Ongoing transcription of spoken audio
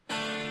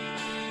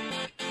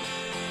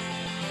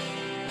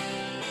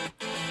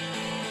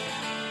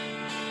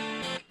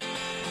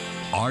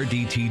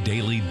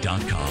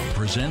RDTDaily.com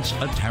presents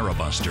a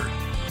Tarabuster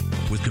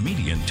with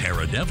comedian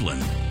Tara Devlin.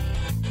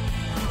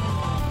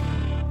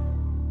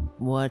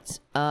 What's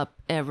up,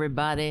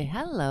 everybody?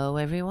 Hello,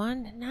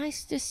 everyone.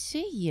 Nice to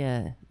see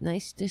you.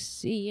 Nice to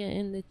see you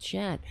in the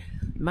chat.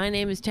 My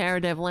name is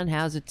Tara Devlin.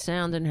 How's it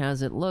sounding?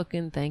 How's it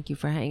looking? Thank you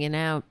for hanging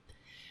out.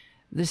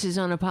 This is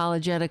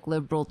unapologetic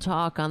liberal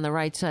talk on the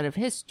right side of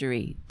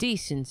history,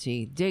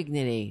 decency,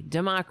 dignity,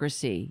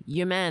 democracy,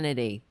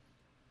 humanity.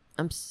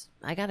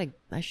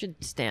 I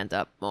should stand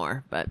up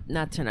more, but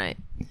not tonight.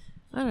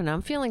 I don't know.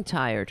 I'm feeling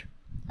tired.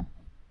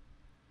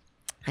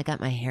 I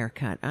got my hair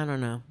cut. I don't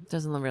know. It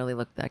doesn't really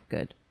look that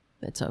good.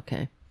 It's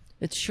okay.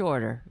 It's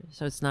shorter,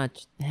 so it's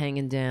not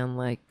hanging down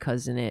like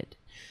Cousin It.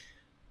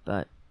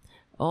 But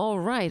all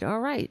right.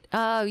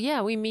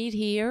 Yeah, we meet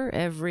here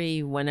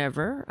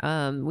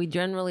whenever. We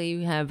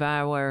generally have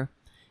our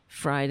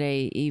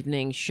Friday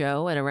evening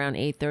show at around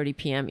 8:30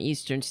 p.m.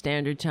 Eastern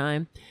Standard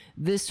Time.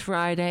 This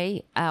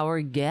Friday,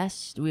 our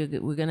guest, we're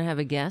going to have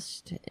a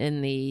guest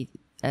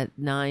at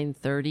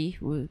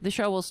 9:30. The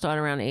show will start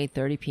around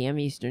 8:30 p.m.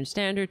 Eastern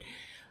Standard.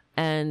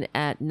 And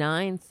at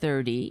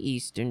 9:30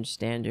 Eastern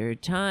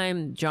Standard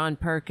Time, John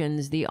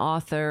Perkins, the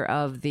author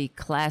of the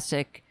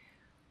classic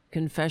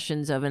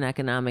Confessions of an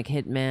Economic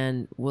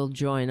Hitman, will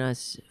join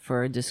us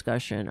for a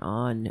discussion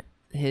on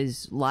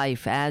his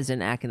life as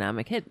an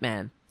economic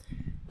hitman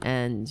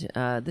and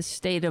the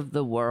state of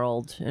the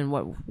world and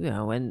what,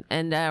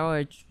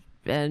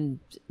 and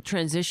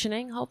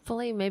transitioning,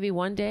 hopefully, maybe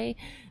one day,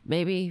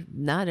 maybe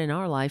not in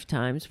our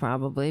lifetimes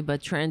probably,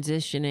 but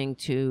transitioning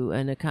to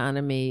an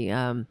economy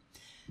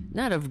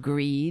not of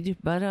greed,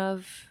 but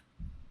of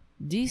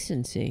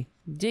decency,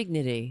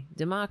 dignity,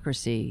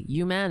 democracy,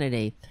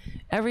 humanity,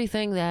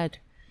 everything that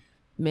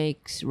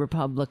makes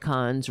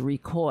Republicans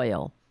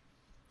recoil.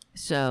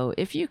 So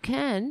if you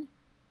can,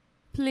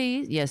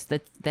 please, yes,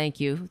 thank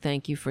you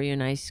for your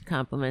nice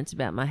compliments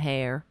about my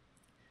hair,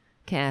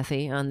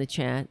 Kathy, on the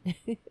chat.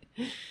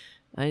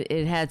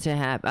 It had to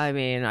happen. I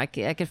mean, I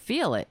could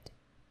feel it.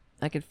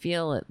 I could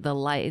feel it, the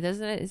light.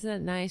 Isn't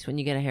that nice when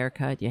you get a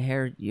haircut?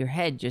 Your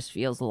head just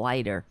feels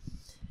lighter,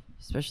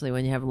 especially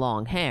when you have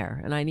long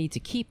hair. And I need to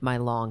keep my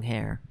long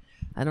hair.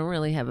 I don't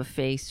really have a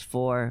face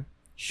for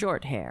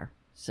short hair,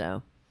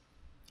 so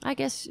I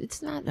guess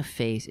it's not a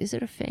face. Is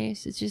it a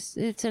face?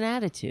 It's an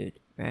attitude,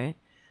 right?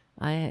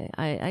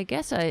 I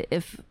guess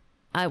if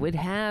I would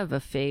have a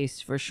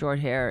face for short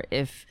hair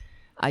if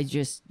I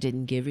just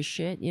didn't give a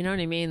shit. You know what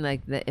I mean?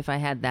 Like if I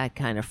had that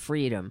kind of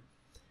freedom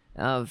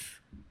of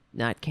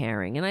not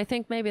caring. And I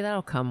think maybe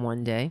that'll come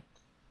one day.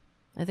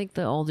 I think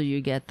the older you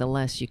get, the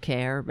less you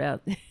care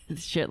about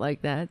shit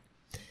like that.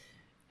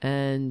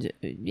 And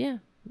yeah,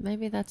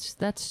 maybe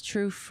that's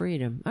true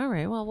freedom. All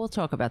right, well, we'll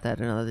talk about that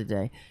another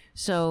day.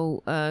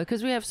 So,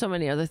 because we have so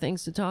many other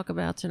things to talk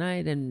about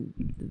tonight and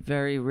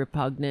very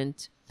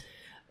repugnant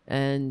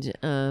and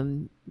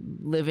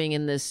living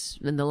in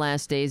the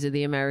last days of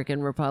the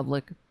American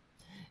Republic.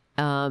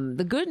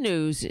 The good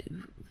news,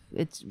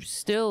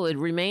 it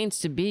remains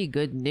to be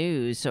good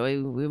news, so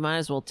we might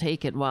as well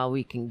take it while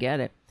we can get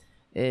it,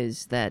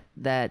 is that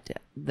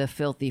the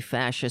filthy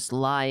fascist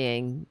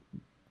lying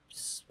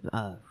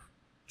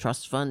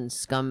trust fund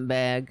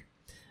scumbag,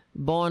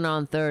 born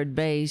on third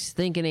base,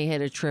 thinking he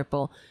hit a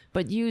triple,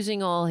 but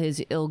using all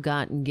his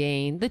ill-gotten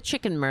gain, the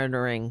chicken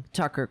murdering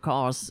Tucker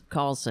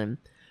Carlson,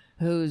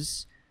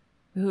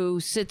 who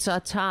sits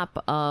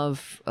atop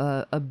of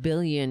a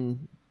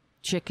billion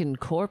chicken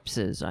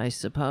corpses, I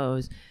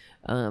suppose.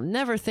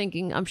 Never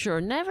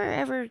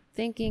ever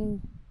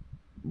thinking,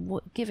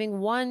 giving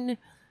 1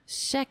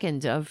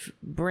 second of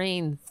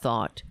brain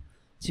thought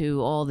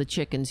to all the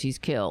chickens he's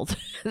killed.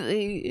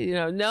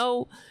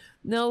 No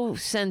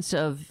sense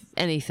of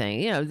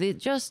anything,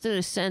 just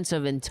a sense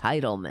of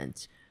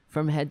entitlement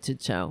from head to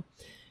toe.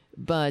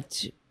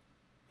 But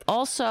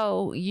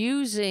also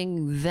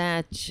using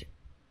that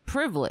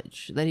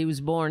privilege that he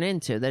was born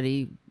into, that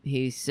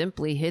he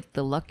simply hit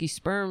the Lucky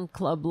Sperm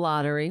Club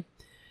lottery,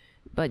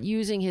 but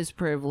using his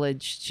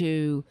privilege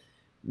to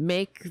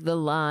make the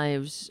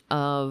lives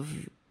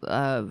of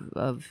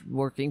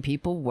working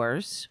people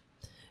worse,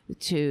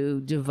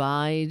 to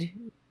divide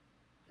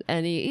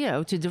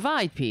to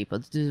divide people,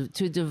 to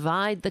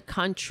divide the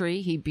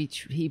country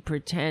he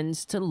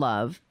pretends to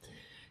love,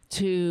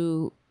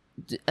 to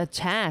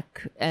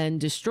attack and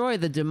destroy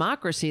the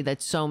democracy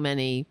that so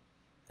many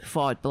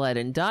fought, bled,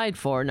 and died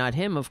for. Not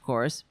him, of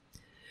course.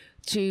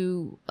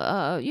 To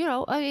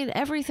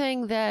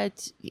everything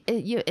that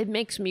it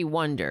makes me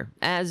wonder,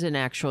 as an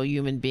actual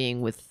human being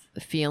with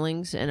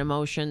feelings and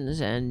emotions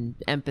and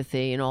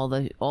empathy and all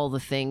the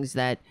things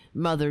that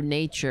Mother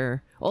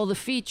Nature, all the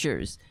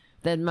features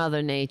that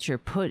Mother Nature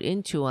put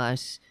into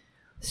us,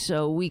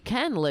 so we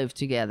can live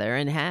together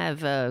and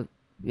have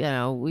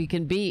we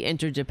can be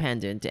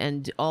interdependent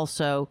and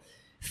also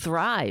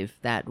thrive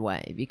that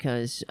way,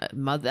 because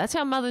that's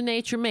how Mother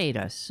Nature made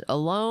us.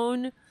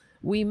 Alone,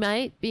 we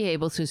might be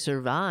able to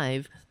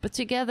survive, but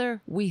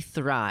together we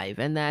thrive,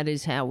 and that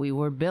is how we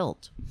were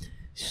built.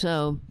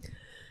 So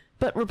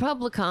But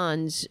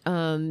Republicans,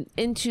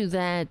 into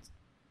that,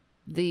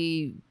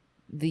 the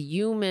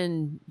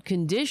human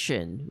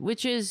condition,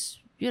 which is,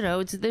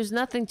 there's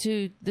nothing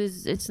to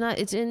this.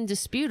 It's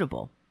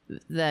indisputable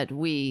that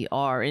we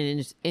are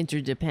an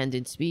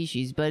interdependent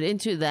species. But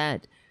into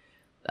that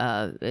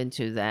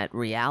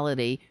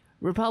reality,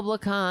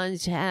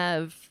 Republicans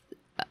have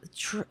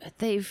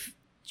they've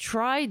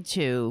tried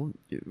to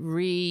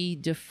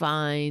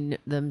redefine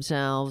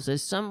themselves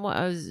as somewhat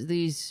as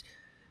these.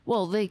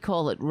 Well, they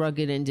call it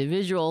rugged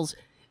individuals,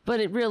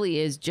 but it really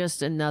is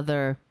just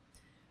another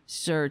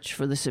search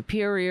for the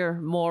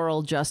superior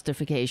moral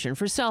justification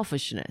for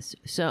selfishness.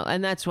 So,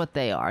 and that's what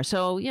they are.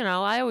 So,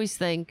 I always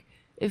think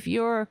if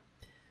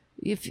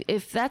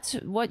that's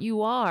what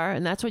you are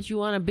and that's what you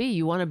want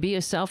to be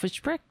a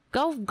selfish prick,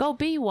 go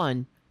be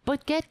one.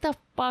 But get the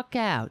fuck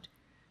out.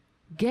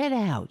 Get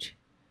out.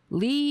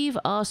 Leave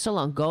us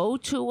alone. Go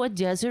to a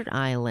desert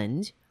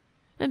island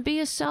and be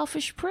a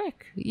selfish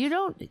prick. You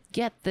don't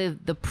get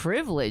the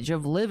privilege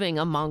of living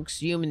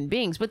amongst human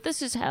beings, but this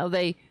is how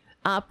they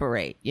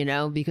operate,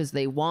 because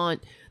they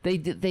want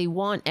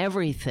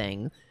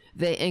everything,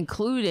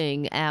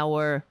 including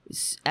our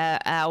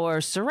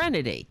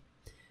serenity.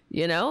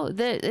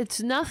 That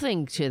it's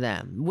nothing to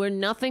them. We're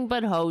nothing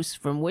but hosts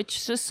from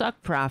which to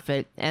suck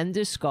profit and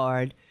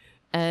discard,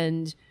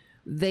 and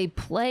they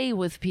play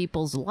with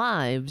people's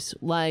lives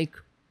like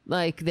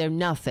they're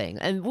nothing,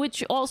 and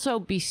which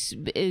also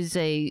is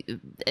a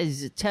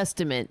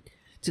testament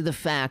to the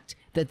fact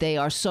that they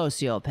are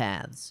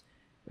sociopaths,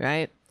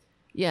 right?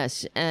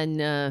 Yes, and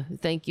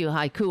thank you,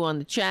 Haiku, on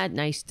the chat.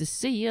 Nice to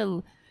see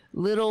you.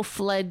 Little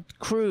Fled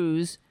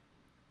Cruz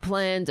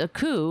planned a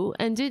coup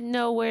and didn't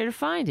know where to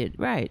find it.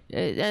 Right,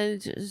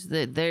 and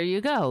there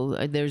you go.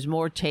 There's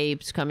more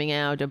tapes coming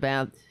out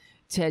about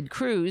Ted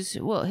Cruz,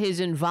 well,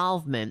 his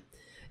involvement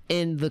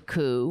in the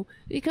coup,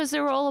 because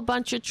they're all a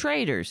bunch of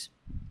traitors.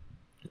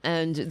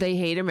 And they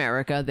hate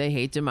America. They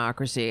hate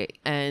democracy.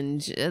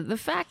 And the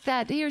fact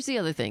that, here's the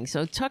other thing.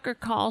 So Tucker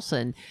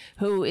Carlson,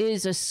 who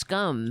is a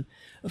scum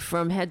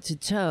from head to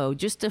toe,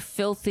 just a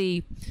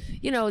filthy,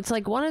 it's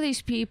like one of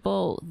these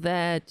people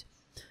that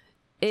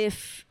and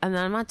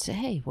I'm not saying,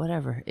 hey,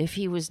 whatever, if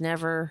he was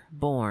never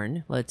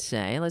born, let's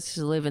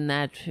live in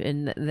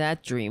that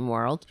dream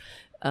world.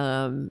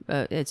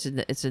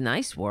 It's a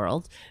nice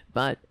world.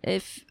 But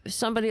if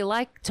somebody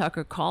like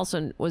Tucker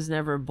Carlson was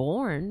never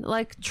born,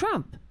 like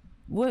Trump,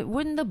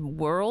 wouldn't the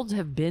world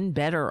have been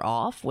better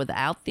off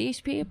without these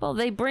people?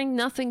 They bring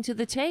nothing to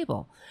the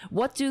table.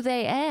 What do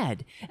they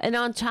add? And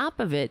on top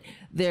of it,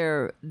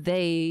 they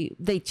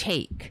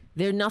take.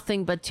 They're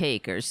nothing but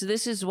takers. So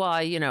this is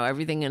why,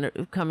 everything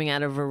coming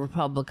out of a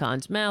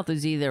Republican's mouth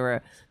is either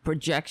a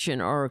projection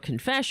or a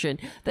confession.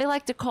 They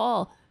like to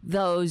call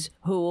those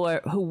who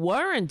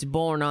weren't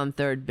born on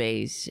third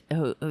base,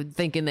 who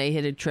thinking they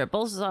hit a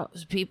triple,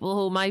 those people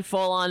who might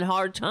fall on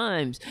hard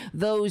times,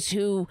 those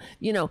who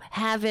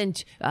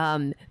haven't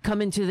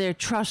come into their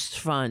trust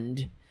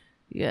fund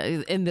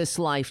in this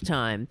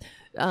lifetime.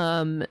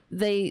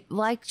 They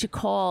like to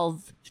call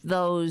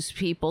those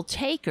people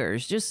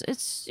takers. Just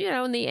it's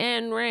in the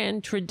Ayn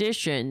Rand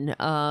tradition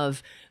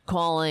of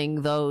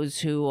calling those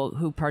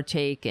who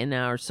partake in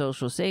our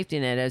social safety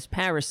net as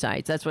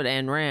parasites. That's what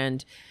Ayn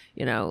Rand.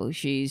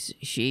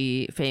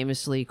 She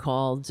famously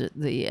called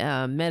the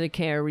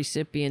Medicare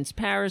recipients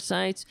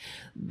parasites,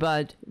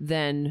 but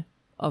then,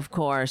 of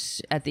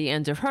course, at the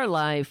end of her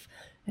life,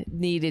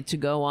 needed to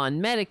go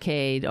on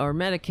Medicaid or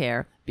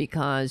Medicare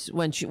because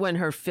when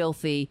her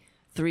filthy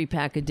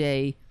 3-pack a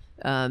day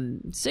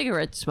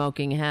cigarette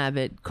smoking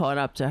habit caught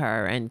up to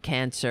her, and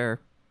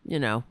cancer,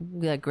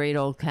 that great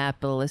old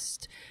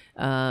capitalist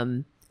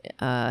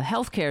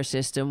healthcare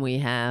system we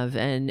have,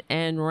 and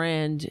Ayn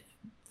Rand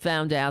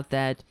found out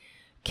that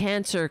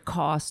cancer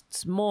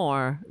costs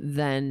more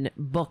than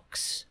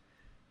books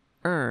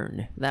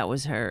earn. That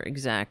was her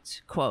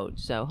exact quote.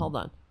 So hold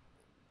on.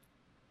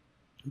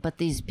 But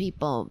these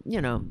people,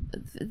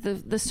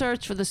 the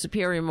search for the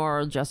superior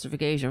moral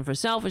justification for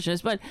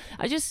selfishness. But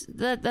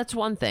that's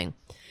one thing.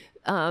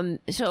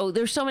 So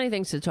there's so many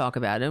things to talk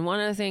about. And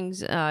one of the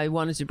things I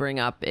wanted to bring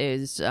up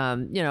is,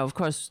 of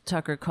course,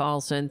 Tucker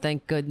Carlson,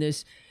 thank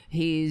goodness,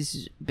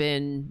 he's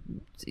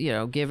been,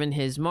 given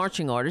his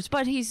marching orders,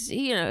 but we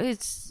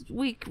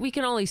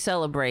can only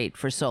celebrate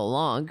for so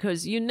long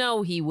because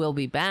he will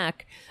be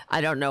back. I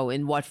don't know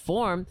in what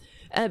form,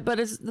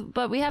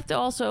 but we have to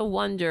also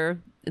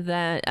wonder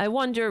I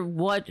wonder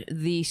what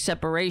the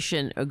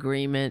separation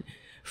agreement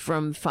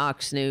from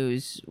Fox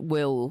News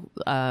will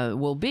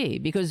be,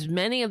 because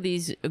many of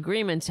these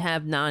agreements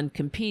have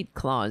non-compete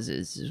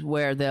clauses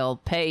where they'll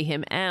pay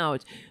him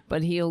out,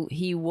 but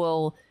he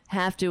will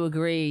have to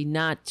agree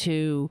not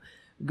to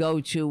go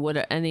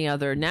to any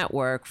other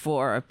network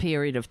for a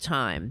period of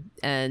time,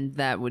 and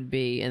that would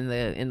be in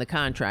the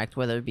contract,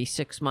 whether it be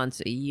 6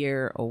 months, a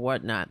year, or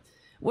whatnot,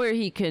 where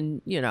he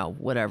can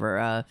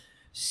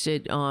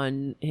sit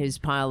on his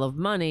pile of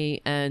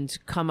money and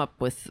come up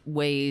with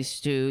ways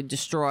to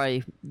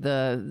destroy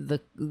the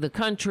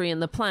country and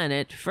the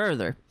planet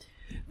further.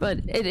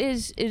 But it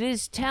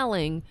is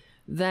telling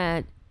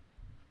that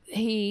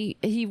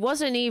he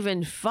wasn't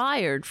even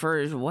fired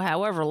for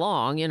however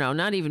long,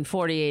 not even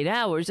 48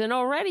 hours, and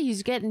already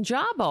he's getting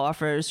job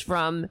offers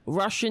from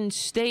Russian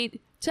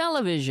state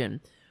television,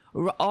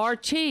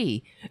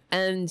 RT,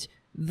 and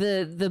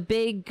the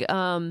big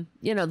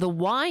the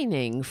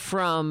whining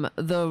from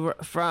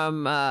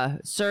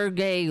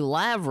Sergei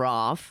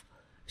Lavrov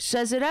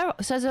says it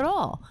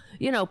all.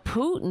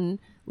 Putin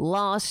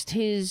lost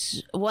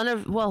one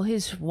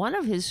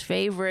of his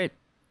favorite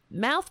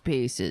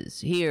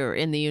mouthpieces here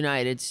in the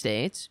United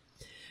States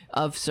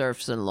of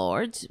serfs and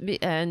lords,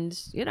 and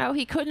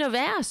he couldn't have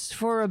asked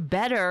for a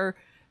better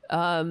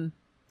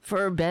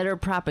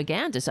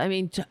propagandist. I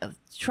mean,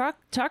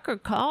 Tucker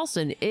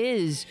Carlson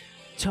is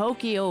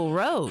Tokyo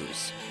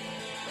Rose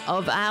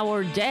of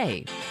our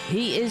day.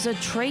 He is a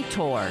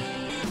traitor.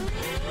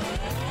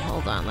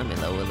 Hold on, let me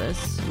lower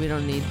this. We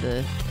don't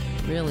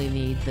really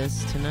need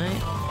this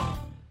tonight.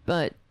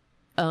 But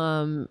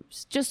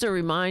just a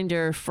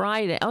reminder,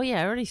 Friday. Oh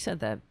yeah, I already said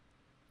that.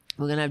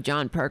 We're gonna have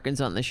John Perkins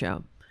on the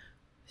show.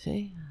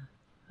 See,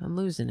 I'm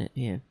losing it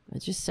here. I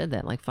just said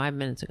that like 5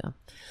 minutes ago.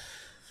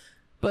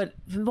 But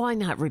why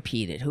not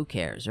repeat it? Who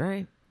cares,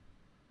 right?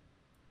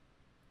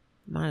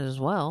 Might as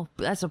well.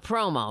 That's a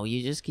promo.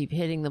 You just keep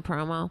hitting the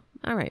promo.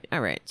 All right.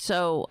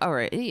 So,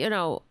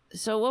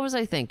 so what was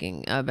I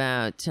thinking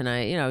about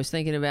tonight? I was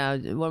thinking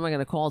about what am I going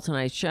to call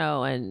tonight's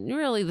show? And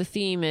really the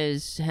theme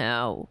is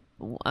how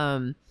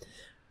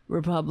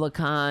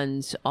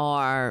Republicans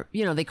are,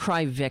 they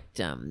cry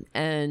victim.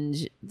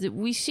 And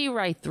we see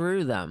right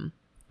through them,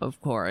 of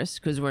course,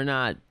 because we're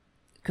not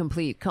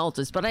complete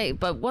cultists. But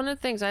one of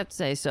the things I have to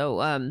say,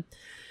 so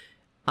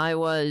I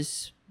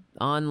was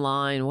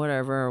online,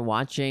 whatever,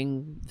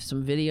 watching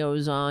some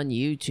videos on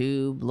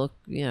YouTube,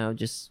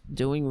 just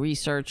doing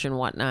research and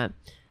whatnot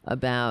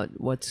about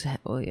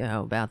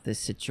about this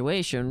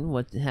situation,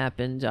 what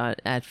happened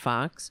at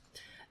Fox,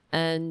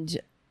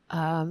 and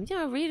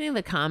reading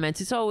the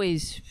comments.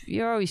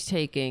 You're always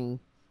taking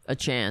a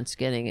chance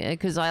getting it,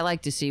 because I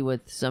like to see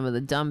what some of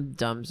the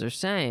dum-dums are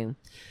saying.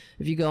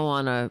 If you go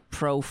on a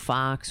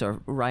pro-Fox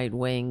or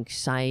right-wing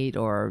site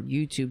or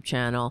YouTube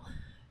channel,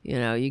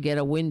 you get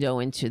a window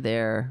into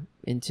their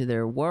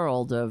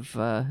world of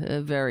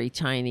a very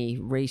tiny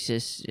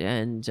racist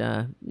and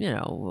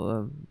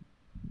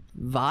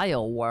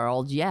vile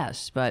world,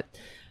 yes, but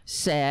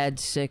sad,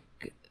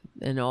 sick,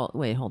 and all.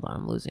 Wait, hold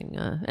on, I'm losing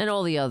and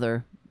all the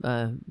other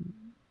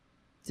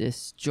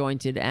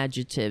disjointed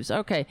adjectives.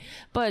 Okay,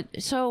 but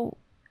so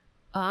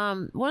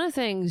one of the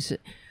things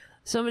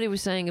somebody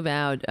was saying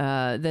about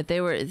that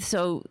they were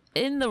so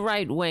in the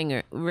right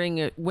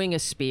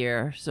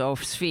wingosphere, so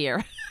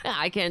sphere.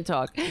 I can't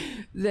talk.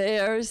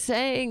 They're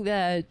saying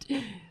that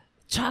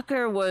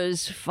Tucker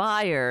was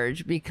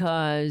fired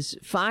because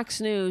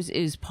Fox News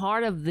is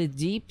part of the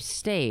deep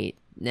state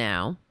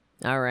now.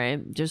 All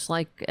right, just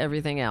like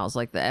everything else,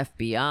 like the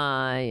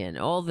FBI and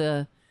all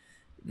the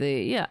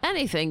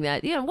anything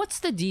that what's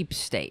the deep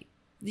state?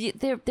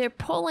 They're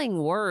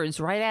pulling words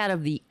right out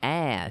of the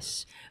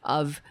ass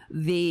of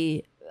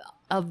the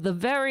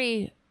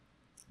very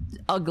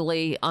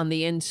ugly on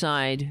the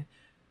inside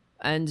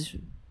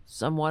and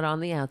somewhat on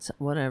the outside,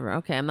 whatever.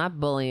 Okay, I'm not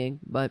bullying,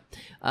 but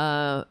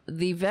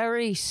the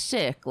very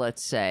sick,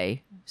 let's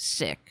say,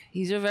 sick.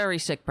 He's a very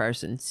sick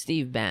person,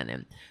 Steve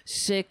Bannon.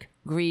 Sick,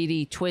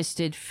 greedy,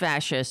 twisted,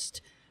 fascist,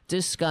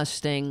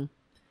 disgusting,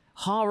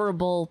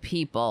 horrible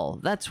people.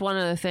 That's one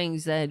of the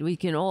things that we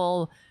can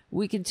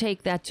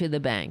take that to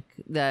the bank,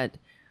 that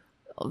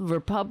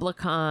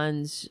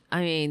Republicans,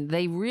 I mean,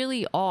 they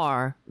really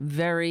are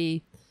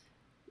very,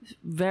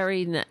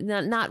 very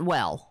not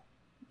well.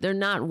 They're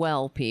not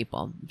well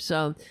people.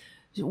 So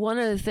one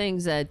of the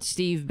things that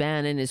Steve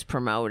Bannon is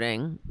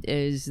promoting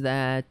is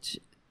that,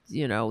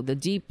 the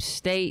deep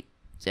state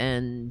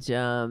and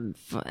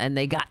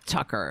they got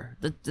Tucker.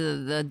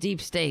 The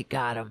deep state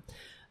got him.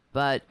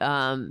 But,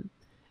 of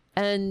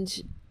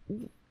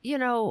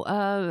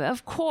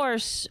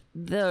course,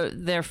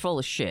 they're full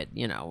of shit.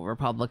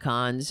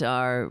 Republicans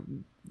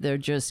they're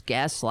just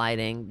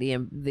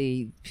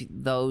gaslighting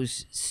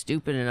those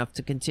stupid enough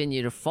to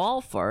continue to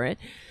fall for it.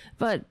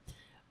 But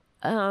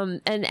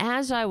and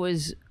as I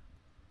was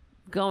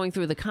going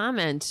through the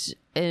comments,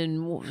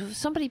 and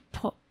somebody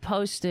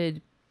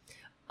posted,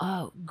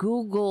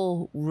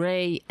 Google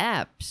Ray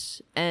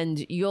Epps,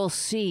 and you'll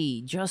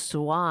see just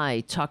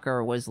why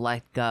Tucker was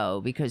let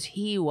go, because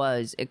he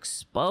was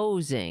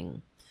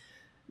exposing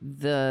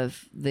the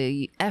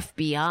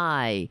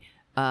FBI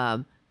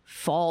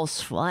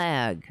false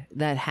flag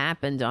that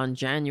happened on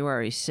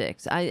January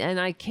 6th.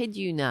 I kid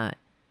you not.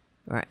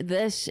 Right,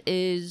 this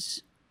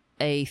is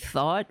a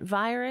thought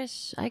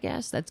virus, I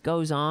guess, that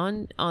goes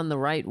on the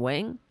right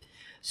wing.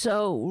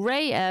 So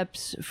Ray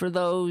Epps, for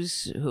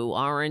those who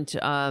aren't,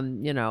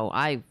 I'm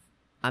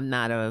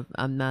not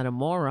a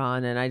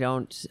moron, and I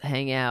don't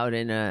hang out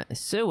in a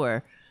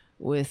sewer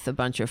with a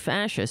bunch of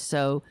fascists.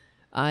 So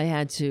I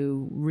had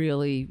to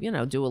really,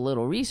 do a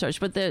little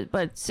research.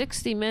 But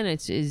 60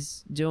 Minutes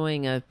is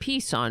doing a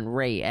piece on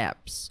Ray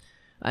Epps,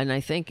 And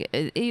I think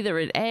either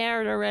it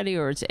aired already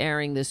or it's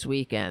airing this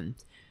weekend.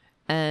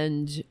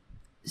 And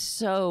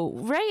so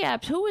Ray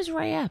Epps, who is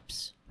Ray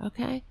Epps?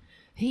 Okay.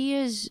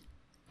 He's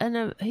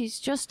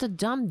just a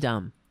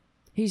dum-dum.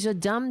 He's a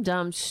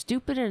dum-dum,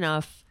 stupid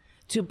enough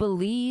to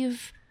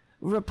believe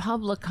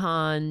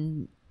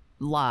Republican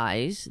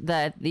lies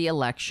that the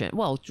election,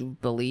 well, to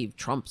believe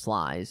Trump's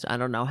lies. I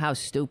don't know how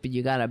stupid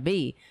you gotta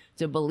be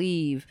to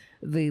believe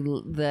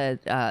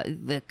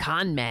the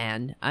con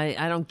man.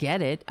 I don't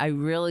get it. I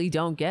really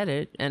don't get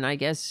it. And I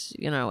guess,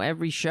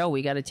 every show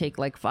we got to take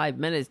like 5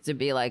 minutes to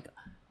be like,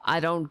 I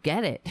don't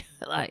get it.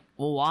 Like,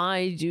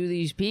 why do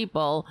these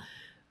people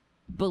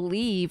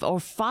believe or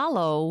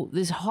follow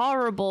this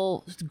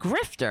horrible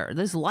grifter,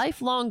 this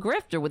lifelong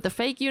grifter with the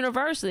fake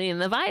university and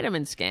the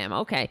vitamin scam?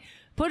 Okay,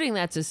 putting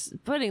that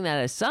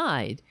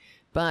aside,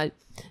 but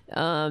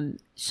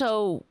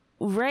so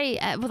Ray,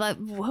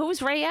 who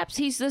is Ray Epps?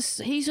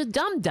 He's a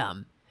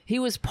dum-dum. He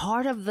was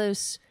part of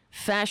this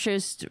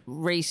fascist,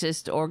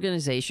 racist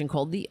organization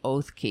called the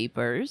Oath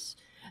Keepers,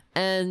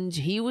 and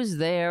he was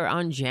there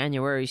on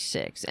January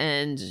 6th.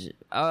 And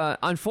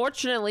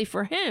unfortunately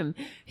for him,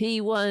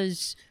 he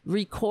was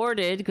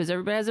recorded, because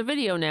everybody has a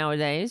video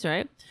nowadays,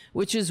 right?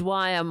 Which is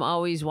why I'm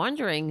always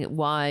wondering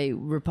why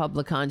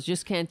Republicans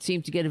just can't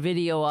seem to get a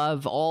video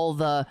of all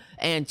the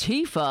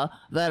Antifa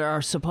that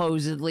are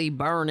supposedly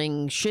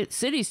burning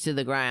cities to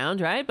the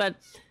ground, right? But,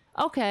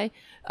 okay,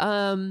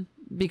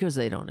 because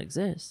they don't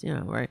exist,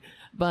 right?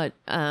 But,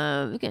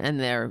 and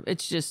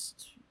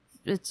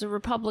it's a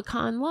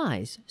Republican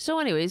lies. So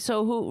anyway,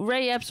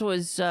 Ray Epps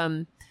was,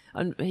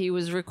 he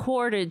was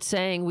recorded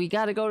saying, we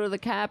got to go to the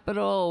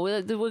Capitol.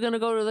 We're going to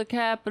go to the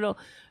Capitol,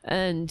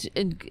 and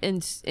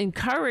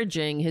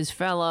encouraging his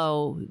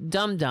fellow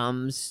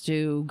dum-dums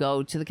to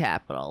go to the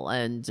Capitol,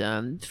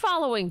 and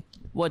following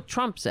what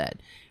Trump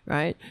said,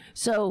 right?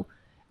 So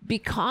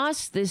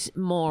because this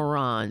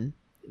moron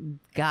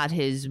got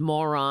his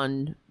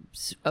moron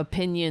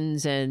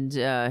opinions and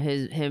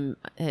him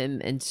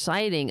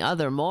inciting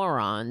other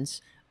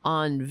morons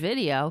on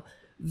video,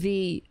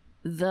 the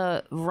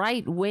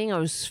right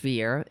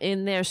wingosphere,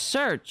 in their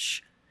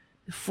search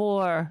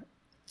for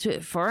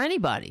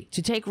anybody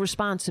to take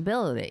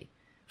responsibility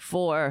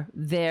for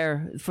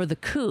the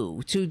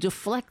coup, to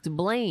deflect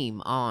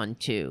blame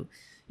onto,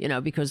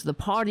 because the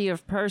party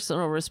of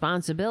personal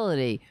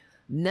responsibility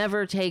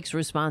never takes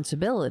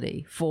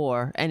responsibility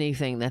for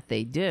anything that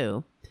they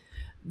do.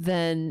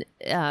 Then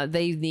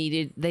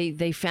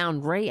they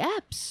found Ray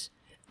Epps,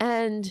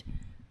 and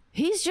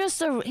he's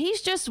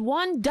just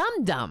one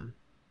dum-dum.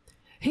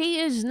 He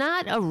is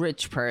not a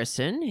rich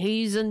person.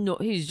 He's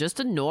just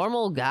a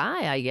normal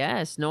guy, I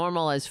guess.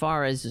 Normal as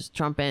far as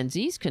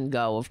Trumpanzees can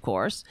go, of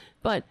course.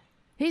 But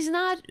he's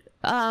not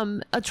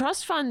a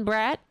trust fund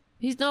brat.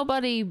 He's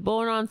nobody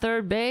born on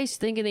third base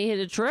thinking he hit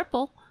a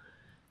triple.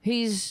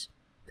 He's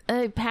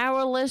a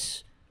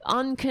powerless,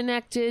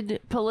 unconnected,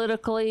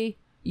 politically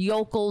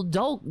yokel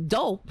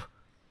dope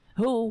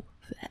who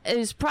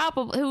is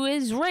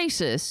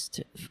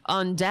racist,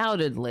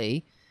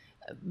 undoubtedly,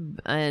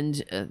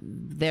 and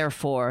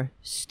therefore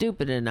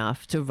stupid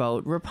enough to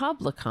vote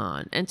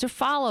Republican and to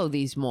follow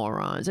these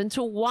morons and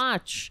to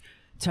watch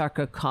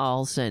Tucker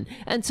Carlson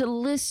and to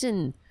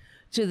listen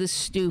to the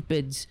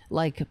stupids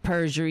like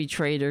Perjury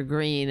Trader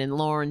Green and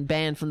Lauren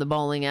banned from the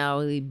bowling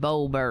alley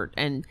Bobert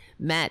and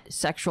Matt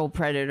Sexual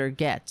Predator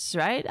Getz,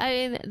 right? I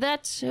mean,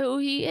 that's who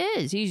he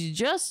is. He's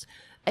just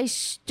a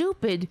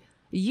stupid,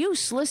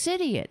 useless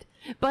idiot.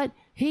 But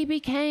he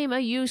became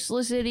a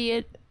useless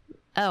idiot,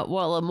 a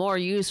more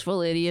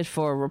useful idiot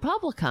for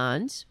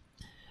Republicans.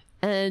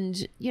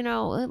 And,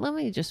 let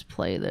me just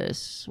play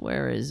this.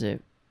 Where is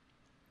it?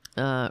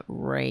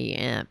 Ray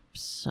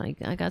Epps.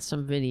 I got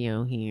some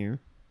video here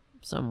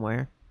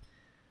somewhere.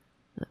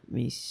 Let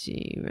me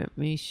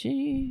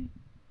see.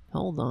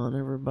 Hold on,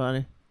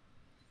 everybody.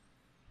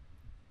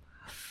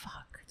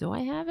 Fuck. Do I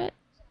have it?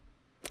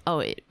 Oh,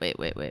 wait.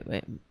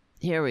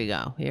 Here we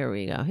go.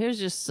 Here's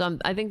just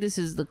I think this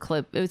is the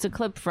clip. It's a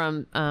clip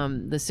from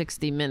the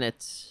 60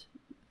 Minutes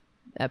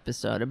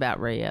episode about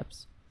Ray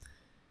Epps.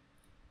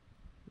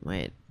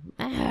 Wait.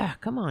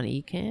 Come on,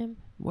 Ecamm.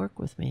 Work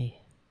with me.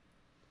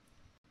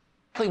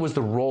 Was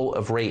the role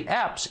of Ray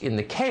Epps in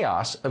the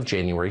chaos of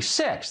January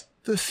 6th.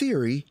 The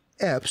theory,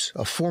 Epps,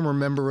 a former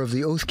member of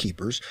the Oath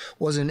Keepers,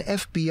 was an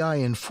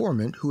FBI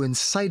informant who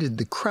incited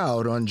the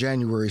crowd on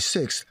January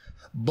 6th,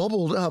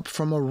 bubbled up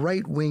from a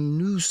right-wing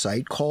news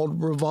site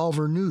called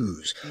Revolver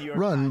News,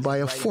 run by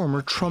a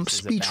former Trump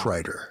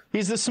speechwriter.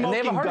 He's the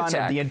smoking gun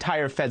of the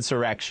entire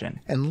Fedsurrection.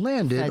 And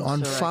landed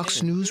on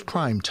Fox News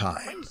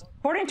primetime.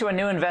 According to a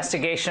new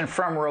investigation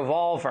from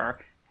Revolver,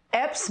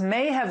 Epps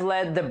may have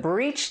led the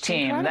breach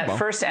team that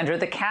first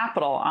entered the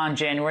Capitol on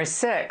January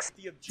 6th.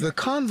 The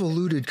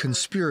convoluted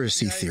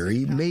conspiracy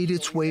theory made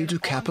its way to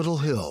Capitol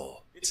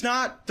Hill. It's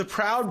not the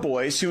Proud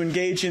Boys who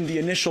engage in the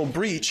initial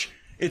breach.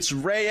 It's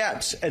Ray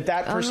Epps at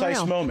that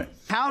precise moment.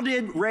 How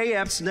did Ray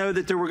Epps know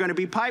that there were going to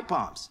be pipe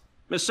bombs?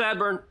 Ms.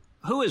 Sadburn,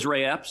 who is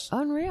Ray Epps?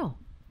 Unreal.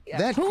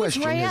 That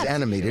question has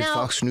animated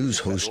Fox News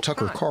host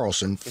Tucker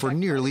Carlson for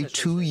nearly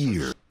 2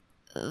 years.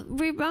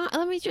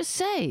 Let me just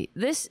say,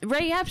 this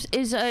Ray Epps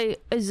is a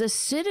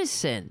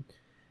citizen.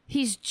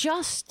 He's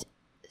just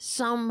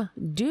some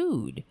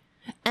dude.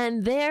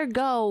 And there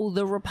go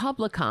the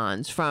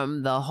Republicans,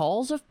 from the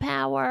halls of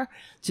power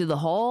to the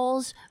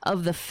halls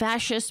of the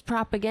fascist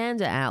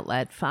propaganda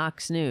outlet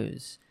Fox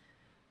News,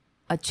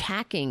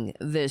 attacking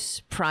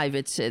this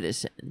private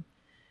citizen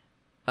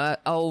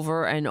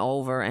over and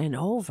over and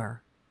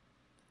over.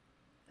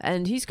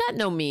 And he's got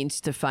no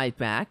means to fight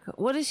back.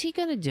 What is he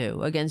going to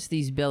do against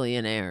these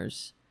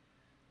billionaires?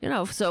 You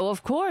know, so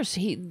of course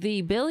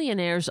the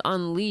billionaires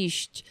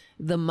unleashed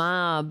the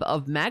mob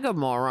of MAGA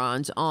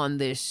morons on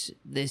this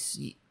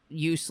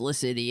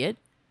useless idiot.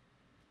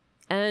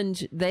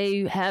 And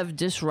they have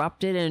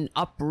disrupted and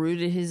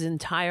uprooted his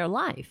entire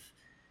life.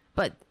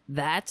 But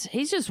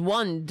he's just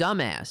one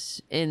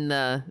dumbass in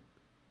a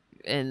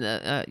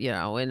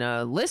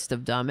list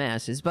of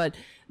dumbasses. But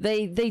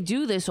they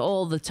do this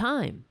all the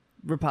time.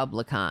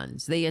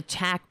 Republicans, they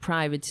attack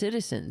private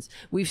citizens.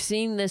 We've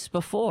seen this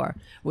before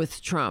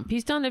with Trump.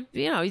 He's done it,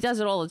 he does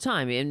it all the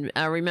time. And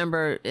I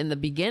remember in the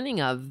beginning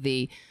of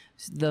the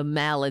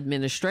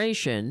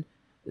maladministration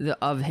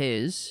of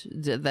his,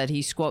 that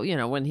he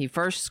when he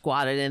first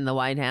squatted in the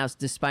White House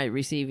despite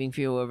receiving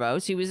fewer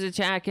votes, he was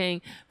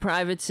attacking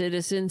private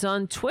citizens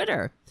on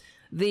Twitter.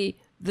 The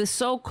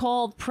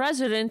so-called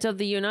president of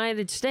the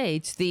United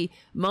States, the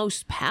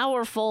most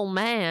powerful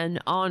man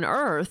on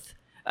earth,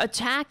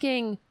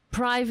 attacking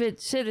private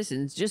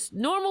citizens, just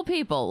normal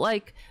people,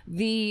 like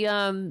the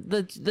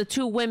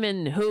two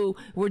women who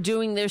were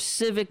doing their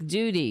civic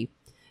duty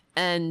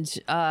and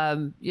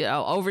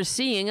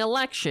overseeing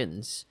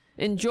elections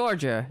in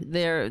Georgia.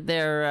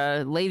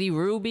 Their Lady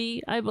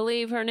Ruby, I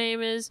believe her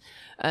name is,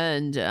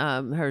 and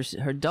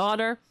her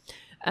daughter,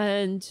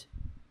 and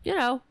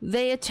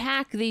they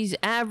attack these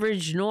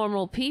average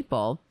normal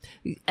people,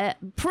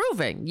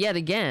 proving yet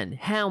again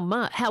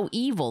how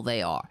evil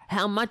they are,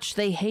 how much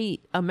they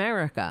hate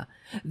America.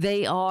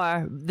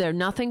 They're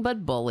nothing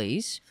but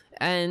bullies,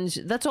 and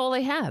that's all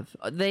they have.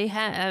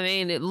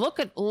 Look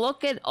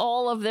at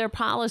all of their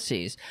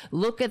policies.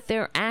 Look at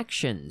their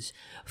actions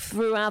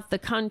throughout the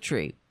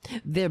country.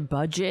 Their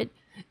budget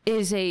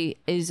is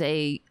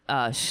a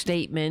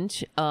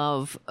statement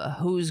of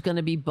who's going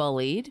to be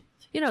bullied.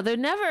 They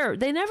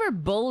never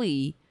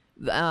bully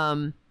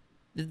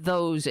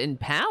those in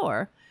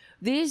power.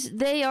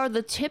 They are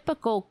the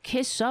typical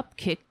kiss up,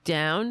 kick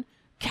down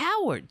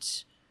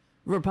cowards.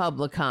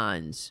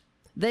 Republicans.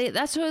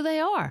 That's who they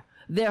are.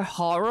 They're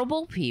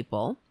horrible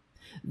people.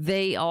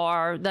 They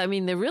are. They're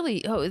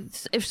really.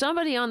 If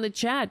somebody on the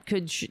chat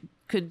could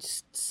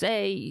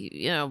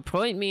say,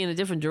 point me in a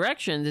different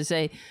direction to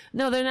say,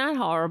 no, they're not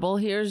horrible.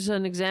 Here's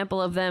an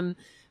example of them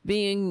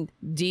being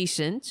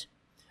decent.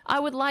 I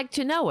would like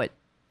to know it.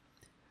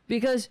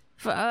 Because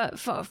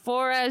as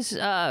far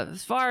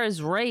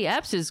as Ray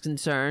Epps is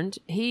concerned,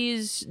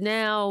 he's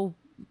now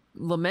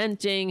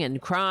lamenting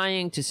and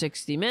crying to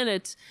 60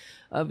 Minutes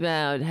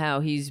about how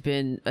he's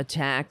been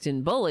attacked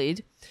and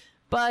bullied.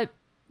 But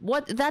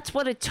that's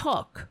what it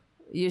took.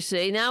 You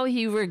see, now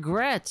he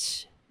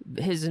regrets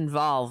his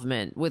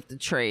involvement with the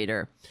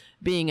traitor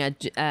being at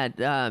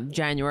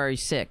January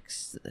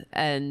 6th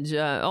and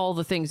all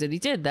the things that he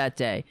did that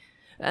day.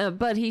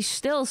 But he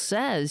still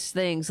says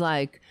things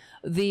like,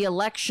 the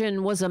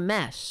election was a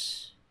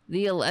mess.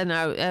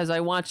 As I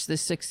watched the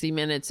 60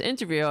 Minutes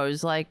interview, I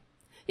was like,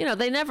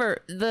 they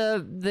never,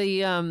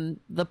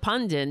 the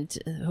pundit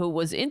who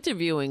was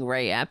interviewing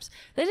Ray Epps,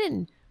 they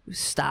didn't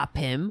stop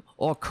him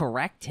or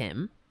correct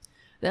him.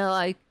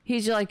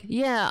 He's like,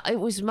 yeah, it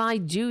was my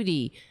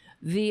duty.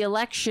 The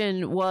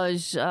election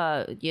was,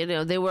 there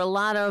were a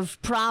lot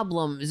of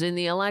problems in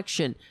the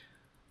election.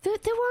 There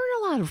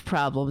weren't a lot of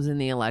problems in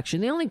the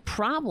election. The only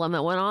problem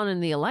that went on in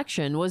the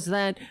election was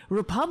that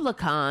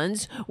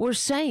Republicans were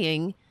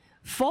saying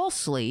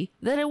falsely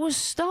that it was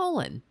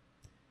stolen.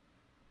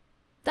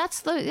 That's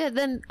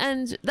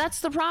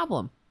the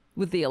problem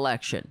with the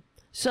election.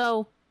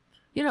 So,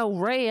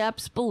 Ray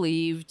Epps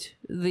believed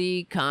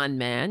the con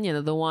man,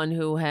 the one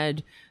who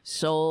had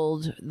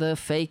sold the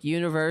fake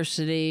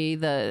university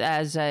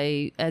as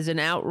an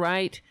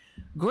outright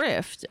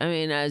grift.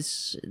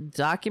 As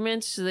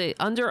documents,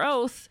 under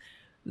oath,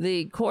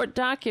 the court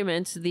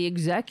documents, the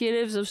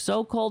executives of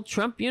so-called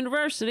Trump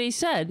University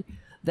said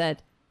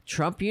that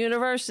Trump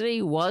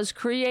University was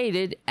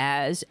created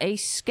as a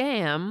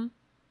scam.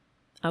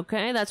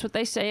 Okay, that's what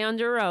they say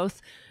under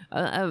oath.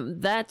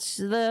 That's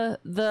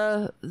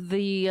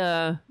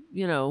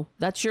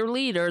that's your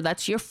leader,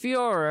 that's your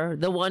Führer,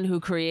 the one who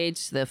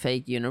creates the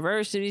fake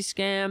university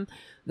scam,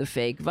 the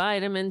fake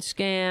vitamin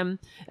scam,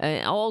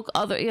 all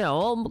other,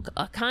 all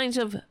kinds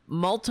of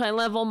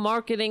multi-level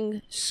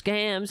marketing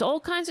scams, all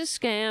kinds of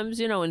scams,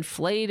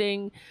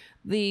 inflating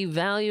the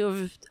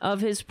value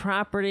of his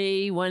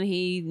property when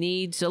he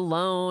needs a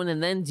loan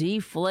and then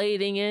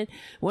deflating it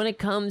when it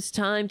comes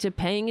time to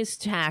paying his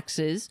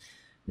taxes.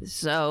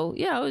 So,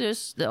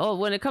 just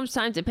when it comes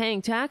time to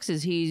paying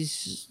taxes,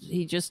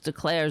 he just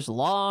declares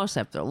loss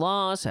after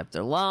loss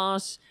after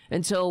loss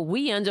until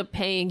we end up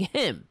paying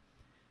him.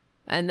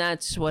 And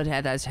that's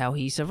how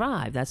he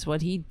survived. That's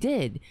what he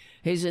did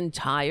his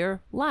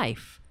entire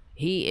life.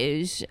 He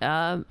is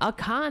a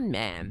con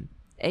man,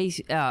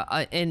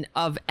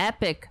 of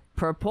epic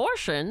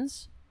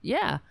proportions.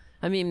 Yeah.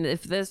 I mean,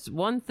 if there's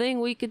one thing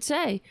we could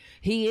say,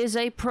 he is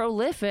a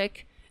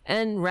prolific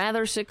and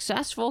rather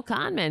successful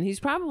con man. He's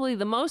probably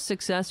the most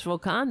successful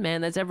con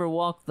man that's ever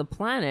walked the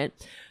planet,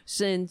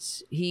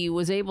 since he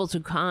was able to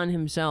con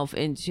himself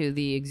into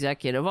the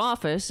executive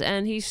office,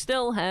 and he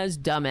still has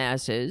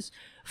dumbasses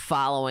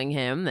following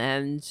him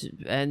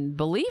and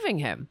believing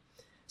him.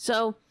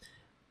 So,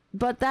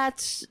 but that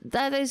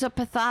is a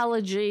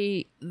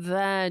pathology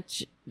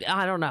that,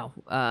 I don't know,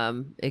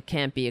 it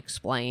can't be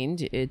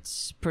explained.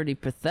 It's pretty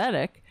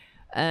pathetic.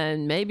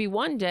 And maybe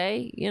one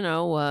day,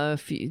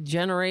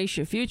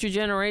 future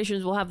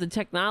generations will have the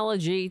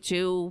technology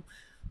to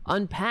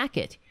unpack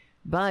it.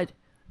 But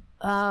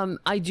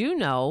I do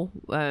know,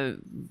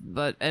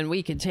 and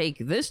we can take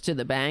this to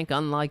the bank,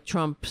 unlike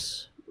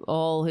Trump's,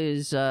 all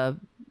his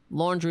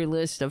laundry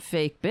list of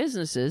fake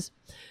businesses,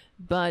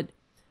 but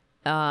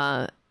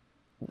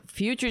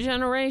future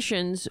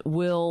generations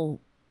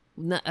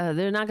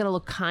they're not going to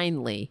look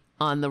kindly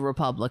on the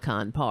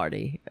Republican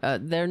Party.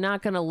 They're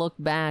not going to look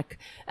back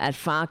at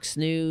Fox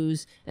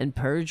News and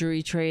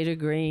Perjury Trader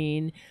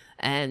Green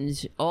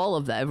and all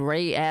of that,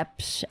 Ray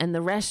Epps and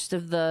the rest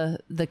of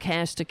the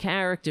cast of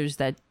characters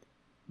that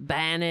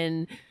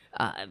Bannon,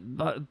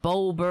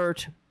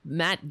 Boebert,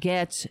 Matt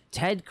Gaetz,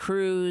 Ted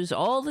Cruz,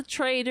 all the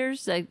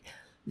traitors that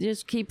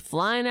just keep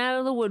flying out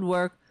of the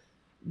woodwork,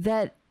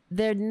 that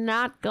they're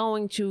not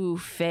going to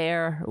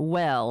fare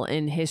well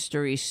in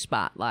history's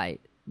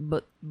spotlight.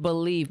 But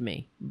believe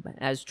me,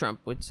 as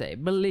Trump would say,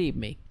 believe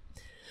me.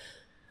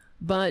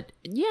 But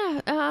yeah,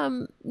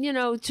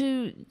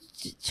 to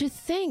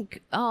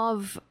think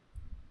of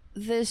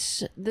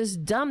this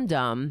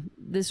dum-dum,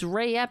 this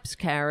Ray Epps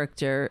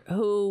character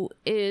who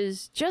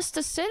is just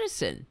a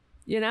citizen,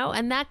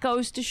 and that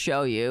goes to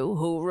show you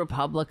who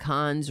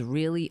Republicans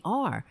really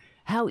are,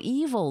 how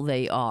evil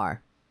they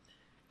are.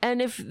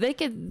 And if they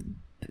could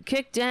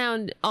kick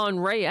down on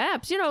Ray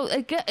Epps,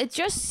 it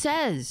just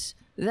says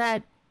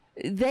that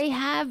they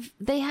have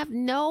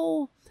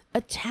no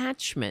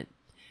attachment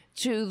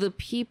to the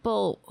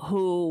people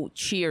who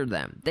cheer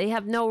them. They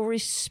have no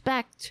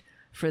respect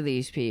for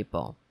these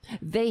people.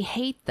 They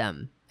hate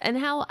them. And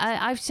how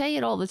I say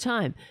it all the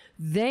time.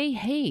 They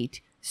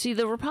hate. See,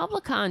 the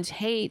Republicans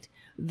hate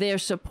their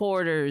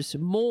supporters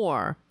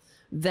more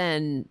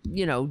than,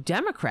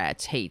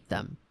 Democrats hate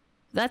them.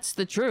 That's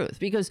the truth,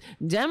 because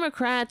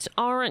Democrats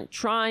aren't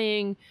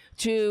trying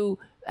to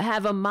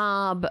have a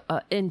mob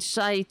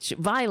incite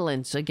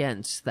violence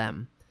against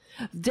them.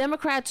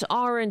 Democrats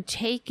aren't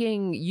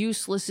taking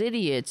useless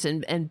idiots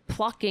and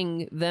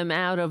plucking them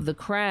out of the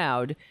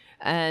crowd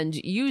and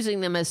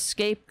using them as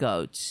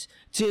scapegoats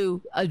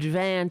to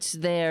advance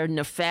their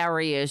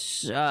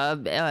nefarious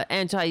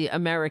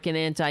anti-American,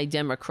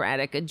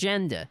 anti-democratic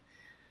agenda.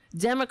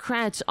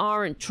 Democrats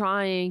aren't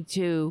trying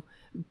to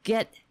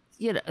get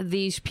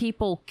these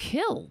people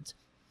killed.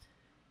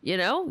 These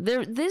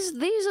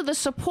are the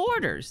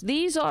supporters.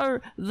 These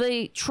are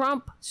the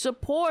Trump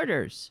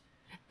supporters.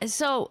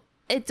 So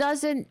it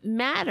doesn't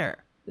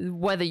matter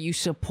whether you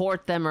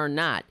support them or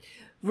not.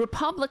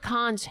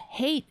 Republicans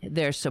hate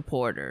their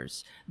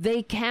supporters.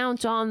 They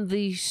count on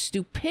the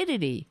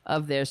stupidity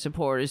of their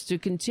supporters to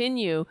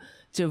continue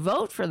to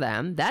vote for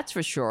them. That's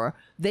for sure.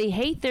 They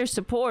hate their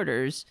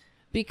supporters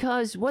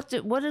because what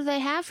do they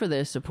have for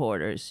their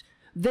supporters?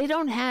 They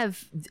don't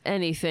have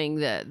anything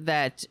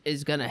that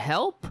is going to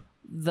help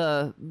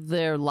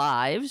their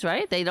lives,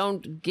 right? They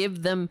don't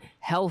give them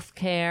health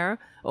care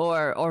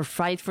or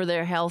fight for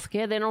their health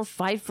care. They don't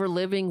fight for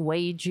living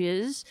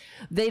wages.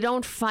 They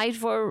don't fight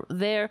for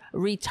their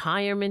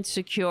retirement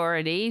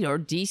security or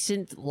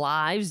decent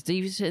lives,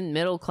 decent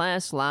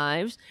middle-class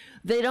lives.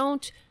 They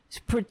don't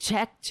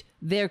protect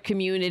their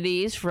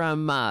communities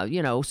from,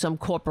 some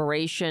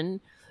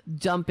corporation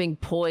dumping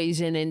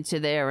poison into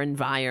their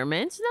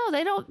environments. No,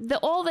 they don't.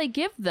 All they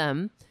give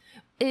them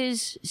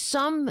is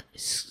some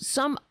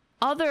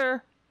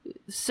other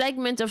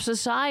segment of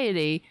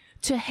society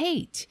to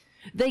hate.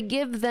 They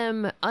give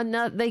them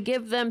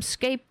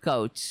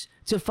scapegoats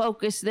to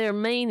focus their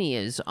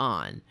manias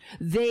on.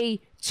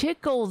 They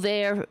tickle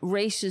their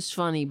racist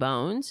funny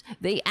bones.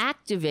 They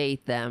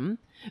activate them.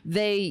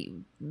 They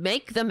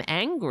make them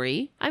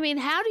angry. I mean,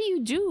 how do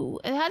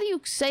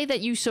you say that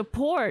you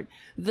support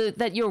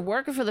that you're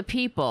working for the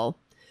people?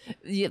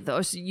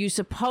 That you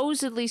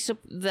supposedly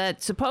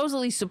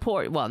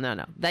support,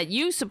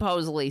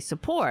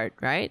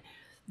 right?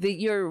 That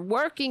you're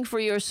working for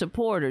your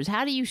supporters.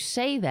 How do you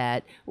say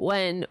that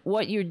when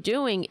what you're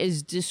doing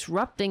is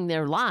disrupting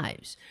their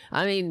lives?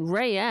 I mean,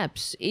 Ray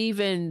Epps,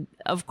 even,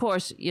 of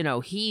course,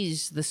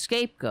 he's the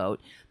scapegoat,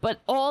 but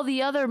all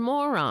the other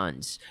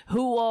morons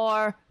who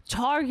are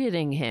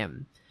targeting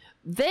him,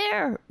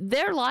 their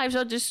lives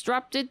are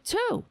disrupted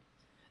too.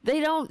 They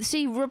don't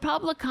see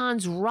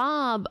Republicans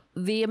rob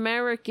the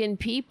American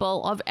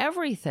people of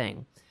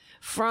everything,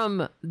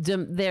 from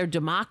their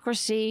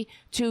democracy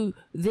to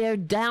their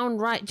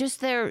downright, just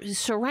their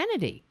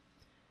serenity.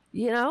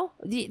 You know,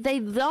 they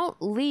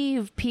don't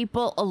leave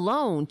people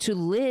alone to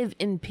live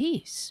in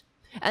peace.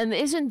 And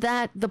isn't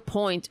that the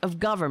point of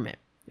government,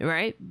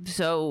 right?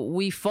 So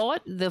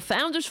the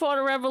founders fought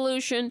a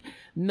revolution.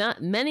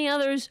 Many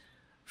others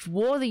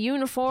wore the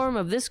uniform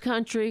of this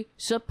country,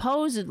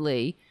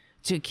 supposedly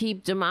to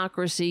keep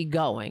democracy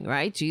going,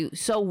 right?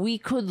 So we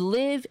could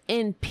live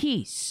in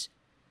peace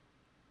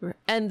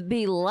and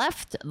be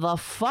left the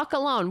fuck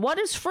alone. What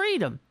is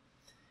freedom?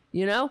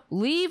 You know,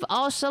 leave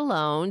us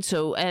alone.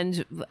 So,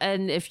 and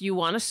if you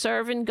want to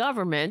serve in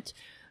government,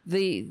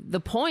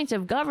 the point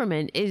of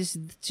government is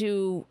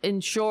to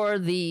ensure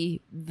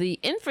the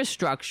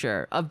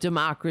infrastructure of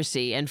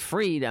democracy and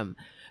freedom,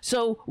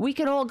 so we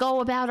can all go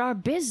about our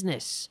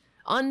business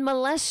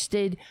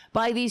unmolested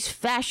by these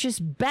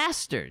fascist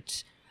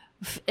bastards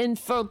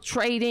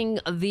infiltrating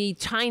the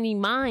tiny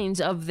minds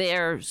of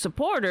their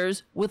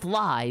supporters with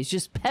lies,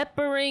 just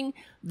peppering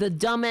the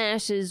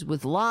dumbasses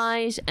with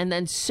lies and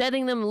then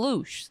setting them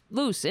loose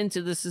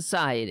into the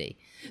society.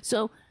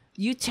 So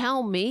you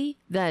tell me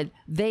that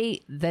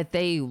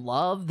they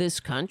love this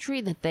country,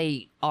 that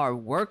they are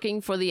working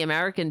for the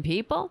American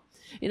people?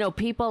 You know,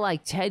 people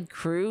like Ted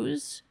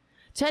Cruz.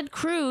 Ted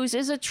Cruz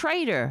is a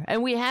traitor,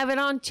 and we have it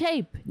on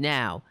tape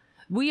now.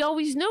 We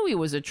always knew he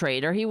was a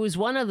traitor. He was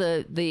one of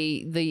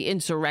the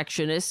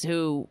insurrectionists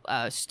who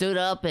stood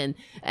up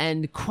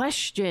and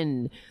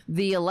questioned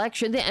the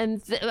election,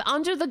 and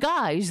under the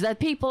guise that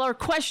people are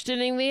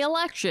questioning the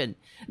election.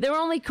 They're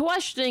only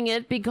questioning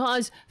it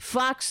because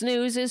Fox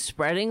News is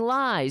spreading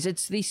lies.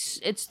 It's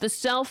the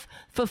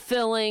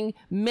self-fulfilling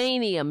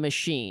mania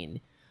machine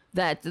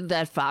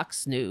that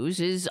Fox News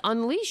is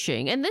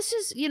unleashing. And this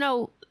is, you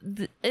know,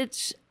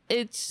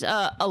 it's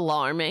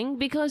alarming,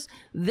 because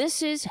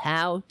this is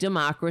how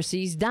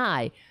democracies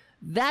die.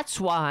 That's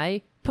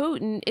why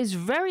Putin is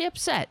very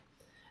upset.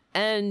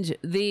 And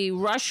the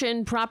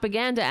Russian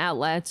propaganda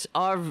outlets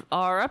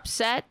are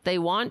upset. They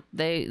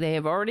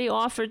have already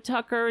offered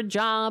Tucker a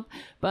job,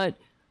 but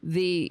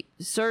the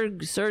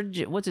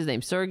what's his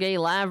name? Sergei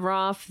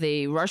Lavrov,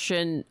 the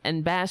Russian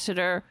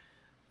ambassador,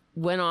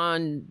 went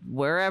on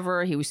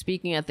wherever he was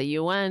speaking at the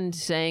UN,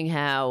 saying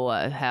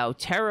how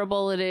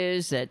terrible it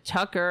is that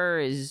Tucker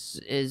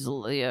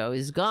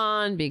is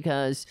gone,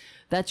 because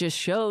that just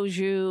shows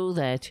you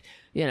that,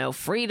 you know,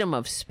 freedom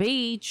of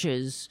speech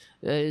is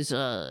in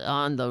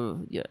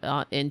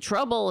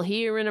trouble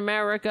here in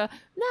America.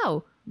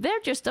 No,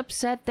 they're just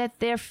upset that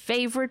their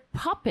favorite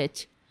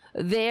puppet,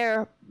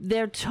 their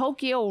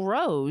Tokyo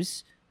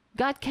Rose,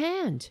 got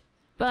canned.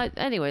 But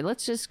anyway,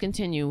 let's just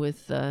continue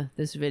with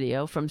this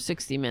video from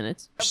 60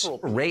 Minutes.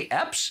 Ray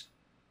Epps,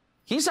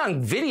 he's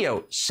on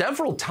video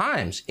several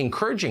times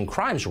encouraging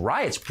crimes,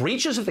 riots,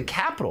 breaches of the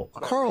Capitol.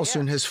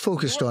 Carlson has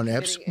focused on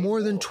Epps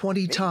more than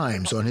 20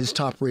 times on his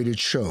top-rated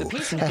show,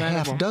 a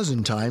half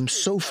dozen times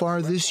so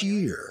far this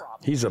year.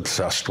 He's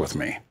obsessed with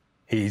me.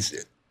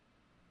 He's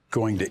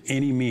going to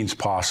any means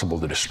possible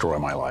to destroy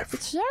my life.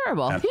 It's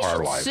terrible. And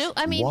our lives.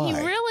 I mean,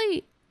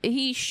 Why?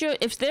 he should.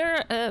 If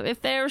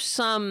there's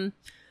some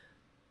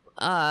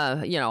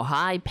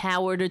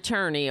high-powered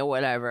attorney or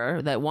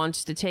whatever that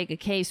wants to take a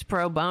case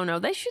pro bono,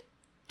 they should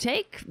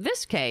take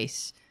this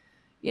case.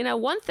 You know,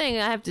 one thing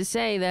I have to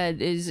say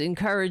that is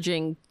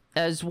encouraging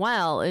as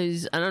well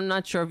is, and I'm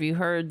not sure if you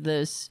heard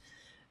this,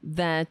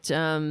 that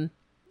Hunter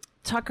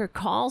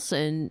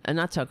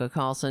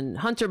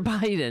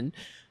Biden,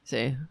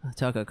 say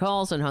Tucker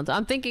Carlson, Hunter.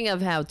 I'm thinking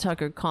of how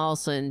Tucker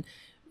Carlson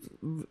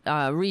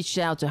reached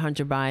out to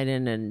Hunter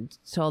Biden and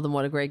told him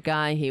what a great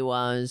guy he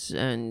was,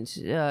 and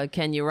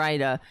can you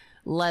write a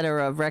letter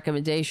of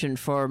recommendation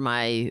for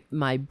my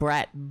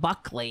brat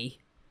Buckley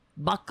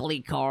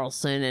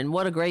Carlson, and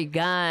what a great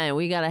guy, and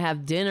we got to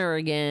have dinner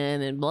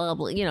again, and blah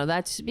blah. You know,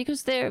 that's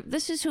because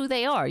this is who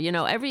they are. You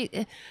know,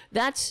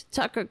 that's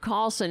Tucker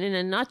Carlson in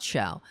a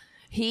nutshell.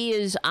 He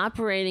is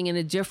operating in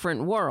a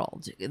different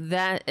world.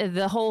 That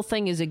the whole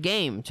thing is a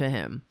game to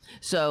him.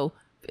 So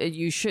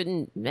you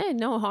shouldn't,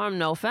 no harm,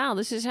 no foul.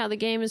 This is how the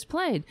game is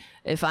played.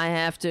 If I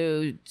have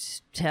to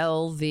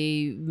tell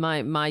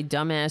my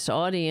dumbass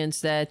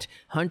audience that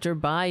Hunter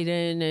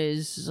Biden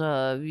is,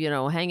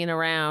 hanging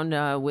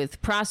around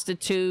with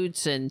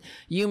prostitutes and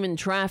human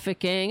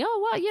trafficking,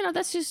 oh, well,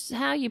 that's just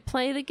how you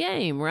play the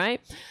game,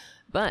 right?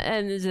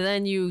 And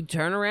then you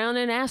turn around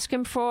and ask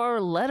him for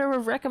a letter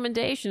of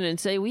recommendation and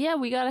say, well, yeah,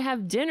 we got to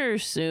have dinner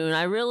soon.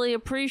 I really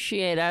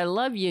appreciate it. I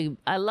love you,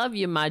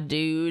 my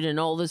dude, and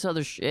all this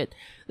other shit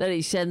that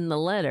he said in the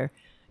letter.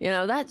 You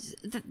know,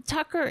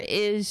 Tucker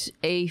is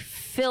a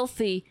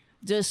filthy,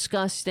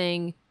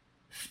 disgusting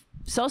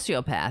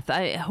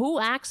sociopath.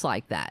 Who acts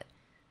like that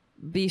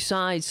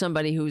besides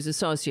somebody who's a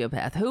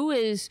sociopath? Who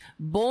is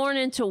born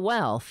into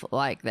wealth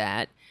like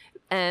that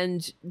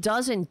and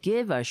doesn't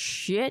give a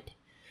shit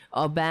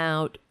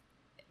about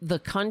the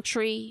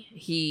country.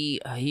 He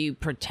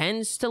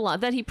pretends to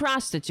love that he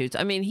prostitutes.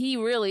 I mean, he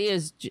really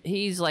is.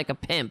 He's like a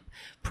pimp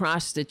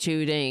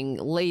prostituting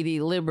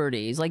Lady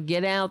Liberties. Like,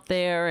 get out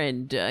there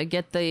and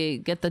get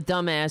the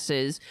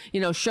dumbasses.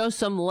 Show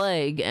some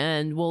leg,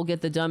 and we'll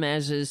get the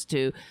dumbasses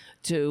to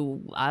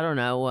I don't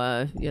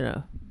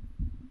know.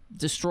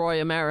 Destroy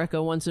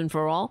America once and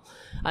for all.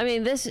 I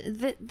mean, this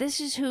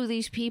is who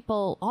these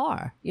people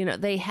are.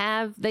 They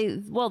have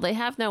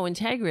no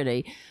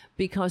integrity,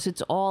 because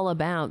it's all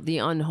about the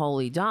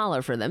unholy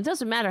dollar for them. It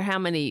doesn't matter how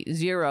many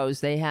zeros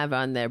they have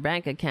on their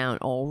bank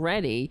account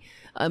already.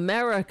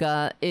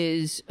 America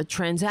is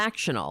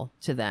transactional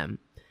to them.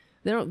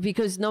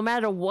 Because no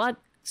matter what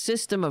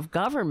system of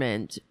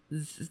government,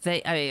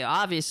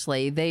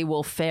 obviously they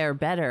will fare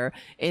better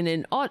in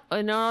an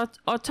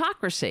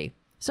autocracy.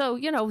 So,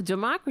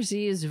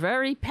 democracy is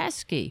very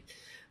pesky.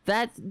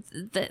 That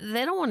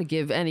they don't want to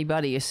give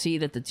anybody a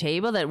seat at the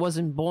table that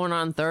wasn't born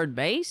on third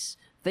base,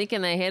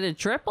 thinking they hit a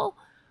triple.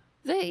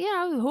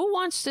 Who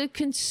wants to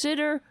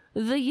consider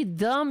the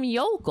dumb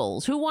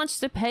yokels? Who wants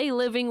to pay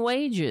living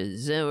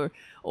wages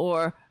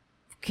or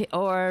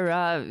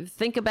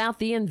think about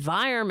the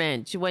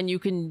environment when you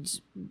can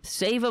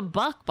save a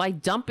buck by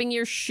dumping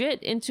your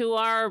shit into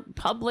our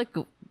public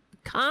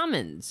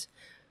commons?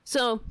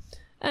 So,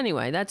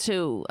 anyway, that's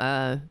who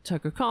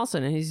Tucker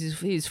Carlson, and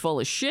he's full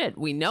of shit.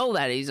 We know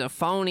that he's a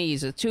phony.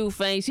 He's a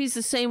two-face. He's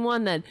the same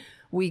one that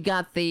we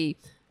got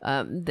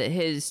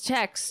his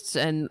texts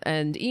and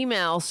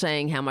emails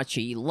saying how much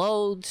he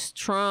loathes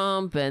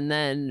Trump, and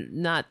then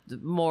not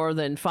more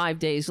than 5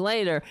 days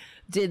later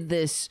did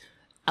this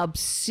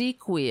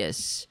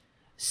obsequious,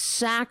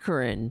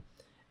 saccharine,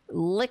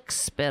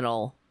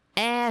 lick-spittle,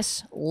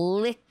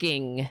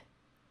 ass-licking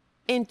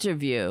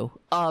interview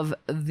of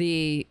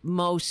the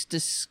most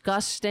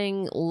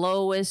disgusting,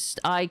 lowest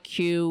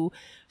IQ,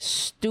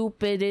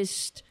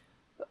 stupidest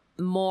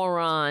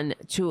moron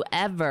to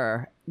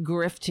ever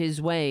grift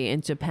his way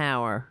into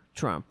power.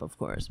 Trump, of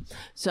course.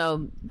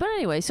 So, but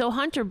anyway, so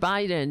Hunter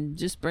Biden,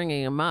 just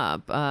bringing him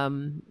up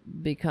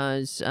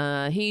because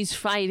he's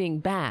fighting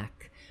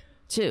back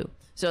too.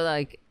 So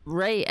like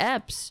Ray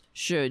Epps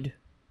should,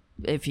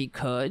 if he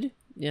could,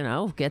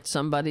 get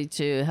somebody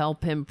to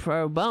help him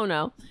pro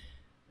bono,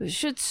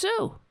 should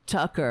sue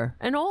Tucker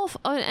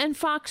and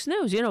Fox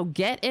News.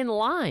 Get in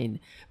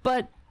line.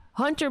 But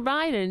Hunter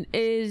Biden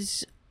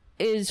is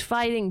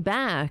fighting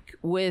back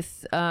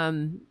with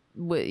he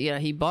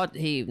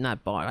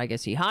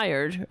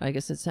hired, I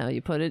guess that's how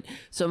you put it,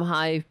 some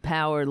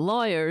high-powered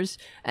lawyers,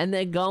 and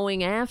they're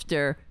going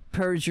after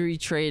perjury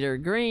trader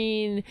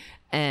Green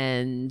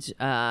and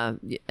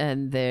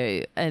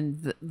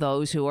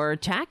those who are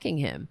attacking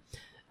him.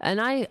 And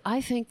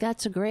I think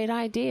that's a great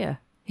idea.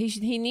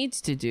 He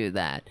needs to do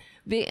that.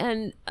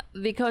 And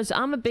because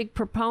I'm a big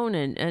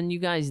proponent, and you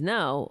guys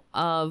know,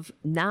 of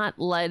not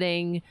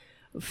letting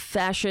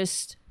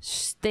fascist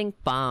stink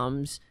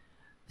bombs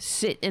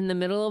sit in the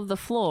middle of the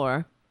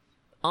floor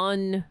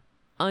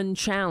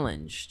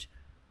unchallenged.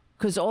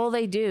 Because all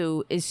they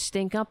do is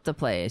stink up the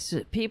place.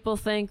 People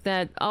think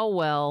that,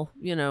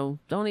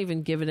 don't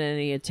even give it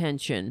any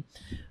attention.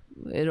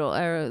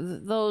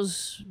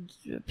 Those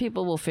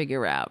people will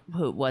figure out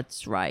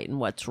what's right and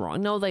what's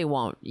wrong. No, they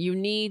won't. You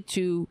need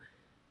to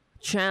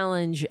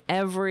challenge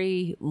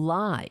every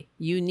lie.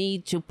 You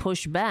need to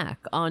push back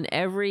on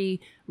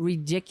every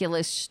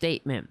ridiculous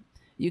statement.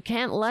 You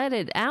can't let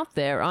it out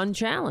there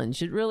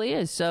unchallenged. It really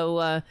is.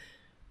 So,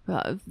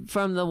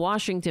 from the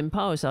Washington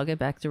Post, I'll get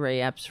back to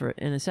Ray Epps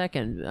in a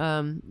second.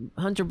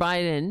 Hunter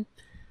Biden,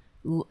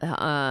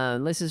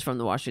 this is from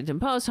the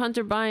Washington Post.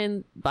 Hunter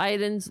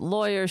Biden's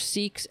lawyer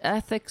seeks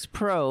ethics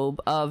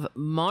probe of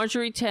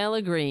Marjorie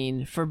Taylor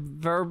Greene for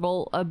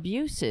verbal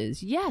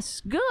abuses.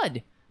 Yes,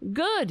 good.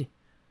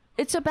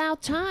 It's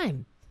about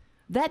time.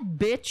 That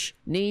bitch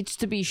needs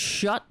to be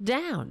shut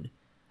down.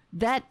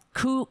 That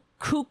kooky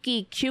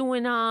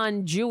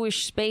QAnon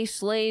Jewish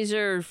space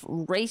laser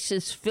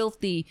racist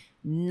filthy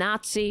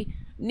Nazi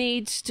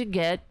needs to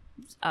get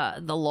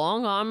the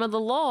long arm of the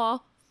law,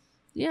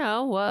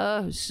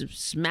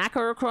 smack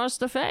her across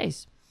the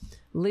face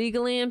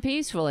legally and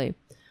peacefully.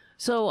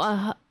 So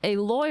a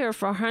lawyer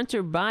for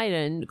Hunter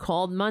Biden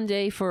called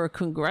Monday for a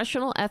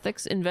congressional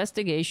ethics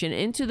investigation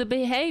into the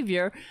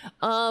behavior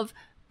of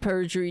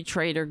perjury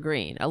trader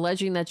Green,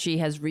 alleging that she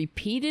has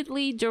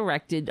repeatedly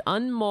directed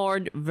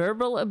unmoored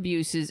verbal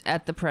abuses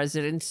at the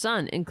president's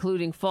son,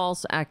 including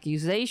false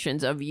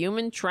accusations of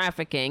human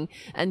trafficking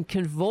and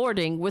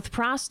cavorting with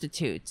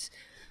prostitutes.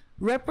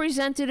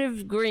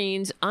 Representative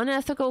Green's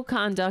unethical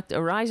conduct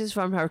arises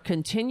from her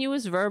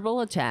continuous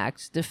verbal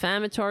attacks,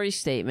 defamatory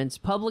statements,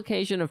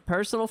 publication of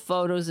personal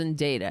photos and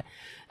data,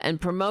 and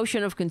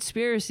promotion of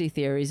conspiracy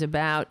theories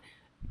about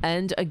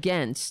and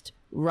against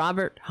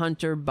Robert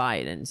Hunter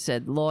Biden,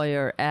 said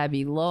lawyer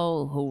Abby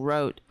Lowe, who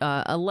wrote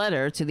a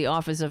letter to the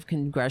Office of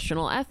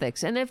Congressional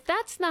Ethics. And if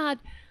that's not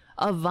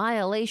a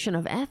violation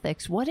of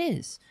ethics, what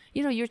is?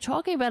 You're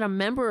talking about a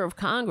member of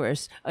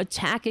Congress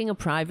attacking a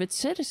private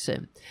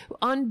citizen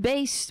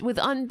with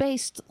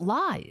unbased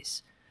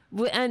lies.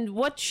 And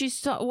what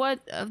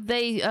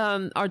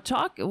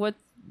what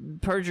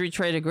Perjury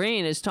Trader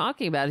Green is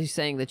talking about, he's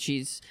saying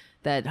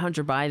that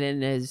Hunter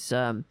Biden is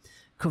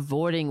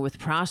cavorting with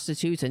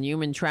prostitutes and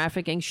human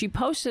trafficking. She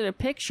posted a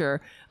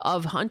picture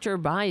of Hunter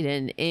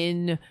Biden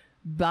in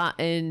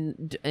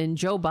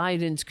Joe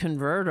Biden's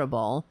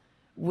convertible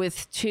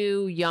with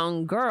two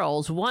young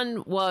girls.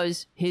 One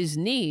was his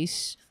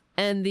niece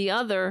and the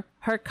other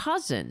her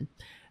cousin.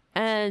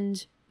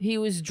 And he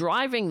was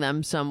driving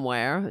them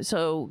somewhere.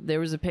 So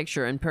there was a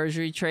picture, and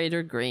Perjury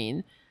Trader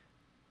Green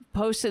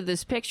posted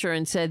this picture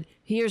and said,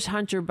 here's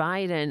Hunter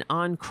Biden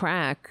on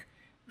crack,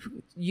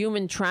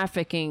 human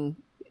trafficking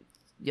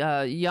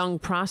young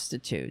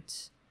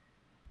prostitutes.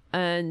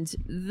 And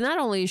not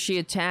only is she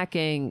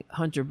attacking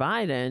Hunter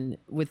Biden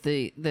with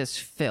this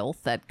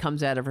filth that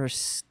comes out of her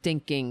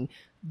stinking,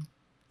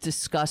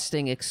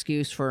 disgusting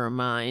excuse for a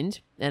mind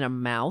and a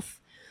mouth,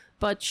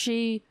 but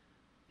she's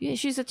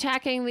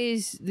attacking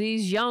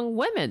these young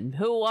women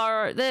who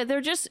are they're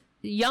just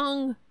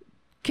young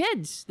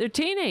kids. They're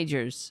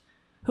teenagers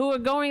who are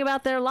going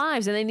about their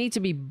lives, and they need to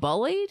be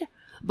bullied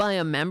by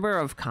a member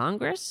of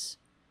Congress.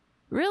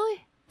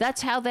 Really?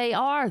 That's how they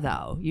are,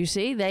 though. You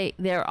see,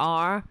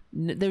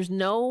 there's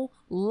no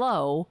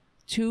low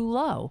too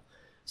low.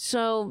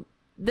 So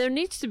there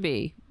needs to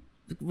be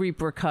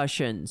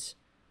repercussions.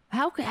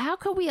 How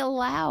could we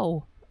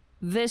allow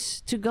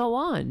this to go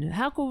on?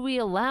 How could we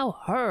allow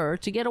her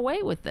to get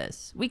away with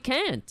this? We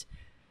can't.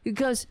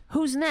 Because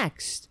who's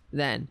next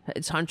then?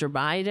 It's Hunter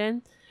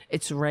Biden.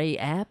 It's Ray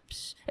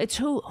Epps. It's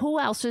who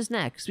else is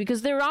next?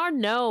 Because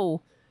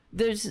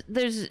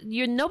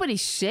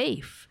nobody's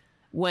safe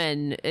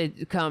when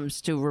it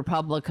comes to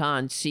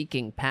Republicans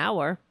seeking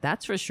power.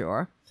 That's for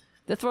sure.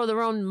 They throw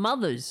their own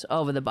mothers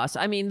over the bus.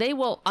 I mean, they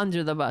will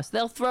under the bus.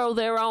 They'll throw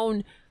their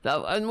own,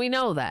 and we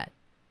know that.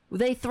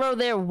 They throw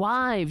their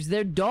wives,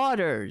 their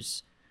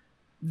daughters,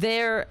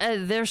 their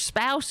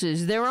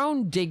spouses, their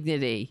own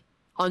dignity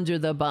under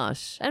the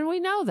bus. And we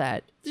know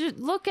that.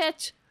 Look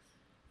at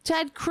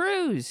Ted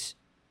Cruz,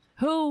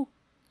 who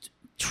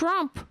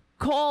Trump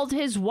called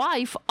his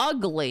wife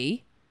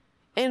ugly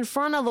in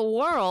front of the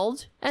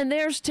world, and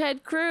there's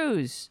Ted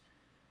Cruz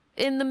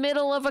in the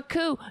middle of a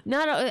coup.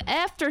 Not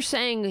after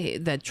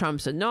saying that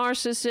Trump's a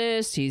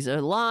narcissist, he's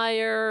a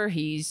liar,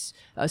 he's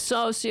a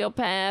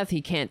sociopath,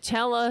 he can't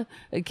tell a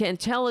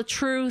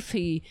truth,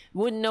 he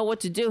wouldn't know what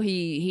to do.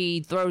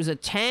 He throws a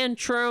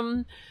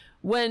tantrum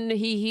when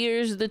he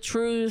hears the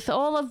truth.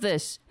 All of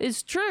this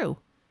is true,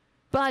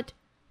 but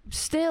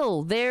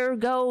still, there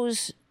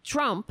goes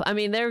Trump. I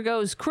mean, there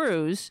goes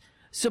Cruz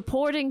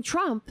supporting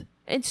Trump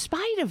in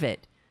spite of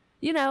it,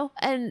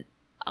 and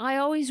I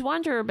always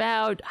wonder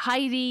about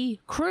Heidi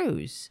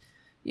Cruz,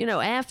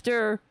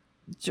 after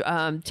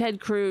Ted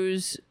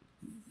Cruz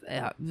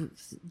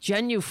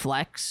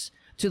genuflects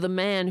to the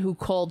man who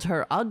called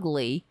her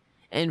ugly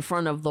in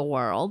front of the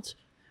world.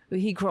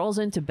 He crawls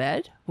into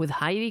bed with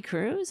Heidi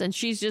Cruz, and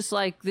she's just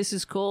like, this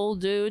is cool,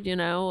 dude,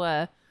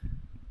 I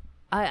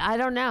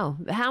don't know.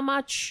 How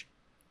much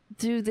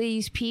do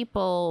these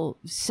people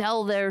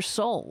sell their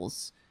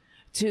souls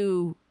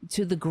to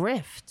the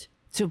grift,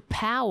 to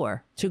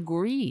power, to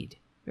greed?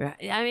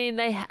 I mean,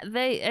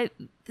 the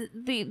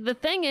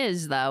thing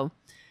is, though,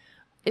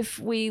 if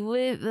we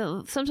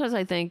live, sometimes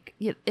I think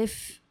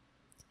if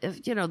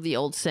the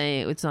old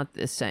saying, it's not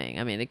this saying,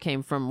 I mean, it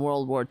came from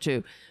World War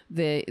II,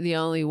 the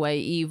only way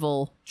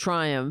evil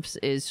triumphs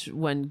is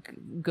when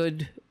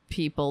good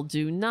people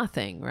do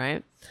nothing,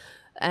 right?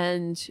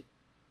 And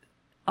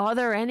are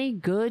there any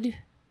good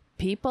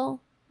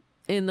people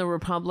in the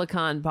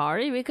Republican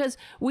Party? Because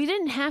it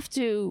didn't have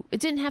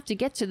to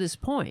get to this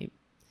point.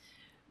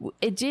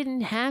 It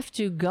didn't have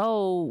to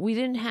go.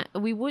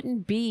 We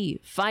wouldn't be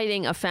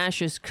fighting a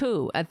fascist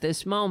coup at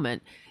this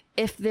moment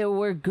if there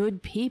were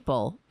good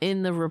people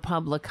in the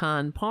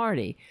Republican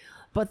Party.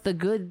 But the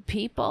good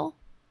people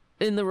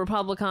in the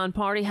Republican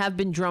Party have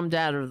been drummed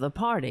out of the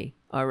party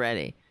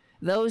already.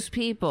 Those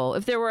people,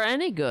 if there were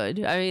any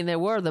good, I mean, there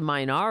were the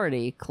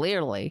minority,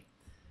 clearly,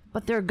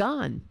 but they're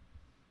gone.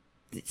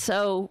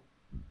 So,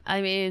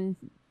 I mean,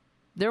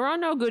 there are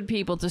no good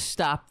people to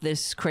stop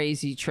this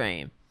crazy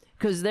train,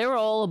 because they're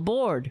all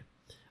aboard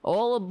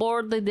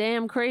the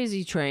damn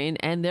crazy train,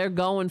 and they're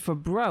going for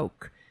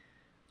broke.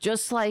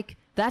 Just like,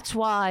 that's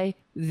why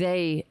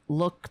they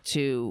look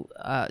to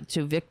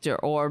Viktor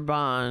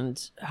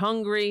Orban's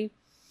Hungary.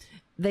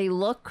 They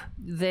look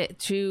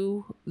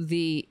to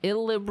the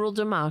illiberal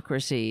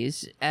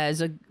democracies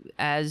as a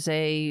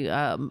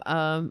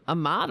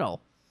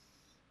model.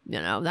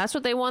 That's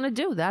what they want to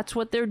do. That's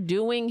what they're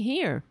doing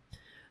here.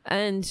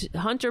 And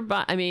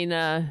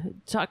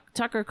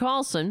Tucker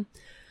Carlson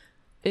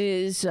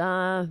is,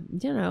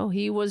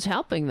 he was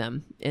helping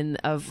them. And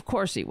of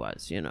course he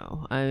was,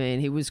 I mean,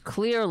 he was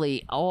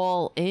clearly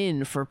all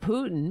in for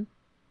Putin.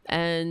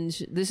 And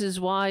this is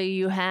why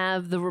you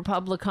have the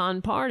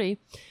Republican Party,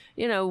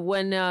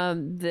 when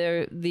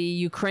the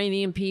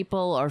Ukrainian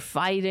people are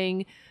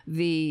fighting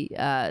an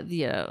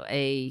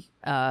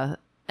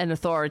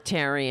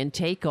authoritarian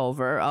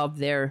takeover of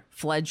their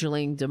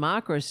fledgling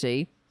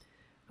democracy.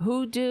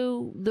 who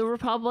do the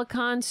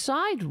Republicans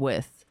side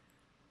with?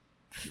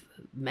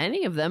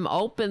 Many of them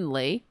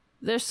openly,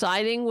 they're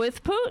siding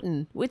with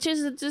Putin, which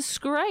is a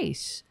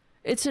disgrace.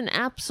 It's an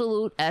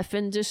absolute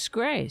effing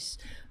disgrace.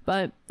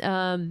 But,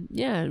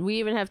 yeah, we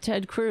even have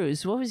Ted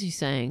Cruz. What was he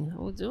saying?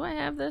 Oh, do I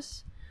have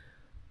this?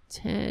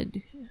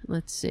 Ted,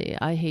 let's see.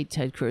 I hate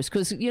Ted Cruz.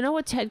 Because you know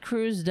what Ted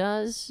Cruz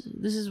does?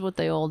 This is what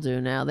they all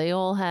do now. They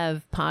all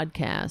have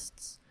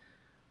podcasts.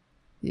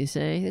 You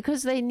see?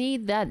 Because they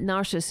need that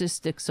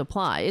narcissistic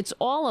supply. It's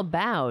all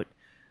about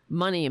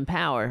money and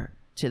power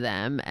to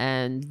them.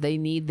 And they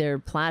need their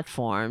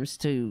platforms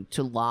to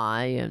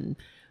lie. And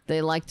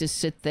they like to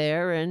sit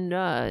there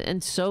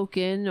and soak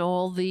in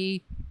all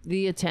the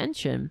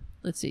attention.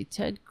 Let's see,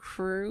 Ted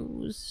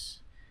Cruz,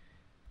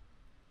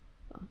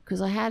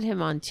 because I had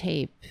him on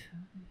tape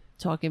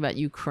talking about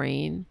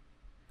Ukraine.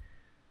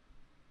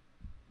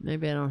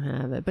 Maybe I don't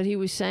have it, but he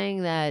was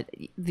saying that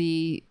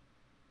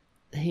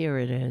here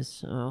it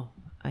is. Oh,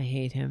 I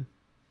hate him.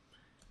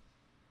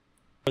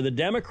 For the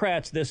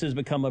Democrats, this has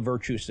become a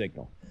virtue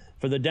signal.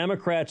 For the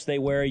Democrats, they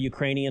wear a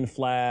Ukrainian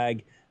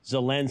flag.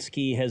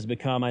 Zelensky has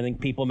become, I think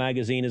People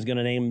magazine is going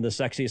to name him the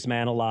sexiest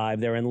man alive.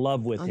 They're in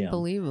love with him.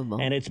 Unbelievable.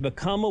 And it's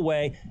become a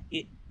way.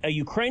 A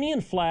Ukrainian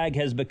flag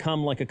has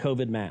become like a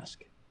COVID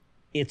mask.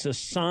 It's a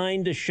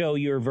sign to show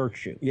your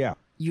virtue. Yeah.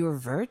 Your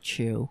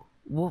virtue?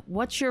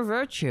 What's your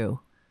virtue?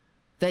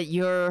 That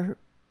you're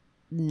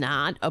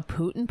not a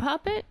Putin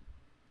puppet?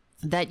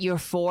 That you're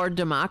for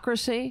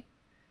democracy?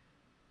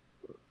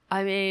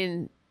 I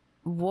mean,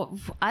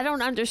 I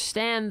don't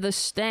understand the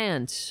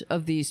stance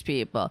of these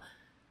people.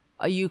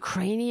 A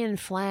Ukrainian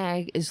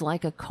flag is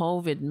like a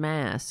COVID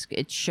mask.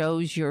 It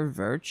shows your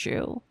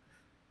virtue.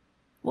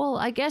 Well,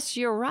 I guess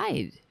you're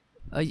right.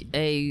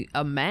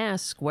 A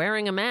mask,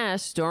 wearing a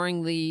mask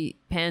during the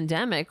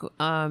pandemic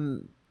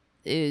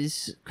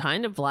is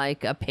kind of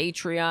like a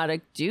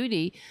patriotic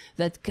duty.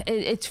 That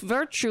it's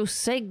virtue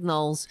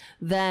signals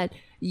that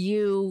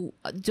you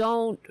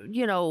don't,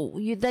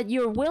 that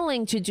you're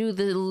willing to do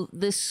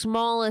the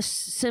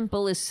smallest,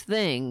 simplest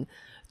thing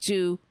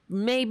to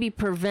maybe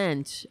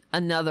prevent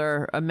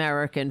another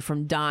American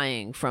from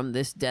dying from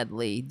this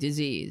deadly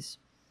disease.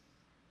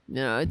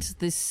 It's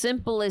the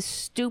simplest,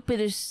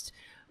 stupidest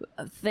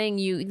thing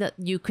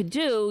you could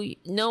do.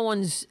 No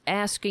one's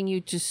asking you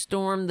to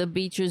storm the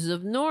beaches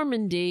of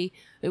Normandy.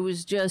 It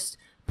was just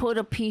put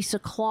a piece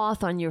of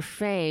cloth on your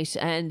face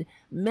and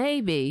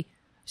maybe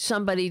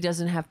somebody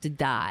doesn't have to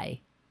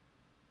die.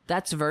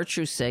 That's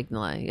virtue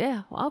signaling.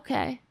 Yeah,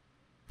 okay.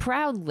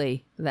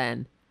 Proudly,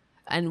 then.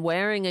 And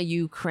wearing a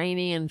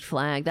Ukrainian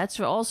flag, that's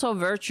also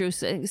virtue.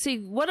 See,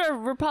 what are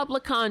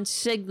Republicans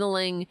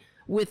signaling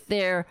with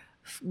their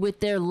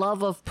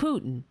love of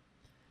Putin?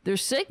 They're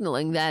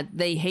signaling that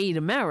they hate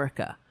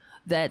America,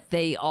 that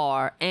they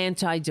are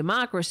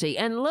anti-democracy.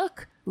 And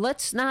look,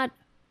 let's not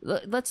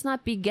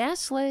be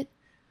gaslit.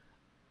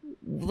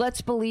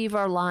 Let's believe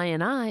our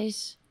lying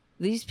eyes.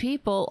 These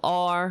people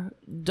are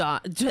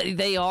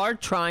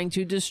trying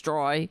to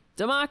destroy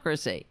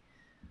democracy.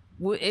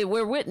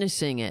 We're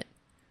witnessing it.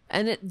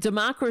 And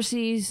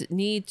democracies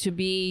need to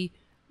be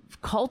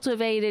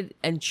cultivated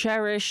and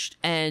cherished,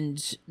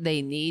 and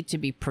they need to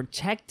be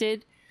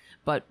protected.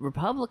 But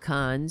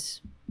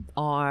Republicans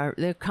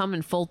they're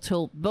coming full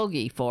tilt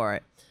boogie for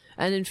it.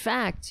 And in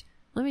fact,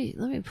 let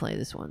me play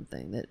this one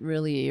thing that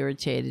really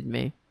irritated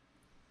me.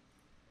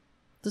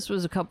 This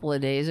was a couple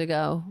of days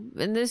ago,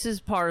 and this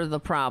is part of the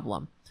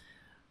problem.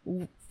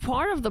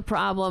 Part of the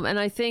problem, and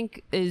I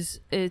think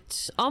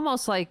it's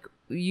almost like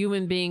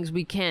human beings,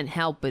 we can't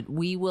help it.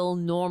 We will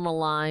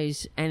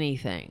normalize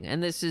anything.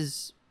 And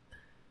it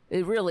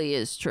really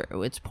is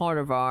true. It's part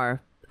of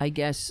our, I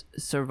guess,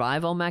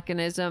 survival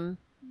mechanism.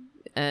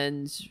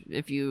 And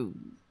if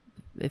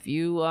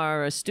you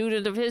are a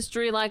student of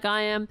history like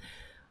I am,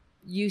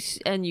 you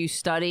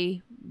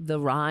study the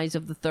rise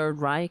of the Third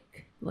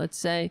Reich, let's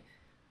say,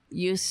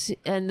 you see,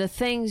 and the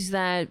things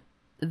that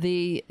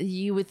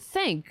you would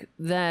think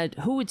that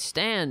who would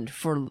stand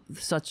for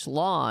such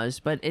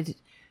laws, but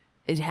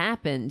it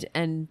happened,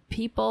 and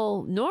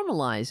people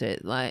normalize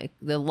it, like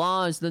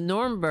the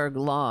Nuremberg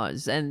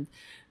laws, and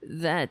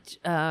that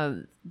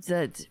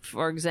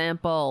for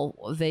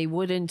example, they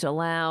wouldn't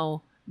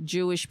allow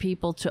Jewish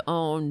people to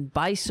own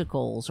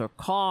bicycles or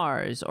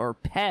cars or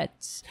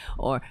pets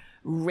or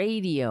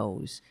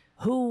radios.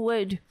 Who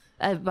would,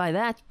 by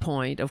that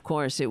point, of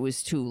course, it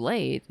was too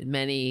late.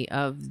 Many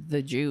of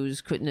the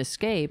Jews couldn't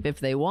escape if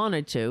they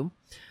wanted to,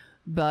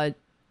 but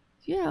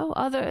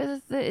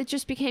it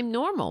just became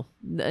normal.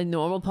 A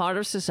normal part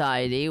of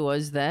society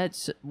was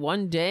that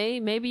one day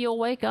maybe you'll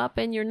wake up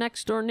and your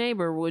next door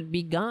neighbor would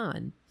be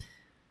gone,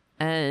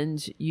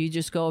 and you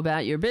just go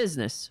about your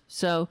business.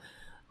 So,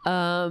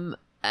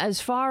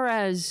 as far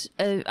as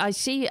I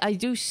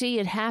do see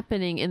it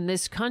happening in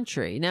this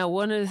country. Now,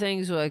 one of the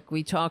things like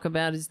we talk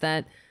about is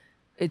that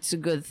it's a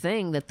good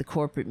thing that the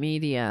corporate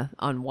media,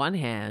 on one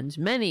hand,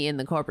 many in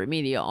the corporate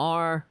media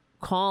are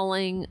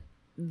calling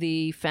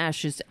the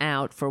fascists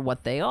out for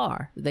what they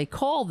are. They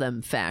call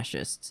them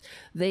fascists.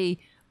 They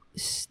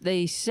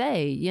they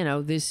say, you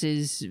know, this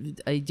is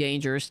a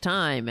dangerous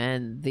time,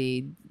 and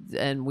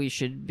we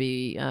should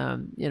be,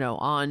 you know,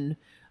 on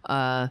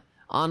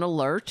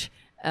alert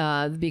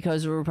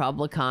because of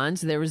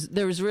Republicans. There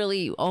was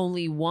really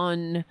only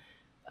one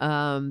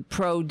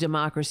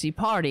pro-democracy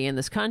party in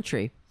this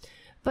country.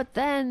 But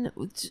then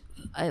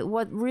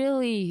what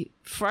really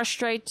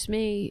frustrates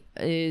me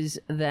is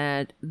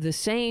that the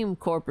same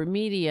corporate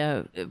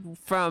media,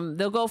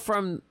 they'll go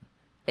from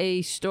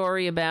a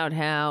story about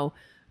how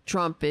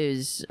Trump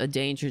is a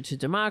danger to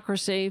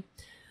democracy,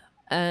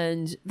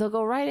 and they'll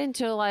go right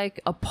into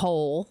like a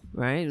poll,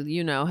 right?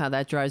 You know how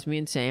that drives me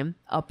insane.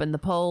 Up in the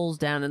polls,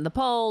 down in the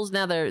polls.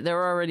 Now they're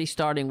already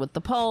starting with the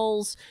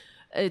polls.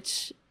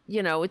 It's,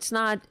 you know, it's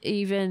not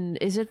even,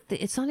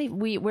 it's not even,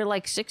 we're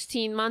like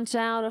 16 months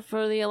out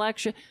for the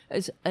election.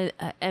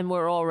 And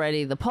we're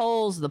already, the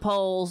polls. Is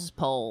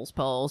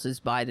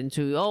Biden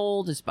too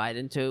old? Is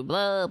Biden too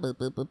blah, blah,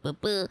 blah, blah, blah,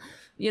 blah.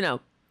 You know,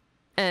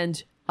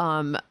 and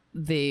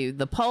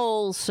the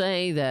polls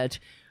say that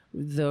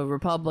the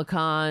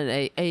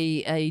Republican,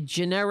 a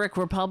generic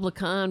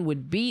Republican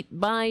would beat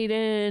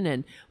Biden,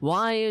 and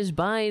why is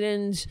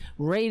Biden's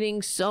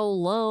rating so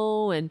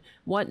low and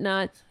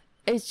whatnot.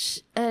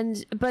 In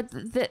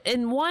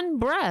one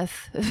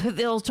breath,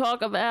 they'll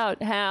talk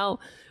about how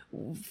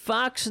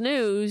Fox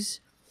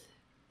News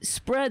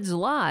spreads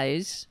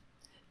lies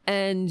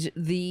and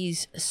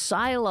these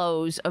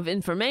silos of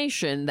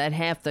information that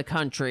half the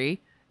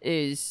country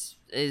is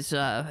you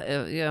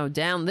know,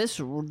 down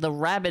the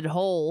rabbit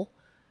hole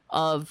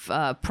of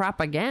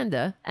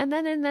propaganda. And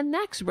then in the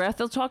next breath,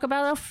 they'll talk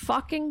about a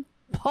fucking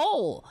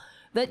poll,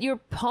 that you're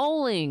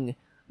polling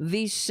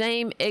these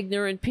same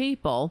ignorant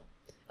people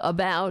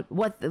about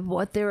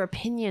what their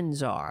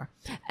opinions are.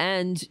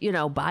 And, you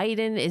know,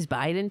 is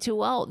Biden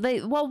too old?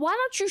 Well, why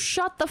don't you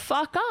shut the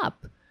fuck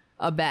up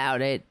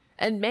about it?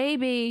 And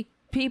maybe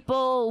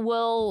people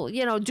will,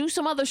 you know, do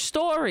some other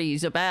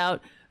stories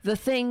about the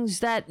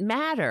things that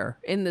matter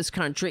in this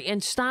country,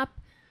 and stop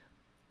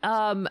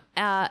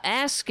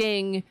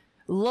asking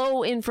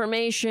low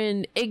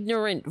information,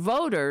 ignorant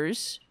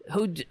voters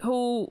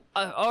who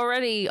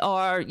already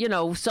are, you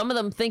know, some of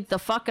them think the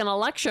fucking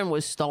election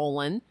was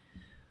stolen,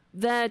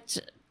 that,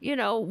 you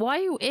know, why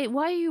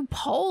are you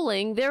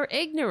polling their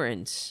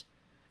ignorance?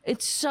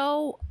 It's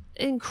so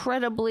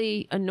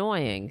incredibly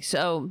annoying.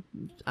 So,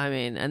 I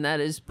mean, and that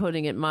is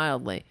putting it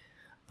mildly.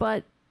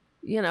 But,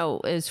 you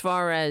know, as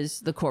far as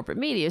the corporate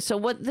media, so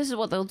this is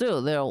what they'll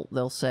do.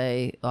 They'll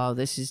say, oh,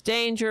 this is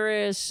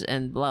dangerous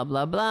and blah,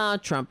 blah, blah.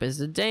 Trump is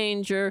a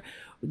danger.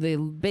 The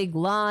big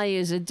lie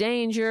is a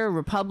danger.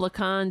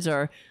 Republicans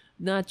are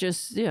not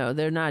just, you know,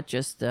 they're not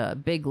just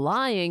big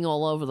lying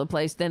all over the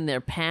place. Then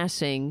they're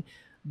passing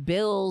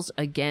bills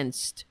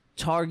against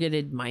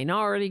targeted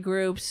minority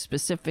groups,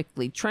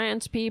 specifically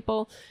trans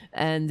people,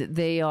 and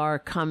they are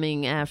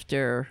coming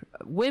after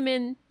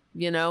women,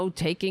 you know,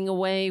 taking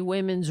away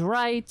women's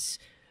rights,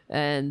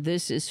 and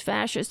this is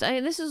fascist. I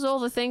mean, this is all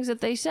the things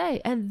that they say.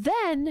 And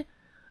then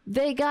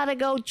they got to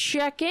go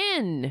check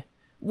in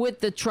with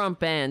the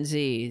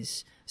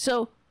Trumpanzees.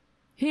 So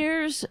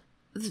here's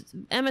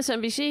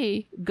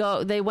MSNBC,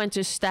 they went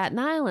to Staten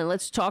Island.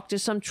 Let's talk to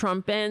some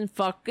Trumpan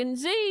fucking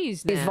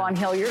Z's now. Vaughn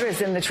Hilliard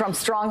is in the Trump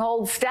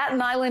stronghold,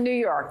 Staten Island, New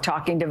York,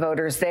 talking to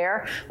voters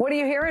there. What are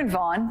you hearing,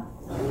 Vaughn?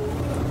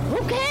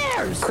 Who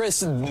cares?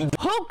 Chris.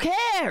 Who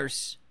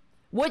cares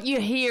what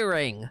you're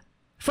hearing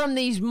from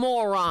these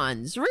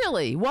morons?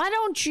 Really? Why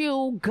don't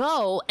you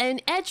go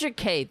and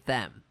educate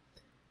them?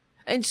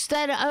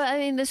 Instead, I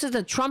mean, this is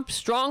the Trump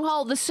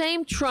stronghold. The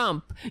same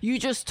Trump you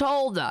just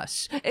told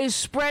us is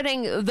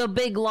spreading the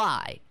big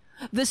lie.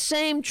 The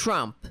same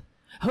Trump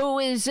who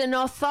is an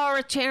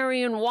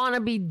authoritarian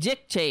wannabe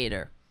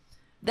dictator.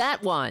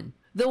 That one.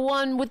 The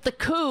one with the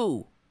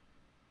coup.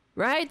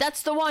 Right?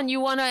 That's the one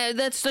you want to...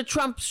 That's the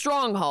Trump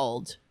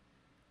stronghold.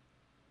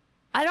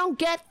 I don't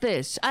get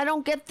this. I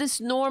don't get this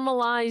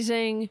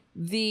normalizing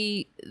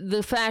the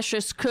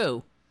fascist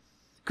coup.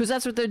 Because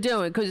that's what they're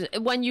doing. Because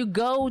when you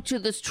go to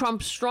this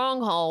Trump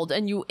stronghold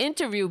and you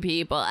interview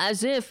people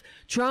as if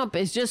Trump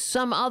is just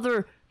some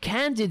other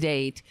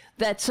candidate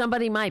that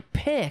somebody might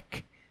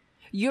pick,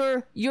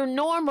 you're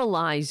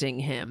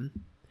normalizing him.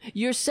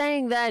 You're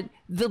saying that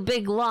the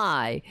big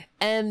lie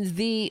and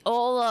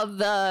all of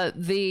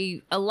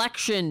the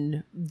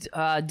election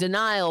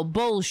denial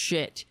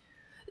bullshit,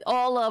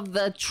 all of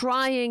the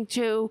trying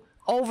to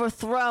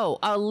overthrow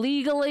a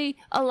legally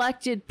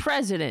elected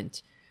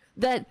president,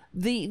 that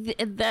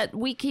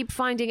we keep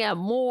finding out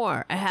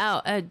more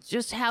how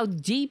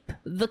deep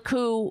the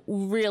coup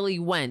really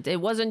went.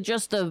 It wasn't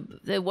just the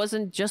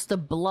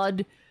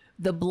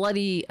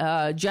bloody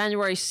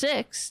January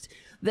 6th.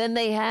 Then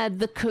they had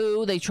the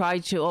coup. They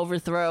tried to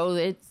overthrow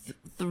it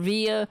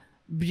via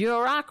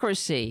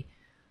bureaucracy.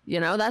 You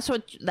know, that's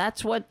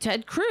what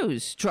Ted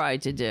Cruz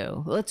tried to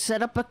do. Let's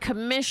set up a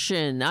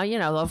commission. Now, you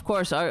know, of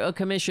course, a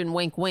commission,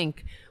 wink,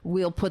 wink,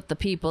 we'll put the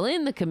people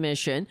in the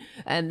commission,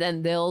 and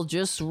then they'll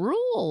just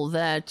rule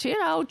that, you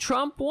know,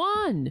 Trump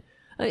won.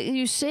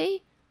 You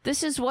see?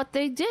 This is what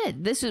they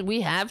did.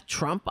 We have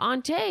Trump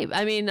on tape.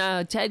 I mean,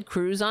 Ted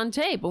Cruz on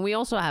tape, and we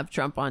also have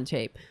Trump on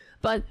tape.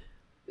 But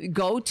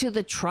go to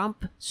the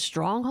Trump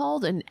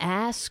stronghold and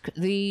ask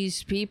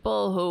these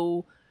people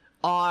who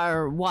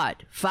are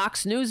what?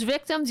 Fox News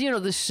victims? You know,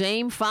 the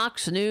same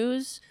Fox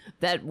News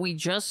that we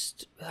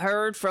just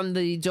heard from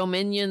the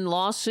Dominion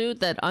lawsuit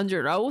that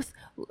under oath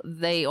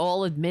they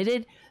all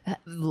admitted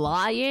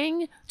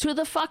lying to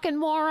the fucking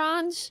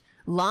morons,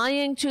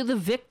 lying to the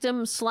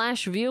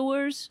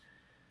victim/viewers.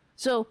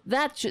 So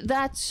that's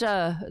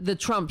the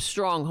Trump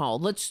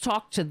stronghold. Let's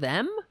talk to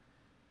them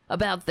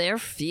about their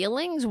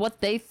feelings,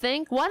 what they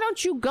think. Why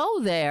don't you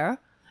go there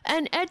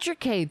and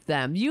educate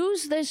them?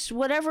 Use this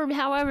however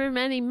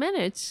many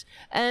minutes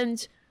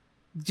and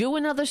do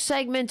another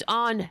segment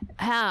on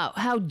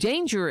how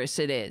dangerous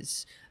it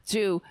is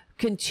to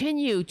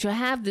continue to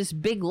have this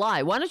big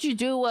lie. Why don't you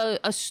do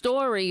a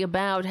story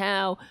about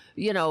how,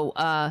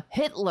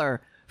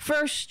 Hitler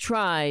first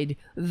tried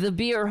the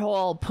beer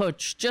hall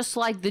putsch, just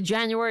like the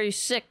January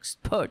 6th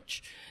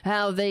putsch,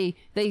 how they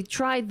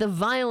tried the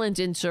violent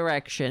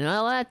insurrection.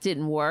 Well, that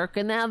didn't work,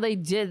 and now they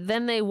did.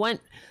 Then they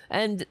went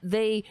and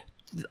they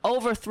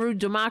overthrew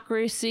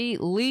democracy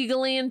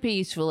legally and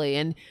peacefully.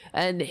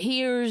 And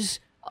here's,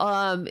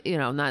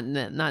 not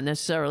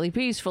necessarily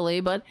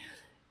peacefully, but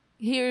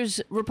here's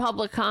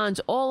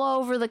Republicans all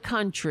over the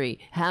country,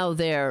 how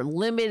they're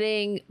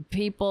limiting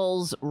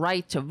people's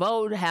right to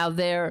vote, how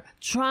their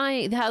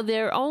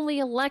only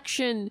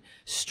election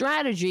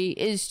strategy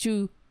is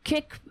to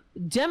kick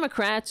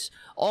Democrats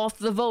off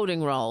the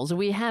voting rolls.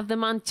 We have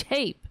them on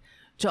tape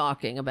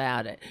talking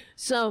about it.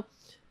 So,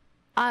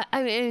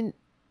 I mean,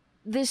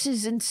 this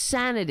is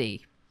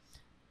insanity.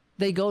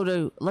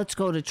 Let's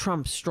go to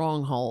Trump's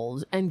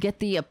strongholds and get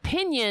the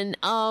opinion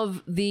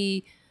of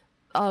the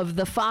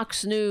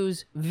Fox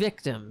News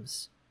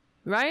victims,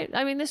 right?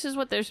 I mean, this is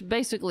what they're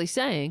basically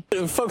saying.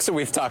 Folks that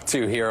we've talked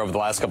to here over the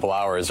last couple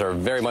hours are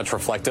very much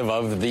reflective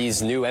of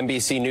these new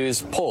NBC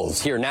News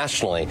polls here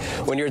nationally.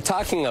 When you're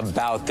talking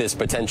about this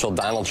potential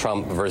Donald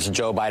Trump versus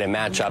Joe Biden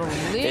matchup,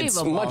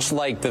 it's much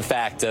like the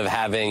fact of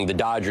having the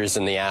Dodgers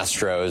and the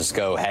Astros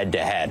go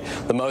head-to-head.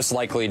 The most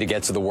likely to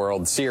get to the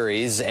World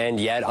Series, and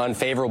yet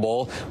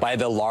unfavorable by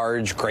the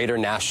large, greater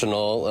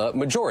national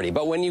majority.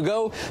 But when you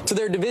go to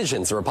their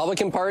divisions, the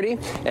Republican Party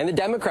and the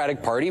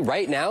Democratic Party,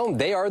 right now,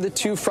 they are the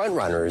two front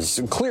runners,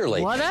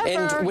 clearly. Whatever.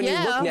 And when you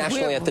look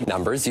nationally at the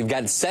numbers, you've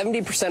got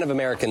 70% of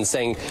Americans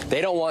saying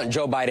they don't want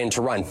Joe Biden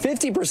to run.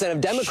 50%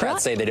 of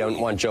Democrats say they don't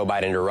want Joe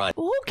Biden to run.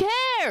 Who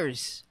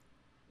cares?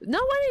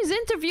 Nobody's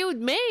interviewed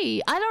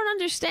me. I don't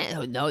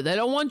understand. No, they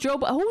don't want Joe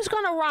Biden. Who's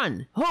going to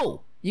run?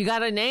 Who? You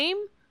got a name?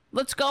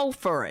 Let's go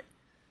for it.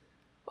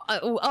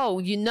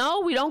 We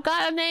don't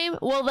got a name?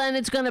 Well, then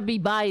it's going to be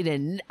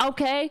Biden.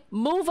 Okay,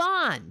 move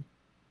on.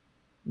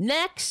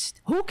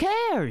 Next. Who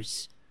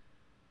cares?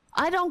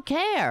 I don't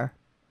care.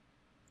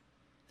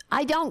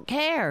 I don't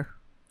care.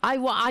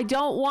 I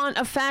don't want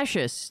a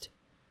fascist.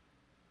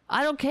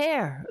 I don't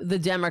care. The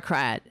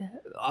Democrat.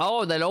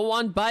 Oh, they don't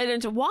want Biden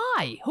to.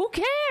 Why? Who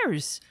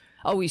cares?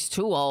 Oh, he's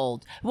too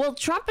old. Well,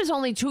 Trump is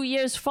only 2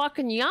 years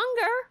fucking younger,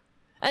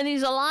 and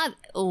he's a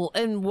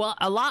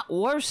lot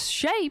worse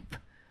shape.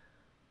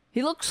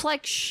 He looks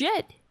like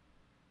shit.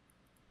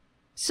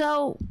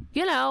 So,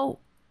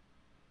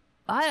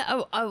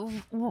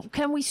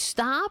 can we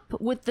stop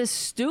with this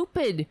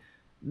stupid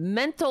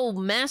mental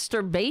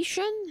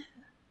masturbation?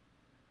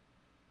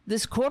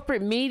 This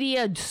corporate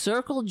media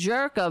circle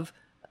jerk of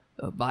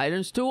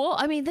Biden's too old.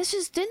 I mean,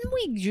 didn't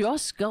we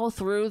just go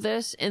through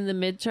this in the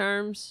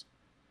midterms?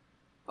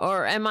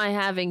 Or am I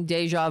having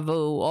deja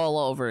vu all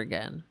over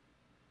again?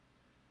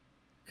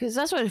 Because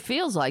that's what it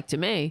feels like to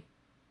me.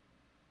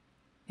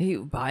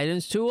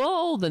 Biden's too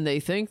old, and they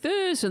think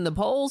this, and the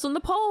polls, and the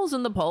polls,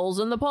 and the polls,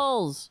 and the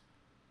polls.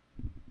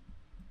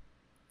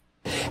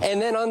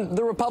 And then on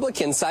the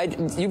Republican side,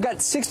 you've got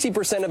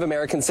 60% of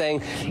Americans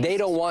saying they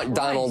don't want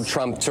Donald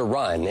Trump to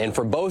run. And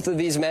for both of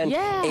these men,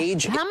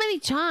 age... How many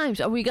times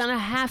are we going to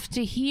have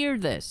to hear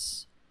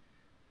this?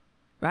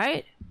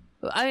 Right?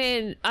 I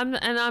mean,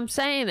 I'm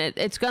saying it.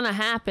 It's going to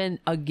happen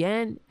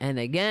again and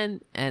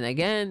again and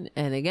again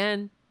and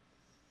again.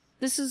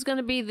 This is going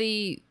to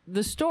be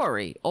the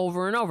story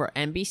over and over.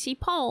 NBC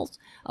polls.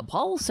 A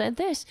poll said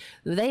this.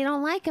 They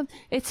don't like him.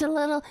 It's a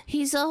little,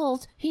 he's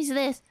old. He's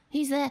this.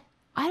 He's that.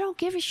 I don't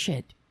give a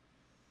shit.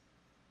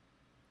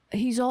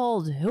 He's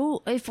old.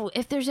 Who?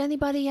 If there's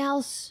anybody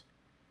else,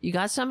 you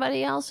got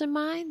somebody else in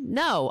mind?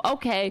 No.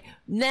 Okay.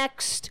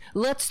 Next,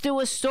 let's do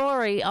a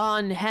story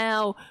on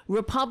how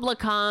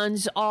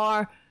Republicans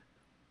are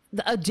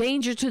a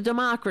danger to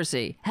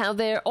democracy. How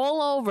they're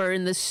all over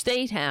in the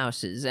state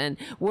houses and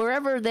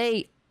wherever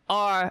they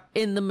are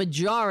in the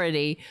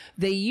majority,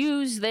 they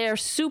use their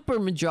super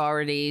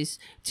majorities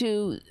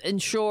to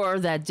ensure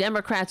that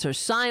Democrats are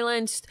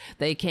silenced.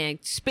 They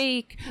can't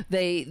speak.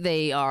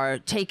 They are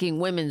taking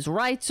women's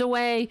rights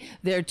away.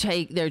 They're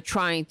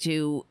trying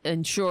to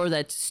ensure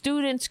that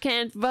students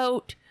can't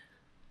vote.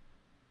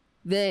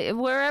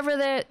 Wherever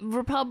the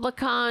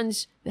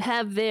Republicans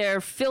have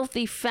their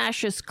filthy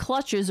fascist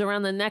clutches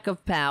around the neck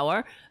of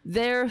power,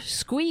 they're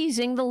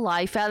squeezing the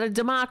life out of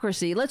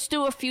democracy. Let's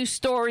do a few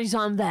stories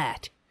on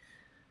that.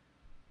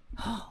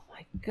 Oh,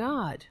 my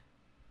God.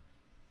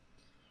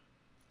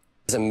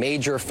 Is a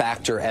major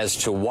factor as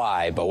to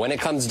why, but when it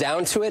comes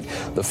down to it,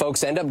 the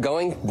folks end up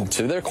going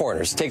to their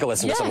corners. Take a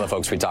listen to some of the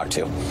folks we talked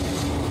to.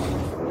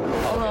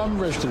 I'm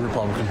a registered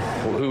Republican.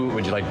 Well, who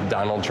would you like,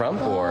 Donald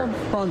Trump or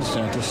Ron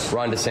DeSantis?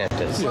 Ron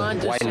DeSantis. Ron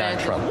DeSantis. Why not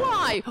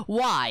Trump?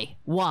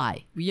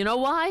 Why? You know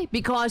why?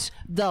 Because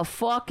the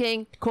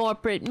fucking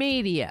corporate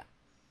media.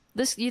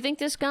 You think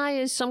this guy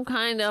is some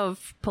kind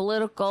of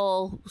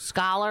political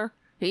scholar?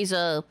 He's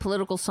a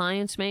political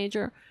science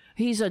major.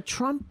 He's a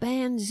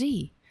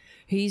Trumpanzee.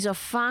 He's a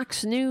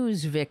Fox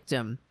News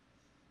victim.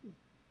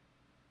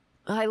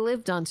 I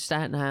lived on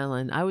Staten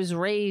Island. I was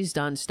raised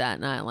on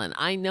Staten Island.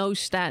 I know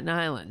Staten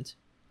Island.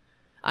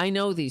 I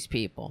know these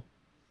people.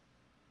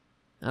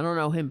 I don't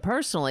know him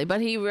personally,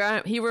 but he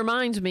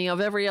reminds me of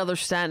every other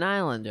Staten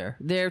Islander.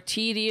 They're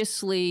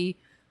tediously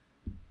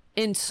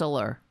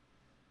insular.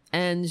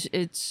 And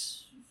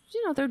it's,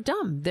 they're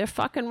dumb. They're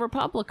fucking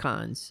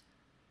Republicans.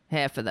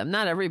 Half of them.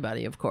 Not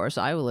everybody, of course.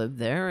 I live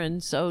there,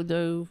 and so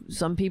do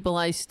some people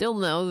I still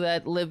know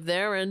that live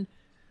there and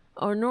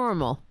are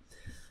normal.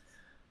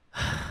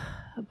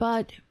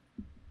 But,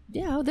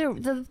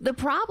 the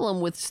problem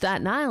with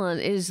Staten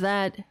Island is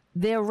that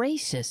they're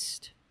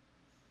racist.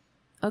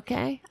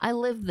 Okay? I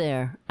live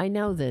there. I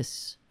know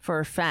this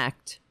for a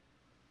fact.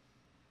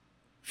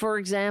 For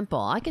example,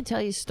 I can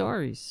tell you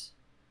stories.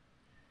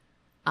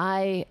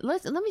 Let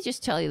me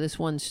just tell you this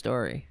one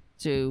story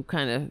to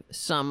kind of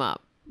sum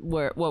up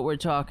what we're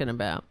talking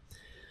about.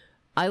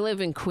 I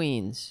live in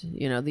Queens,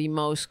 the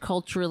most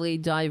culturally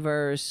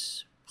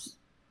diverse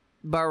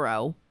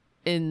borough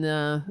in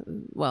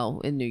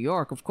New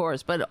York, of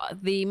course, but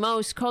the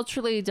most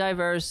culturally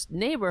diverse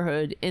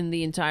neighborhood in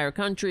the entire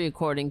country,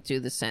 according to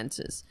the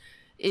census,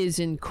 is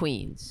in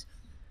Queens.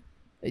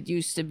 It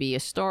used to be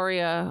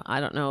Astoria.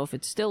 I don't know if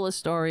it's still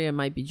Astoria. It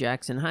might be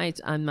Jackson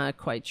Heights. I'm not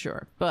quite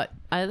sure. But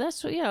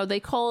that's what, they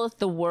call it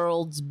the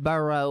world's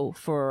borough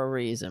for a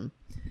reason.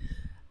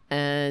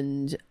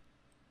 And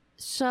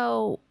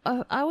so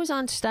I was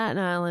on Staten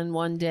Island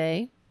one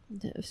day,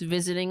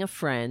 visiting a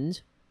friend.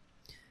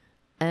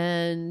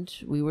 And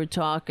we were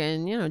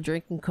talking,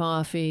 drinking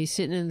coffee,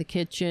 sitting in the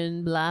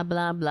kitchen, blah,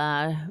 blah,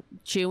 blah,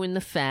 chewing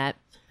the fat.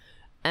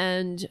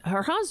 And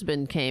her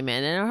husband came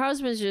in, and her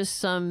husband's just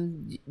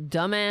some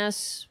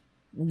dumbass,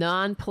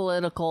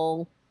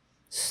 non-political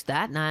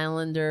Staten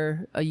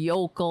Islander, a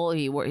yokel.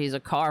 He's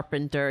a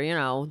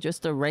carpenter,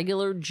 just a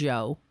regular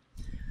Joe.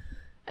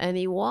 And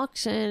he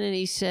walks in and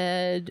he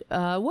said, where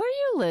are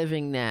you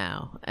living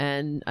now?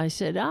 And I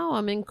said, oh,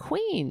 I'm in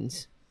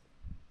Queens.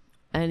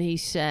 And he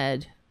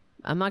said,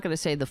 I'm not going to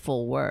say the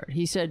full word.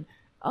 He said,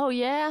 oh,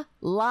 yeah,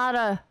 lot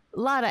of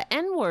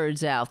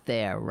N-words out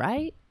there,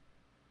 right?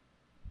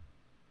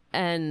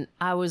 And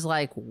I was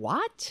like,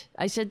 what?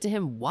 I said to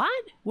him, what?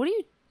 What do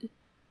you...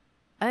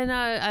 And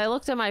I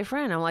looked at my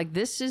friend. I'm like,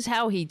 this is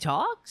how he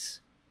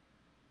talks?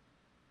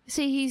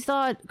 See, he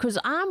thought, because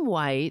I'm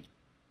white,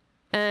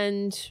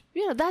 and,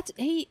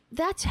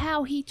 that's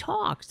how he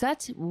talks.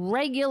 That's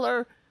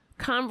regular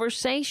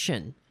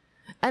conversation.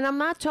 And I'm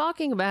not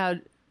talking about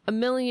a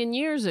million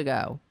years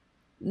ago.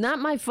 Not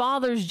my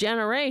father's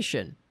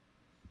generation.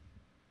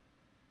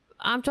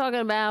 I'm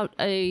talking about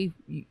not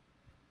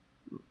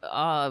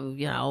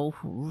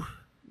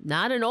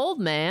an old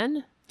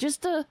man,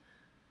 just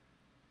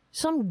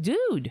some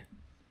dude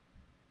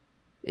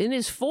in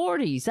his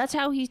 40s. That's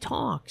how he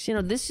talks.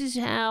 This is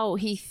how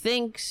he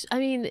thinks. I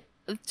mean,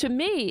 to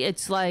me,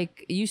 it's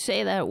like you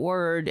say that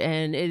word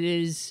and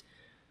it's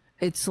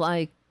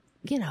like,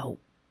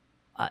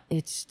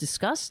 it's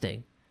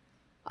disgusting.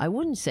 I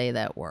wouldn't say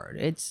that word.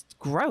 It's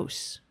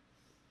gross.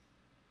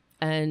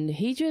 And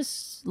he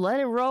just let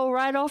it roll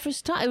right off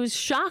his tongue. It was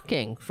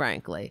shocking,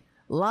 frankly.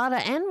 A lot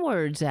of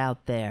N-words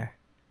out there,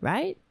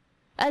 right?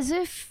 As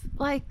if,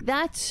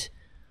 that's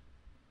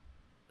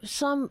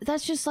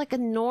just like a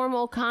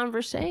normal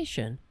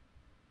conversation.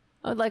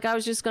 Like I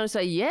was just going to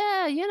say,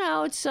 yeah,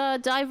 it's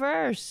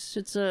diverse.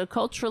 It's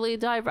culturally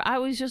diverse. I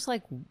was just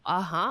like,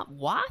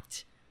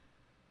 what?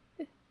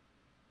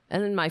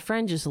 And then my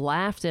friend just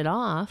laughed it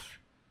off.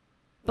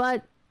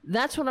 But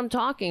that's what I'm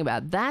talking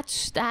about. That's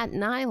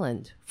Staten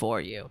Island for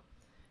you.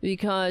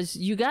 Because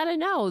you got to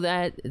know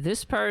that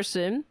this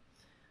person,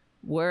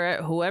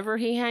 whoever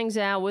he hangs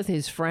out with,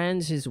 his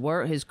friends, his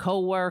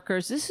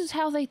co-workers, this is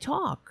how they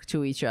talk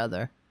to each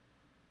other.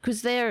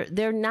 Because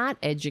they're not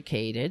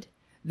educated.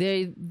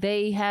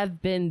 They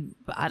have been,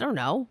 I don't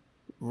know,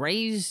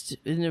 raised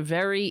in a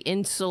very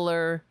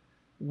insular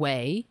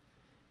way.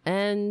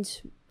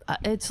 And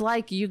it's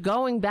like you're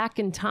going back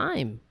in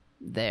time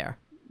there.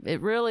 It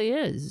really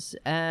is.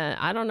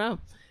 I don't know.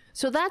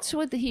 So that's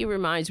what he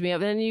reminds me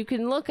of. And you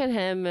can look at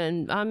him,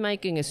 and I'm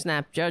making a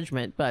snap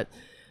judgment, but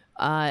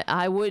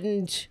I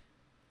wouldn't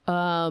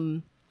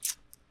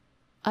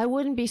I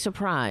wouldn't be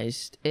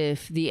surprised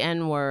if the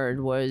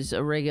N-word was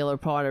a regular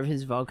part of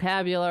his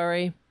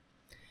vocabulary.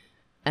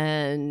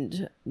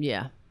 And,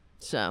 yeah.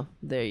 So,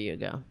 there you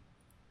go.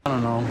 I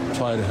don't know. I'm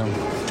tired of him.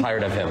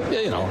 Tired of him?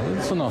 Yeah,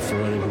 it's enough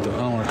already. I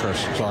don't want to curse.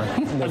 Sorry.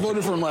 I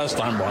voted for him last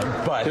time,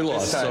 but he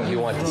lost. So you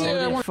want to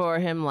voted for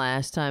him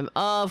last time.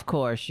 Of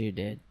course you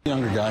did.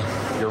 Younger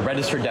guy. You're a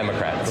registered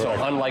Democrat, so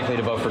unlikely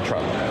to vote for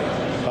Trump.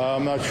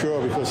 I'm not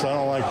sure because I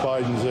don't like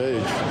Biden's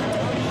age.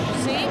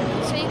 See,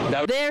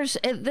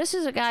 this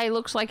is a guy who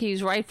looks like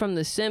he's right from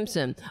The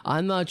Simpsons.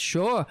 I'm not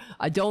sure.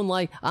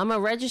 I'm a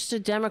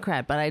registered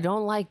Democrat, but I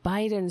don't like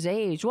Biden's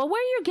age. Well,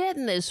 where are you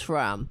getting this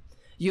from?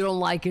 You don't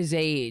like his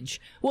age.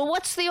 Well,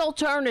 what's the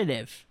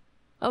alternative?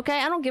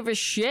 Okay, I don't give a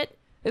shit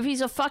if he's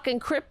a fucking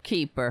crypt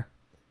keeper.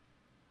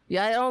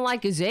 Yeah, I don't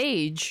like his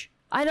age.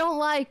 I don't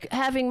like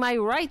having my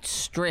rights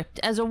stripped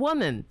as a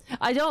woman.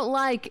 I don't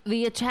like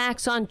the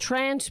attacks on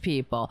trans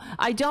people.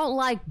 I don't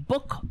like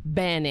book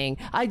banning.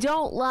 I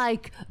don't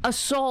like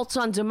assaults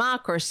on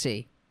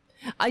democracy.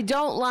 I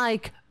don't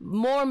like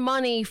more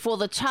money for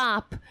the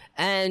top,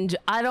 and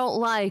I don't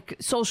like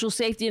social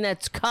safety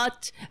nets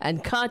cut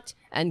and cut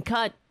and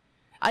cut.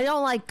 I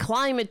don't like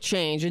climate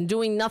change and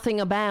doing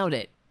nothing about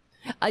it.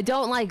 I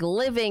don't like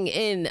living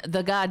in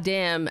the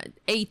goddamn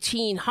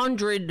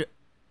 1800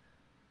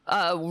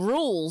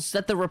 rules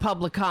that the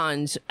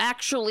Republicans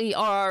actually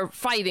are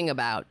fighting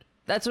about.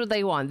 That's what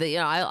they want. They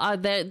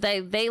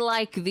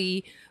like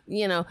the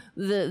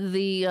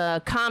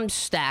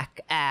Comstock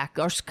Act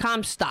or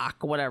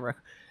Comstock whatever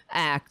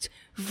Act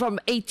from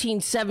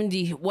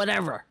 1870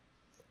 whatever.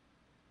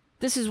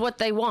 This is what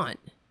they want.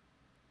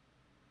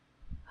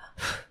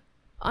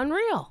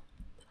 Unreal.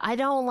 I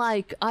don't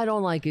like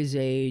his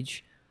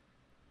age.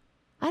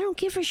 I don't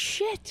give a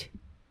shit.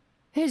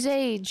 His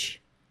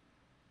age.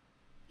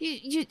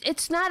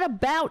 It's not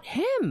about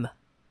him.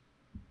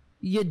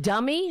 You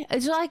dummy.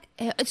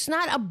 It's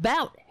not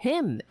about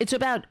him. It's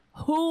about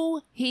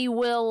who he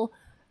will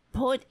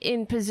put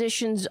in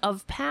positions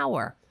of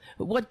power.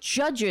 What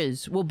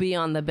judges will be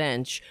on the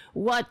bench.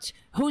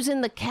 Who's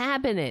in the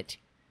cabinet.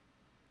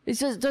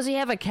 Does he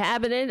have a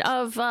cabinet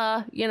of,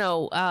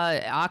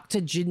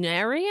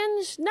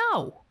 octogenarians?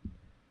 No.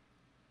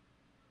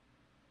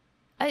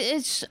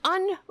 It's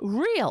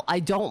unreal. I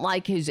don't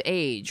like his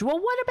age.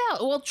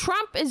 Well,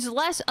 Trump is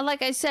less,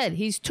 like I said,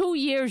 he's 2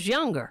 years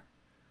younger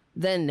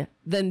than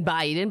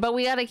Biden, but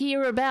we got to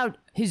hear about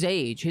his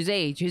age.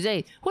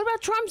 What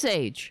about Trump's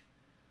age?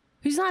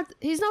 He's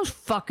no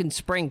fucking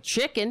spring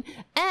chicken,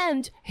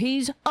 and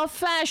he's a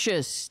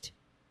fascist.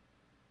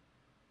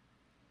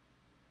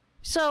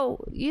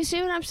 So, you see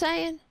what I'm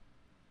saying?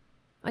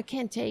 I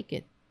can't take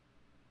it.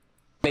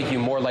 Make you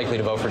more likely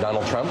to vote for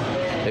Donald Trump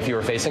if you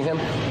were facing him?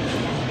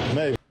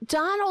 Maybe.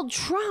 Donald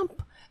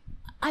Trump,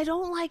 I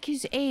don't like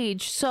his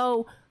age,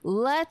 so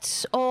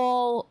let's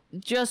all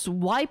just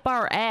wipe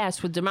our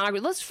ass with democracy.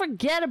 Let's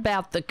forget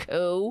about the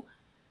coup.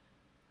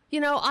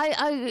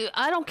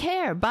 I don't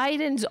care.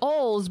 Biden's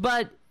old,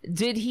 but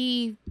did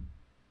he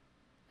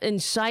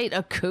incite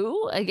a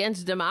coup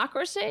against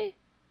democracy?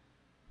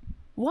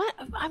 What?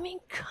 I mean,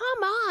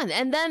 come on.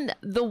 And then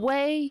the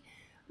way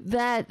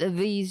that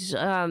these,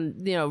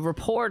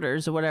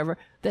 reporters or whatever,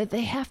 that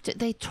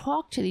they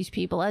talk to these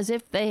people as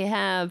if they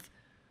have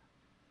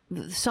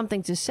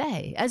something to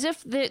say, as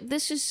if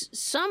this is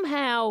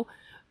somehow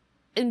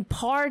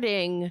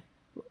imparting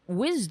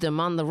wisdom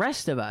on the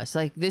rest of us.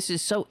 Like, this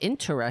is so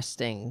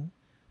interesting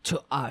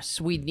to us.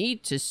 We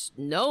need to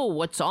know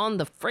what's on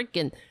the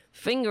freaking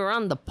finger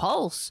on the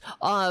pulse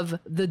of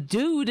the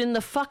dude in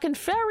the fucking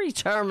ferry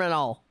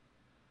terminal.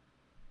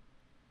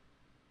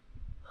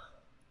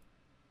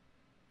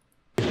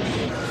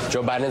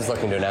 Joe Biden is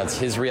looking to announce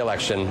his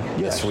re-election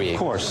this week. Of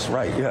course,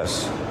 right,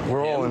 yes.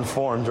 We're all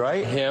informed,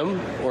 right?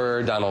 Him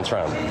or Donald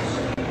Trump?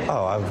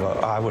 Oh,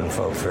 I wouldn't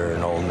vote for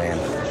an old man.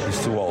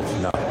 He's too old,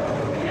 no.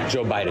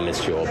 Joe Biden is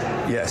too old?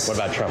 Yes. What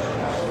about Trump?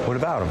 What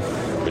about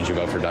him? Would you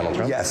vote for Donald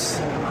Trump? Yes.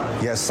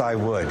 Yes, I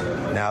would,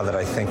 now that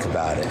I think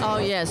about it. Oh,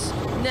 yes.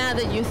 Now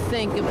that you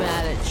think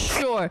about it,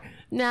 sure.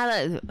 Now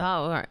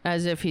that,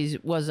 as if he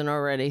wasn't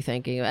already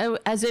thinking,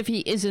 as if he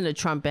isn't a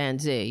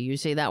Trumpanzee. You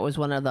see, that was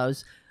one of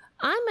those...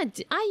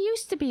 I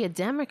used to be a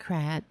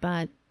Democrat,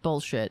 but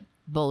bullshit.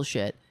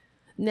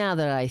 Now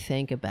that I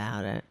think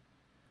about it.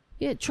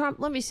 Yeah,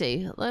 Trump, let me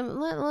see.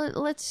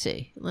 Let's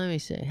see. Let me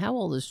see. How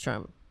old is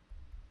Trump?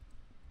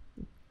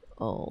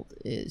 Old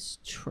is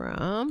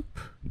Trump?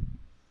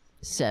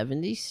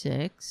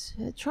 76.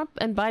 Trump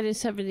and Biden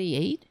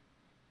 78?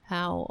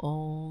 How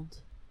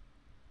old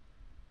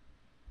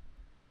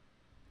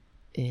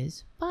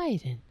is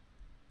Biden?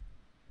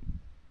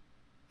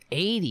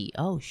 80.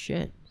 Oh,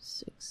 shit.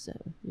 6,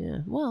 7. Yeah.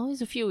 Well,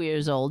 he's a few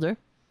years older.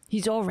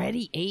 He's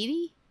already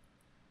 80?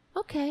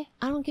 Okay.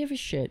 I don't give a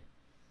shit.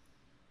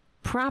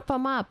 Prop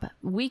him up.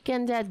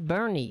 Weekend at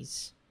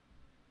Bernie's.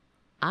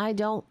 I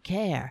don't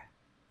care.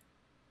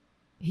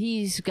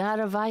 He's got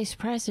a vice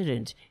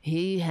president.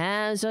 He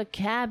has a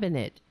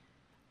cabinet.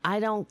 I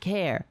don't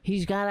care.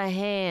 He's got a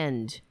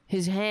hand.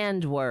 His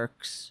hand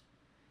works.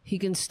 He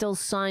can still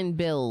sign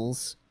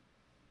bills.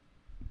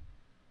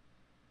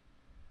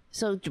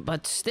 So,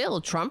 but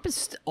still, Trump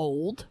is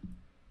old.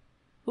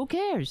 Who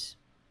cares?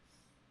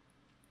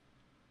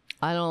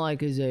 I don't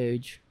like his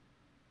age.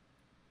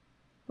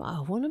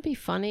 Wow, wouldn't it be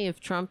funny if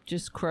Trump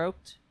just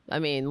croaked? I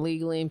mean,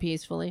 legally and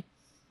peacefully.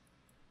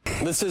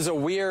 This is a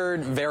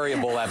weird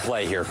variable at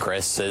play here,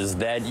 Chris, is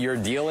that you're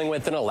dealing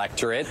with an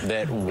electorate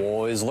that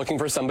was looking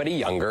for somebody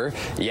younger,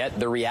 yet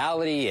the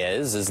reality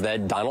is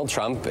that Donald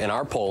Trump, in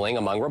our polling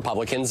among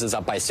Republicans, is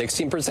up by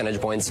 16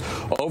 percentage points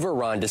over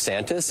Ron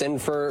DeSantis,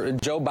 and for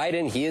Joe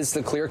Biden, he is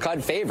the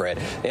clear-cut favorite.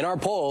 In our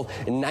poll,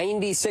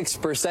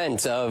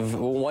 96% of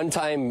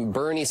one-time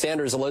Bernie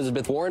Sanders,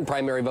 Elizabeth Warren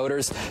primary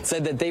voters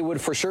said that they would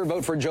for sure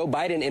vote for Joe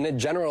Biden in a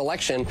general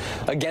election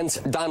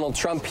against Donald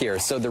Trump here.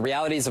 So the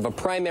realities of a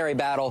primary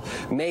battle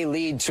may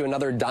lead to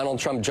another Donald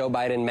Trump-Joe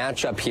Biden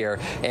matchup here.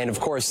 And of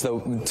course,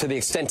 to the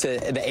extent to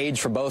the age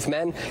for both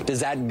men, does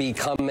that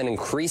become an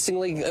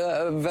increasingly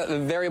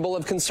variable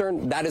of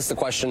concern? That is the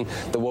question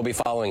that we'll be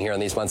following here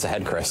in these months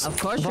ahead, Chris. Of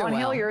course, Vaughn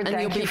Hilliard,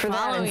 thank you for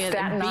that. In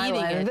Staten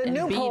Island, the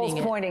new polls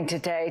pointing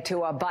today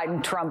to a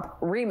Biden-Trump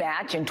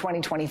rematch in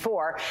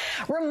 2024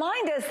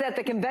 remind us that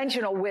the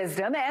conventional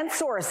wisdom and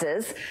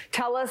sources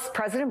tell us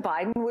President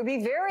Biden would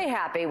be very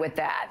happy with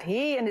that.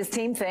 He and his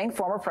team think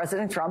former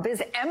President Trump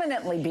is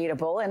eminently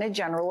beatable in a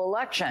general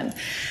election.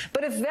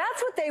 But if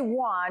that's what they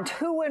want,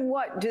 who and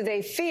what do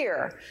they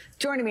fear?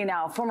 Joining me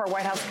now, former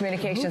White House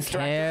Communications Director.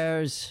 Who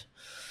cares?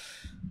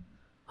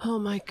 Oh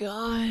my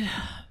God.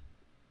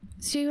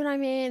 See what I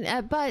mean?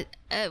 But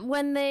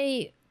when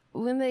they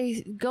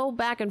go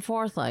back and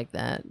forth like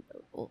that,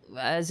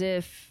 as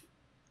if,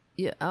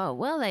 oh,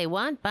 well, they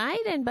want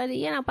Biden, but,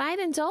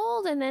 Biden's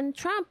old, and then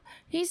Trump,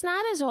 he's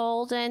not as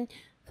old, and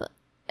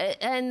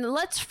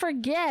let's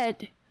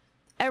forget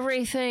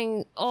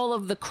everything, all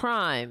of the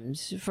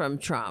crimes from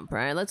Trump,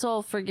 right? Let's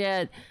all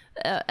forget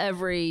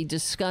every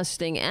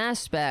disgusting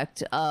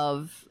aspect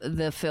of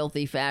the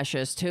filthy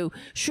fascist who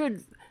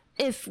should,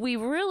 if we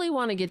really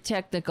want to get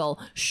technical,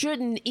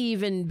 shouldn't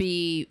even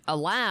be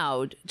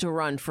allowed to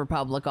run for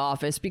public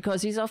office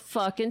because he's a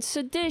fucking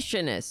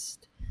seditionist.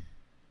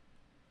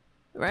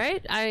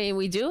 Right? I mean,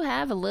 we do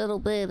have a little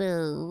bit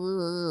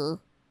of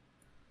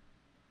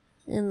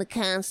in the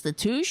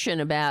Constitution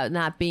about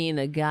not being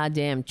a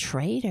goddamn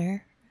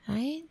traitor,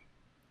 right?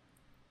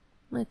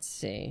 Let's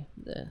see.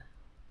 The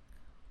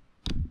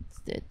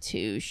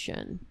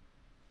Constitution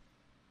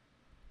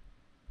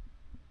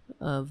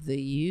of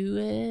the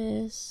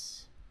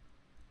U.S.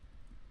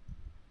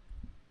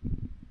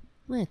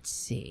 Let's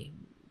see.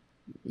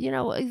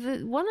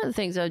 One of the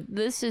things,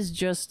 this is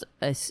just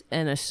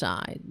an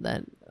aside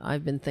that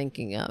I've been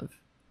thinking of.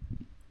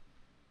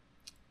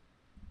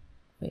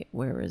 Wait,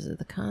 where is it?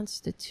 The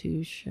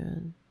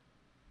Constitution.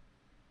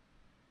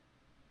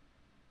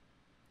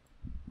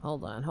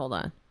 Hold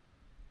on.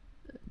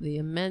 The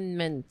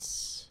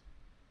amendments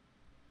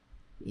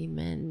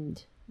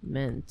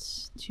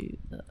to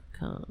the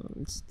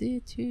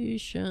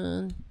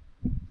Constitution.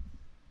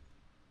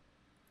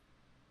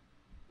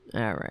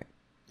 All right.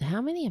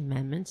 How many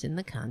amendments in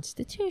the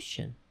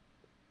Constitution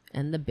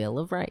and the Bill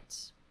of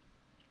Rights?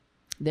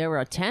 There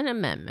are 10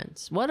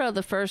 amendments. What are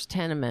the first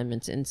 10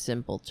 amendments in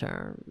simple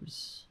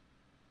terms?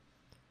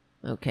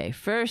 Okay,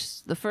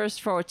 the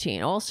first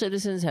 14. All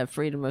citizens have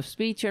freedom of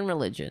speech and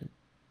religion.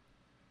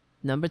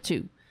 Number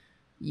 2.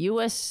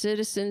 U.S.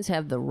 citizens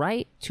have the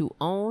right to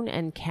own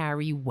and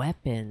carry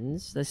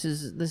weapons. This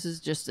is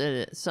just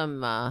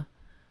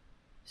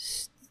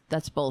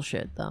that's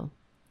bullshit, though.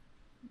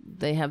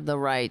 They have the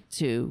right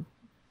to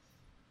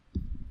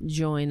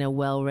join a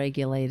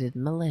well-regulated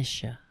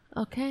militia.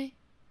 Okay?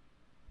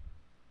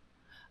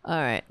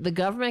 All right. The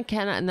government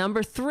cannot...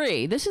 Number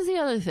 3. This is the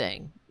other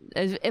thing.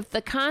 If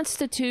the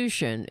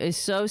Constitution is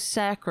so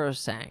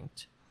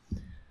sacrosanct,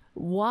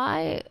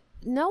 why...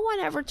 No one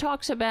ever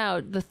talks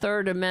about the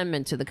Third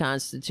Amendment to the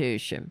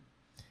Constitution.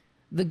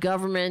 The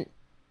government,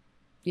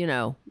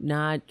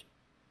 not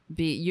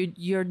be...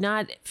 You're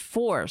not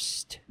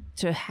forced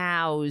to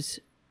house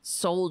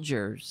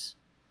soldiers.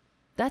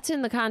 That's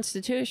in the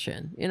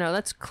Constitution.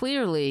 That's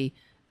clearly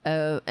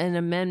an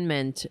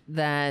amendment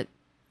that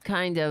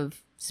kind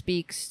of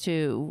speaks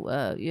to,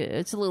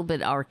 it's a little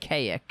bit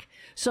archaic.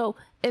 So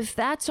if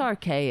that's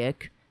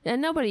archaic,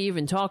 and nobody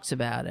even talks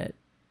about it,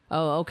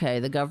 oh, okay,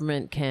 the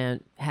government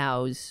can't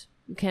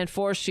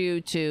force you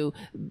to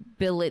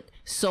billet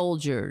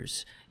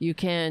soldiers. You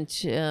can't,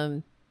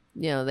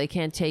 they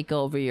can't take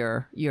over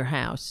your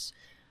house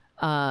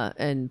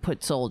and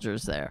put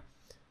soldiers there.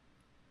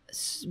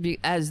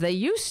 As they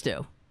used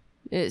to.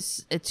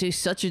 It's to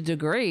such a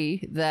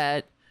degree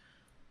that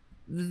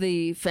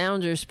the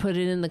founders put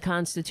it in the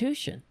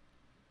Constitution.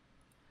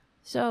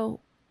 So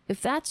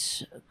if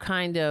that's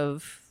kind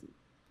of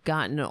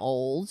gotten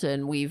old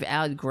and we've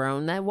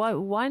outgrown that,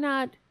 why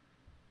not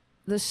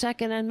the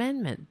Second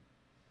Amendment?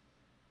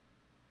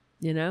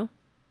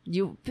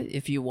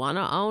 If you want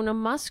to own a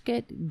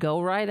musket,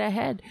 go right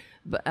ahead.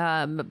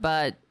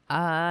 But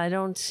I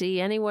don't see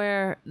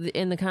anywhere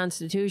in the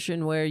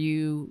Constitution where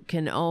you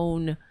can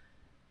own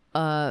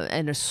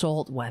an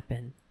assault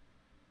weapon.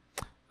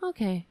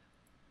 Okay.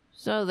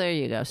 So there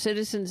you go.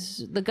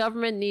 Citizens, the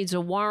government needs a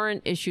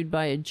warrant issued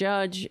by a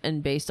judge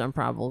and based on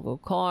probable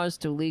cause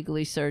to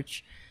legally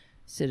search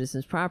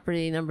citizens'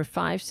 property. Number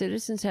 5,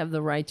 citizens have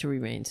the right to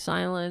remain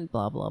silent,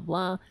 blah, blah,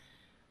 blah.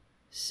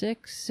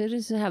 6,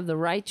 citizens have the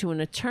right to an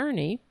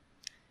attorney.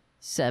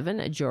 7,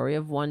 a jury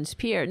of one's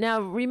peer.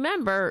 Now,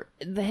 remember,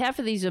 the half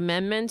of these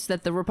amendments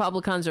that the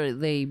Republicans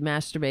they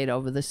masturbate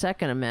over the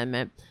Second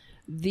Amendment.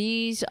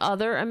 These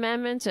other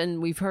amendments,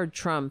 and we've heard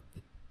Trump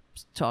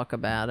talk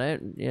about it,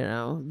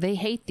 they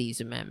hate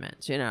these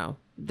amendments,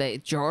 the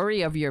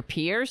jury of your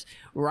peers,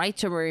 right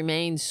to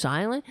remain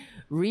silent,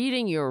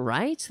 reading your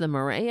rights,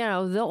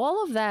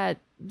 all of that,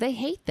 they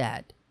hate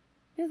that.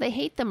 They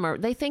hate them.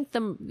 They think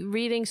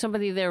reading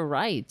somebody their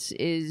rights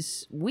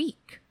is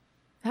weak.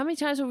 How many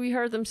times have we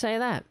heard them say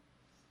that?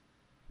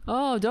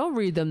 Oh, don't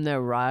read them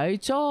their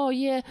rights. Oh,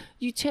 yeah,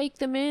 you take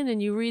them in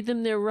and you read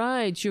them their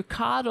rights. You're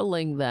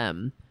coddling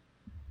them.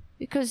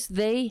 Because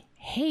they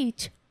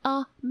hate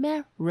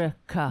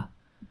America.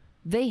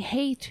 They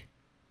hate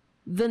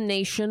the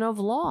nation of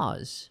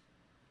laws.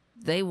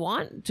 They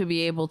want to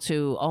be able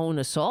to own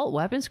assault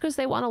weapons because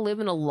they want to live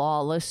in a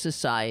lawless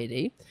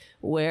society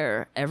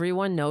where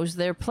everyone knows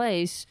their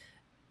place,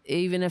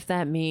 even if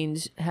that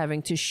means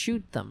having to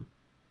shoot them.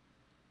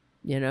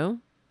 They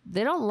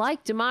don't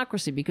like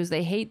democracy because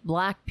they hate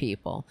black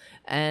people,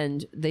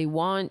 and they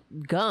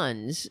want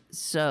guns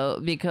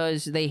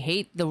because they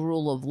hate the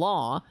rule of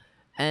law,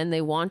 and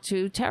they want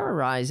to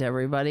terrorize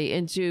everybody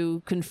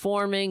into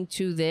conforming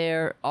to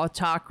their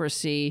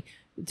autocracy,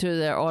 to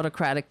their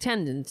autocratic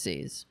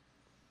tendencies,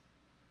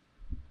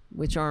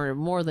 which are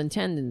more than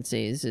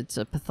tendencies. It's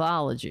a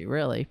pathology,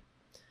 really.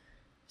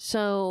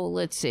 So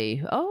let's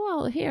see. Oh,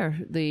 well, here,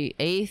 the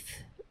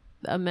 8th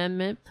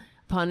Amendment.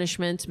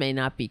 Punishments may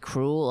not be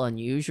cruel,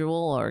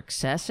 unusual, or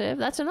excessive.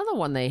 That's another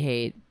one they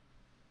hate.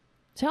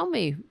 Tell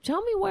me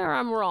where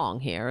I'm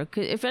wrong here.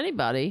 If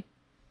anybody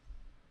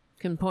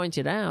can point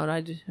it out,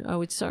 I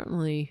would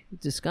certainly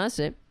discuss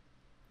it.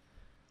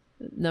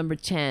 Number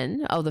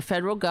 10. Oh, the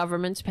federal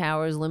government's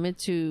power is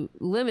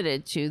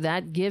limited to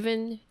that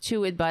given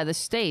to it by the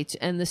states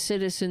and the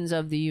citizens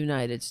of the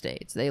United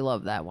States. They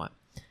love that one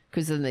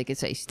because then they could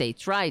say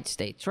states'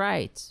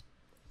 rights,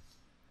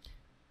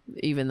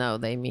 even though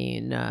they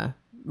mean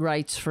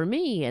rights for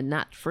me and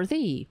not for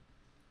thee.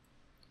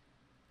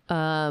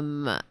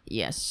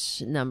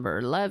 Yes. Number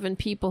 11,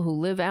 people who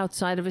live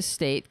outside of a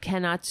state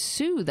cannot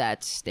sue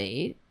that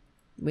state.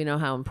 We know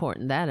how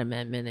important that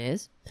amendment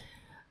is.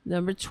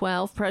 Number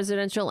 12,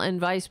 presidential and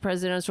vice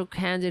presidential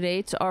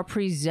candidates are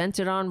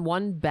presented on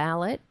one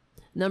ballot.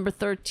 Number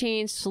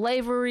 13,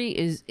 slavery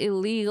is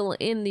illegal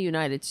in the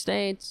United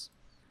States.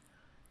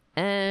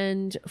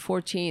 And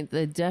 14th,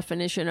 the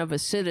definition of a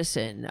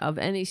citizen of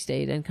any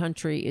state and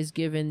country is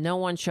given. No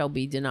one shall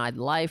be denied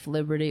life,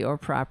 liberty, or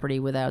property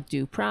without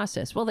due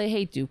process. Well, they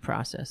hate due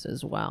process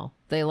as well.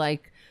 They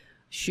like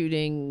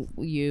shooting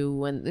you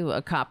when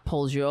a cop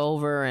pulls you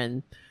over,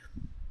 and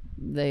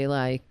they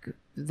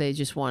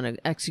just want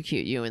to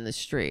execute you in the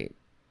street.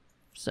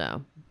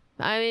 So,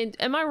 I mean,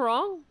 am I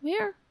wrong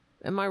here?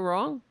 Am I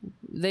wrong?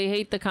 They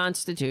hate the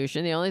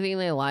Constitution. The only thing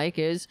they like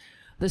is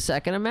the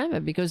Second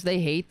Amendment because they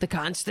hate the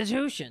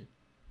Constitution.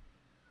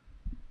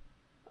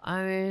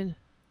 I mean,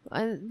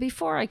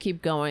 before I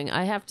keep going,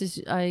 I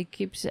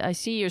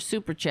see your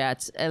super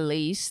chats,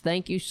 Elise.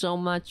 Thank you so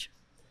much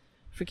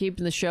for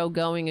keeping the show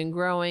going and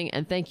growing.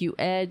 And thank you,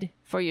 Ed,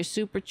 for your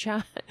super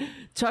chat.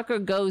 Tucker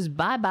goes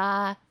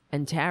bye-bye,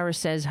 and Tara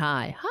says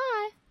hi.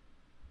 Hi.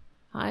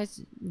 Hi.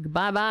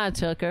 Bye-bye,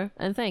 Tucker.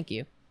 And thank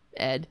you,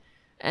 Ed.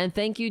 And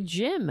thank you,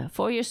 Jim,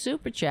 for your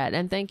super chat.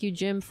 And thank you,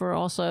 Jim, for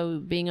also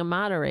being a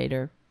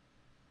moderator.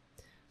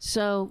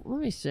 So, let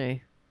me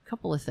see. A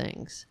couple of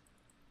things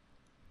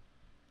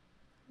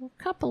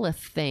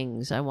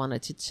I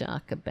wanted to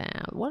talk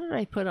about. What did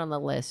I put on the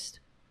list?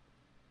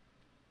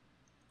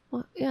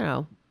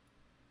 Well,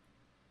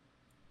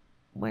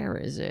 where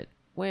is it?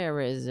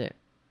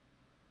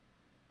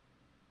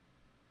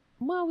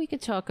 Well, we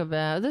could talk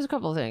about... There's a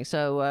couple of things.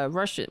 So,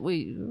 Russia...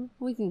 We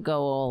can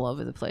go all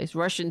over the place.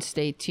 Russian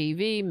state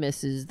TV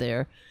misses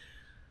their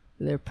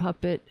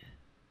puppet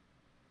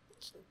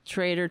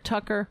trader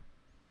Tucker.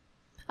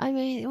 I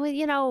mean,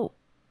 well,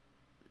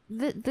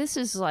 this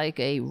is like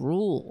a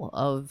rule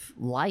of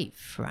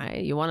life,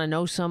 right? You want to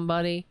know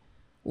somebody?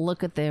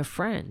 Look at their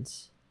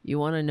friends. You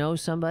want to know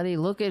somebody?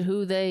 Look at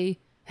who they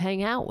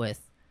hang out with.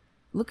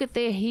 Look at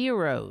their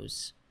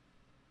heroes.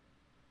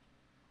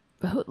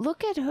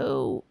 Look at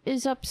who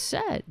is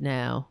upset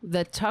now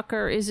that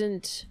Tucker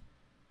isn't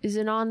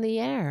on the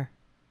air.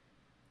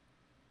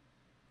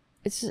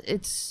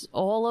 It's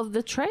all of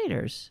the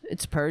traitors.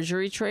 It's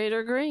perjury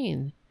trader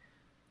Green.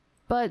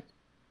 But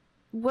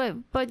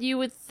you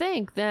would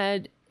think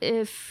that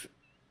if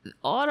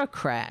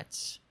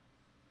autocrats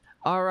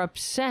are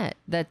upset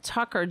that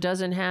Tucker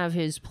doesn't have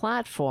his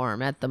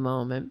platform at the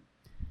moment,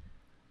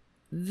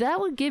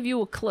 that would give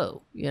you a clue,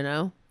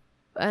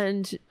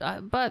 And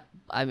but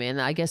I mean,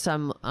 I guess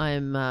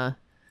I'm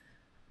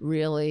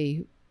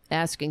really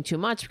asking too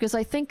much, because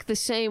I think the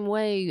same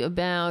way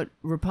about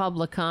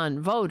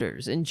Republican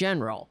voters in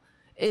general.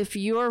 If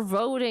you're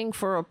voting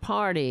for a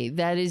party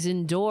that is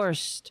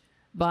endorsed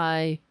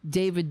by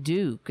David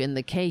Duke and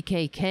the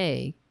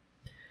KKK,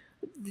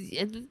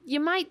 you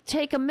might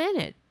take a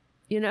minute,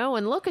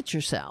 and look at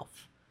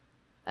yourself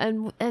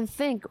and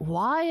think,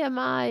 why am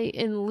I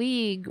in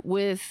league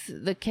with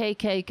the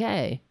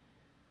KKK?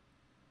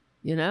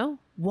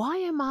 Why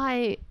am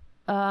I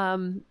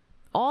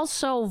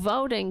also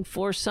voting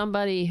for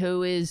somebody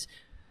who's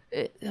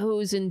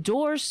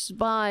endorsed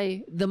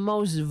by the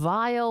most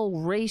vile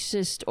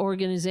racist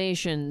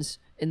organizations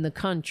in the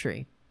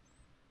country?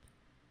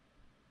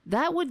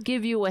 That would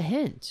give you a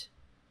hint,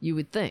 you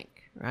would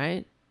think,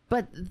 right?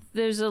 But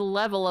there's a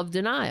level of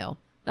denial.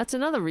 That's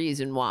another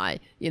reason why,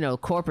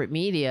 corporate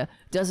media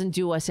doesn't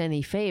do us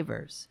any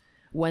favors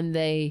when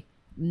they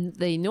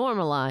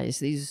normalize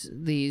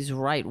these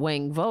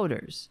right-wing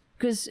voters.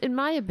 Because in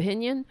my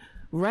opinion,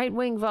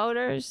 right-wing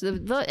voters,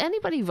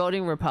 anybody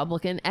voting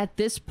Republican at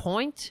this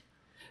point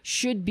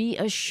should be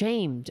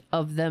ashamed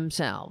of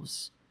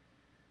themselves.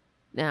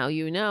 Now,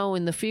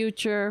 in the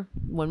future,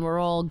 when we're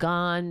all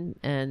gone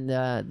and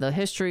the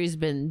history's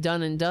been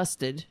done and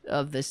dusted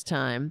of this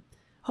time,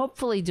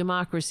 hopefully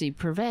democracy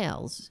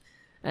prevails.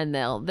 And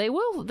they'll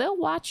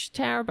watch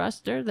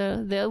Tarabuster.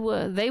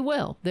 They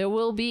will. There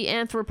will be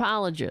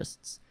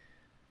anthropologists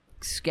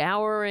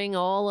scouring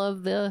all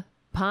of the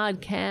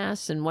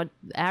podcasts and what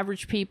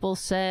average people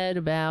said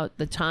about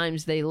the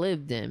times they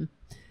lived in.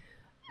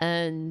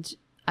 And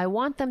I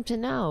want them to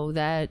know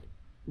that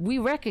we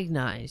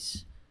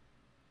recognize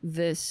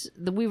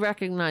we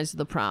recognize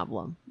the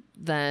problem,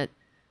 that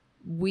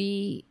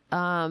we're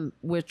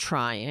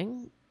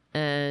trying,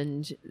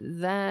 and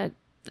that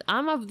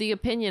I'm of the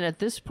opinion at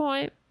this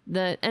point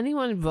that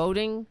anyone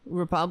voting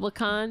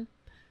Republican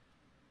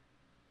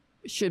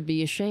should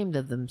be ashamed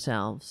of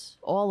themselves,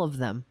 all of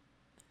them,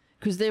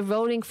 because they're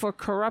voting for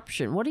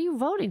corruption. What are you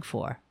voting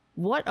for?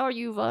 What are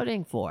you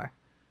voting for?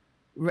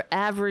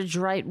 Average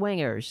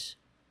right-wingers.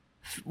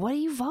 What are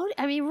you voting?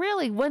 I mean,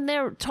 really, when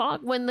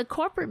the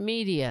corporate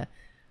media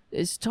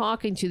is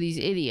talking to these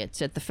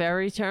idiots at the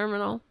ferry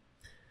terminal,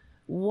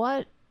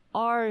 what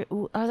are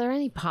there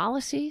any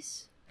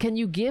policies? Can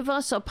you give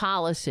us a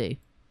policy?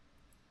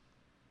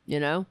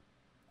 Why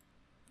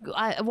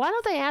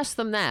don't they ask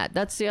them that?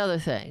 That's the other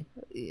thing.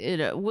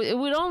 It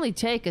would only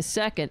take a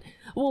second.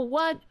 Well,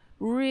 what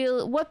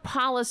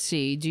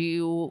policy do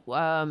you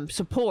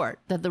support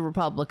that the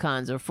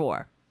Republicans are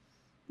for?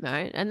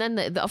 Right? And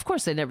then, of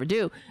course, they never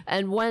do.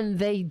 And when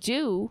they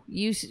do,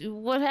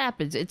 what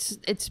happens?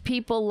 It's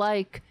people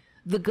like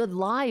the Good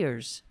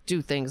Liars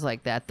do things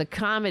like that. The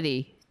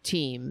comedy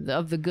team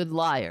of the Good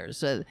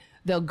Liars.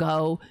 They'll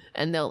go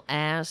and they'll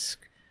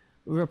ask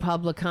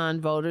Republican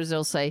voters.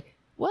 They'll say,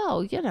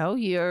 well,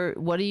 you're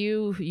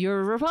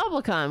a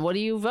Republican. What do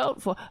you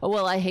vote for? Oh,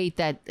 well, I hate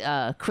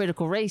that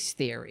critical race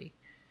theory.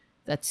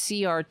 That's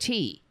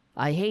CRT.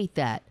 I hate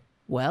that.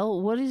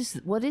 Well, what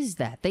is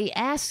that? They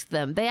ask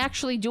them. They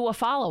actually do a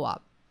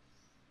follow-up.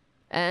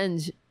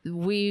 And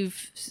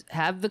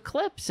have the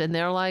clips, and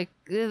they're like,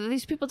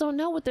 these people don't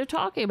know what they're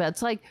talking about.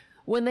 It's like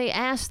when they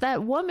ask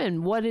that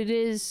woman what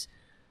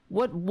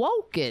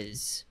woke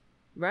is,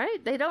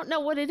 right? They don't know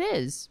what it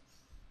is.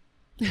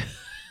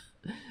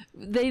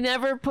 They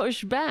never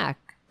push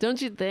back.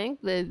 Don't you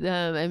think that,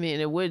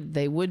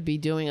 they would be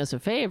doing us a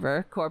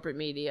favor, corporate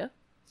media,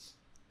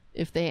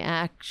 if they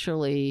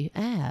actually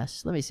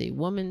asked. Let me see.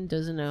 Woman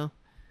doesn't know.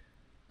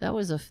 That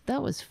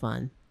was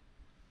fun.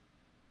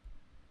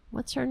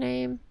 What's her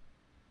name?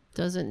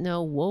 Doesn't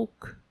know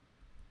woke.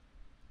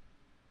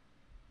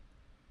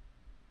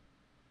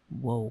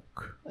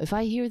 Woke. If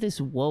I hear this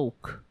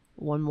woke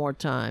one more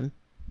time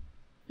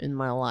in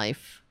my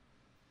life,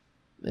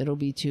 it'll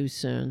be too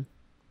soon.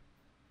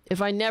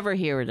 If I never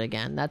hear it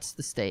again, that's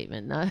the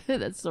statement.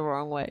 That's the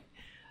wrong way.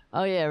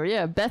 Oh,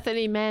 yeah.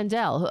 Bethany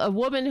Mandel, a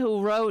woman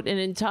who wrote an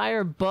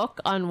entire book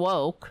on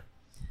woke,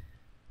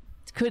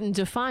 couldn't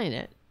define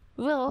it.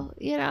 Well,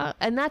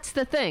 and that's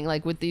the thing,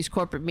 like with these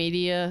corporate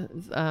media,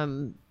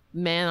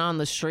 man on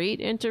the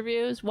street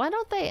interviews, why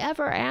don't they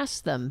ever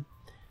ask them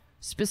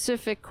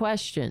specific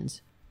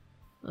questions?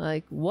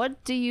 Like,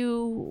 what do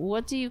you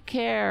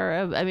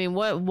care?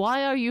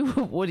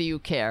 What do you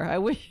care?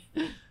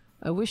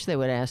 I wish they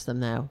would ask them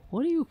that.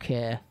 What do you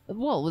care?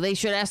 Well, they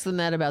should ask them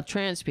that about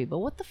trans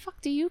people. What the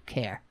fuck do you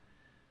care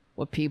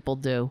what people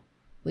do?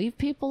 Leave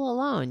people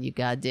alone, you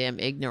goddamn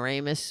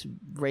ignoramus,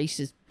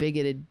 racist,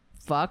 bigoted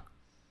fuck.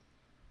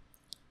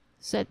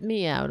 Set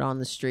me out on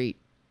the street.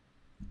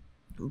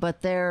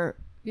 But they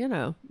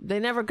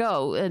never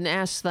go and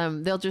ask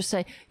them. They'll just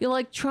say, you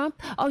like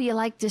Trump? Oh, you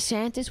like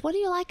DeSantis? What do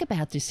you like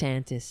about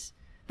DeSantis?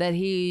 That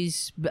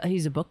he's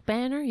a book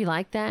banner? You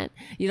like that?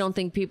 You don't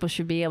think people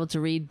should be able to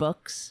read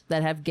books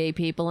that have gay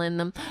people in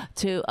them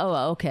too?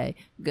 Oh, okay,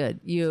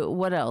 good.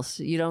 What else?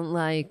 You don't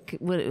like,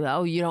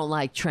 you don't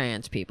like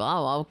trans people.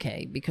 Oh,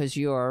 okay, because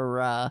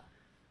you're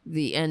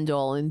the end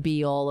all and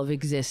be all of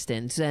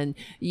existence, and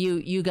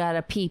you got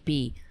a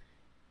pee-pee.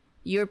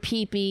 your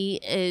pee-pee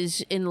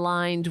is in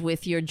line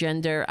with your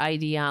gender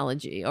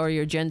ideology, or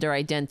your gender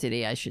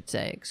identity, I should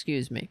say,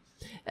 excuse me.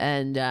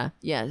 And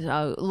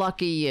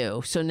lucky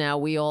you. So now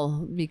we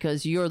all,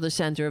 because you're the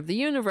center of the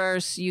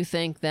universe, you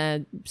think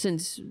that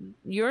since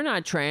you're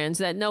not trans,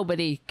 that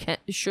nobody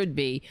should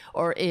be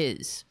or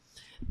is.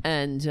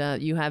 And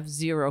you have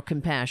zero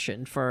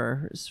compassion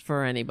for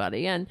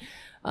anybody. And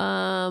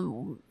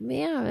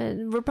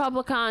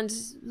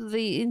Republicans,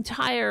 the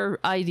entire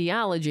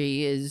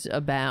ideology is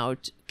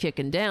about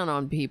kicking down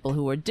on people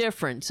who are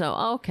different. So,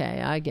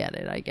 okay, I get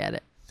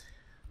it.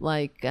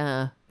 Like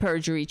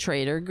perjury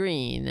trader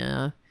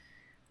Green.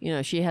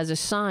 She has a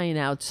sign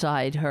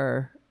outside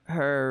her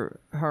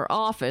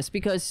office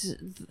because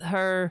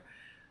her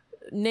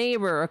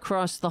neighbor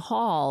across the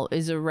hall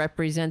is a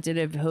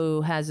representative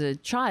who has a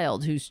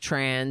child who's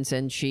trans,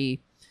 and she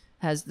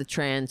has the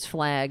trans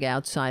flag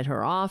outside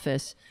her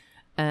office.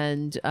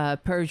 And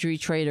perjury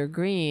trader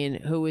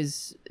Green, who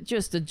is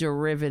just a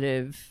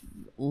derivative,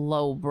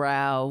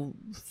 lowbrow,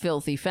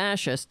 filthy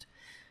fascist,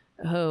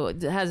 who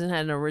hasn't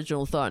had an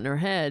original thought in her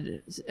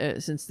head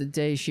since the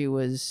day she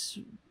was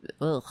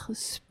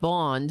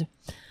spawned.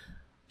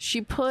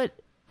 She put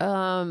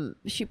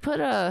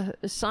a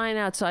sign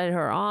outside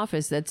her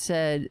office that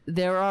said,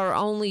 "There are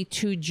only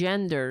two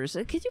genders."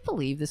 Could you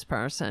believe this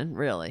person?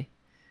 Really?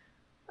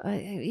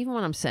 Even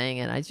when I'm saying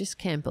it, I just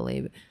can't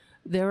believe it.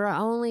 There are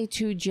only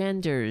two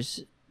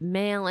genders,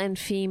 male and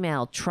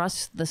female.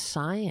 Trust the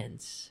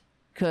science.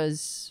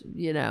 Because,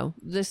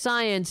 the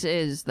science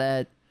is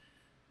that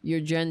your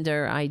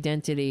gender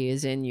identity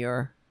is in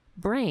your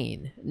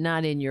brain,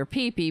 not in your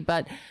pee-pee.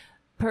 But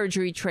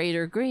perjury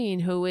trader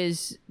Green, who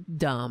is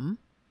dumb,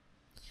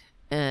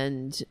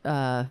 and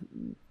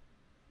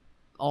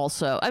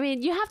also,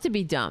 you have to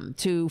be dumb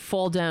to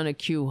fall down a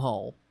Q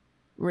hole,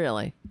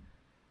 really.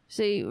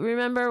 See,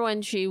 remember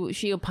when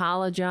she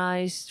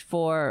apologized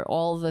for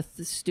all the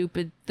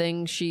stupid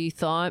things she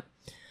thought?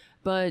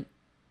 But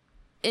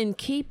in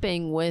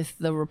keeping with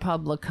the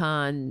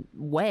Republican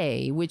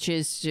way, which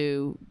is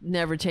to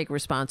never take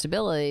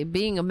responsibility,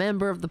 being a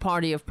member of the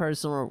party of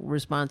personal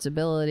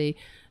responsibility,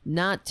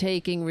 not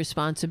taking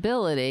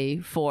responsibility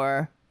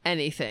for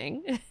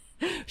anything,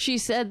 she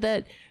said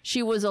that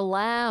she was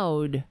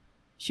allowed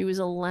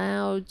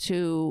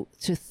to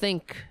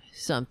think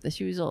something.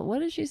 What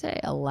did she say?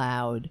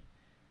 Allowed.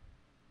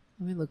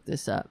 Let me look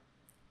this up.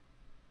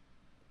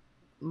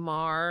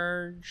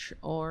 Marjorie.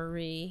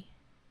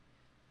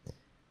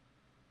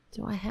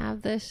 Do I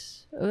have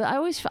this?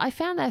 I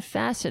found that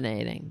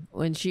fascinating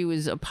when she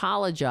was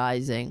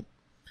apologizing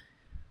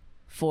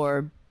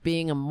for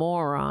being a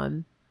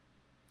moron.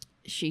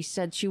 She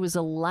said she was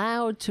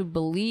allowed to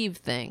believe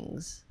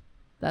things.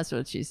 That's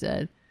what she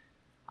said.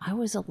 I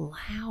was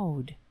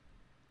allowed.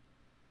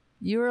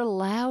 You're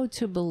allowed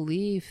to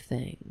believe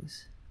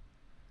things.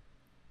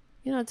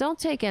 Don't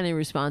take any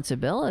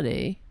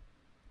responsibility.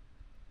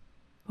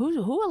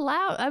 Who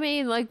allowed?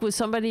 Was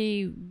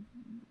somebody...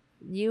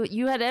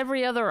 You had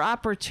every other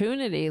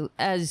opportunity,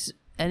 as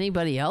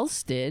anybody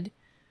else did,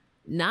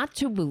 not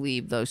to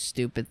believe those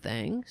stupid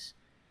things.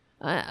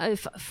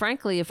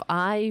 Frankly, if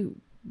I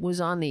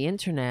was on the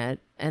internet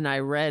and I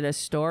read a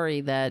story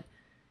that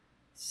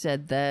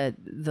said that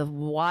the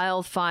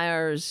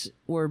wildfires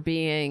were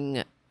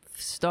being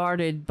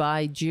started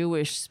by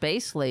Jewish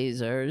space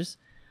lasers,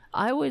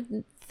 I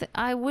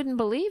wouldn't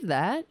believe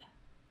that.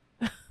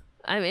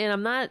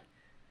 I'm not.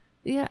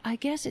 Yeah, I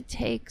guess it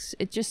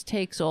just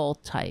takes all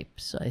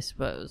types, I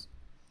suppose.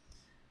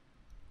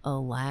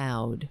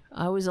 Allowed.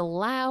 I was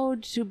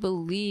allowed to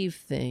believe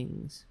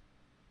things.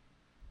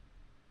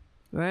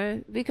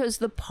 Right? Because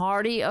the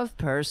party of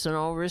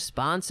personal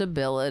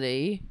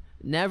responsibility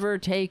never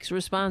takes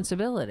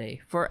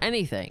responsibility for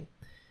anything.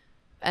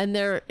 And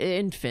they're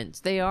infants.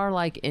 They are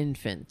like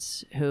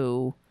infants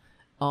who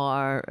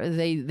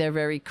they're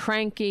very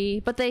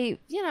cranky, but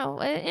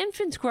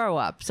infants grow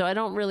up. So I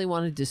don't really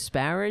want to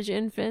disparage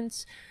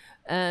infants.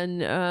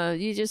 And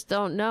you just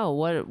don't know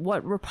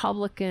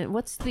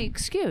what's the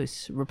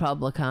excuse,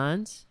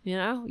 Republicans?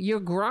 You're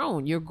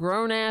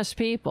grown ass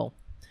people,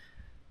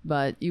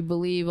 but you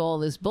believe all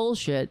this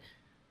bullshit.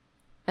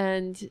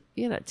 And,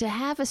 to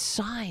have a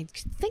sign,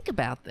 think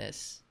about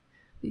this.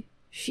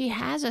 She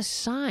has a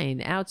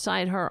sign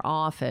outside her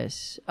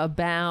office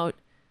about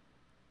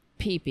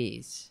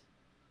peepees.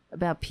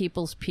 About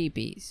people's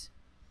peepees.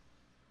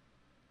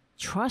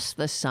 Trust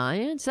the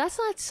science? That's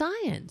not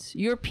science.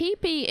 Your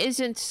peepee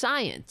isn't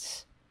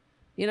science.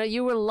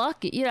 You were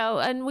lucky,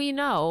 and we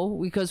know,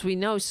 because we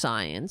know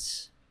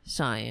science,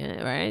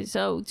 right?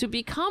 So to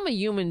become a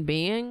human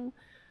being,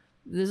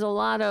 there's a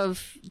lot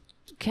of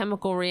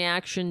chemical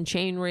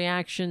chain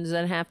reactions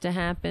that have to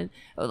happen.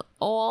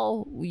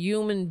 All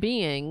human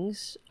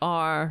beings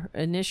all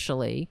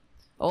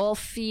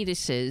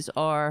fetuses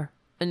are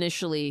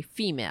initially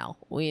female.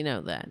 We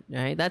know that,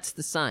 right? That's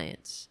the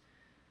science.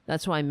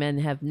 That's why men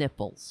have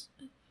nipples.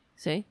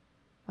 See?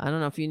 I don't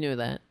know if you knew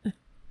that.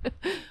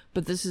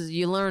 But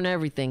you learn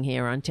everything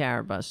here on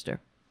Tarabuster.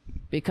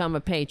 Become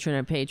a patron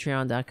at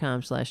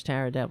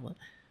patreon.com/TaraDevlin.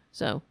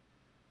 So,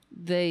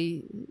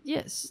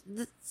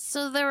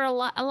 So there are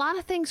a lot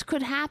of things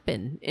could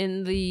happen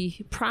in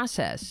the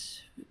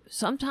process.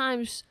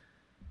 Sometimes,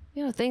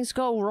 things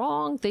go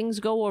wrong, things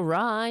go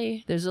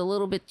awry. There's a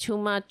little bit too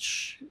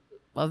much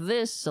of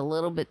this, a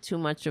little bit too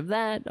much of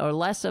that, or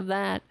less of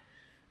that.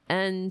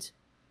 And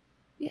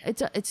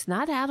it's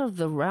not out of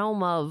the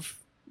realm of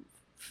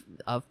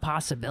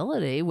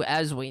possibility,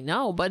 as we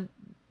know, but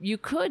you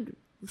could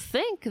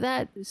think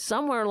that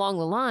somewhere along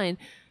the line,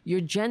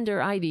 your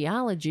gender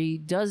ideology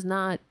does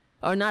not,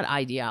 or not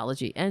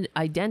ideology, and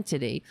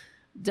identity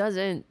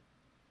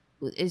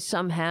is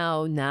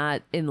somehow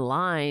not in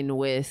line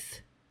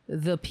with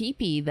the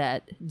pee-pee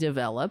that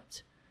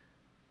developed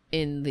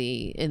and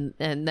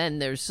then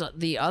there's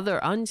the other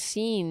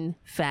unseen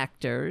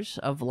factors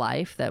of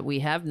life that we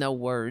have no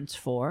words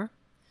for.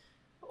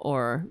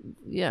 Or,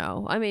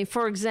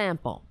 for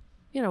example,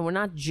 we're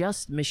not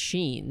just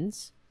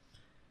machines,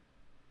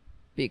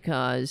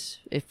 because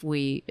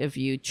if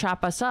you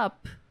chop us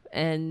up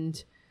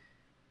and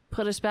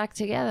put us back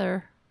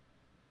together,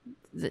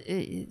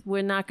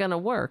 we're not going to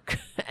work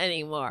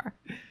anymore.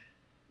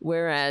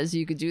 Whereas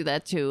you could do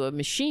that to a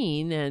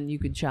machine, and you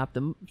could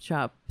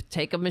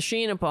take a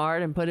machine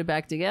apart and put it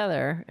back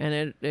together,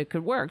 and it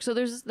could work. So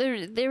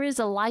there is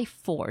a life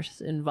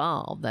force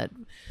involved that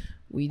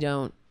we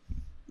don't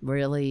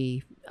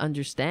really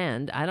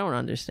understand. I don't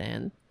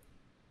understand.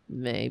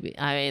 Maybe.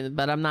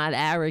 But I'm not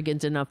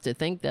arrogant enough to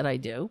think that I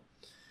do.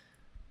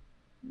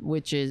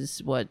 Which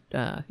is what,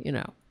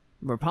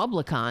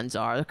 Republicans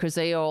are, because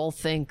they all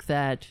think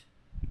that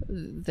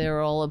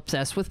they're all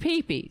obsessed with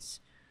peepees.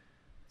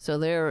 So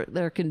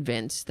they're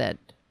convinced that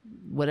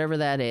whatever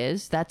that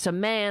is, that's a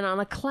man on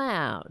a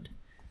cloud.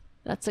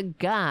 That's a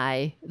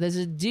guy. There's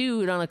a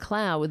dude on a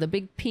cloud with a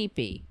big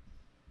peepee.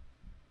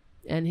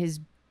 And his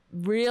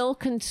real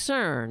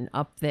concern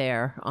up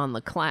there on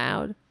the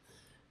cloud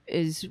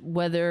is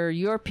whether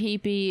your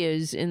pee-pee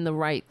is in the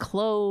right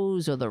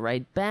clothes or the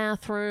right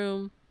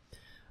bathroom.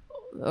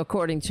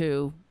 According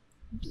to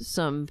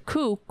some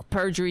kook,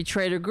 Perjury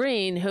Trader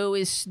Green, who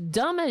is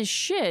dumb as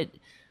shit.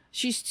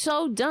 She's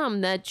so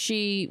dumb that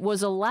she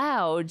was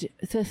allowed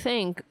to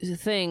think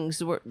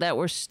things that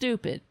were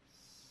stupid.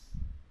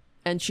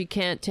 And she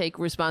can't take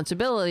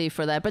responsibility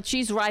for that. But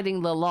she's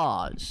writing the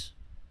laws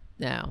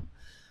now.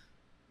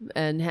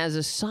 And has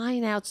a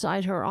sign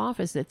outside her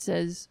office that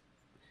says,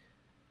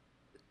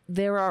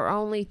 there are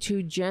only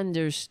two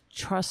genders,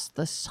 trust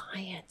the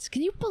science.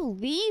 Can you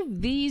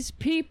believe these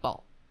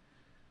people?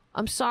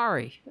 I'm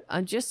sorry.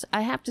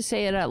 I have to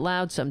say it out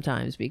loud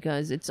sometimes,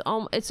 because it's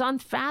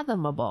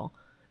unfathomable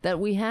that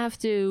we have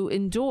to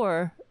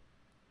endure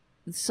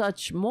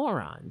such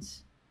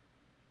morons.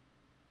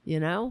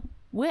 And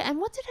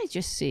what did I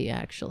just see,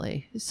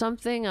 actually?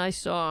 Something I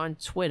saw on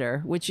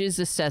Twitter, which is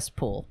a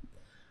cesspool.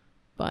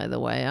 By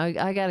the way,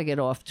 I got to get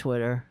off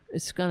Twitter.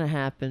 It's going to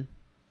happen.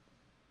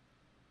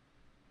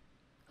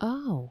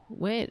 Oh,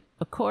 wait.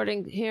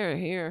 According...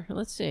 Here.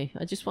 Let's see.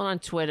 I just went on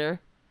Twitter.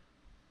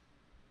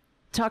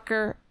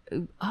 Tucker...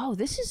 Oh,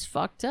 this is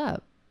fucked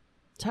up.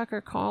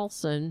 Tucker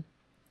Carlson.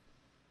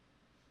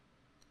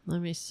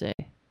 Let me see.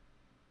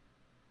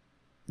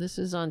 This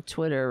is on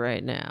Twitter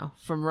right now.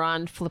 From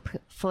Ron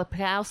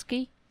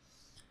Flipkowski.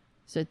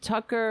 Said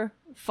Tucker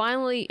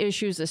finally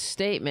issues a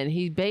statement.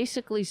 He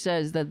basically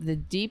says that the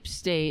deep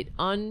state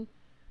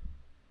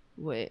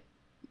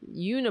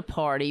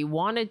uniparty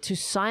wanted to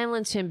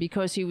silence him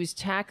because he was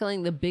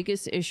tackling the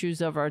biggest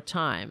issues of our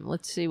time.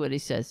 Let's see what he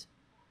says.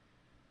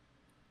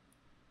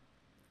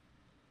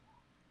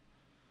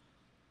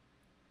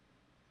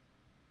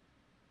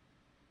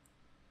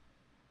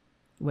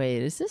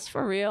 Wait, is this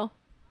for real?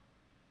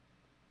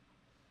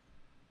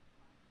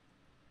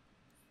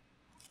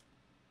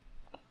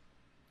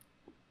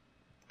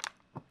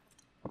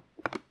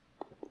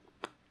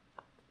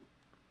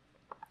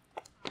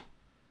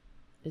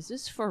 Is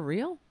this for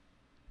real?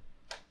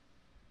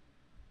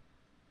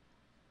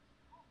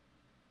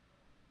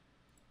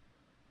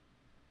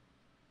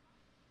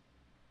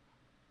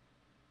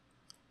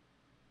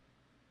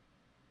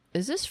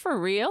 Is this for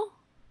real?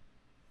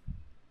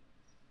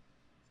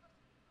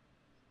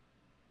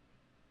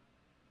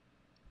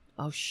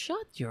 Oh,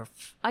 shut your...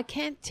 I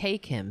can't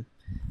take him.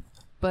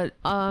 But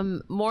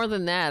more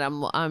than that,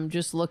 I'm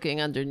just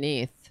looking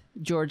underneath.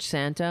 George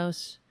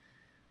Santos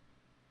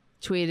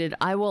tweeted,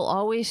 I will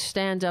always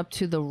stand up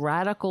to the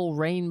radical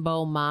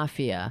rainbow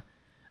mafia.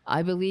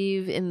 I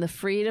believe in the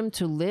freedom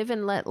to live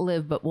and let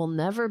live, but will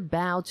never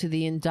bow to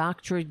the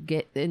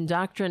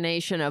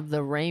indoctrination of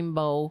the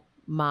rainbow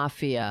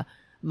mafia.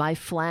 My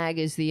flag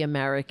is the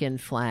American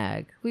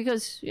flag.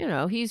 Because,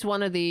 he's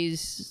one of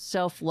these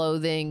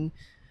self-loathing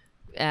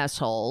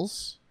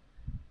assholes.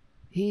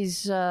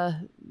 He's,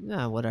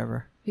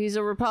 whatever. He's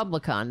a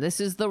Republican. This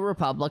is the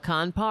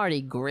Republican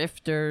Party.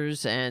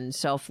 Grifters and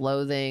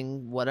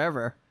self-loathing,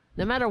 whatever.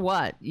 No matter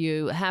what,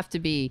 you have to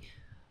be,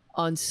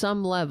 on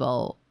some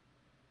level,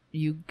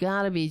 you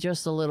gotta be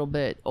just a little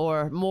bit,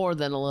 or more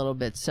than a little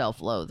bit,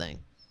 self-loathing.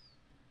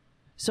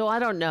 So I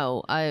don't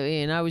know. I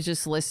mean, I was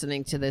just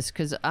listening to this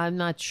because I'm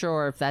not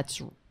sure if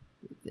that's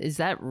Is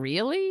that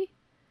really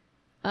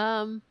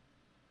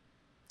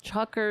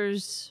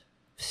Tucker's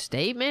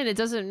statement? It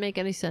doesn't make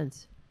any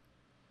sense.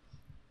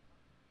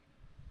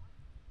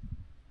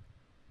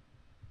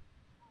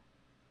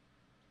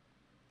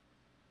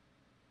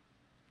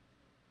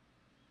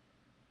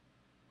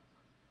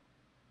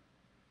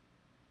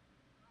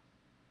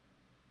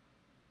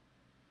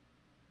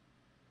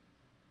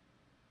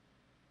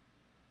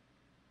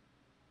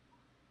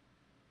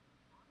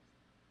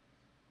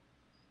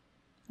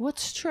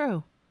 What's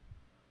true?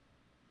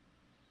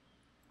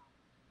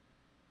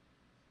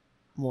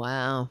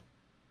 Wow.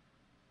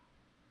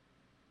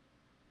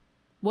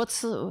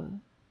 What's the...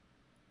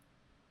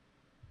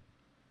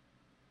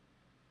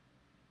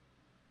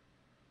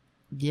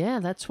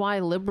 Yeah, that's why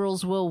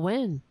liberals will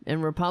win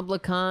and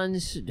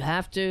Republicans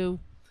have to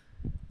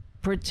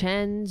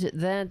pretend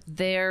that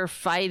they're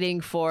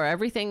fighting for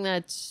everything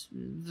that's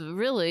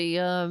really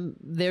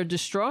they're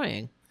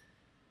destroying.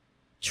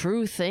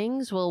 True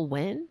things will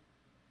win.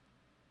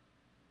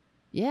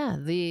 Yeah,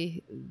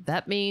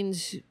 that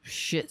means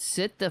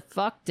sit the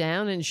fuck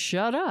down and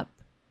shut up.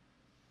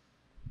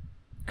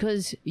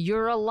 'Cause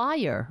you're a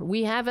liar.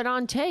 We have it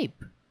on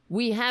tape.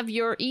 We have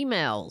your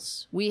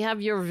emails. We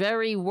have your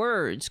very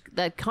words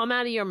that come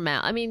out of your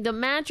mouth. I mean,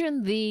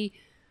 imagine the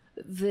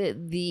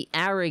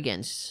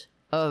arrogance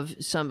of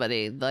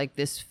somebody like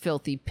this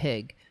filthy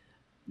pig.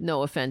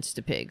 No offense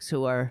to pigs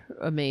who are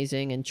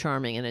amazing and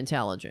charming and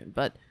intelligent,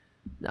 but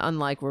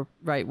unlike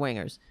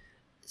right-wingers.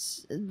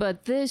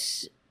 But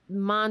this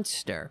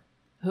monster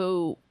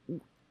who,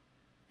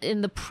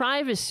 in the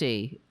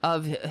privacy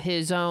of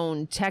his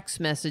own text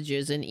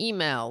messages and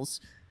emails,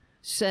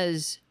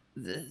 says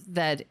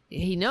that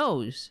he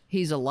knows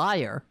he's a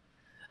liar,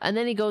 and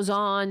then he goes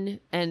on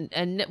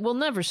and will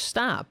never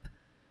stop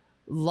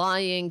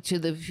lying to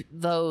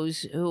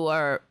those who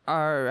are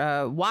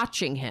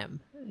watching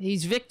him.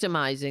 He's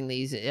victimizing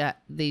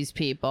these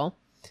people,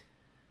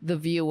 the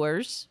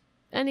viewers,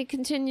 and he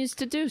continues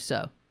to do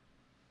so.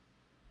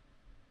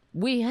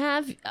 We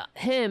have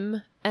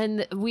him,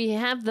 and we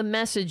have the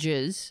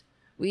messages.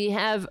 We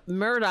have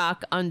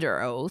Murdoch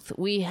under oath.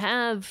 We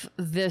have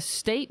the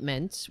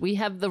statements. We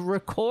have the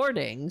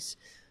recordings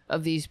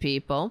of these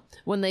people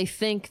when they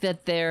think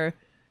that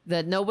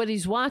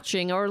nobody's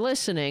watching or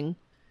listening.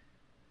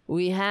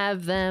 We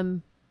have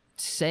them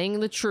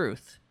saying the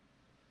truth.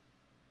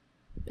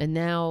 And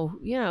now,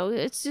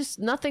 it's just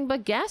nothing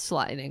but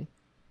gaslighting.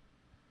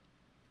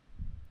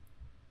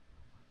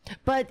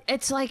 But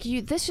it's like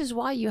this is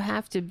why you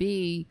have to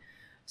be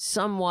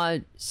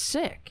somewhat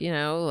sick,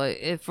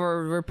 if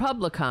for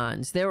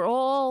Republicans, they're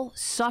all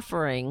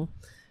suffering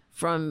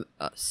from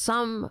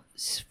some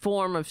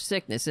form of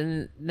sickness.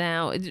 And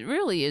now it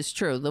really is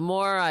true. The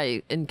more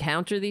I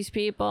encounter these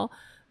people,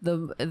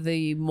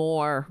 the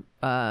more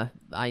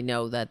I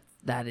know that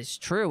is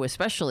true,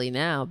 especially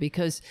now,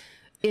 because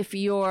if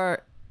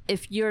you're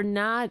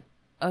not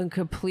a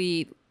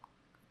complete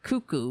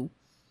cuckoo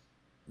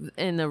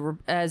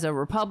as a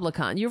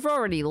Republican, you've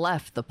already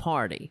left the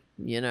party.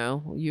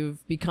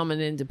 You've become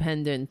an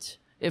independent,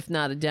 if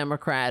not a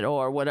Democrat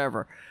or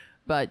whatever,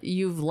 but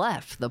you've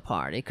left the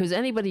party because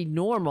anybody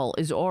normal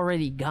is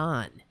already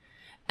gone.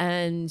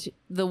 And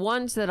the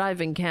ones that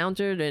I've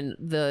encountered in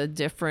the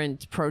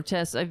different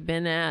protests I've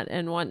been at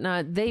and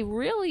whatnot, they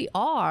really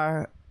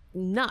are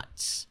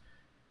nuts.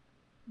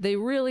 They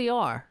really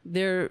are.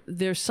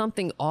 There's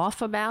something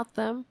off about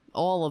them,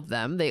 all of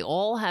them. They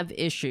all have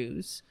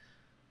issues.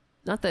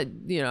 Not that,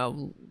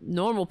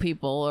 normal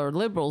people or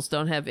liberals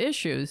don't have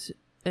issues,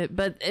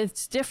 but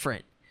it's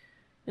different.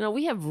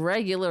 We have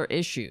regular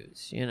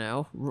issues,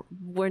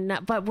 we're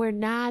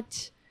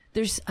not,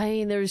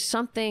 there's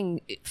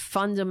something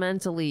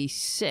fundamentally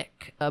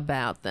sick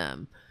about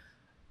them.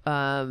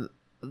 I've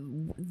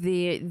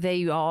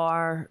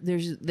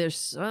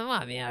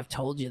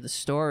told you the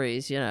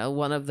stories,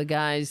 one of the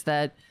guys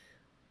that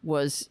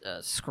was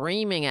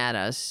screaming at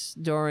us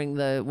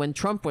when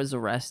Trump was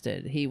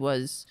arrested, he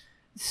was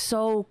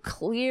so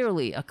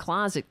clearly a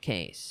closet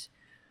case.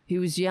 He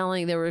was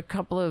yelling. There were a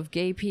couple of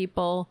gay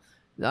people,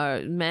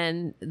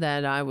 men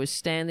that I was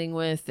standing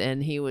with,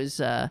 and he was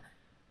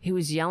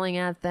yelling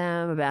at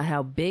them about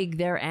how big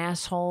their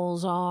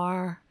assholes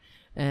are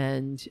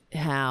and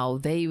how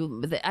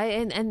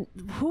and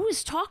who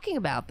is talking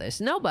about this?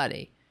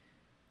 Nobody.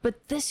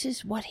 But this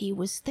is what he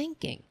was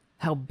thinking.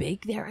 How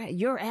big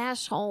your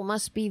asshole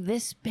must be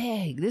this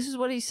big. This is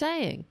what he's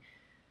saying.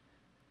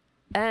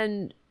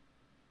 And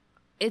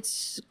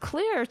it's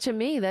clear to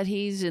me that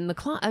he's in the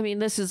closet. I mean,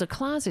 this is a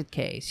closet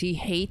case. He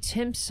hates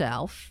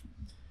himself.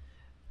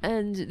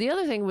 And the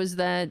other thing was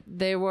that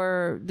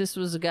this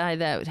was a guy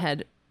that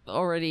had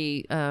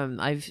already,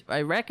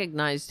 I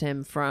recognized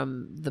him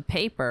from the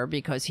paper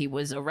because he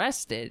was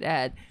arrested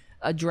at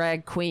a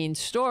drag queen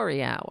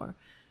story hour,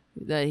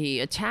 that he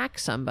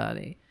attacked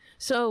somebody.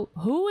 So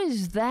who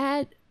is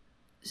that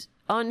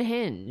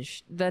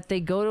unhinged that they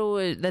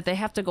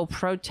have to go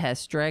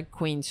protest drag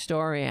queen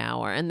story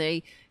hour, and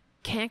they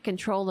can't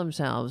control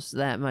themselves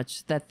that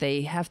much that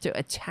they have to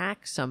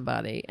attack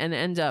somebody and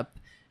end up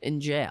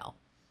in jail?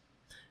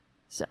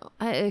 So,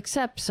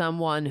 except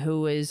someone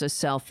who is a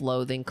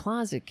self-loathing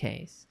closet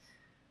case.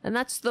 And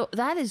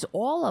that is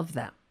all of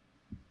them.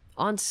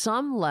 On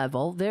some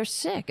level, they're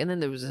sick. And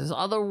then there was this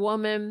other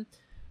woman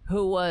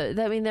who,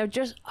 they're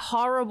just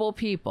horrible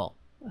people.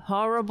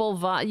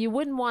 Horrible. You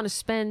wouldn't want to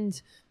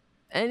spend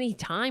any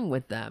time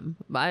with them.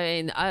 I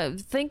mean,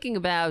 thinking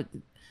about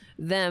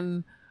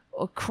them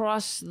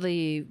across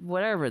the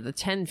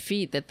 10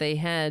 feet that they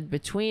had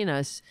between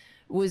us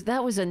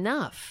was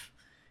enough.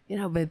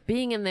 But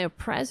being in their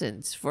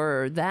presence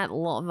for that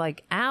long,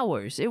 like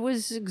hours, it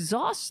was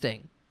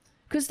exhausting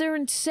because they're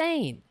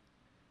insane.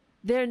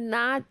 You're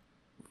not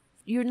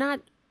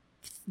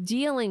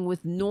dealing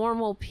with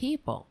normal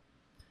people,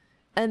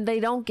 and they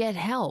don't get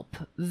help.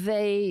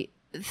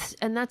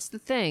 And that's the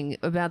thing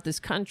about this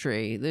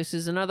country. This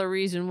is another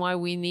reason why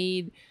we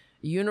need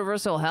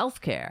universal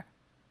health care.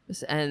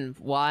 And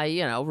why,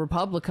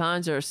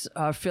 Republicans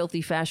are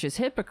filthy fascist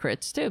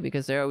hypocrites too,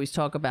 because they always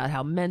talk about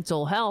how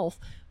mental health,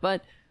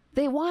 but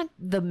they want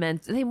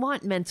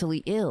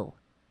mentally ill.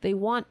 They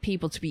want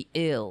people to be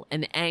ill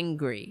and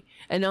angry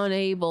and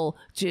unable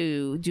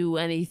to do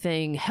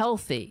anything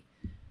healthy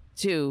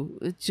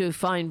to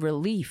find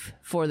relief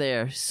for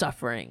their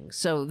suffering.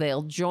 So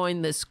they'll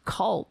join this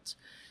cult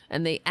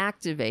and they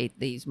activate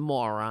these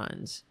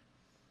morons.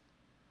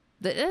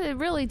 It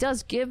really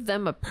does give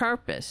them a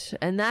purpose.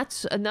 And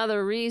that's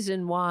another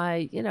reason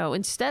why,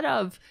 instead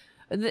of,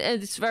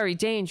 it's very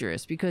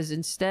dangerous because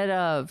instead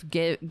of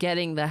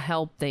getting the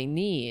help they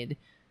need,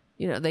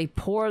 they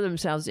pour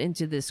themselves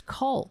into this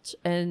cult.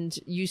 And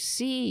you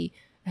see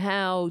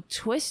how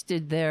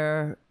twisted they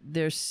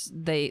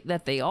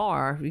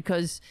are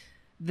because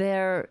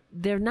they're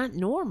not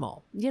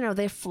normal.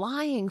 They're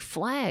flying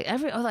flag.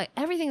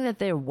 Everything that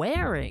they're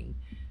wearing,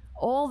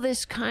 all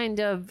this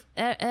kind of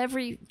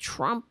every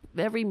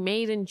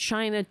made in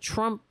China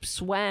Trump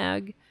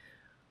swag,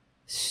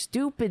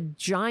 stupid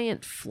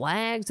giant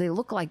flags. They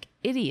look like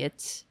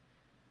idiots.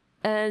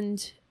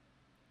 And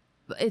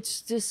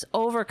it's just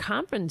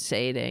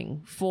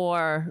overcompensating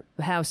for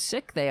how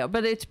sick they are.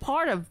 But it's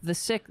part of the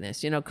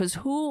sickness, because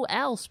who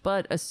else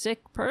but a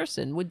sick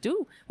person would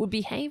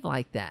behave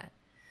like that?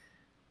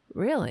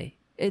 Really.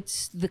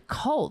 It's the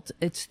cult.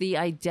 It's the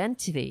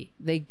identity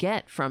they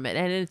get from it.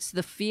 And it's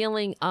the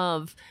feeling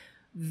of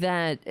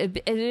that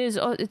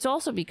it's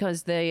also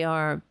because they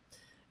are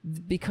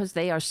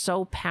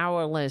so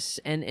powerless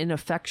and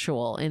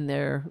ineffectual in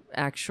their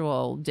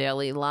actual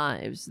daily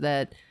lives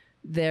that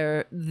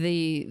they're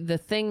the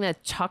thing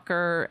that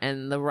Tucker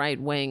and the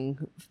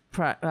right-wing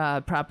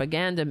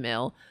propaganda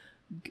mill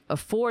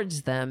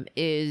affords them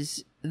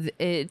is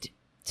it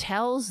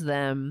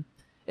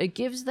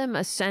gives them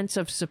a sense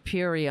of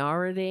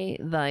superiority,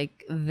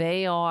 like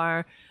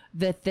they're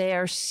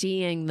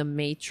seeing the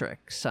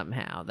Matrix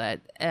somehow,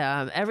 that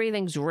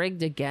everything's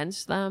rigged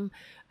against them,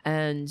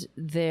 and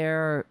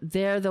they're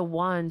the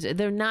ones,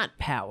 they're not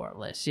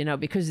powerless,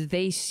 because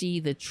they see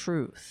the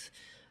truth.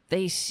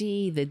 They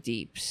see the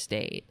deep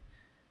state,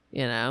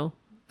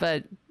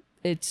 but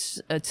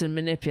it's a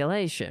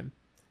manipulation.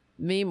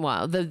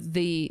 Meanwhile,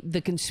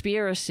 the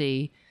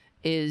conspiracy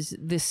is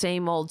the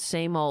same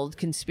old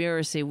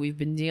conspiracy we've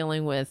been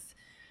dealing with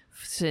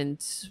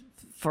since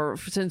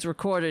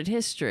recorded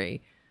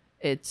history.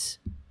 It's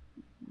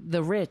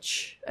the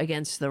rich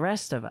against the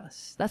rest of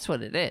us. That's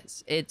what it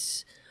is.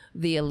 It's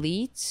the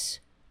elites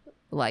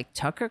like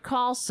Tucker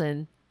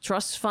Carlson,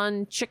 trust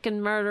fund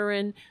chicken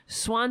murdering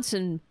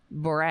Swanson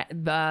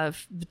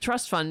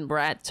trust fund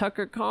brat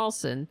Tucker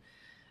Carlson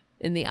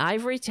in the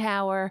ivory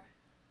tower,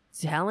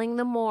 telling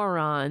the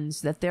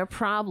morons that their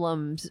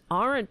problems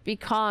aren't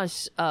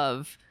because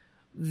of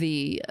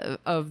the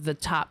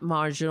top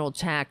marginal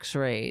tax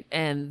rate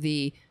and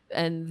the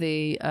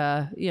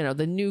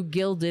new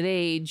Gilded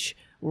Age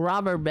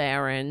robber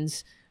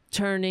barons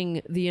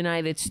turning the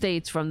United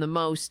States from the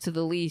most to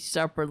the least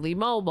upwardly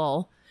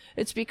mobile.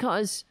 It's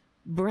because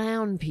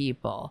brown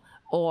people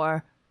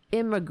or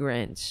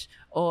immigrants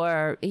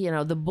or,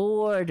 the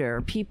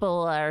border,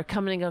 people are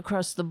coming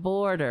across the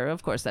border.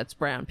 Of course, that's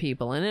brown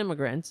people and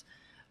immigrants.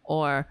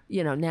 Or,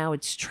 now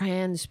it's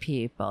trans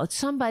people. It's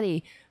some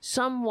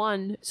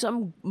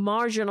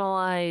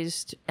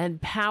marginalized and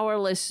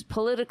powerless,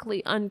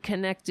 politically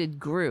unconnected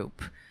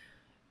group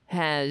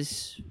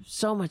has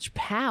so much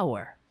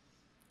power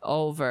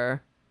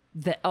over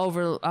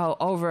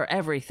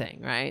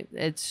everything, right?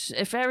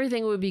 If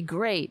everything would be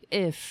great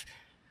if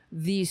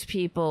these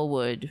people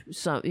would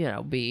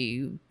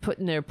be put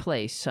in their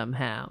place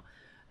somehow.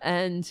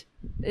 And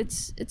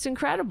it's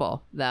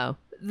incredible, though.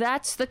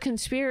 That's the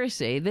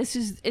conspiracy.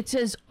 It's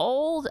as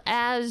old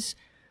as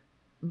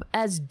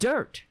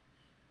dirt.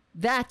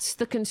 That's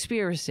the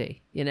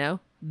conspiracy,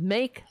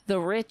 Make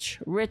the rich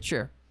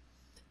richer.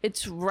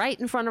 It's right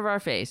in front of our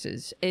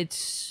faces.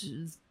 It's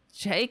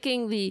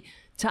taking the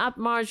top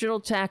marginal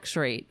tax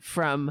rate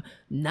from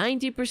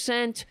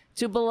 90%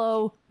 to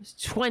below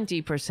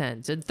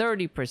 20% and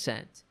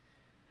 30%.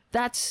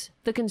 That's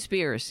the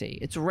conspiracy.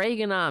 It's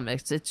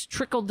Reaganomics. It's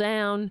trickle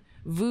down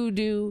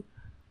voodoo.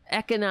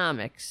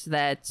 economics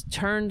that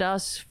turned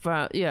us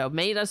from,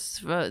 made us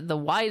the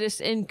widest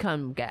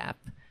income gap,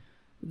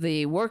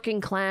 the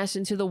working class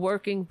into the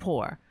working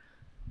poor.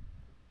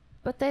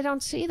 But they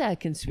don't see that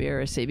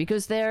conspiracy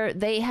because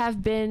they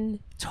have been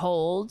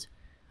told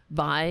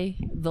by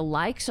the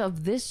likes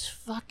of this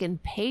fucking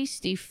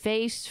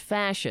pasty-faced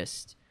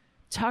fascist,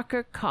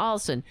 Tucker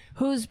Carlson,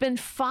 who's been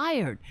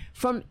fired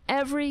from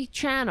every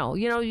channel.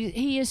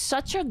 He is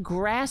such a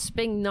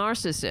grasping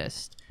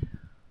narcissist.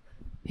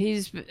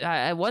 He's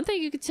one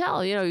thing you could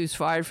tell, he was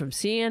fired from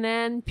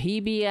CNN,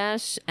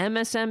 PBS,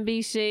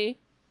 MSNBC,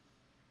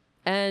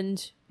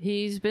 and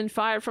he's been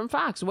fired from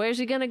Fox. Where's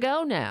he going to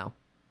go now?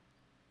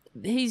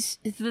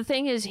 The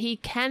thing is, he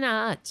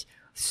cannot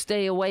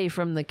stay away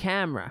from the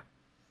camera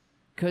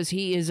because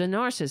he is a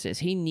narcissist.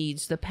 He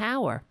needs the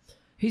power.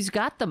 He's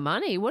got the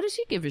money. What does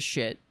he give a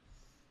shit?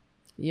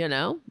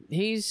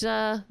 He's,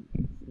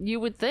 you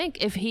would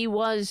think if he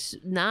was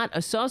not a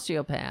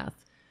sociopath,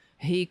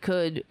 he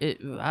could,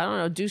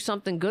 do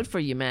something good for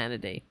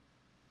humanity.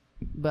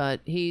 But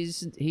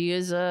he's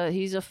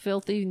a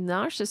filthy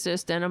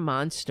narcissist and a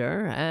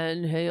monster,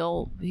 and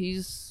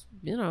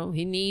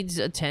he needs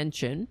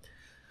attention.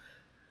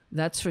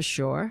 That's for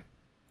sure.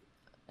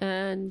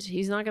 And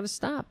he's not going to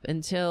stop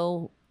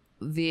until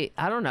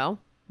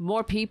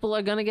more people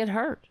are going to get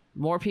hurt.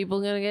 More people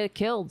are going to get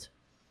killed.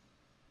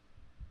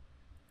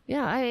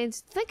 Yeah,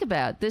 think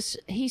about this.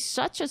 He's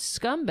such a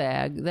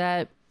scumbag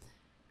that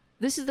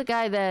this is the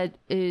guy that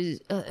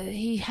is,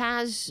 he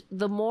has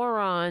the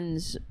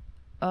morons,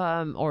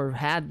 or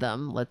had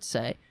them, let's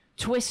say,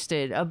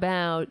 twisted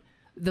about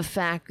the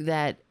fact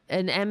that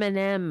an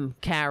M&M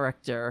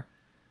character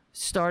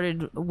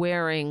started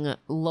wearing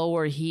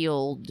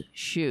lower-heeled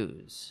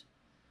shoes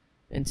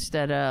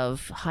instead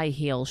of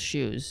high-heel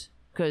shoes,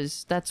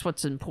 because that's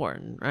what's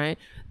important, right?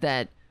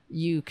 That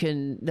you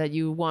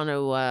want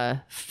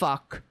to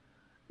fuck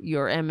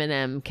your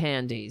M&M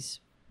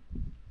candies.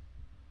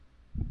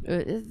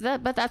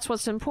 But that's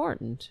what's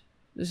important.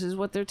 This is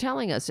what they're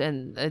telling us,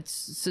 and it's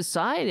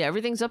society.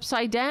 Everything's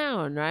upside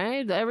down,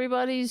 right?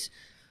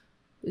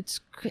 It's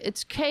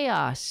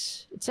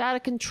chaos. It's out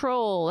of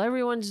control.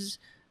 Everyone's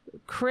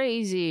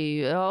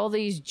crazy. All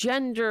these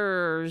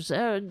genders.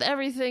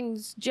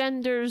 Everything's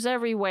genders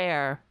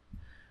everywhere.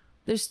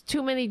 There's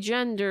too many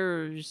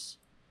genders.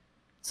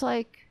 It's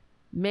like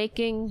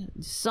making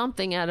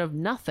something out of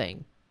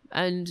nothing,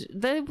 and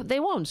they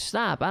won't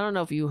stop. I don't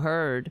know if you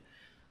heard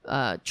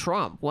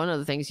Trump. One of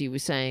the things he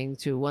was saying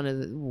to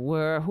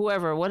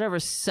whatever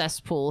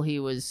cesspool he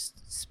was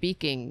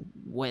speaking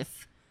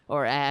with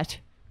or at,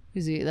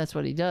 because that's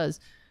what he does.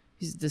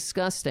 He's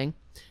disgusting.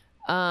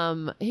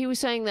 He was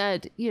saying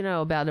that,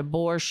 about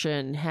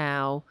abortion,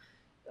 how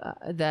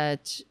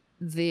that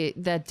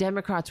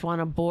Democrats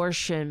want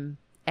abortion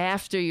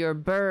after you're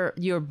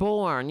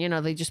born.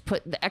 They just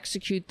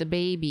execute the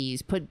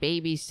babies, put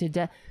babies to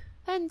death,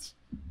 and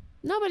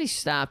nobody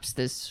stops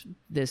this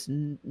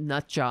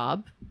nut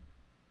job.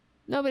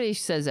 Nobody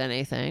says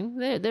anything.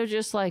 They're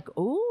just like,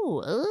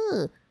 ooh,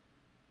 ugh.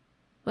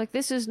 Like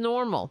this is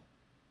normal.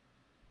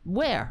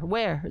 Where?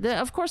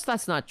 Of course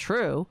that's not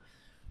true.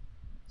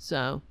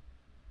 So,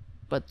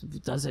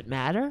 but does it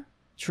matter?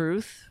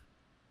 Truth?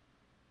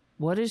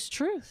 What is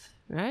truth,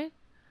 right?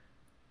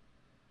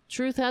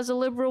 Truth has a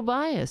liberal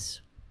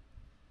bias.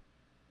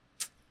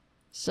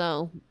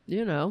 So,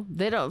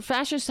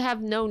 fascists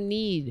have no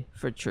need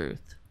for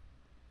truth.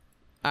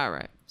 All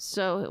right.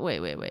 So,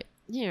 wait.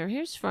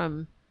 Here's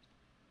from,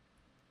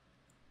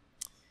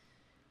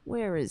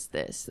 where is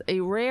this? A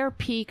rare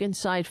peek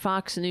inside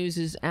Fox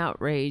News'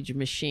 outrage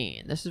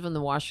machine. This is from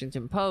the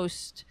Washington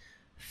Post.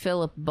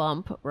 Philip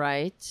Bump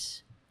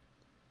writes,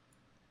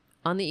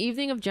 on the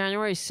evening of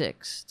January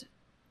 6th,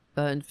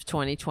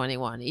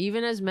 2021,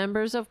 even as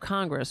members of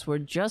Congress were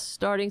just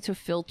starting to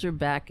filter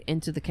back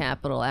into the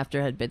Capitol after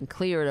it had been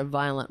cleared of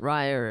violent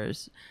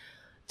rioters,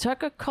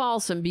 Tucker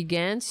Carlson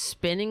began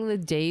spinning the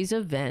day's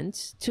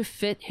events to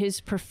fit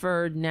his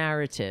preferred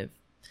narrative.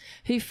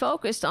 He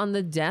focused on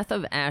the death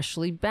of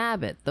Ashley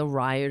Babbitt, the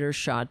rioter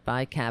shot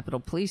by a Capitol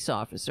police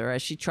officer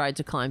as she tried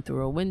to climb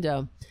through a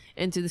window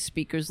into the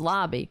Speaker's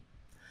lobby.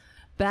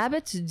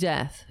 Babbitt's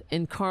death,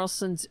 in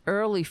Carlson's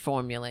early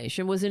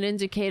formulation, was an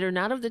indicator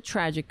not of the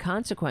tragic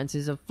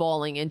consequences of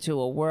falling into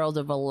a world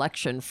of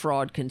election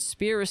fraud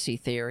conspiracy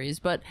theories,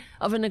 but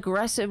of an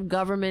aggressive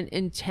government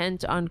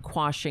intent on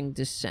quashing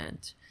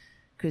dissent.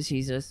 Because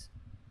he's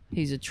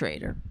a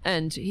traitor.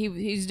 And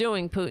he's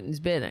doing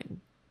Putin's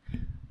bidding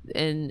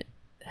in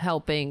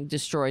helping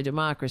destroy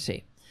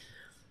democracy.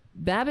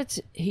 Babbitt,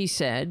 he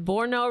said,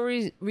 bore no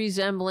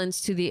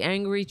resemblance to the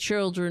angry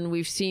children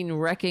we've seen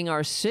wrecking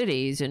our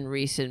cities in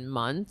recent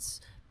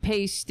months,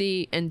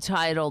 pasty,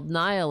 entitled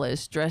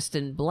nihilists dressed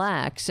in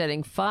black,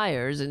 setting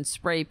fires and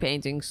spray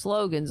painting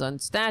slogans on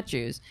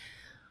statues.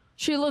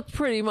 She looked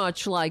pretty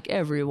much like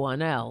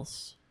everyone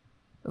else.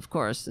 Of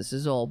course, this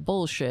is all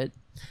bullshit.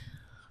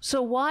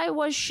 So why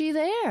was she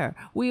there?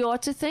 We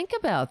ought to think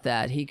about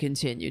that, he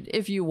continued.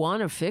 If you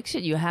want to fix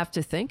it, you have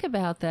to think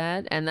about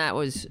that. And that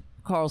was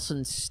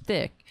Carlson's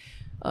stick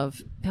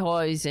of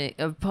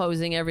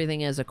posing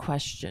everything as a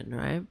question,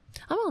 right?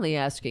 I'm only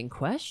asking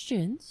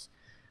questions.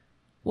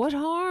 What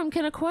harm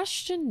can a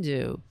question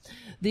do?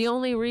 The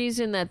only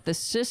reason that the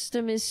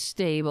system is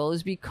stable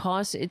is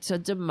because it's a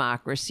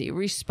democracy,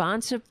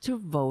 responsive to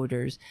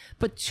voters.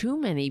 But too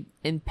many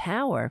in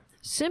power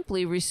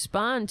simply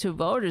respond to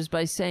voters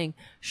by saying,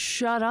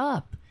 shut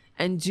up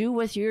and do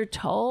what you're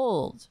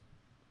told.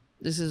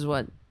 This is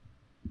what,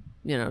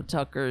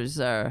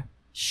 Tucker's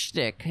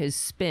shtick, his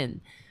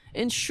spin.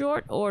 In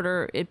short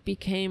order, it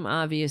became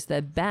obvious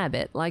that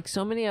Babbitt, like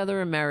so many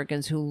other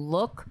Americans who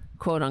look,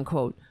 quote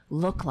unquote,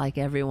 look like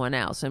everyone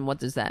else. And what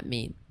does that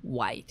mean?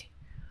 White.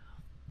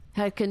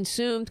 Had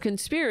consumed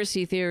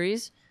conspiracy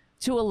theories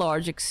to a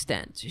large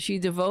extent. She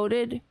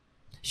elevated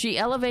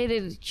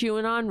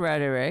QAnon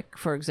rhetoric,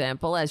 for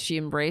example, as she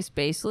embraced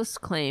baseless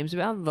claims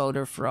about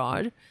voter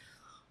fraud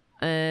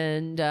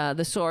and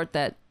the sort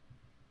that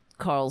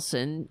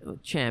Carlson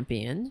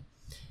championed.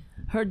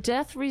 Her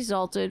death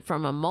resulted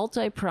from a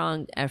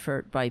multi-pronged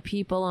effort by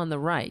people on the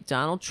right,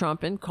 Donald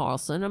Trump and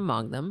Carlson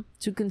among them,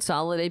 to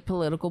consolidate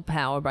political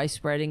power by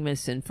spreading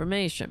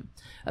misinformation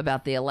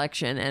about the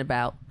election and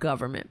about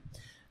government.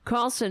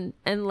 Carlson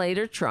and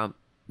later Trump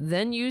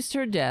then used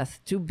her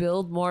death to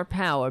build more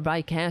power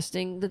by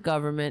casting the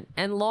government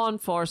and law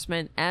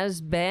enforcement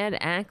as bad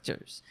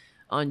actors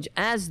on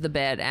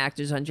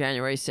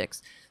January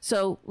 6th.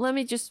 So let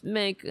me just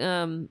make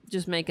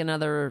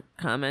another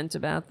comment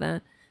about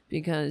that,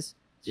 because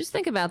just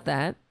think about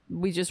that.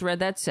 We just read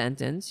that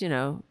sentence,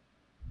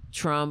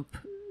 Trump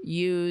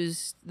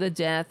used the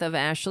death of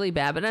Ashley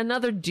Babbitt,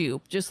 another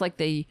dupe, just like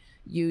they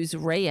use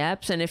Ray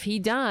Epps. And if he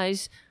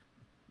dies,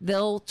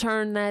 they'll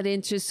turn that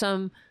into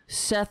some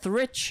Seth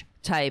Rich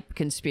type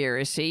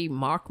conspiracy.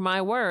 Mark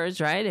my words,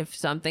 right? If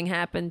something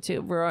happened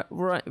to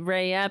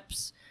Ray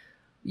Epps,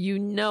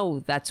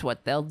 that's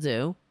what they'll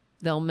do.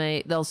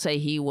 They'll say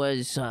he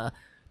was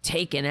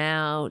taken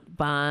out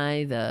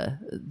by the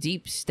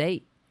deep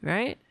state,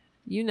 right?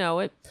 You know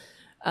it.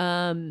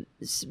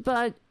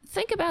 But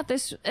think about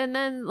this, and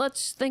then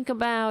let's think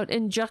about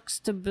in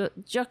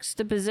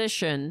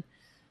juxtaposition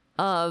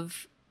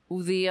of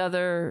the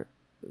other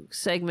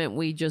segment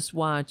we just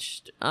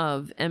watched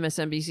of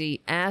MSNBC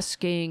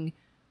asking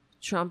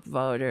Trump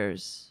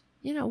voters,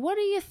 what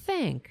do you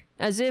think?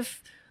 As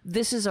if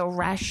this is a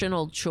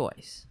rational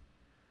choice.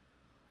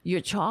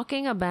 You're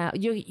talking about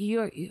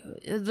you're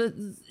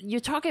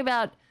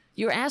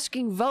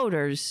asking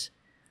voters,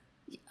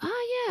 who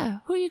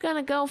are you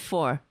gonna go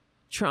for,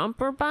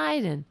 Trump or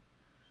Biden?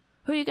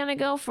 Who are you gonna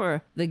go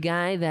for? The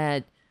guy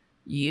that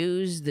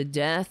used the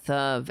death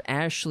of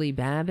Ashley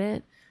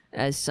Babbitt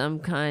as some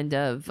kind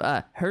of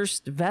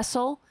Hearst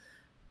vessel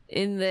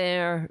in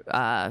their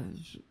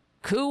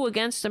coup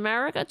against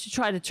America to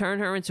try to turn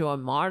her into a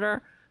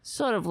martyr?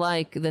 Sort of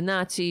like the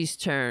Nazis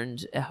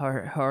turned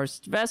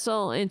Horst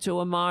Wessel into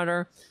a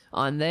martyr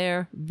on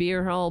their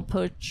beer hall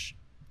putsch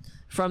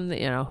from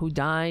who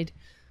died,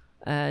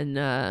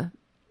 and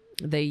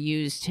they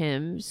used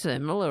him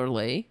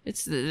similarly.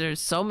 There's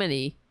so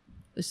many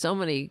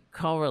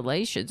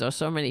correlations or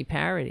so many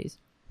parodies.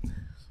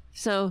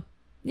 So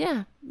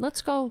yeah,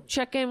 let's go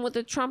check in with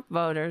the Trump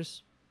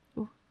voters,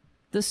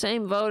 the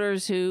same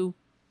voters who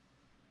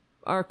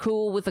are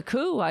cool with the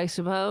coup, I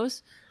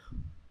suppose.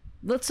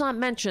 Let's not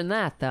mention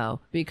that,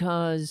 though,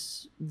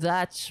 because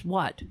that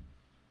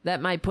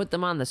might put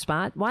them on the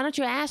spot. Why don't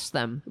you ask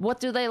them, what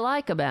do they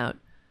like about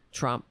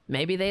Trump?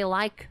 Maybe they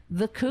like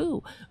the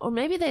coup, or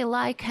maybe they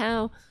like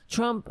how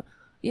Trump,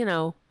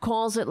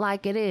 calls it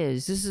like it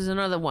is. This is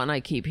another one I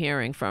keep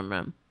hearing from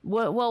him.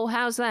 Well,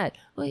 how's that?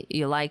 Well,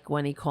 you like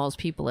when he calls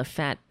people a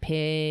fat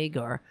pig,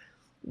 or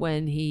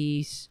when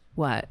he's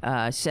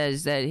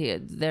says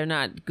that they're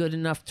not good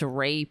enough to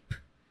rape,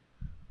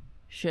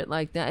 shit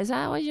like that. Is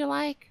that what you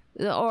like?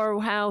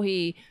 Or how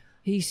he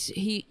eats.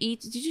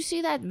 Did you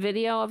see that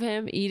video of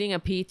him eating a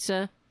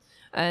pizza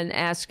and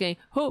asking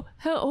who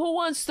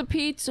wants the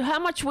pizza? How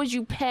much would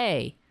you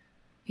pay?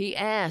 He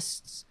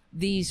asks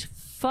these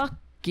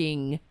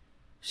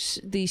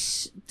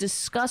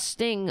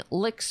disgusting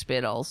lick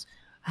spittles,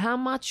 how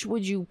much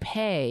would you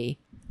pay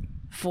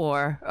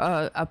for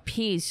a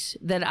piece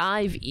that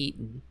I've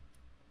eaten?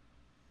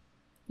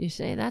 You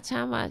say that's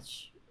how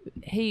much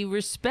he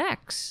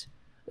respects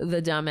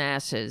the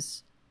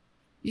dumbasses.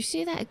 You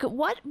see that?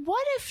 What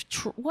if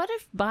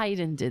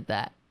Biden did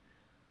that?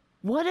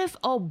 What if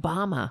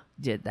Obama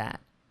did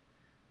that?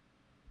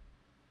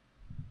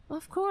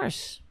 Of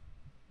course,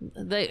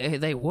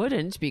 they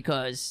wouldn't,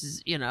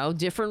 because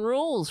different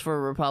rules for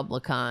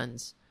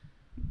Republicans,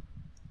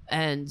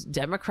 and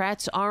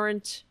Democrats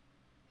aren't,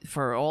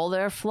 for all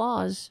their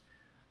flaws.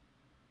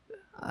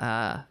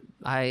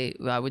 I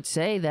would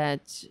say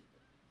that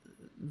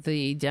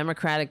the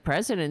Democratic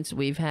presidents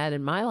we've had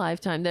in my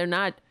lifetime, they're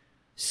not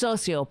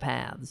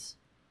sociopaths,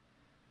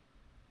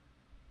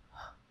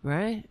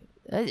 right?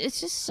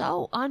 It's just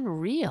so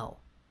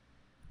unreal.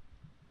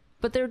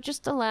 But they're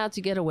just allowed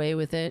to get away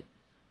with it.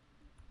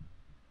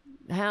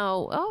 The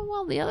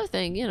other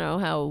thing,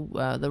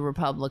 how the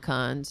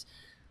Republicans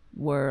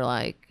were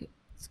like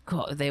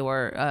they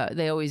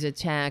always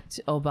attacked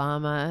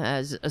Obama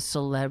as a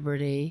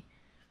celebrity.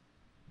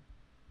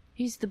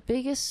 He's the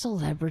biggest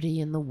celebrity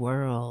in the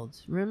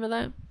world. Remember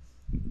that?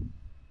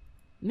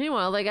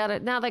 Meanwhile, they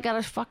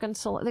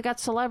got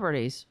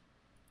celebrities.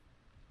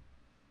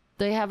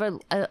 They have a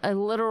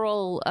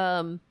literal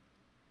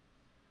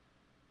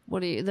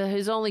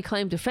his only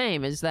claim to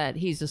fame is that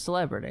he's a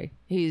celebrity.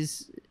 He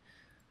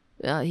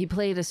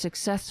played a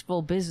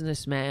successful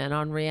businessman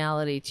on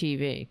reality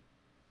TV.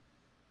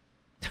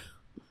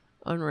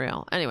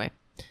 Unreal. Anyway,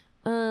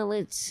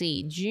 let's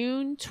see.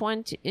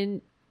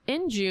 In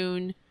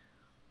June,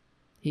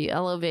 he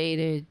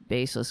elevated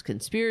baseless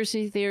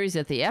conspiracy theories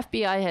that the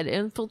FBI had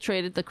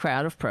infiltrated the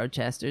crowd of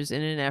protesters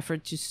in an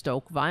effort to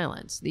stoke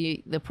violence.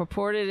 The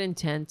purported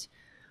intent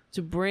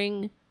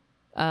to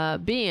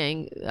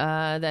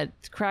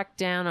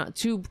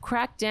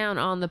crack down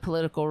on the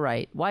political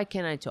right. Why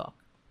can't I talk?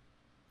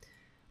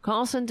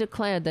 Carlson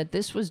declared that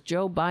this was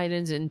Joe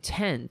Biden's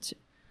intent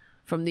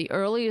from the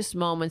earliest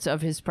moments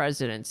of his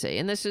presidency.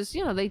 And this is,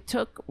 they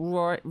took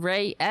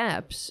Ray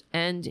Epps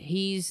and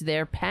he's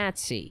their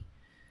patsy.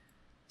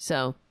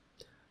 So,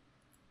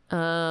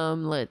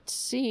 let's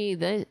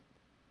see.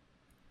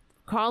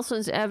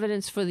 Carlson's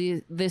evidence for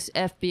this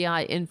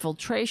FBI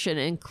infiltration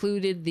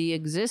included the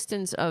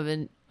existence of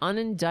an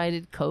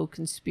unindicted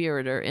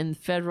co-conspirator in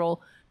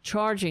federal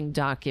charging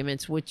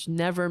documents, which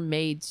never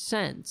made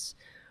sense.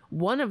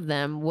 One of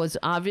them was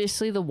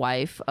obviously the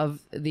wife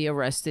of the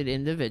arrested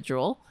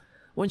individual.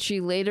 When she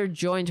later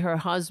joined her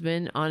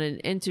husband in an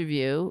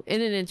interview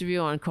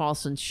on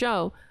Carlson's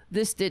show,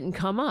 this didn't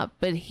come up,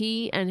 but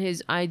he and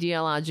his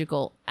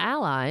ideological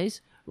allies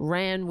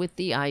ran with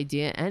the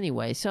idea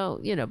anyway. So,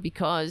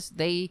 because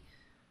they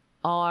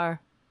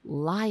are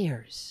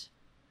liars.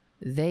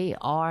 They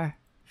are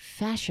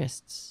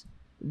fascists.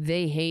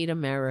 They hate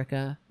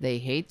America. They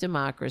hate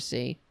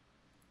democracy.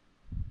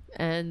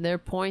 And their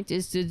point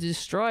is to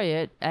destroy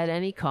it at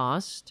any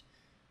cost,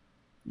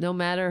 no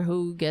matter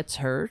who gets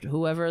hurt,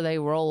 whoever they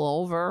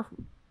roll over,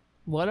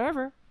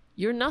 whatever.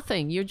 You're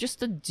nothing. You're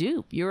just a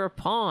dupe. You're a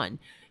pawn.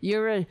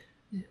 You're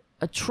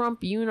a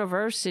Trump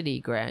University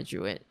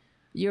graduate.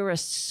 You're a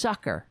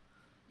sucker.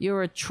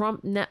 You're a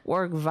Trump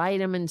Network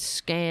vitamin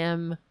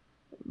scam,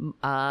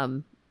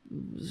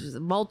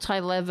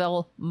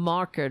 multi-level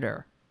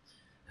marketer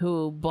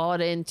who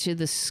bought into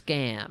the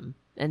scam,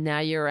 and now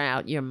you're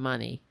out your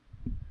money.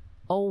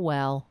 Oh,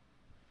 well.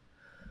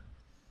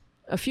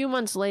 A few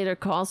months later,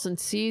 Carlson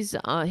seized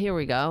upon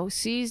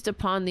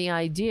the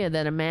idea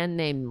that a man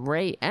named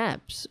Ray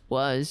Epps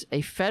was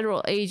a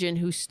federal agent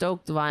who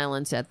stoked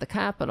violence at the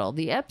Capitol.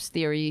 The Epps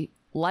theory,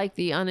 like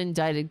the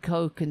unindicted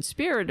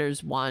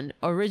co-conspirators one,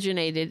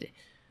 originated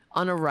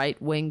on a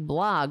right-wing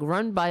blog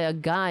run by a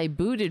guy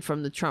booted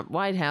from the Trump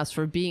White House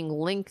for being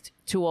linked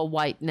to a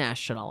white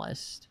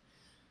nationalist.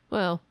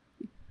 Well,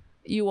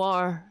 you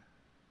are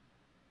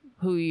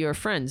who your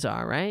friends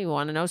are, right? You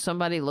want to know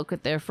somebody, look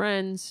at their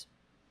friends.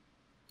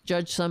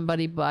 Judge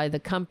somebody by the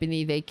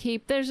company they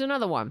keep. There's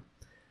another one.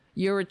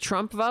 You're a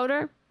Trump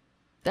voter?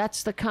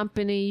 That's the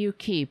company you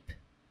keep.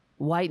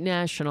 White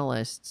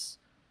nationalists.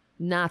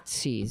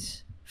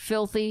 Nazis.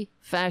 Filthy,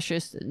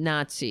 fascist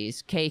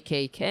Nazis.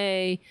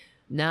 KKK,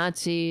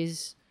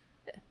 Nazis.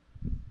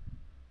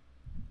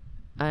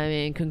 I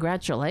mean,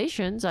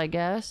 congratulations, I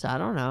guess. I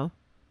don't know.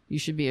 You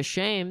should be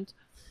ashamed.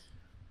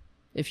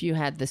 If you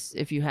had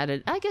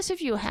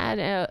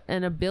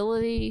an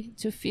ability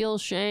to feel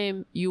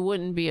shame, you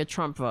wouldn't be a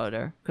Trump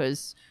voter,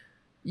 because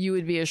you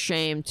would be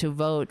ashamed to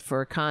vote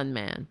for a con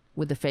man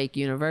with a fake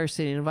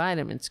university and a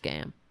vitamin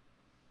scam.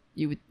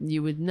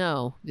 You would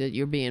know that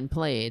you're being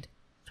played.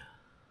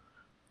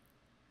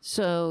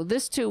 So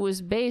this too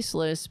was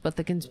baseless, but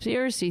the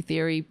conspiracy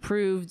theory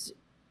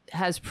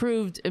has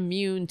proved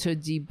immune to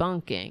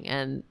debunking.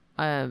 And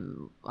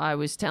I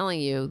was telling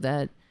you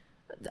that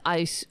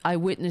I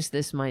witnessed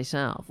this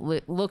myself,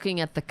 looking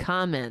at the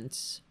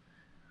comments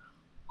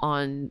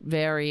on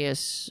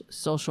various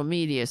social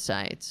media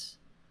sites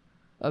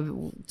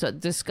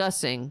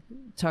discussing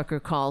Tucker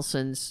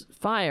Carlson's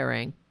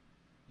firing.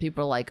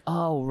 People are like,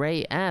 oh,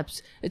 Ray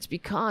Epps. It's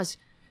because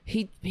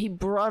he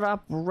brought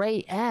up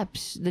Ray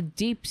Epps. The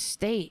deep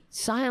state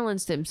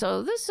silenced him.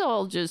 So this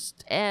all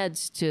just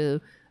adds to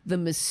the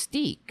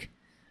mystique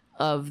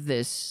of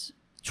this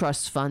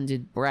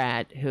trust-funded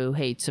brat who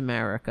hates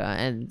America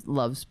and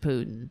loves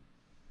Putin,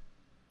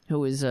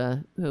 who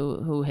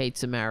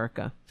hates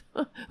America,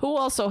 who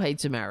also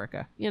hates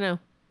America.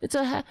 It's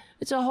a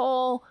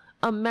whole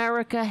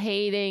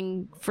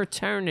America-hating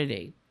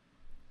fraternity,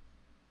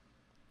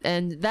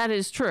 and that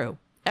is true.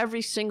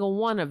 Every single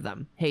one of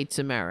them hates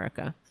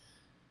America.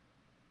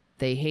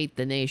 They hate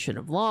the nation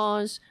of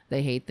laws.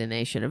 They hate the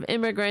nation of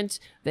immigrants.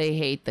 They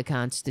hate the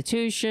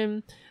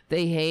Constitution.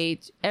 They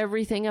hate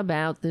everything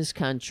about this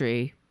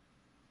country.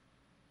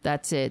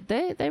 That's it.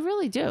 They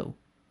really do.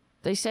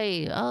 They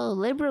say, oh,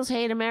 liberals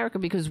hate America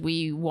because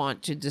we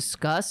want to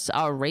discuss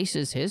our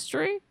racist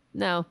history.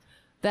 No,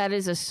 that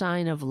is a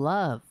sign of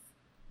love.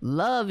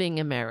 Loving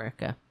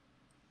America.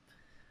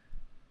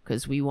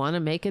 because we want to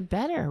make it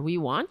better. We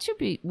want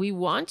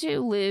to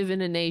live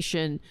in a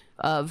nation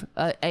of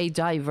a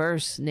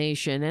diverse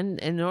nation. And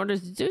in order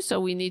to do so,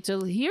 we need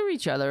to hear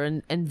each other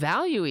and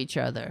value each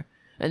other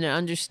and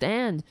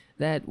understand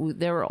that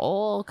there are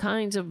all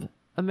kinds of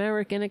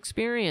American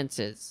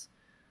experiences.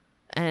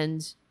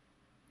 And,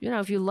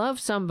 if you love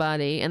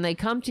somebody and they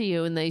come to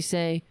you and they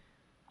say,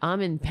 I'm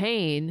in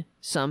pain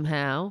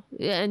somehow,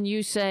 and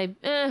you say,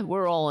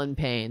 we're all in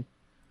pain.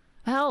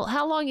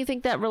 How long you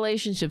think that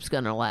relationship's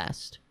going to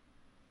last?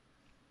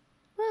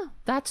 Well,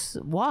 that's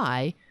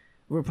why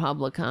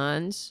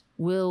Republicans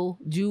will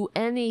do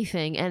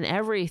anything and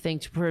everything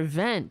to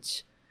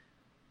prevent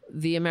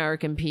the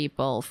American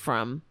people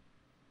from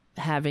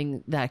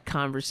having that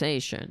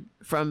conversation,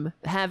 from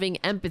having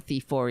empathy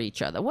for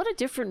each other. What a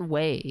different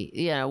way,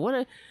 what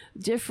a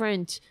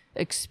different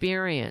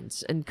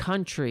experience and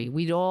country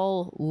we'd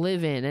all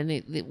live in,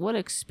 and what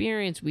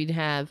experience we'd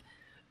have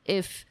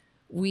if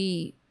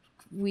we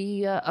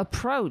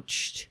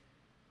approached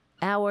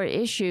our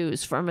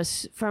issues from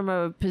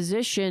a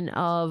position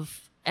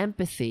of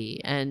empathy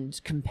and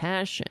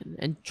compassion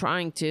and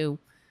trying to,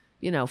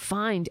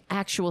 find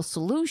actual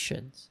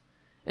solutions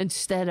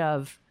instead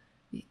of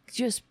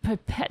just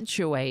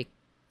perpetuate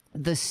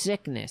the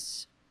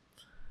sickness.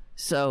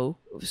 So,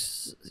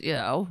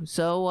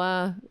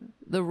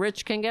 the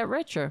rich can get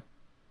richer.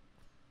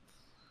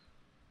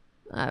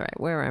 All right,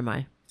 where am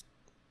I?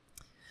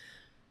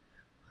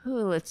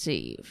 Let's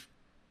see.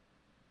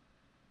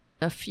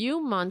 A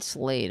few months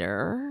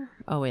later,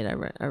 I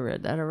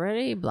read that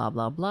already, blah,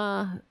 blah,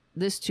 blah.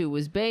 This too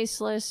was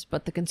baseless,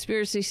 but the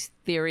conspiracy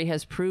theory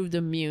has proved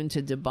immune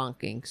to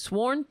debunking.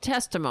 Sworn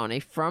testimony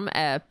from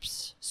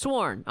Epps,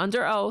 sworn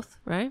under oath,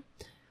 right?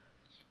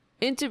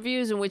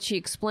 Interviews in which he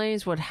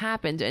explains what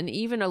happened, and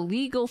even a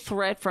legal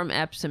threat from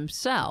Epps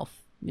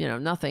himself.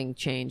 Nothing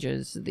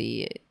changes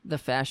the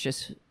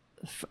fascist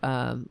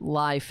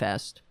lie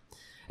fest.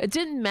 It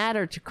didn't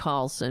matter to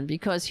Carlson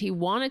because he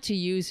wanted to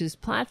use his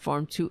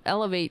platform to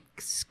elevate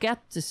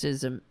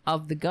skepticism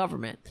of the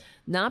government,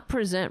 not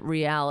present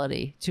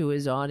reality to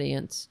his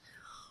audience.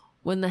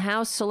 When the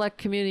House Select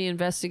Committee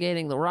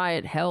investigating the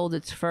riot held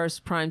its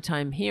first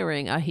primetime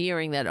hearing, a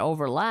hearing that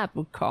overlapped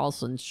with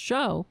Carlson's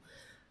show,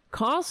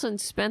 Carlson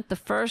spent the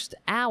first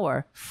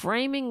hour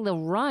framing the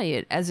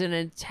riot as an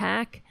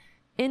attack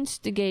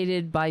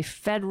instigated by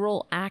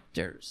federal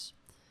actors.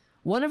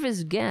 One of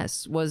his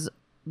guests was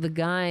the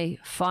guy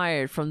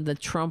fired from the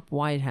Trump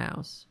White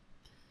House,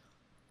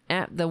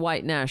 the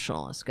white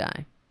nationalist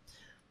guy,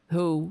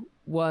 who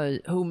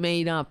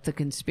made up the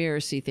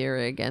conspiracy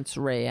theory against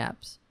Ray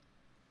Epps.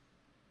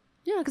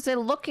 Because they're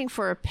looking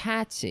for a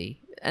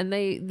patsy, and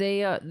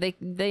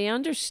they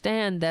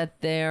understand that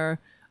their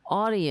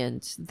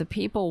audience, the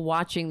people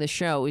watching the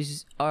show,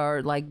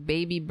 are like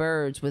baby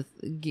birds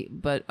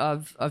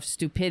of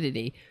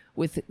stupidity,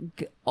 with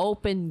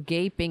open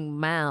gaping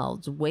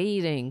mouths,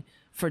 waiting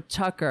for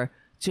Tucker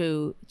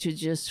to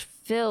just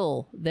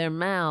fill their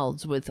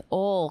mouths with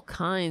all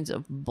kinds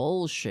of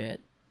bullshit.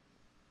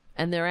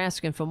 And they're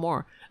asking for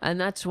more. And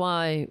that's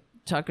why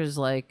Tucker's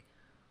like,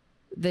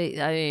 we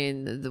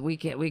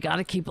got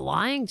to keep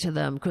lying to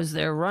them because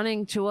they're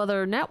running to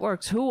other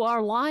networks who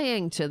are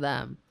lying to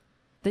them.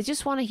 They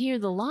just want to hear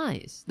the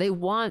lies. They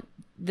want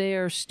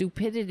their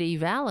stupidity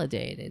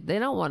validated. They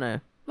don't want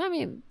to,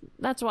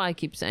 that's why I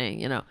keep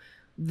saying,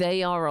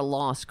 they are a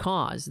lost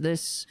cause.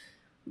 This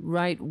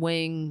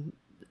right-wing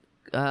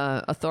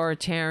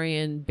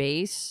authoritarian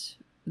base,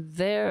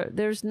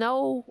 there's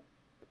no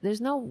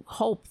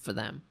hope for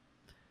them.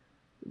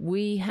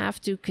 We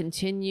have to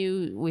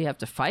continue. We have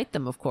to fight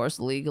them, of course,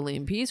 legally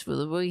and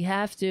peacefully. But we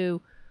have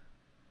to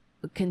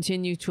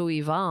continue to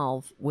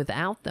evolve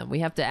without them. We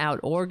have to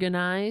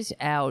out-organize,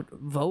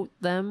 out-vote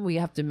them. We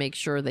have to make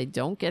sure they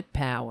don't get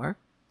power.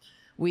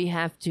 We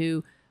have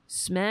to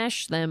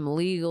smash them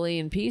legally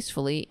and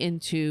peacefully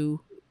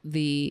into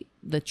the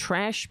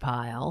trash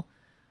pile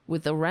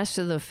with the rest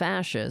of the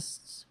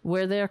fascists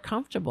where they're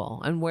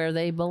comfortable and where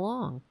they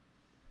belong.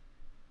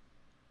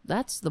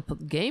 That's the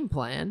game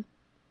plan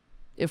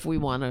if we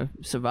want to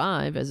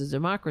survive as a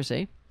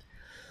democracy.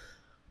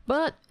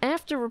 But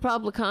after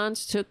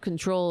Republicans took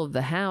control of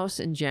the House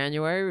in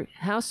January,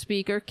 House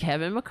Speaker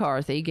Kevin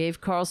McCarthy gave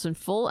Carlson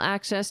full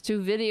access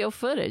to video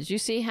footage. You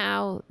see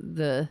how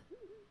the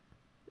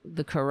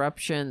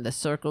corruption, the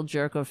circle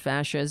jerk of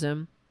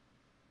fascism.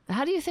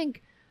 How do you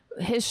think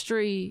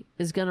history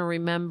is going to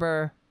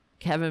remember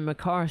Kevin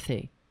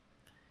McCarthy?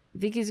 You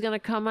think he's going to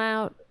come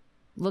out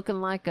looking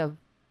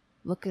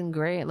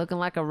great, looking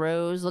like a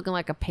rose, looking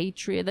like a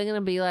patriot? They're going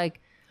to be like,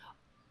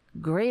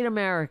 great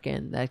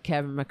American, that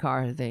Kevin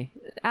McCarthy.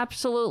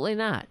 Absolutely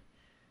not.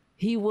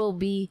 He will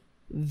be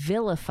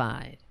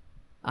vilified.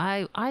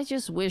 I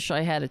just wish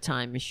I had a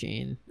time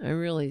machine. I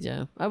really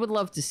do. I would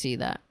love to see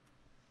that.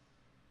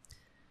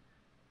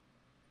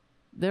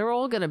 They're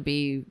all going to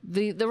be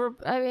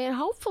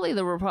hopefully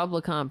the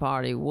Republican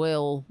Party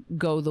will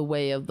go the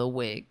way of the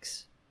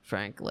Whigs,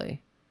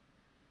 frankly.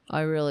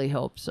 I really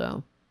hope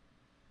so.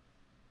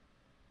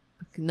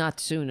 Not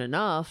soon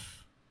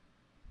enough,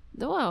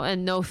 Well,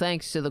 and no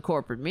thanks to the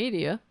corporate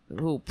media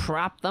who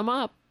prop them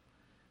up.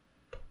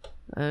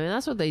 I mean,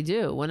 that's what they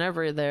do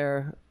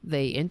whenever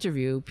they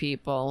interview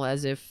people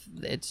as if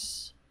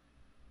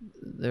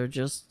they're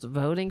just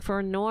voting for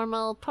a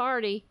normal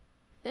party.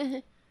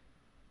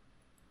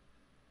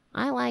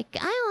 I like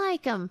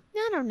him.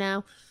 I don't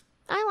know.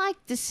 I like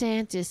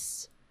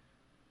DeSantis.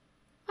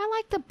 I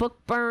like the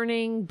book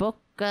burning, book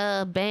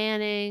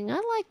banning.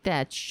 I like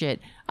that shit.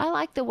 I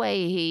like the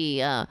way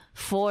he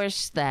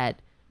forced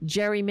that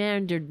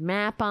gerrymandered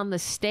map on the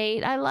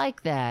state. I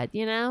like that,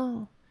 you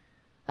know?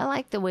 I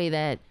like the way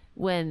that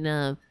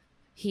when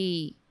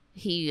he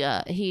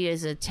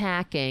is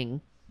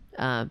attacking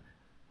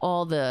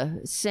all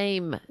the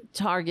same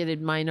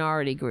targeted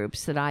minority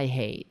groups that I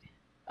hate.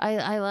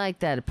 I like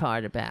that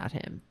part about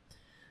him.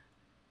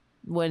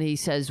 When he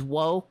says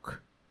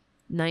woke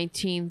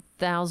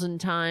 19,000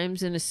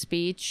 times in a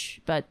speech,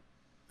 but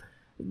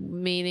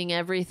meaning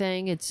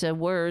everything. It's a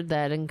word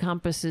that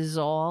encompasses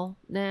all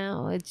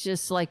now. It's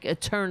just like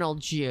eternal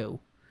Jew.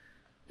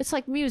 It's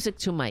like music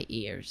to my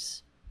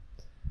ears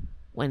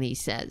when he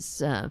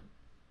says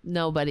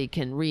nobody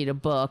can read a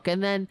book,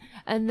 and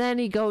then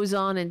he goes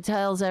on and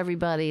tells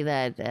everybody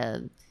that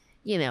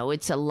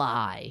it's a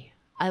lie.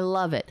 I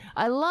love it.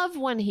 I love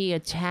when he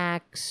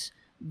attacks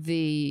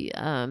the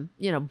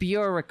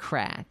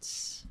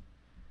bureaucrats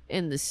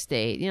in the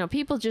state,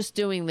 people just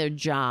doing their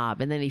job,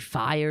 and then he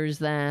fires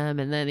them,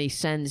 and then he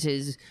sends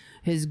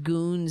his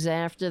goons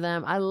after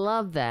them. I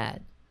love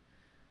that.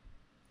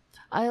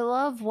 I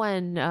love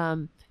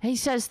when he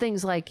says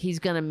things like he's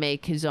going to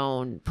make his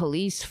own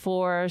police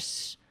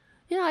force.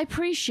 I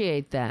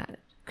appreciate that,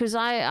 because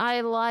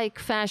I like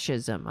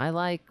fascism. I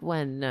like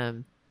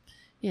when,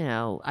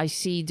 I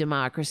see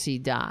democracy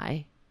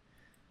die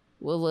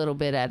a little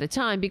bit at a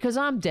time, because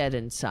I'm dead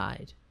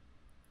inside.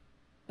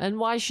 And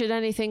why should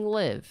anything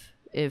live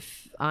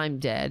if I'm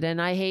dead?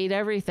 And I hate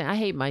everything. I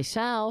hate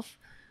myself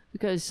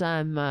because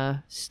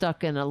I'm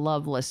stuck in a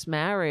loveless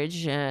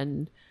marriage,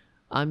 and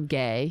I'm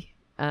gay,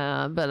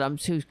 but I'm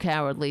too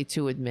cowardly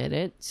to admit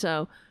it.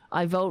 So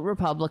I vote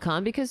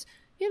Republican because,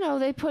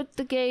 they put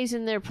the gays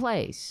in their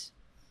place.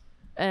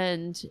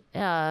 And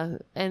I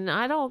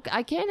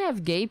can't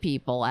have gay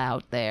people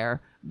out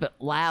there, but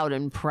loud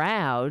and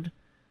proud,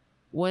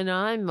 when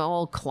I'm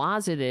all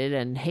closeted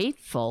and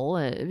hateful,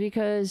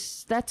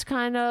 because that's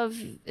kind of,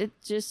 it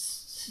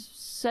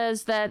just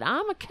says that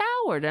I'm a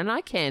coward, and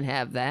I can't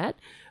have that.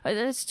 And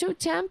it's too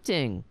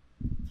tempting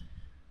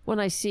when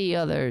I see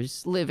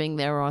others living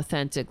their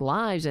authentic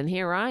lives, and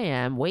here I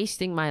am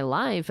wasting my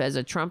life as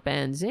a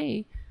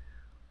Trumpanzee.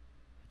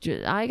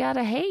 I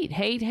gotta hate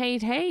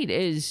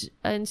is,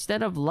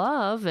 instead of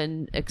love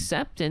and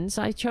acceptance,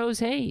 I chose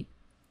hate.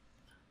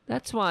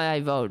 That's why I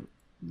vote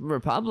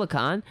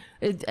Republican.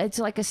 It's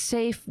like a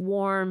safe,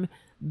 warm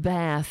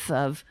bath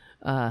of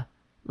a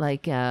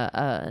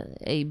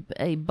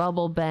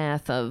bubble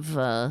bath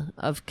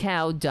of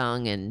cow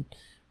dung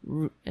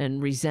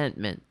and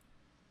resentment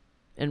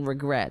and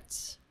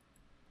regrets.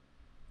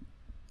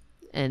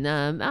 And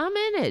I'm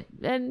in it,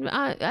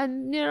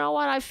 and you know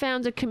what? I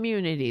found a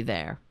community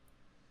there,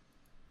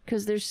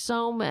 because there's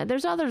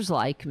others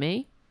like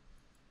me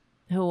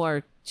who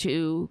are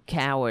too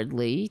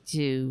cowardly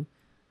to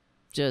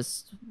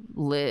just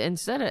live,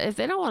 if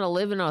they don't want to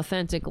live an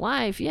authentic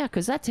life,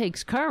 because that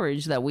takes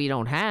courage that we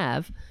don't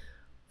have,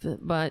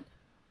 but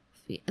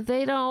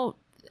they don't,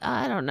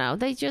 I don't know,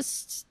 they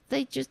just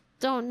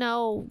don't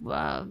know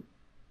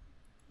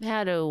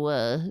how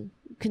to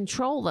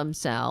control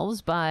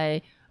themselves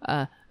by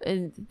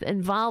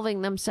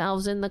involving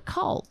themselves in the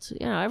cult.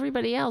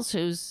 Everybody else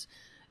who's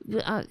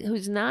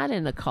not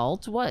in the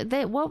cult, what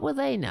will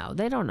they know?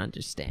 They don't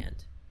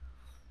understand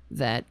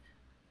that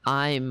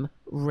I'm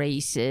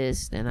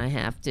racist, and I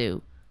have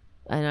to,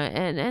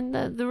 and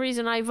the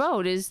reason I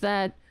vote is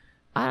that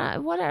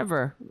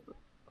whatever,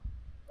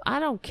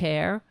 I don't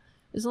care,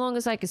 as long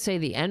as I can say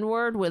the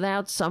N-word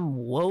without some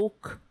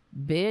woke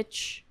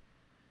bitch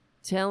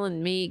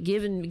telling me,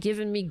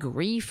 giving me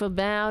grief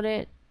about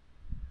it.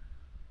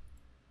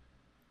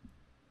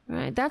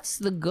 Right, that's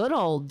the good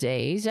old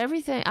days.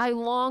 Everything, I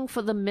long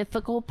for the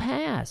mythical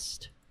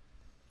past.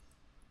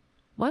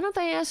 Why don't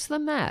they ask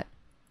them that?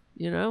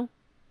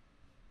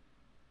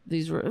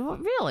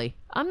 Really,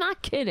 I'm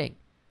not kidding.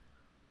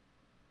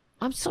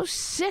 I'm so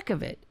sick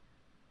of it,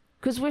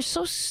 because we're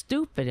so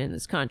stupid in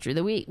this country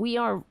that we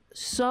are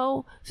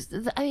so.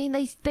 I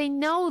mean, they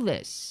know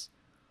this.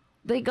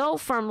 They go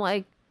from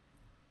like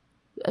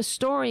a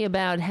story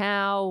about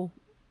how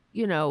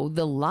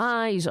the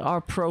lies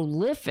are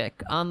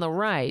prolific on the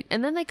right,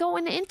 and then they go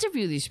and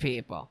interview these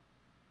people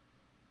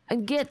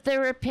and get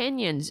their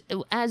opinions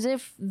as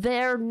if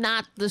they're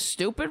not the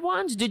stupid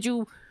ones. Did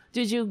you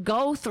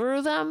go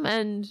through them,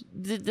 and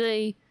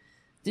did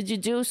you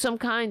do some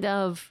kind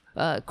of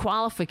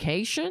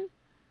qualification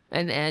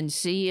and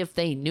see if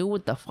they knew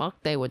what the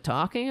fuck they were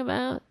talking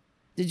about?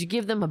 Did you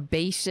give them a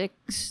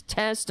basics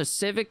test, a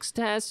civics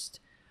test,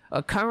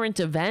 a current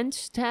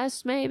events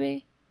test,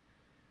 maybe?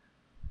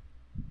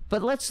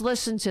 But let's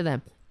listen to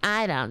them.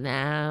 I don't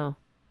know.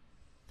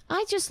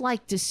 I just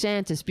like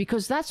DeSantis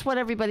because that's what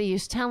everybody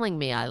is telling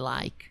me I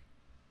like.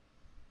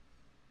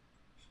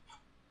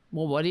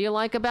 Well, what do you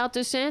like about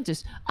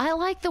DeSantis? I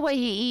like the way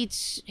he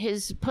eats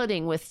his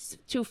pudding with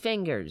 2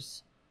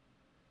 fingers.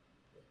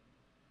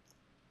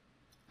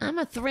 I'm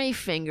a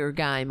 3-finger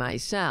guy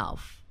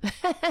myself.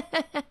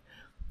 At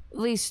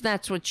least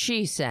that's what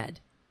she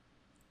said.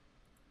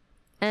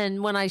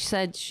 And when I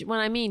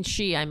mean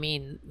she, I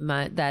mean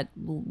that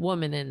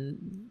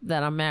woman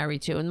that I'm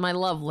married to in my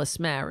loveless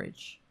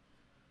marriage.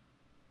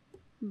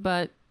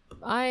 But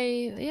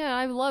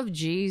I love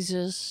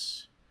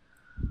Jesus.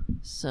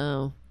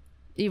 So,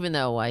 even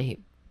though I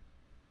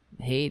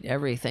hate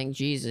everything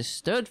Jesus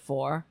stood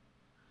for,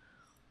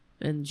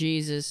 and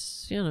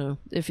Jesus, you know,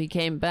 if he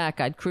came back,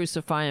 I'd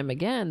crucify him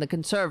again. The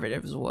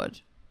conservatives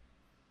would.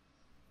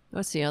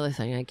 That's the other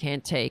thing I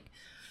can't take.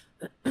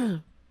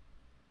 Yeah,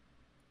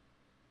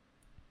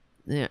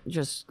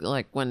 just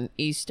like when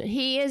Easter,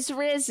 he is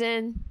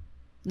risen.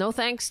 No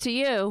thanks to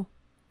you,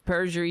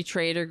 perjury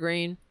trader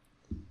Green.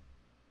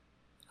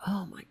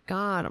 Oh my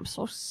God, I'm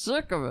so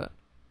sick of it.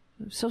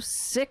 I'm so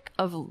sick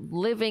of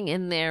living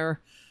in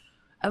there.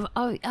 You know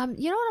what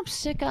I'm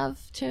sick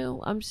of too?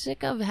 I'm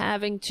sick of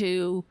having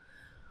to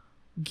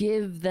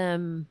give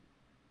them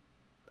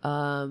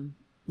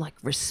like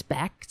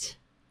respect,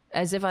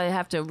 as if I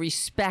have to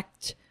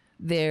respect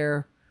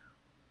their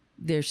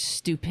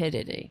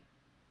stupidity.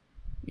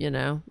 You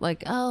know,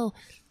 like, oh,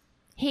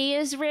 he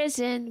is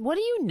risen. What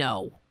do you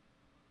know?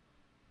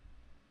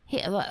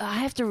 I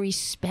have to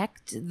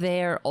respect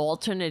their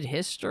alternate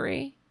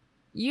history.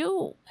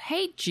 You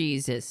hate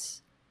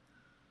Jesus.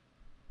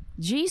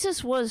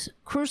 Jesus was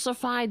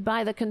crucified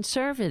by the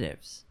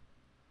conservatives.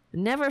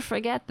 Never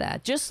forget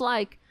that. Just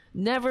like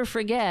never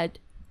forget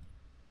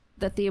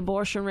that the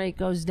abortion rate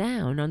goes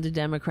down under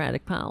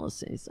Democratic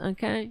policies.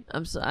 Okay?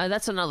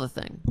 That's another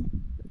thing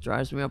that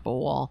drives me up a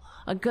wall.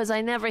 Because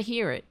I never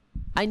hear it.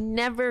 I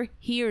never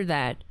hear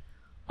that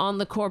on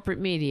the corporate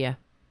media.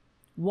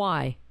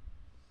 Why?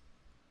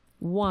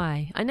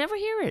 I never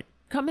hear it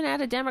coming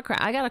out of Democrat.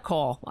 I gotta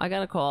call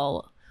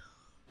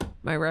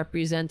my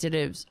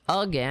representatives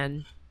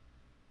again.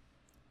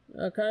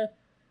 Okay?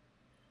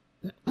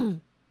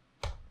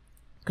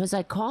 Because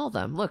I call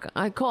them. Look,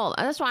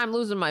 that's why I'm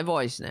losing my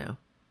voice now.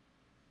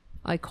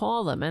 I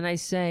call them and I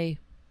say,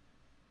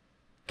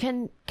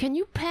 can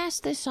you pass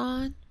this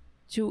on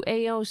to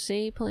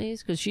AOC,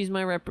 please? Because she's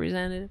my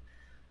representative.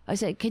 I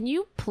said, can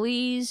you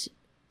please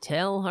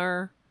tell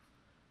her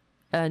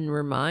and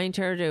remind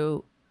her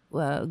to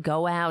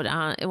go out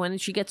on when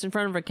she gets in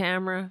front of a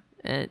camera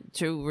and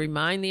to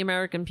remind the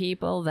American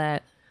people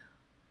that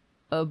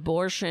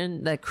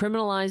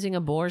criminalizing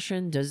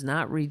abortion does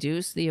not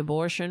reduce the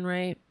abortion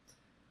rate.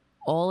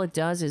 All it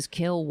does is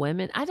kill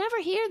women. I never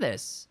hear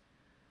this.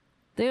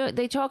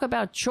 They talk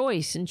about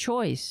choice and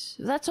choice.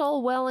 That's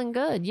all well and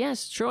good.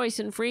 Yes, choice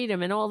and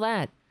freedom and all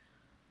that.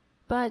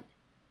 But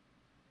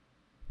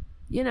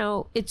you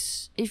know,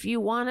 it's if you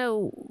want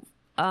to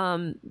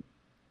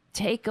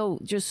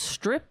just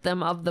strip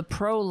them of the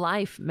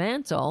pro-life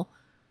mantle,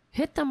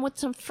 hit them with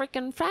some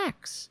freaking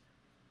facts.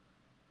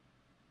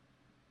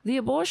 The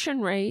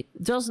abortion rate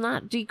does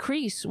not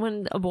decrease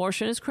when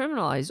abortion is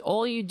criminalized.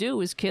 All you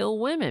do is kill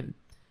women.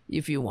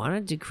 If you want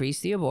to decrease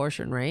the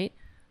abortion rate,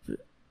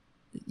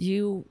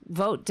 you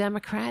vote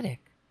Democratic.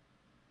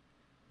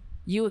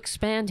 You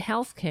expand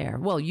health care.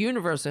 Well,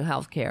 universal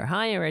health care,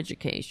 higher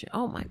education.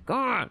 Oh my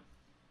God.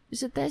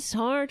 Is it this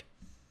hard?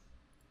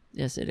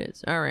 Yes, it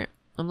is. All right.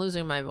 I'm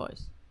losing my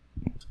voice.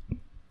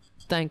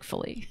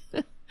 Thankfully.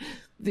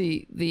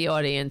 the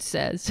audience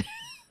says.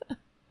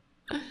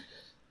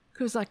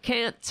 Because I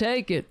can't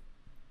take it.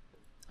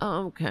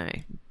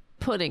 Okay.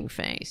 Pudding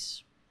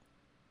face.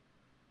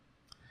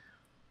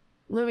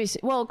 Let me see.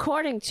 Well,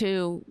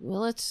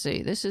 let's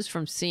see. This is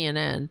from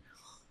CNN.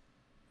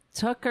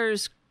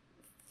 Tucker's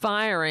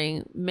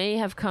firing may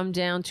have come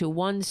down to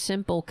one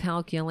simple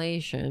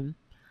calculation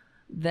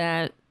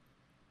that,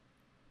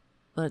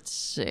 let's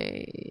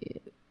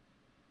see.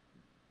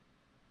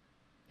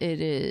 It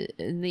is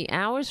in the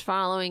hours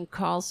following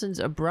Carlson's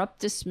abrupt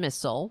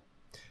dismissal,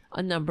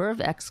 a number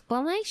of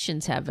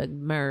explanations have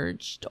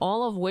emerged,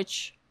 all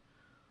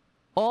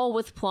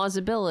with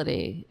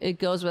plausibility. It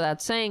goes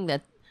without saying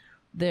that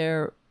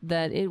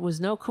it was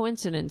no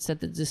coincidence that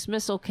the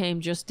dismissal came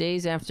just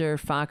days after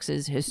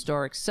Fox's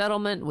historic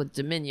settlement with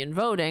Dominion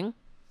Voting,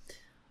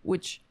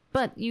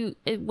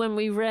 when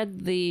we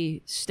read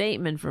the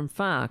statement from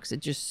Fox, it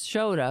just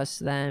showed us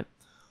that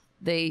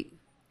they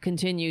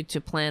continue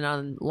to plan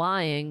on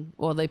lying,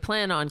 or they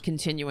plan on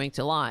continuing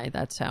to lie.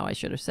 That's how I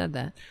should have said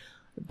that.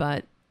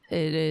 But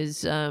it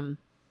is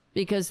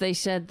because they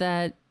said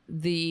that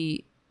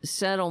the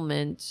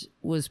settlement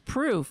was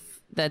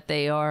proof that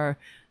they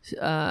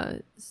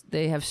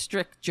have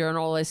strict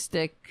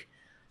journalistic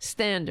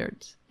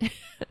standards.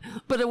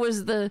 But it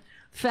was the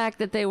fact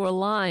that they were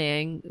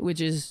lying,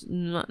 which is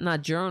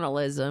not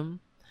journalism,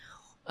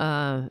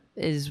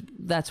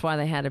 that's why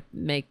they had to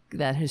make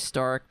that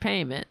historic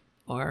payment.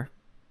 Or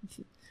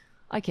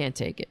I can't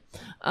take it.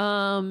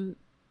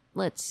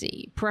 let's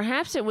see.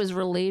 Perhaps it was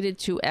related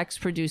to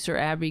ex-producer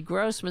Abby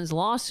Grossman's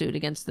lawsuit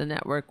against the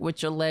network,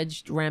 which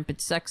alleged rampant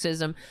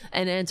sexism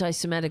and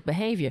anti-Semitic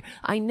behavior.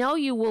 I know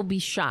you will be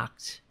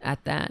shocked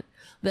at that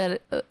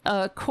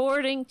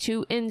according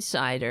to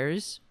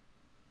insiders,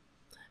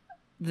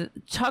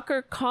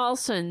 Tucker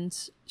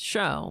Carlson's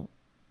show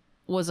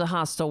was a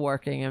hostile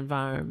working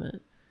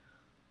environment.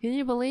 Can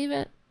you believe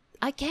it?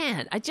 I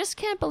can't. I just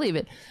can't believe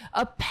it.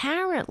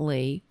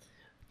 Apparently,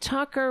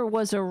 Tucker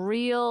was a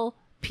real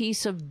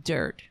piece of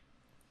dirt.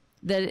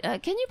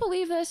 That can you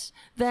believe this?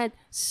 That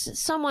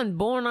someone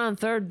born on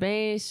third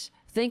base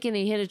thinking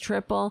he hit a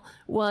triple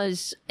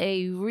was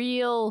a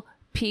real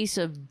piece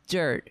of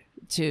dirt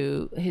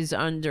to his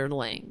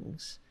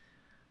underlings.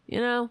 You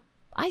know,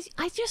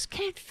 I just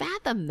can't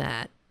fathom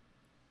that.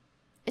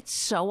 It's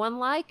so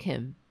unlike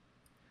him.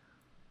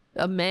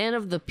 A man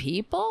of the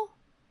people?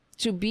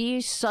 To be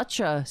such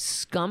a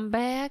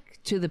scumbag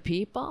to the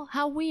people?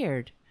 How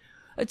weird.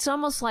 It's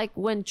almost like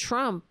when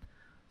Trump,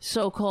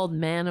 so-called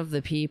man of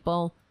the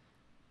people,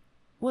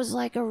 was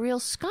like a real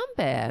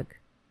scumbag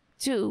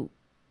to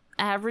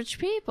average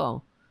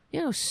people.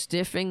 You know,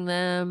 stiffing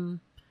them,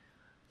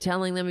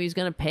 telling them he's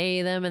going to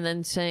pay them, and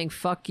then saying,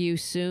 fuck you,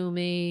 sue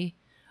me.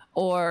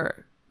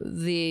 Or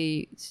those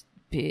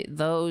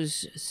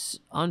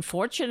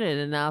unfortunate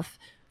enough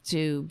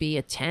to be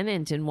a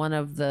tenant in one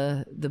of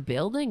the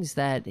buildings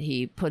that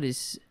he put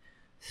his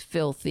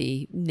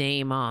filthy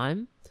name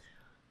on,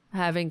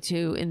 having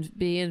to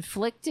be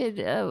inflicted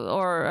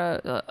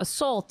or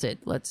assaulted,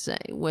 let's say,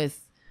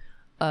 with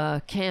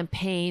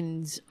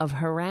campaigns of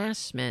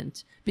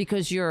harassment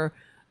because you're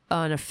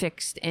on a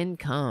fixed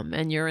income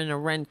and you're in a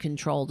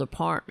rent-controlled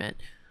apartment.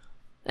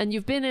 And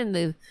you've been in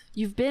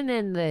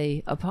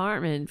the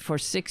apartment for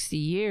 60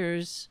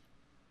 years.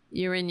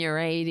 You're in your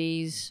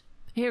 80s.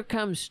 Here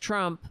comes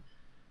Trump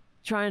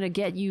trying to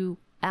get you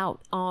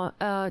out,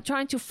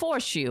 trying to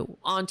force you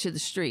onto the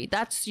street.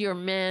 That's your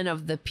man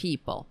of the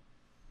people.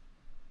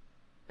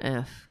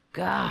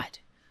 God.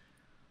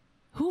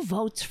 Who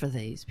votes for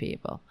these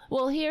people?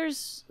 Well,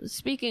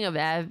 speaking of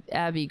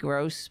Abby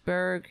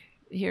Grossberg,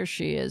 here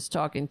she is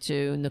talking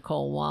to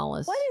Nicole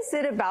Wallace. What is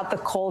it about the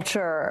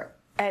culture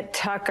at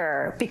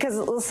Tucker? Because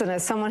listen,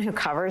 as someone who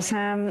covers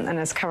him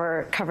and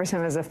covers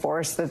him as a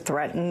force that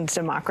threatened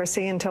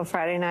democracy until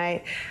Friday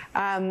night,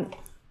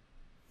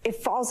 it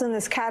falls in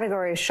this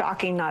category of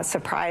shocking, not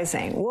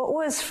surprising. What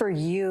was for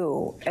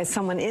you, as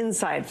someone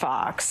inside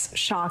Fox,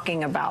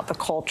 shocking about the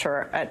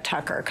culture at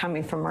Tucker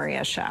coming from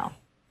Maria's show?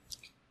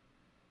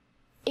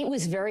 It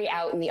was very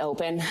out in the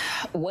open.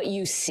 What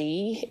you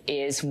see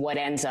is what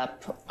ends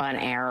up on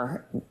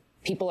air.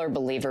 People are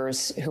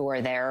believers who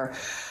are there.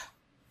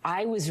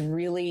 I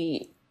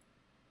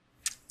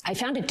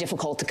found it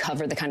difficult to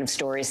cover the kind of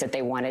stories that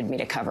they wanted me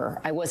to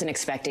cover. I wasn't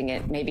expecting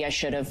it. Maybe I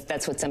should have.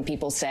 That's what some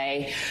people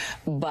say.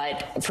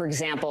 But for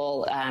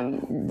example,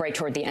 right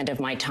toward the end of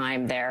my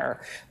time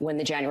there, when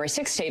the January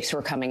 6th tapes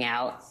were coming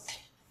out,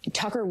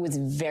 Tucker was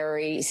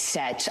very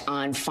set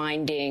on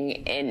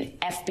finding an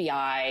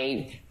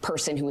FBI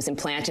person who was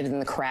implanted in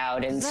the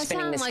crowd and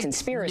spinning this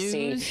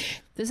conspiracy.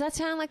 Does that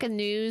sound like a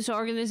news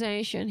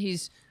organization?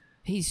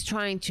 He's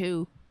trying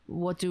to,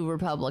 what do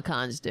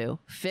Republicans do?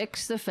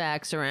 Fix the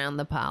facts around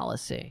the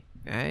policy,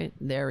 right?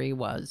 There he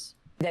was.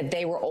 That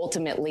they were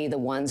ultimately the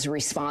ones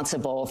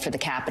responsible for the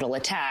Capitol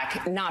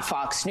attack, not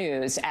Fox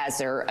News, as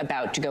they're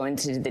about to go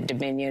into the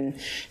Dominion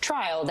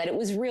trial, that it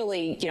was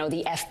really,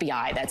 the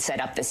FBI that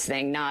set up this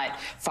thing, not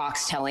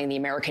Fox telling the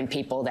American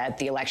people that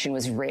the election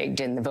was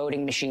rigged and the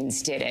voting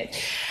machines did it.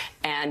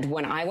 And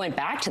when I went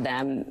back to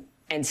them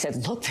and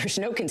said, look, there's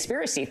no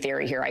conspiracy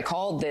theory here. I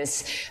called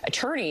this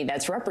attorney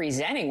that's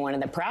representing one of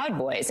the Proud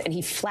Boys, and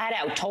he flat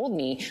out told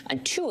me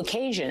on 2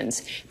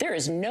 occasions, there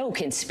is no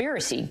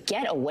conspiracy.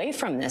 Get away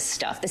from this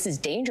stuff. This is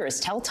dangerous.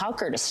 Tell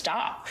Tucker to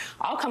stop.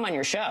 I'll come on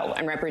your show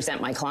and represent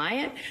my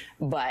client,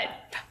 but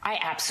I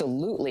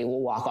absolutely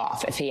will walk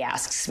off if he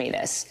asks me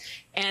this.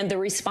 And the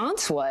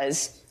response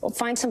was, well,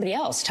 find somebody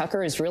else.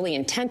 Tucker is really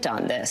intent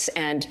on this.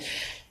 And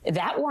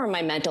that wore on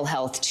my mental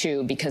health,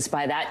 too, because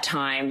by that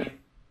time,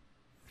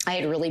 I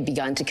had really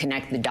begun to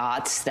connect the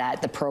dots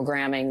that the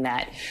programming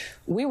that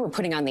we were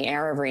putting on the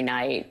air every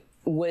night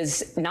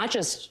was not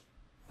just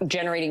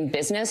generating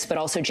business, but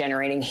also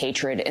generating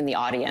hatred in the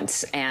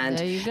audience.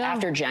 And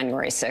after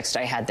January 6th,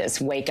 I had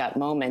this wake-up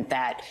moment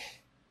that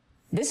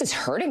this is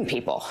hurting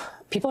people.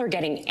 People are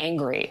getting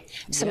angry.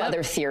 Some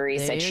other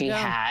theories that she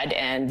had,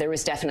 and there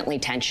was definitely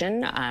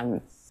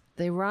tension.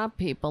 They rob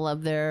people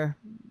of their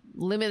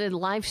limited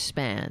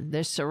lifespan,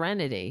 their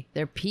serenity,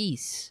 their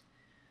peace.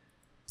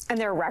 And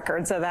there are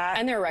records of that?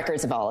 And there are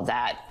records of all of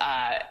that.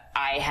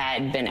 I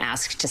had been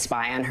asked to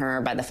spy on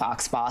her by the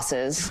Fox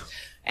bosses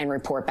and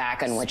report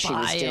back on what she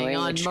was doing,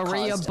 which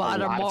caused a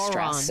lot of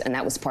stress. And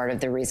that was part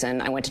of the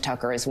reason I went to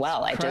Tucker as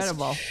well.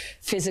 Incredible. I just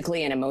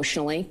physically and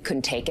emotionally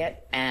couldn't take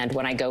it. And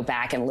when I go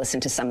back and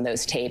listen to some of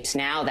those tapes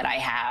now that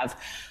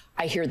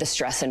I hear the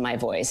stress in my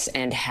voice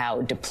and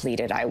how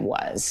depleted I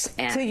was.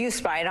 And so you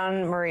spied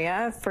on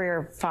Maria for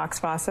your Fox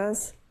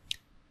bosses?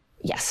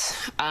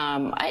 Yes.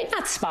 I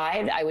not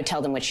spied. I would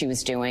tell them what she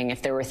was doing.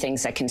 If there were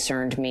things that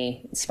concerned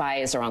me, spy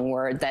is the wrong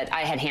word, that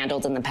I had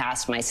handled in the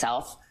past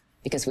myself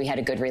because we had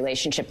a good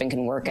relationship and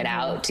can work it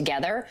out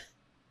together.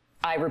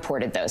 I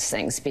reported those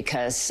things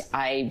because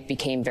I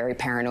became very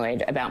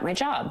paranoid about my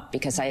job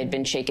because I had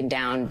been shaken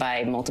down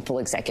by multiple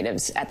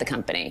executives at the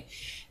company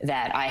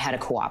that I had to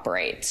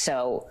cooperate.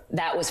 So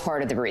that was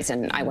part of the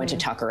reason I went to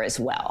Tucker as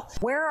well.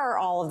 Where are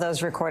all of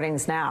those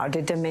recordings now?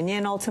 Did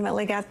Dominion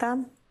ultimately get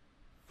them?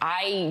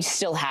 I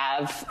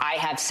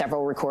have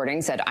several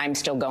recordings that I'm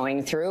still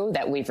going through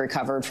that we've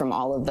recovered from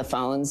all of the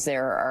phones.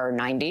 There are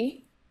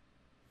 90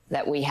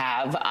 that we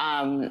have.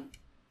 I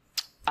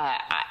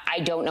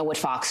don't know what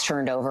Fox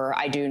turned over.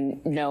 I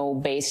do know,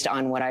 based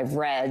on what I've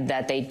read,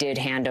 that they did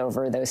hand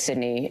over those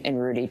Sidney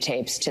and Rudy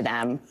tapes to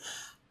them.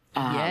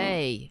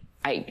 Yay.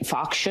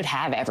 Fox should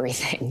have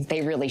everything.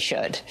 They really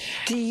should.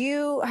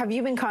 Have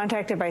you been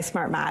contacted by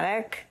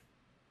Smartmatic?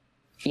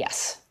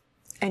 Yes.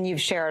 And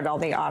you've shared all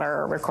the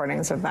Otter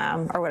recordings with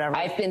them or whatever?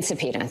 I've been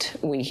subpoenaed.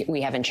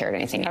 We haven't shared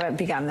anything yet. Haven't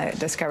begun the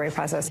discovery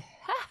process.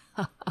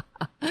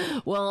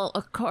 Well,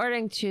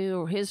 according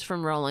to his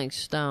from Rolling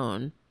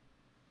Stone,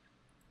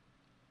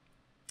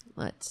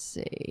 let's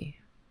see.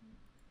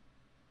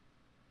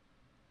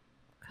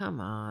 Come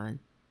on.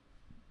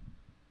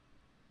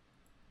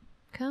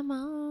 Come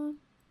on.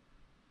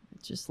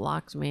 It just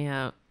locks me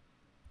out.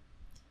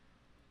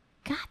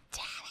 God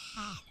damn it.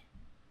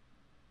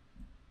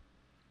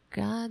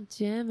 God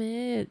damn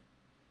it.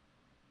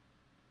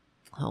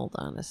 Hold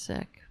on a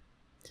sec.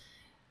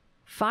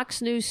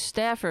 Fox News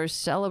staffers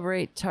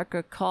celebrate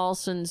Tucker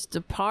Carlson's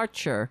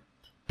departure.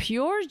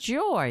 Pure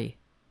joy,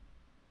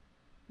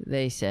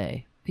 they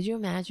say. Could you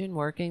imagine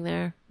working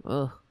there?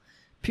 Ugh.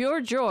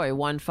 Pure joy,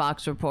 one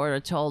Fox reporter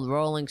told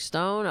Rolling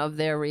Stone of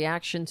their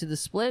reaction to the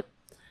split.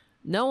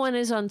 No one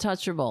is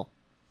untouchable.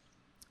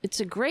 It's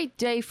a great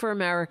day for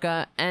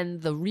America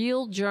and the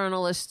real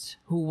journalists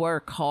who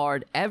work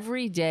hard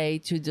every day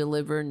to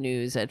deliver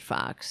news at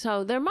Fox.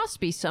 So there must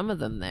be some of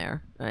them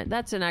there. Right?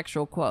 That's an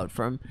actual quote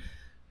from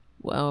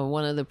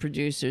one of the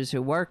producers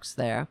who works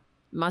there.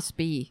 Must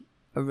be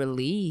a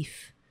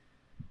relief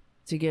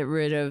to get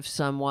rid of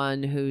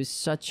someone who's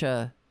such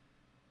a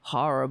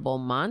horrible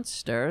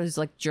monster. He's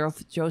like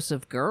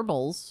Joseph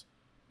Goebbels.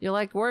 You're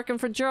like working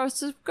for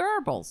Joseph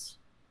Goebbels.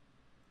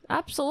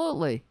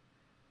 Absolutely.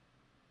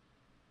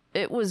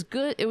 It was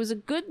good. It was a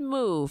good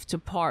move to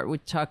part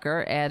with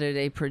Tucker, added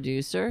a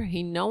producer.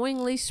 He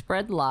knowingly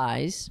spread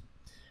lies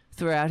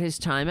throughout his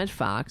time at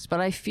Fox, but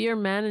I fear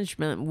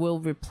management will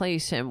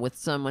replace him with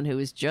someone who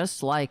is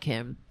just like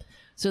him.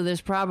 So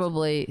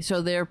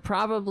there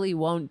probably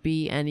won't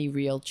be any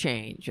real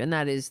change, and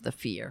that is the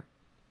fear,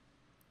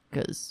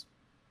 because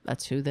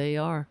that's who they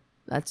are.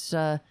 That's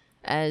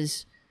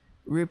as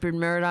Rupert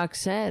Murdoch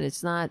said,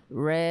 it's not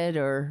red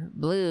or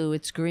blue,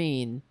 it's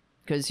green.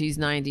 Because he's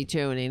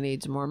 92 and he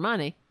needs more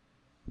money.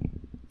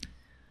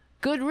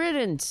 Good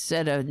riddance,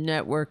 said a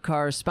network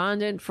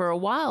correspondent. For a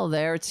while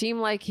there, it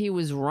seemed like he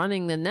was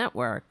running the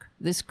network.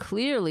 This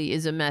clearly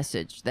is a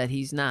message that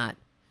he's not.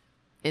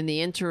 In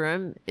the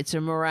interim, it's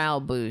a morale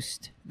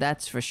boost.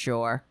 That's for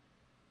sure.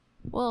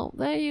 Well,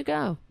 there you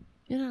go.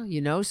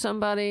 You know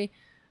somebody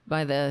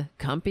by the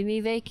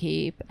company they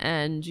keep,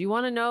 and you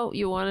want to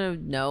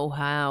know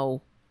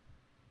how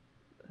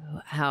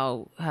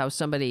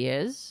somebody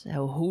is,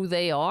 who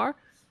they are,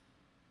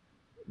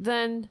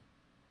 then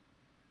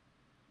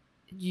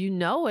you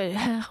know it,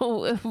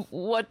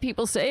 what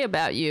people say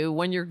about you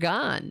when you're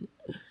gone.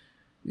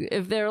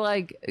 If they're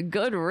like,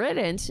 good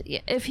riddance,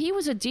 if he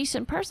was a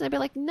decent person, they'd be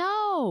like,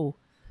 no,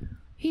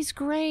 he's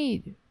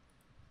great.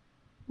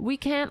 We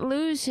can't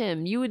lose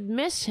him. You would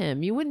miss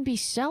him. You wouldn't be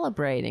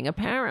celebrating.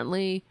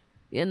 Apparently,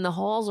 in the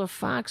halls of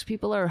Fox,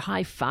 people are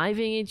high-fiving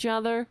each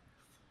other.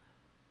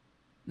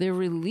 Their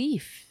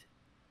relief.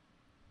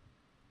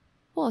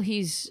 Well,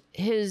 he's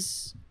a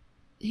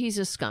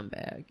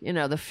scumbag.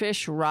 The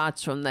fish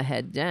rots from the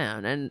head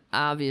down. And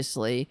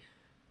obviously,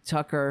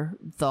 Tucker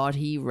thought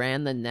he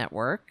ran the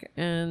network.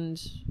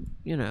 And,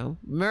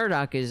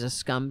 Murdoch is a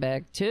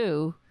scumbag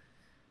too.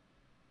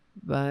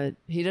 But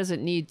he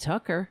doesn't need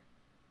Tucker.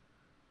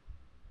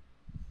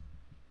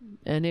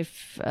 And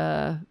if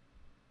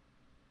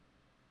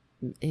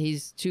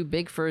he's too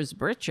big for his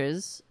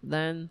britches,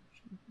 then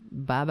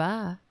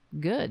bye-bye.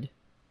 Good.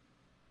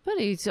 But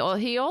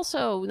he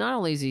also, not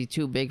only is he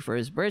too big for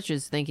his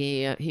britches,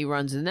 thinking he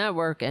runs the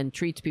network and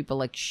treats people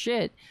like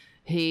shit,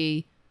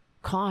 he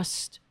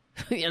cost,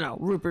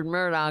 Rupert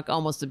Murdoch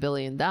almost $1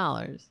 billion.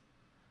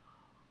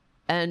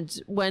 And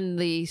when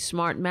the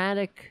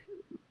Smartmatic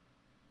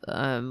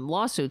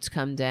lawsuits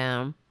come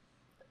down,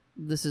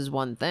 this is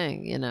one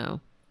thing,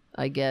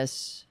 I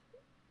guess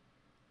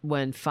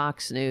when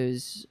Fox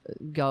News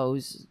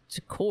goes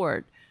to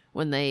court,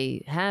 when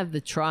they have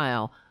the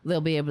trial, they'll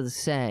be able to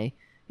say,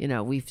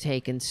 we've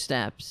taken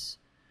steps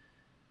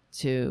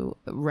to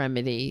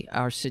remedy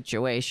our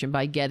situation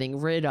by getting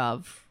rid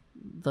of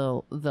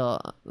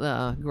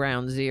the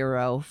ground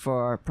zero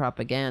for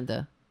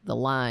propaganda, the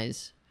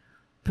lies.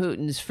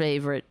 Putin's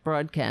favorite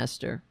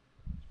broadcaster.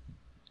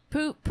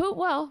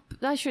 Well,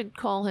 I should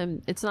call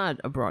him. It's not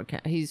a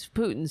broadcast. He's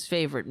Putin's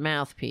favorite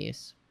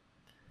mouthpiece.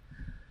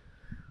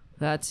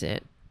 That's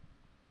it.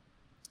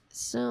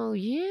 So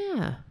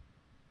yeah,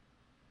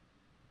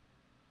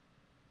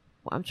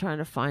 I'm trying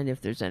to find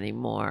if there's any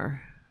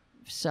more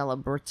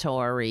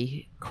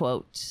celebratory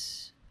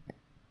quotes.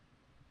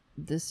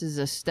 This is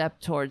a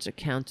step towards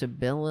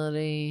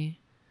accountability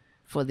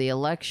for the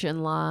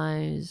election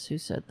lies. Who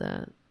said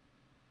that?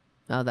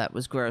 Oh, that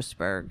was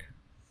Grossberg,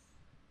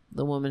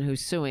 the woman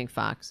who's suing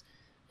Fox.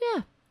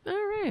 Yeah,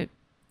 all right.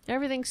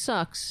 Everything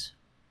sucks.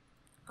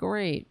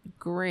 Great.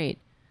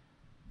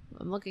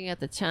 I'm looking at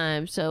the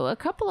time. So a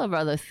couple of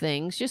other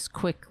things, just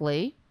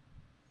quickly.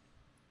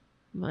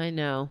 I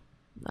know.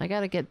 I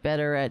got to get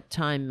better at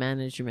time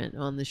management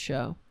on the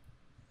show.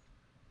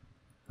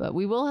 But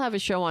we will have a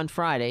show on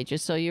Friday,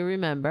 just so you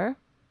remember.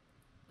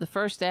 The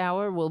first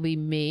hour will be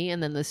me,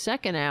 and then the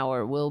second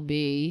hour will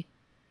be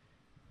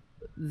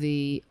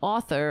the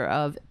author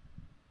of,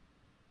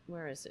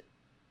 where is it?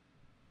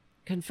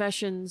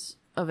 Confessions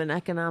of an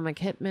Economic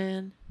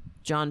Hitman,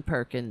 John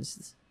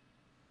Perkins.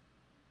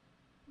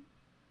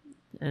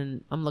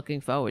 And I'm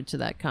looking forward to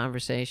that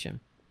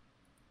conversation.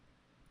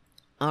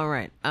 All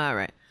right.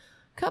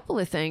 Couple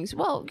of things.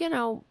 Well,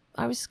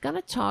 I was going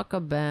to talk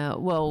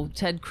about,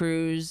 Ted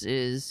Cruz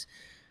is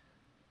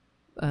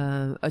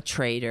a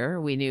traitor.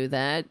 We knew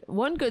that.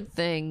 One good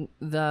thing,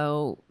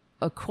 though,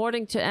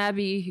 according to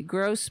Abby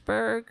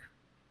Grossberg,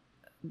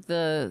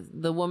 the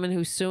woman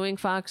who's suing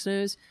Fox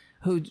News,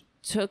 who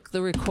took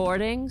the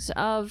recordings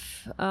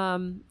of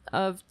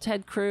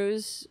Ted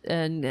Cruz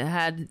and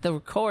had the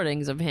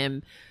recordings of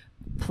him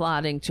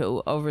plotting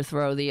to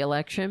overthrow the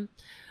election.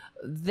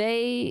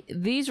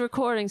 These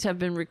recordings have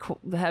been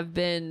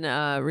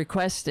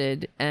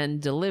requested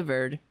and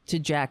delivered to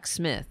Jack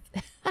Smith.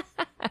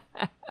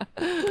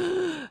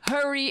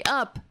 Hurry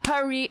up,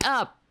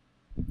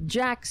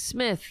 Jack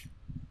Smith.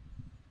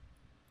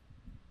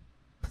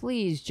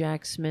 Please,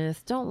 Jack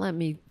Smith, don't let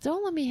me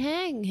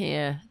hang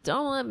here.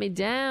 Don't let me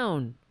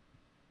down.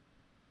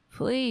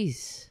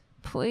 Please.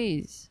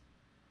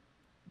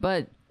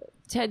 But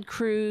Ted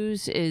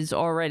Cruz is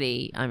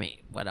already,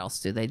 what else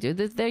do?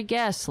 They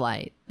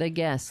gaslight. They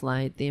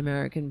gaslight the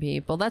American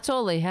people. That's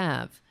all they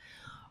have.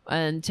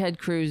 And Ted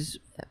Cruz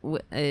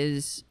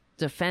is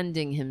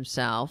defending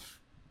himself.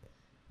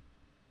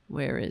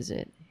 Where is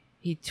it?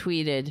 He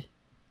tweeted.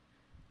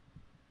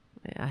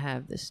 I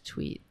have this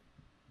tweet.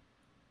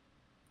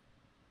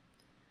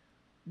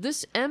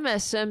 This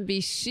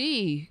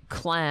MSNBC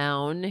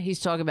clown, he's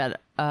talking about,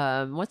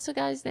 what's the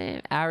guy's name?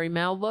 Ari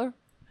Melber?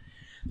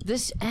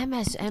 This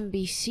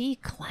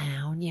MSNBC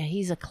clown, yeah,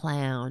 he's a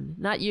clown.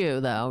 Not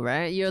you, though,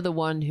 right? You're the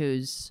one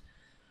who's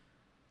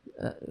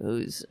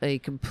a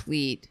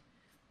complete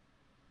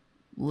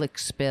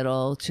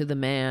lickspittle to the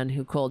man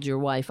who called your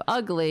wife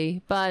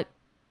ugly, but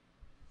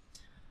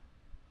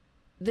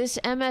this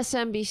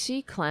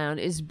MSNBC clown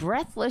is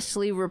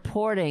breathlessly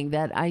reporting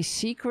that I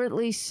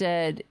secretly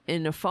said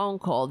in a phone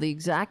call the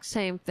exact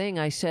same thing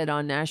I said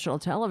on national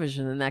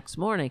television the next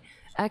morning.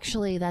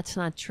 Actually, that's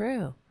not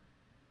true.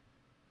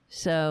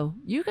 So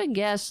you can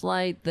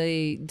gaslight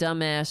the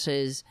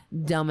dumbasses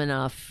dumb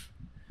enough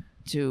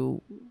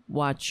to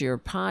watch your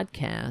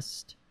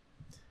podcast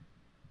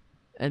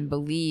and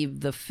believe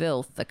the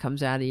filth that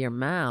comes out of your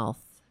mouth.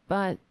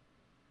 But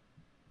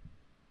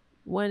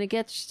when it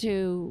gets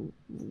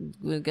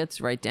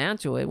right down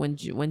to it, when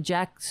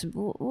Jack,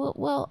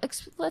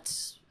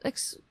 let's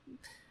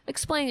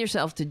explain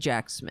yourself to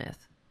Jack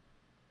Smith.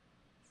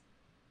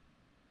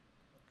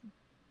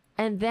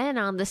 And then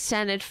on the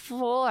Senate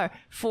floor,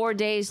 4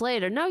 days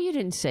later, no, you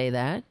didn't say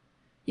that.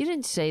 You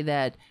didn't say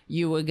that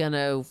you were going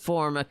to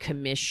form a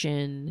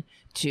commission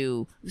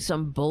to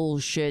some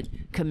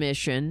bullshit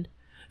commission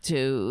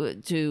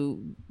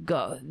to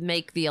go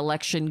make the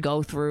election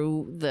go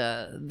through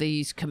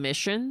these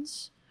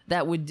commissions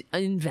that would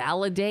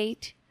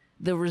invalidate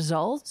the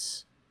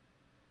results.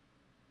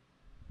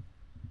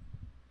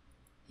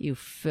 You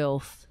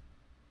filth.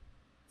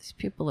 These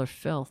people are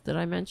filth. Did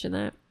I mention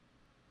that?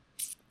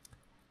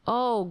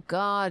 Oh,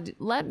 God,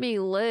 let me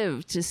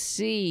live to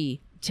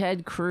see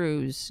Ted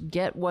Cruz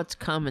get what's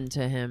coming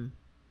to him.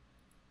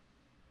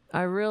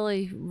 I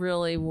really,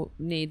 really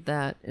need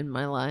that in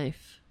my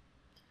life.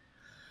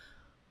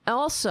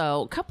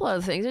 Also, a couple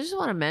other things I just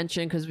want to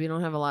mention because we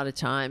don't have a lot of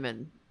time,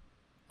 and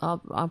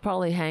I'll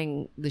probably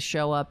hang the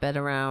show up at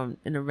around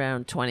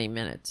 20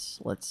 minutes,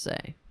 let's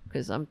say,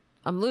 because I'm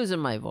losing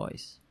my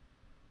voice.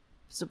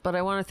 So, but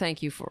I want to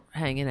thank you for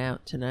hanging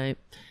out tonight.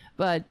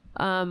 But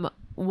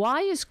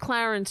why is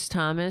Clarence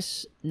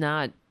Thomas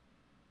not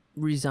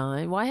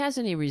resigned? Why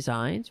hasn't he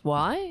resigned?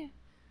 Why?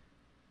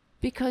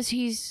 Because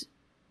he's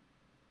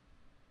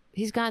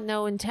got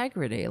no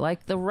integrity,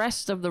 like the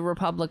rest of the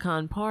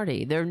Republican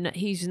Party.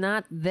 He's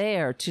not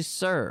there to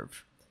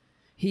serve.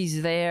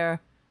 He's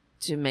there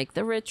to make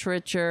the rich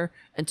richer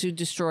and to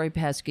destroy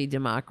pesky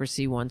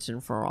democracy once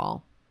and for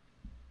all.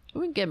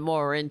 We can get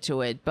more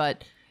into it,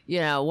 but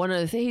one of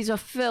the things, he's a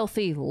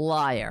filthy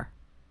liar,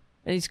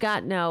 and he's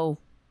got no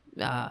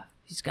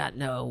He's got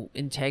no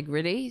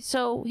integrity,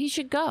 so he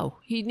should go.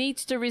 He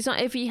needs to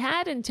resign. If he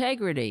had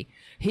integrity,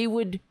 he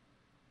would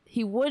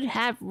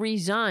have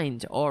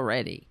resigned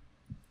already.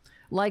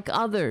 Like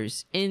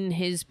others in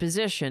his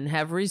position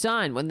have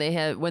resigned when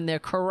their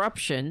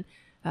corruption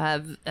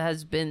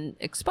has been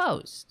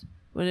exposed.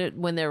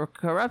 When their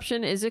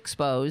corruption is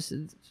exposed,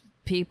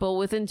 people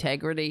with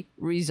integrity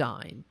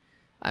resign.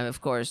 Of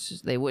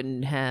course, they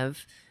wouldn't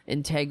have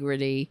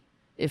integrity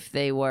if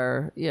they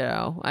were,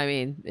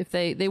 if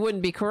they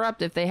wouldn't be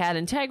corrupt if they had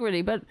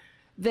integrity, but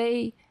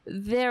they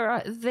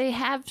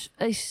have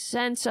a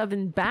sense of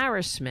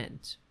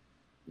embarrassment,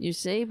 you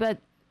see. But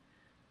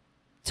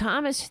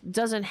Thomas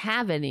doesn't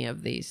have any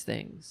of these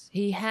things.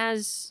 He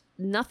has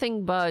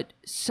nothing but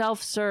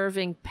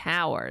self-serving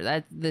power.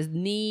 That the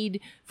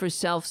need for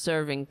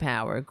self-serving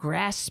power,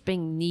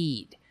 grasping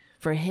need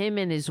for him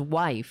and his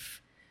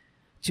wife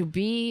to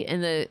be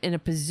in a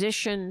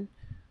position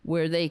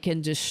where they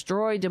can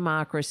destroy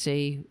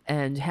democracy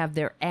and have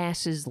their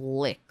asses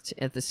licked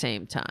at the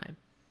same time.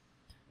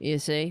 You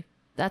see?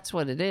 That's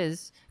what it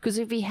is. Because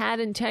if he had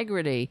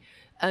integrity,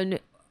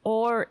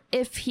 or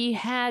if he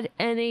had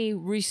any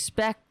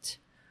respect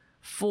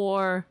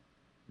for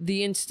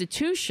the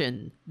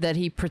institution that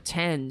he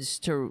pretends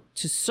to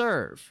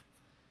serve.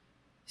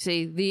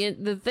 See,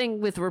 the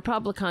thing with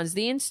Republicans,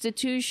 the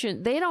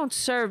institution, they don't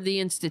serve the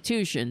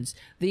institutions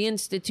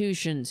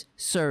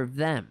serve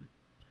them.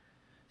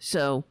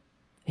 So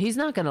he's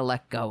not going to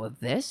let go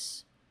of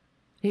this.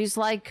 He's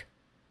like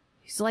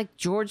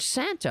George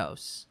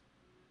Santos.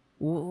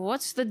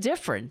 What's the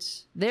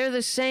difference? They're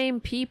the same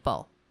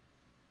people.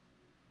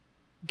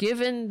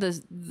 Given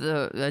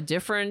a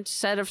different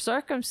set of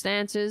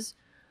circumstances,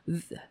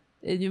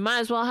 you might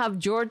as well have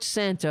George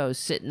Santos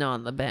sitting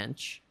on the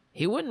bench.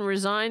 He wouldn't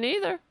resign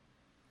either.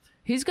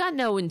 He's got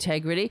no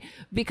integrity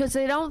because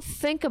they don't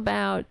think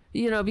about,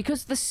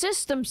 because the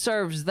system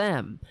serves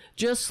them,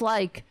 just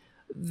like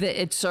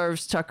it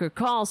serves Tucker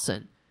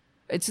Carlson.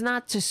 It's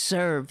not to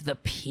serve the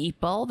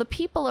people. The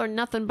people are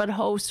nothing but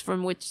hosts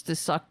from which to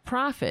suck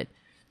profit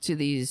to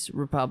these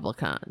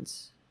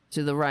Republicans,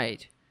 to the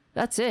right.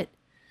 That's it.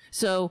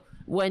 So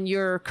when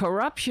your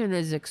corruption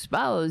is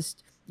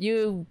exposed,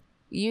 you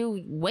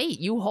wait,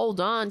 you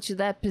hold on to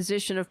that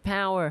position of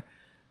power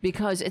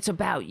because it's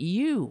about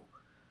you.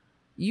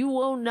 You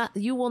will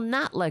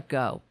not let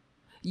go.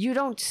 You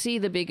don't see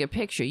the bigger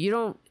picture. You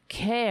don't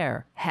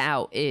care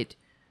how it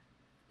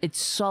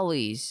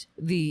sullies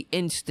the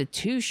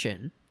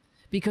institution,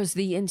 because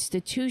the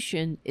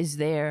institution is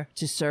there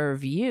to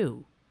serve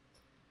you,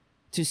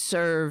 to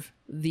serve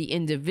the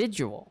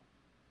individual.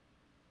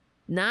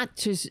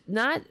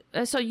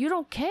 So you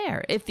don't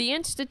care. If the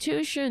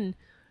institution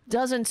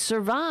doesn't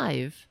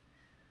survive,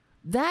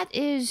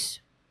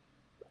 that's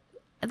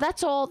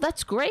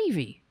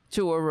gravy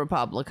to a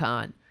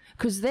Republican,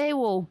 because they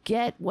will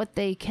get what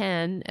they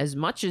can, as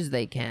much as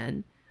they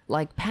can,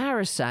 like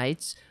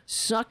parasites,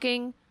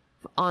 sucking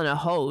on a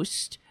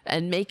host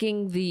and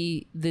making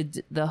the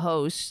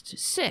host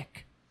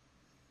sick.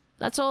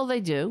 That's all they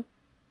do.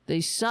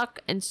 They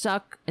suck and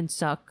suck and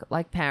suck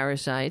like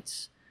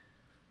parasites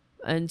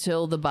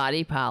until the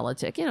body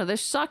politic. They're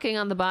sucking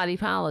on the body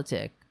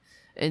politic,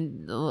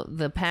 and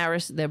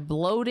they're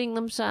bloating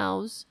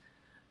themselves,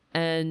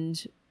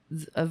 and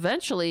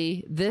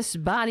eventually this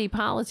body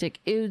politic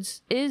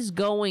is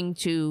going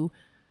to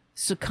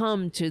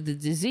succumb to the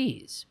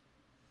disease.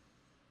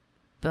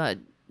 But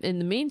in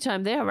the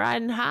meantime, they're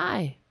riding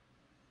high.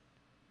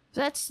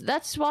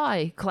 That's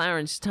why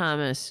Clarence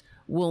Thomas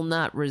will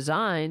not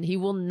resign. He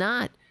will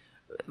not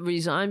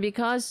resign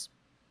because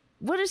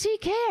what does he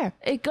care?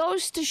 It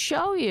goes to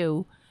show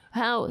you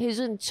how his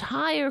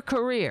entire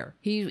career,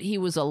 he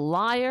was a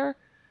liar.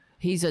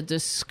 He's a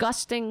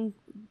disgusting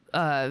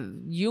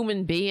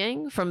human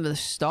being from the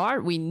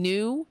start. We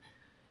knew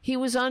he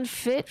was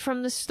unfit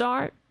from the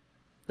start.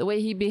 The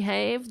way he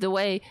behaved,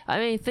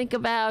 think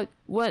about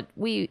what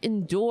we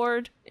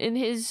endured in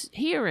his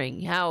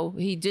hearing, how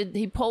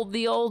he pulled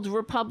the old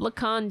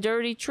Republican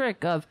dirty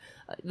trick of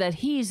that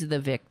he's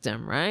the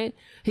victim, right?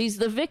 He's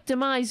the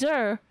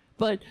victimizer,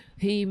 but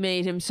he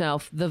made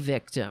himself the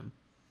victim.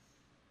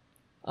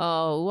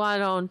 Oh, why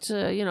don't,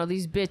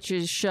 these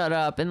bitches shut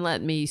up and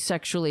let me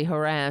sexually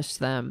harass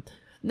them?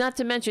 Not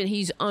to mention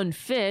he's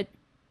unfit.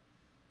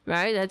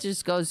 Right? That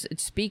just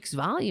it speaks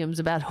volumes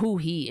about who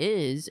he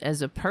is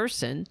as a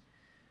person.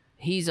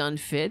 He's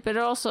unfit, but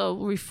it also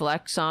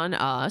reflects on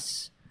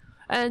us.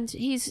 And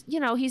he's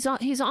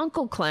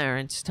Uncle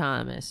Clarence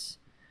Thomas.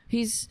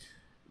 He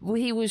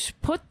was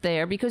put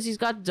there because he's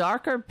got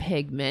darker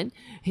pigment.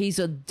 He's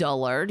a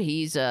dullard.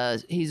 He's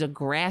a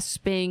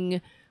grasping.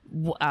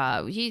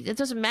 It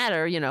doesn't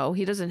matter,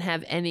 he doesn't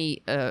have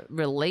any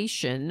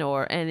relation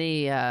or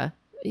any.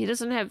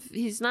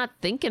 He's not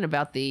thinking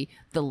about the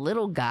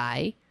little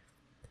guy.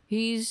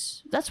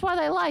 That's why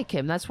they like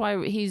him. That's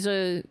why he's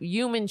a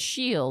human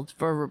shield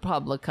for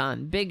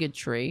Republican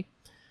bigotry.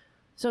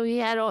 So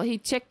he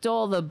ticked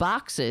all the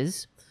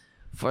boxes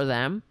for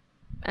them,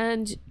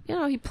 and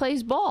he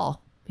plays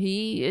ball.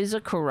 He is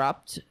a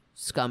corrupt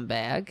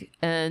scumbag,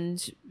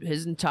 and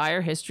his entire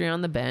history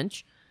on the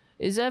bench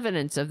is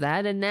evidence of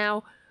that. And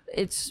now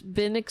it's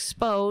been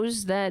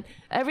exposed that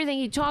everything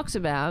he talks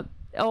about,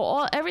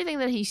 everything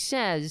that he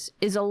says,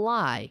 is a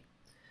lie.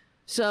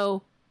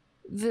 So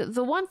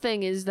the one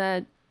thing is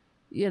that,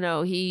 you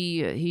know,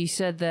 he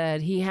said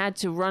that he had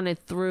to run it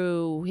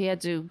through. He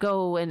had to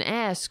go and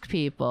ask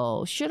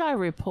people, should I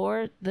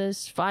report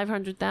this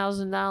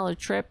 $500,000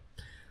 trip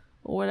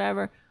or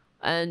whatever?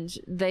 And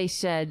they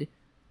said,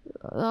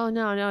 oh,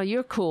 no,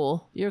 you're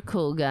cool. You're a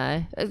cool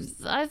guy.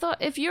 I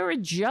thought, if you're a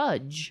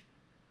judge,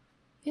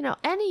 you know,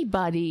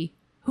 anybody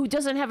who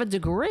doesn't have a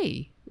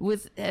degree,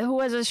 who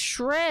has a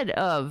shred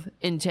of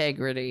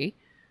integrity,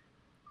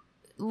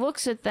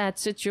 looks at that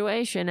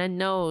situation and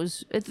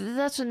knows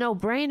that's a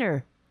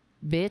no-brainer,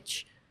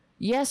 bitch.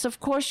 Yes, of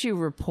course you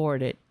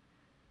report it,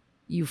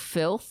 you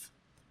filth.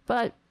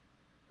 But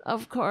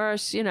of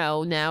course, you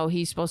know, now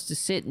he's supposed to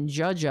sit and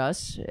judge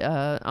us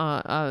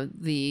on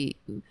the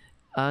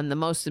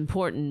most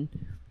important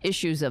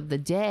issues of the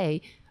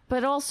day.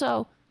 But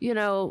also, you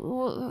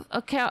know,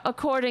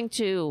 according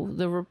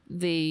to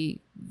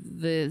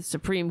the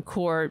Supreme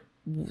Court,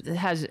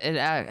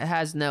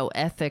 has no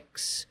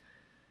ethics.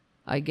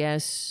 I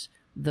guess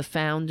the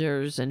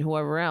founders and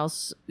whoever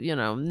else, you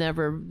know,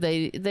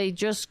 they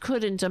just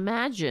couldn't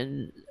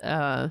imagine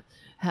how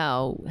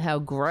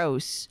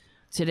gross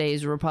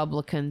today's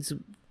Republicans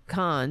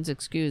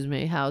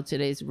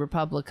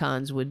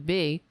would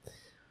be.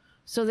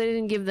 So they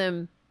didn't give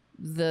them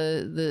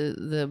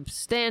the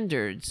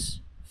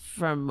standards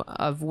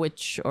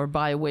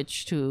by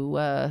which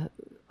to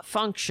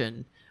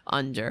function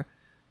under.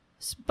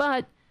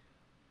 But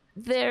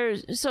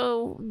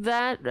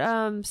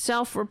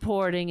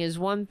self-reporting is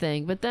one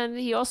thing, but then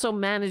he also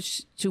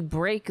managed to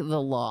break the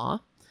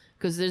law,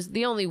 because there's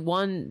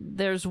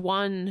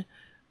one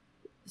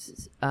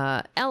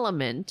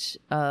element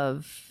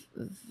of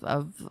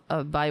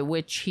by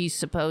which he's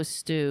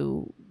supposed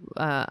to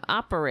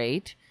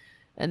operate,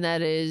 and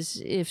that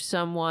is if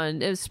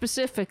someone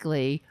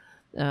specifically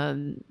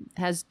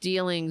has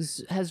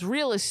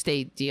real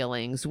estate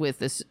dealings with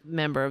this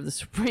member of the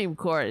Supreme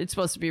Court, it's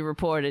supposed to be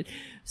reported.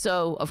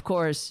 So of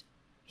course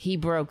he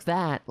broke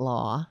that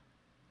law,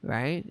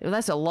 right? Well,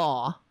 that's a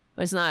law.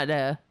 It's not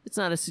a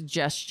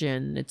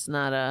suggestion. It's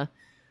not a,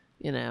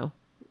 you know,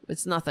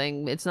 it's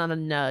nothing. It's not a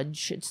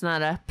nudge. It's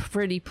not a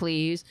pretty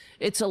please.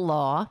 It's a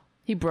law.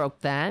 He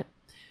broke that.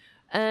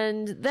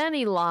 And then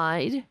he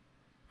lied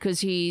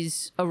because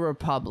he's a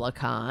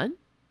Republican.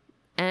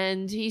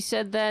 And he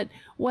said that,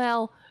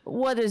 well,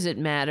 what does it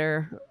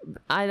matter?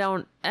 I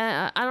don't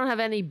have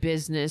any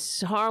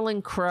business.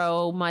 Harlan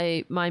Crow,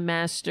 my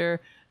master,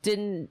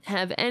 didn't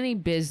have any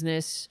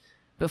business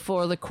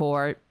before the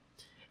court.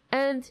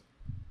 And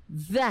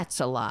that's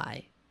a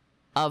lie,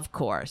 of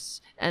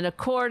course. And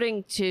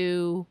according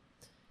to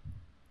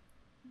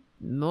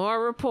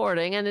more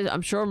reporting, and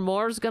I'm sure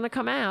more is going to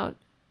come out,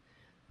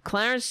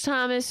 Clarence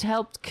Thomas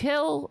helped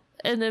kill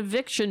an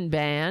eviction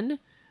ban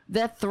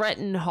that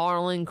threatened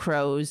Harlan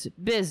Crow's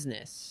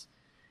business.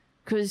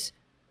 Because,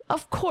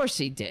 of course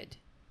he did.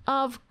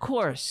 Of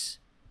course.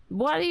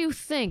 Why do you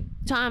think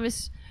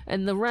Thomas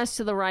and the rest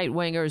of the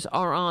right-wingers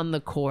are on the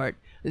court?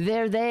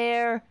 They're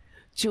there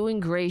to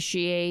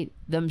ingratiate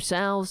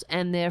themselves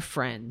and their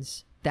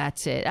friends.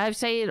 That's it. I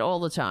say it all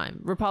the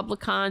time.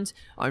 Republicans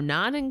are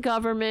not in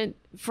government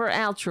for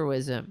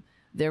altruism.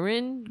 They're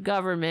in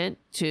government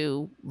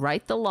to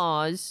write the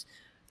laws,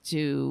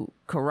 to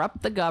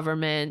corrupt the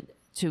government,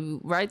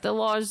 to write the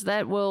laws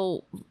that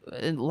will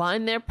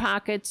line their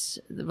pockets,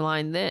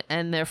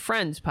 and their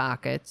friends'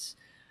 pockets.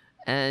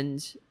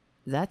 And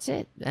that's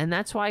it. And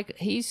that's why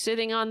he's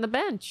sitting on the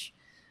bench.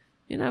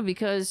 You know,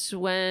 because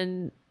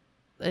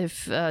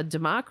if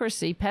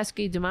democracy,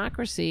 pesky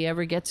democracy,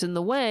 ever gets in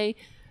the way,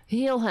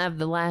 he'll have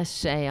the last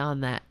say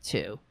on that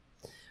too.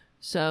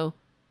 So,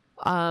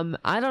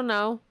 I don't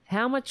know.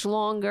 How much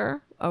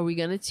longer are we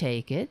going to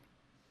take it?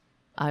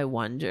 I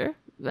wonder.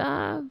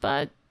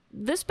 But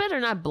this better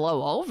not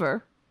blow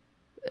over.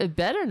 It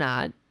better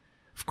not.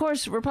 Of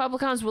course,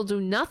 Republicans will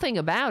do nothing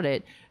about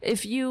it.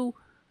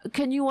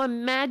 Can you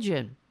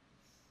imagine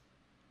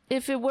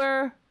if it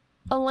were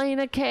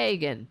Elena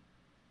Kagan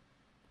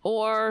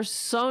or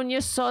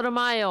Sonia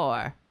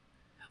Sotomayor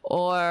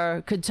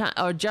or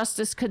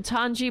Justice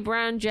Ketanji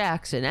Brown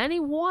Jackson, any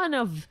one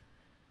of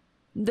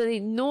the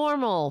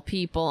normal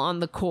people on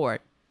the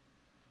court?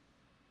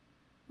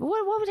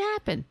 What would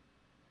happen?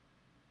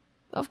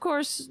 Of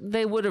course,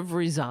 they would have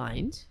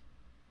resigned.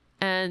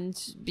 And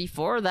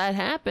before that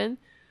happened,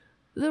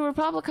 the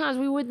Republicans,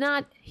 we would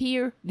not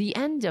hear the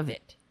end of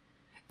it.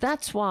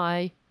 That's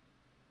why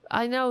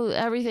I know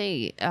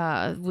everything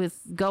with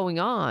going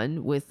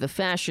on with the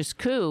fascist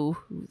coup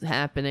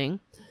happening,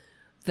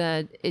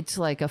 that it's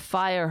like a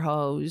fire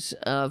hose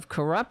of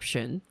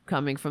corruption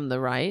coming from the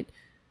right.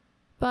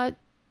 But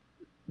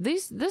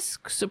this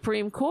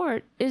Supreme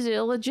Court is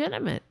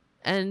illegitimate,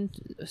 and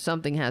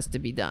something has to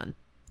be done.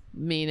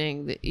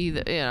 Meaning that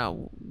either,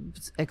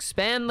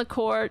 expand the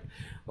court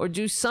or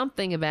do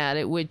something about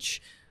it,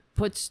 which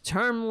puts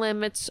term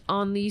limits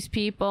on these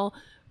people,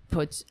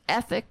 puts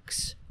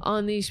ethics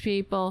on these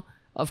people.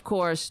 Of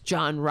course,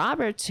 John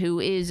Roberts, who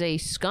is a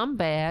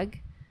scumbag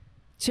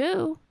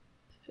too,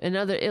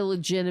 another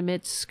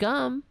illegitimate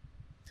scum,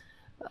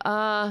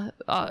 will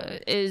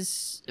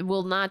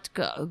not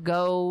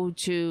go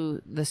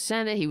to the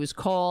Senate. He was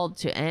called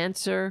to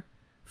answer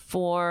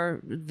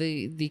for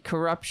the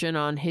corruption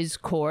on his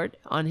court,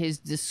 on his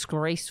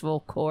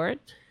disgraceful court,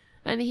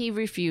 and he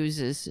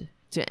refuses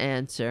to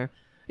answer,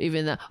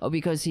 even though,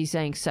 because he's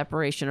saying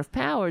separation of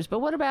powers. But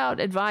what about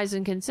advise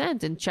and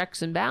consent and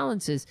checks and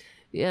balances?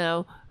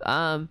 So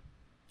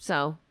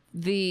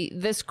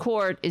this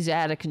court is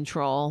out of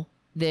control.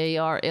 They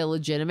are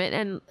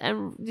illegitimate,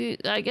 and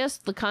I guess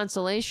the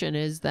consolation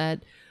is that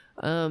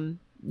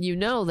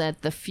that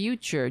the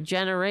future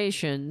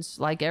generations,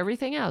 like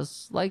everything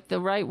else, like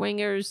the right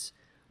wingers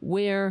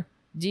we're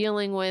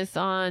dealing with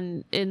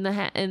in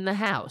the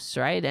House,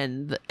 right,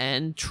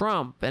 and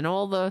Trump and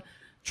all the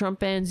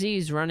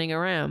Trumpanzees running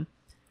around,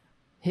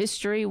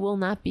 history will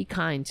not be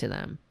kind to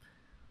them.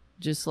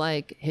 Just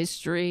like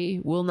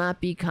history will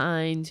not be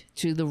kind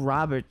to the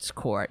Roberts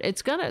Court.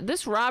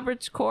 This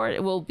Roberts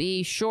Court will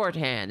be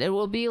shorthand. It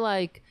will be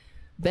like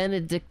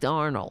Benedict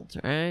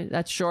Arnold, right?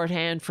 That's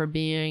shorthand for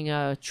being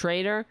a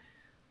traitor.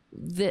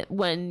 That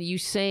when you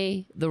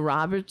say the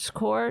Roberts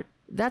Court,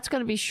 that's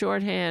going to be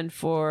shorthand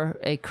for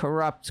a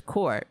corrupt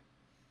court.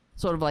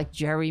 Sort of like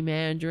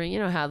gerrymandering. You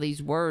know how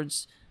these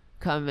words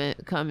come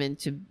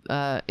into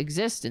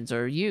existence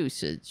or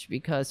usage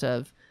because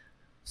of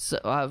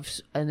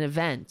an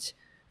event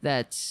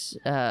that's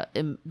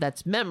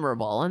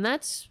memorable, and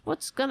that's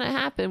what's going to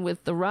happen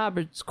with the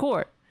Roberts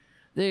Court.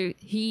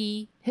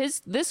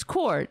 This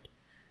court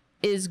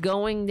is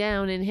going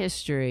down in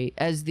history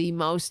as the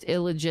most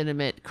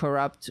illegitimate,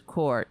 corrupt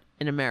court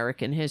in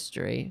American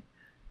history.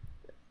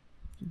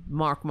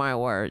 Mark my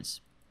words.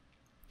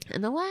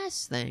 And the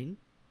last thing,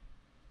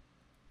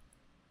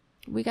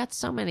 we got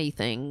so many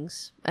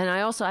things, and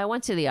I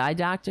went to the eye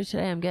doctor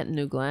today. I'm getting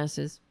new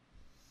glasses.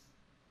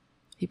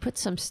 He put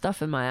some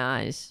stuff in my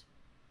eyes.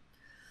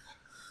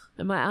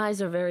 And my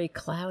eyes are very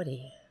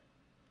cloudy.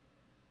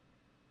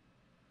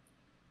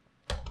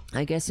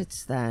 I guess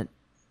it's that,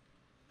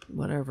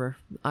 whatever,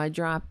 eye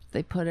drop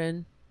they put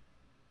in.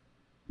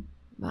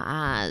 My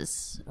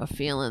eyes are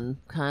feeling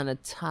kind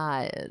of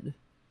tired.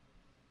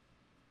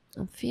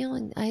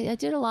 I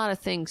did a lot of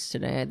things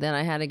today that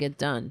I had to get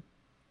done.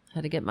 I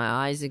had to get my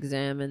eyes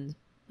examined.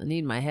 I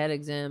need my head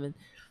examined.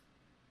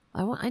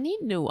 I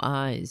need new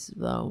eyes,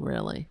 though,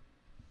 really.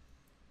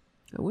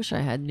 I wish I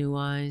had new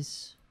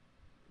eyes.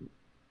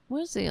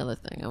 Where's the other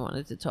thing I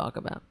wanted to talk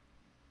about?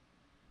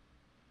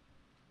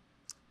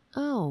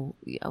 Oh,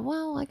 yeah,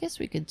 well, I guess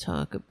we could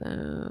talk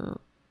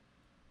about...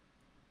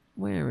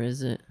 Where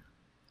is it?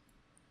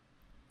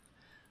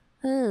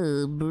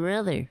 Oh,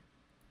 brother.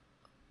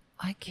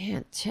 I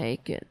can't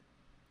take it.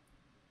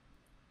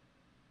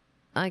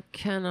 I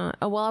cannot...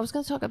 Oh, well, I was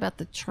going to talk about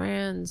the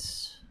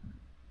trans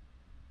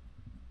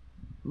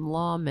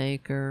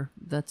lawmaker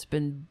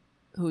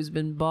who's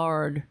been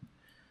barred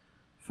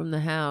from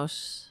the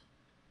House.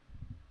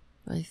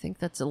 I think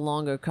that's a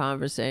longer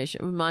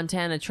conversation.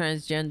 Montana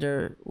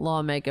transgender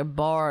lawmaker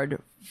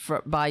barred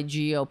by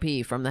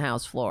GOP from the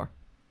House floor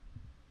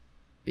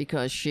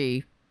because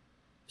she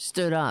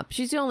stood up.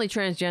 She's the only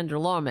transgender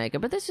lawmaker,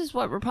 but this is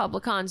what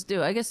Republicans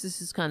do. I guess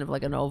this is kind of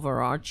like an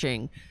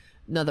overarching,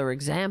 another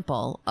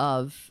example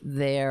of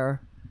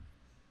their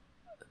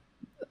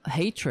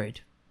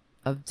hatred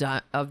of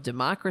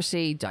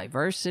democracy,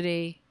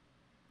 diversity.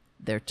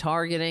 They're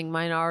targeting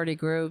minority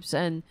groups.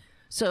 And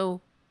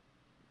so,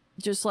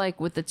 just like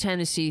with the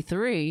Tennessee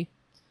Three,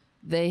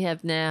 they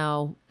have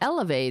now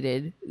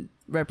elevated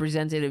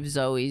Representative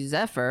Zoe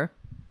Zephyr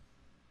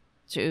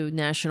to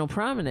national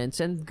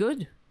prominence, and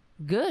good.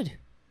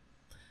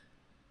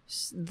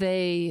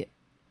 They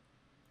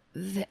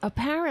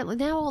apparently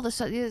now all of a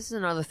sudden, this is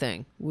another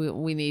thing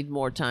we need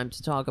more time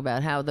to talk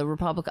about, how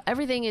the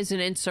everything is an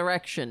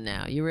insurrection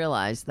now. You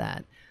realize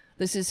that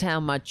this is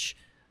how much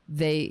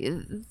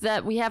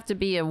that we have to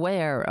be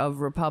aware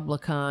of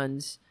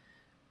Republicans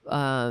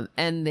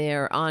and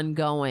their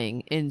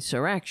ongoing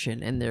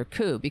insurrection and their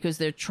coup, because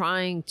they're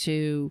trying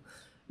to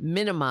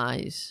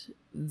minimize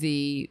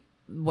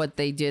what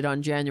they did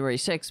on January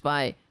 6th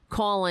by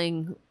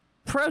calling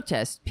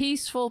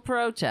peaceful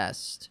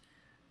protest,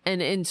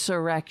 an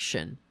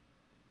insurrection.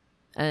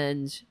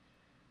 And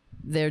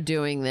they're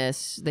doing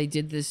this. They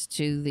did this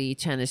to the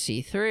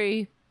Tennessee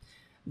Three.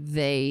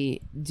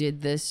 They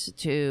did this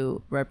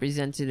to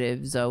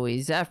Representative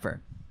Zoe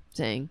Zephyr,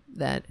 saying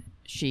that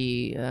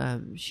she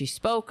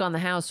spoke on the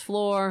House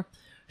floor.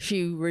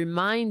 She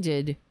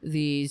reminded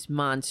these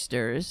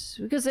monsters,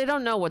 because they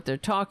don't know what they're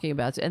talking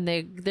about, and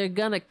they're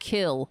gonna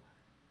kill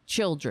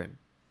children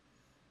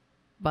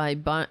by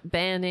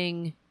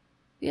banning,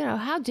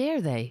 how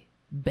dare they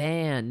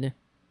ban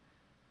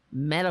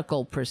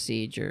medical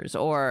procedures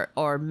or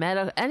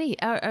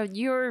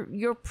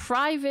your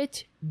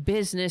private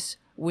business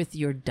with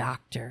your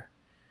doctor.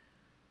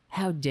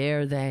 How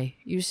dare they?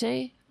 You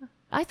see?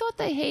 I thought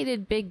they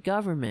hated big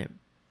government.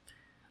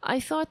 I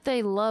thought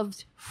they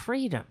loved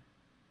freedom.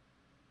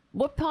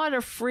 What part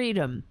of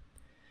freedom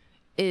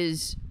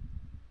is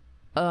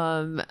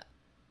a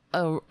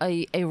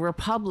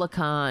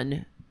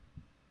Republican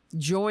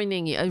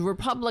joining you, a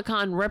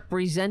Republican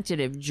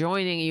representative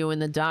joining you in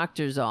the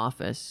doctor's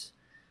office?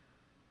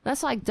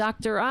 That's like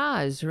Dr.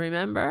 Oz,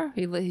 remember?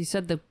 He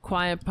said the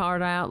quiet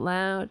part out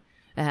loud.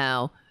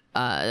 How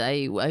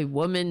a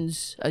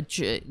woman's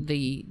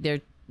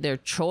their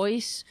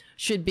choice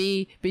should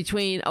be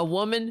between a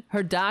woman,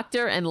 her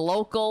doctor, and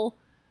local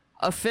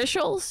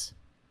officials.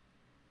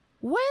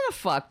 Where the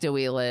fuck do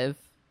we live?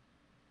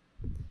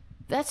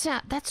 That's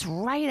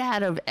right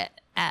out of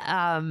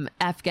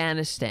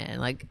Afghanistan,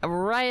 like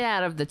right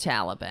out of the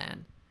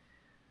Taliban.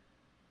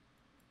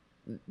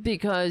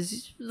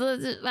 Because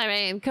I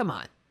mean, come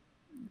on.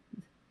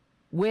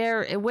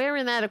 Where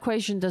in that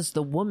equation does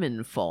the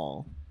woman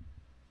fall?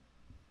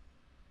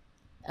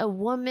 A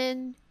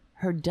woman,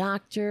 her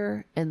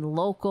doctor, and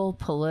local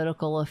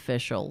political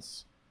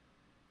officials.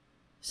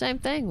 Same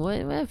thing.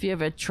 If you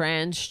have a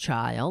trans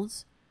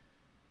child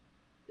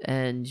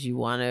and you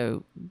want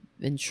to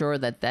ensure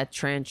that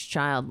trans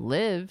child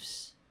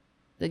lives,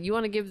 that you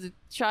want to give the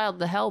child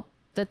the help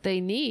that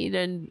they need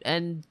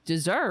and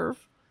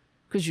deserve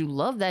because you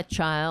love that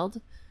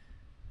child.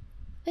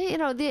 You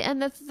know,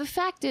 the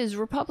fact is,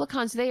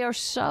 Republicans, they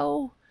just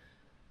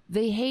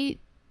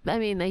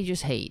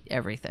hate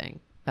everything.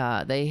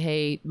 They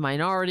hate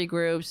minority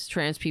groups.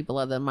 Trans people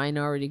are the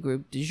minority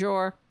group du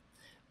jour.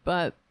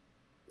 But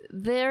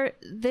they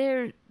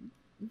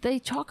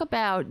talk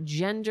about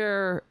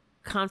gender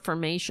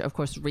confirmation, of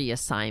course,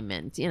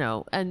 reassignment, you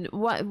know, and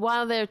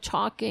while they're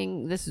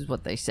talking, this is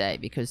what they say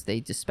because they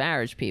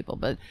disparage people,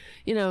 but,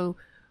 you know,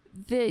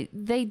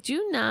 they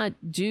do not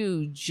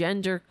do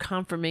gender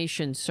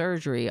confirmation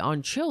surgery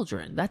on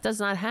children. That does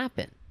not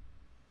happen.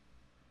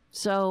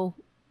 So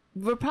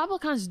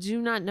Republicans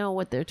do not know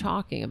what they're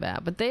talking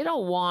about, but they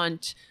don't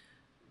want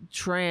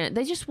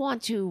they just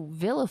want to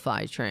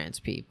vilify trans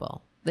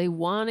people. They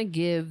want to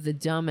give the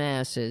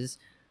dumbasses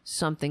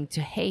something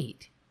to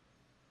hate,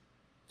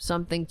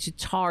 something to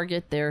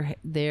target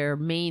their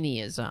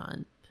manias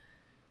on.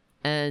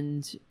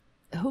 And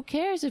who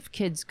cares if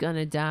kids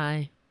gonna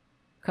die?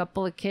 A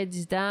couple of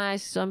kids die,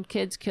 some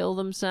kids kill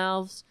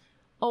themselves.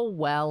 Oh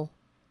well.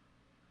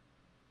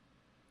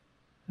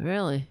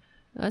 Really,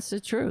 that's the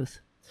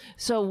truth.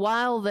 So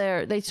while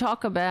they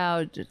talk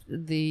about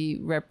the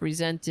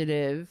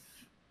representative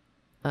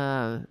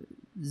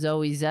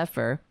Zoe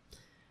Zephyr,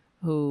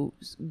 who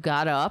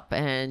got up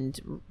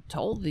and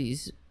told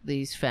these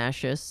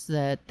fascists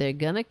that they're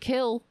gonna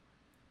kill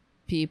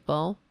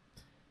people,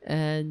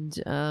 and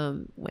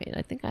wait,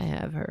 I think I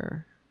have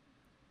her.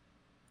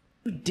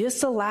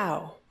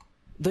 Disallow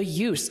the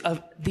use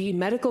of the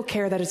medical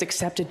care that is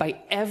accepted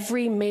by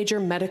every major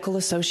medical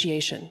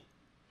association.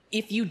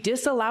 If you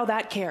disallow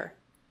that care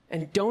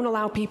and don't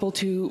allow people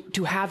to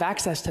have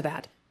access to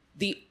that,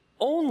 the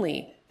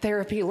only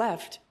therapy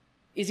left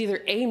is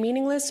either A,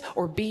 meaningless,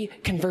 or B,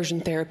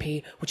 conversion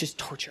therapy, which is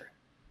torture.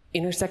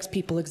 Intersex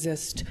people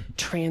exist,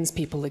 trans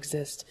people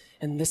exist,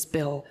 and this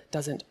bill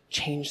doesn't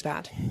change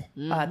that.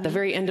 At the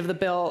very end of the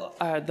bill,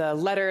 the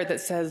letter that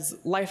says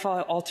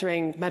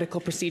life-altering medical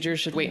procedures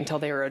should wait until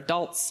they are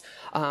adults.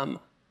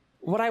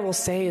 What I will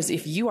say is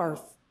if you are,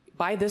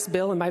 by this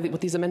bill and by what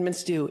these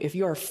amendments do, if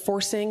you are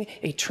forcing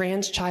a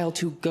trans child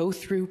to go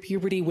through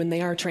puberty when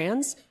they are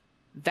trans,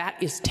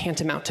 that is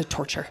tantamount to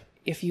torture.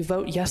 If you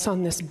vote yes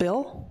on this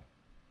bill,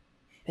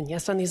 and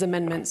yes on these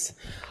amendments,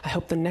 I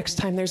hope the next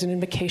time there's an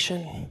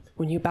invocation,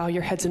 when you bow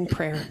your heads in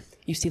prayer,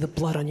 you see the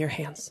blood on your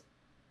hands.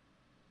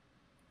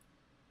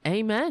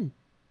 Amen.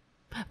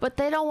 But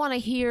they don't want to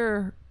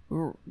hear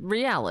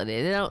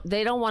reality.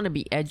 They don't want to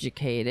be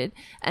educated.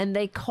 And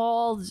they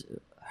called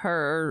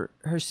her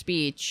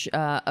speech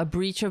a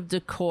breach of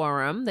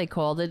decorum. They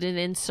called it an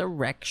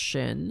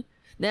insurrection.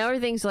 Now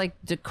everything's like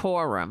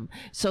decorum.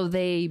 So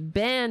they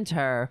banned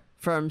her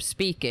from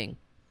speaking.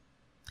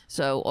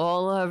 So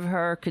all of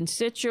her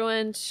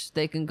constituents,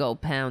 they can go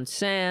pound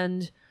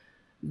sand.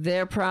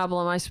 Their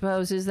problem, I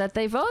suppose, is that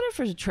they voted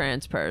for a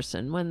trans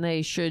person when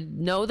they should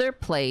know their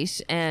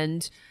place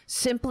and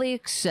simply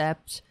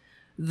accept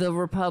the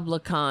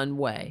Republican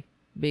way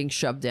being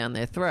shoved down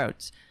their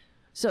throats.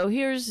 So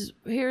here's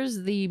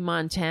the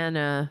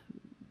Montana,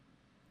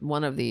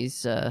 one of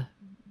these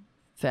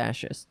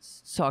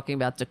fascists, talking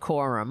about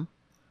decorum.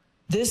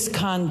 This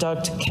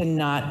conduct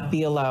cannot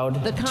be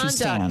allowed to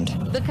stand.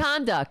 The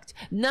conduct,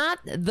 not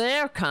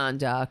their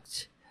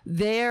conduct,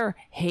 their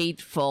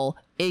hateful,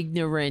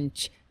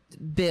 ignorant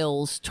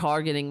bills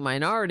targeting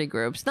minority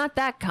groups, not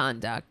that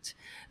conduct.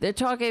 They're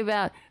talking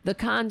about the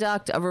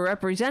conduct of a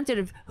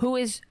representative who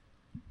is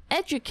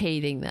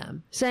educating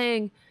them,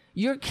 saying,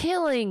 you're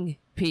killing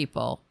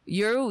people.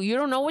 You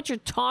don't know what you're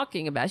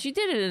talking about. She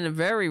did it in a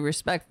very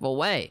respectful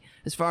way,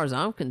 as far as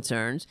I'm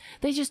concerned.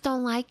 They just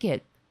don't like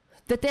it.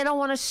 That they don't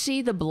want to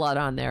see the blood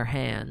on their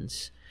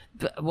hands.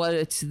 Well,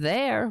 it's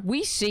there.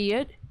 We see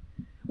it.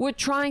 We're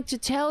trying to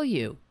tell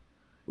you.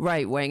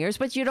 right-wingers,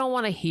 but you don't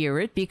want to hear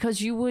it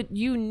because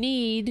you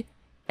need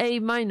a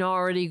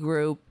minority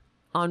group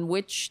on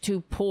which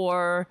to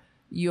pour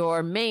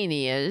your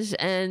manias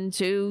and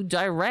to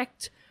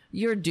direct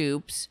your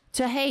dupes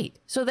to hate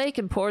so they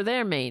can pour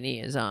their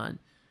manias on.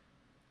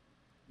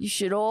 You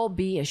should all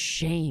be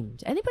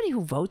ashamed. Anybody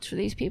who votes for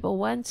these people,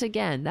 once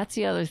again, that's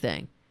the other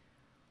thing.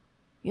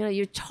 You know,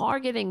 you're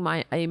targeting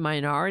a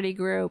minority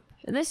group.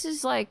 And this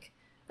is like,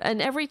 and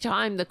every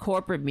time the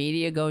corporate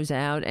media goes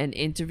out and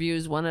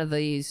interviews one of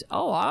these,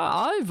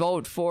 I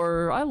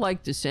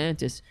like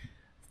DeSantis.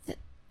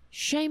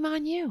 Shame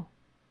on you.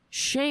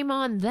 Shame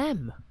on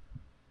them.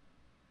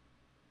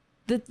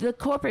 The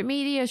corporate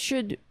media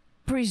should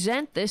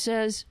present this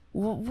as,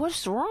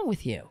 what's wrong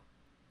with you?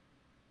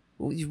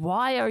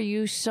 Why are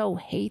you so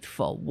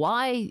hateful?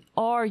 Why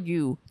are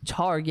you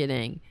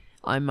targeting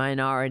a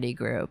minority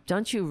group?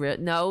 Don't you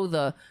know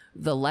the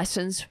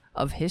lessons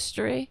of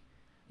history?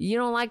 You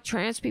don't like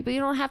trans people?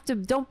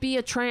 Don't be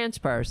a trans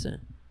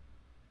person.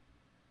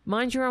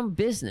 Mind your own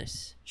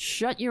business.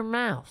 Shut your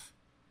mouth.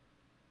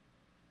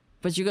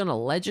 But you're going to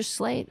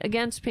legislate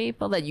against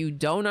people that you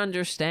don't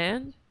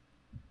understand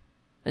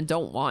and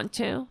don't want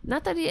to?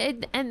 Not that,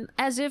 and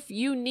as if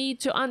you need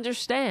to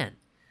understand.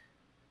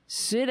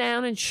 Sit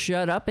down and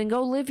shut up and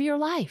go live your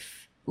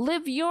life.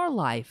 Live your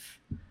life.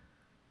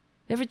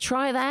 Ever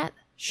try that?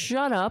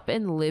 Shut up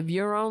and live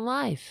your own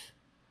life.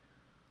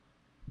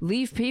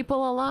 Leave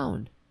people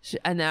alone.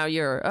 And now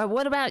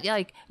what about,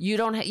 like,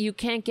 you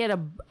can't get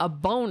a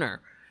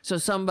boner. So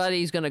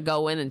somebody's going to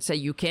go in and say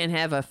you can't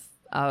have a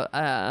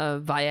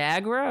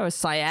Viagra or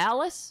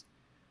Cialis?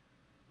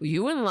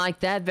 You wouldn't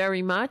like that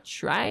very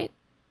much, right?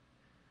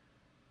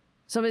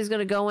 Somebody's going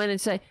to go in and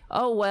say,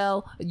 oh,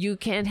 well, you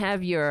can't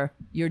have your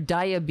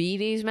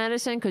diabetes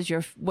medicine because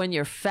when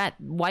your fat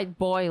white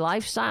boy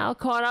lifestyle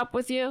caught up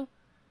with you.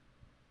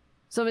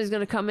 Somebody's going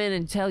to come in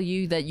and tell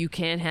you that you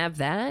can't have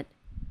that.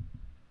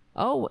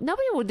 Oh,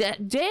 nobody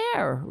would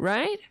dare,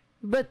 right?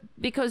 But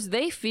because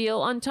they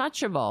feel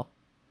untouchable.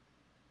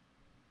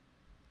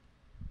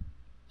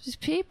 These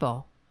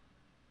people.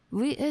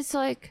 It's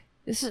like,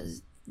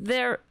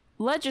 they're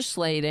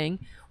legislating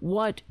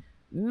what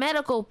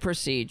medical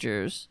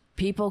procedures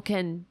people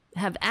can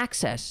have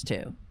access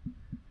to.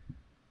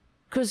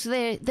 Because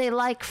they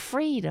like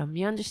freedom,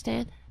 you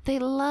understand? They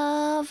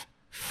love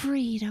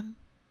freedom.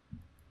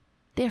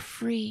 They're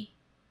free.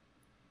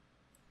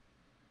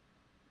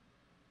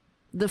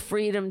 The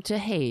freedom to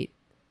hate.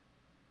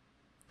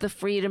 The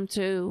freedom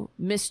to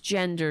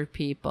misgender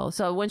people.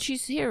 So when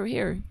she's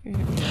here.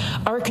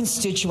 Our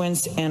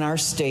constituents and our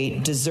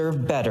state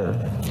deserve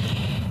better.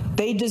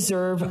 They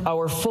deserve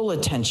our full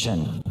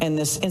attention, and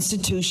this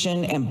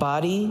institution and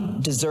body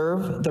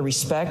deserve the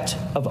respect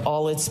of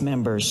all its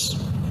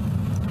members.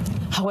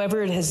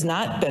 However, it has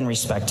not been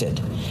respected,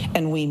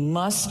 and we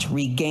must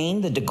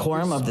regain the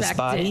decorum of this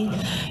body,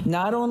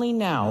 not only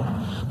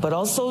now, but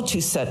also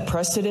to set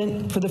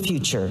precedent for the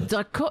future.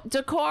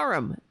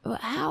 Decorum.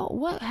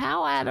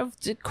 How out of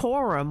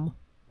decorum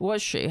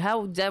was she?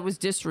 How that was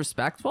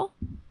disrespectful?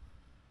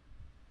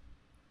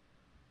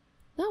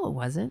 No, it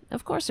wasn't.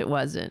 Of course it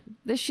wasn't.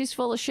 She's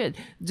full of shit.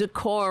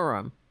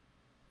 Decorum.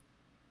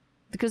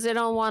 Because they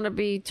don't want to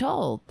be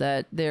told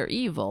that they're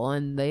evil,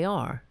 and they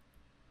are.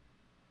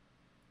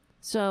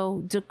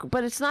 So,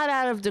 but it's not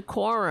out of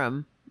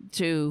decorum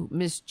to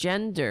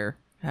misgender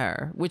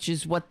her, which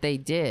is what they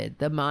did.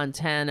 The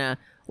Montana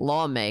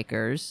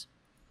lawmakers.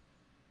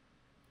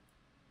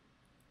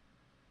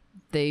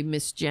 They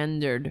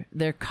misgendered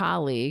their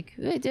colleague.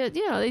 They did,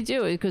 they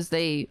do it because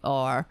they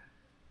are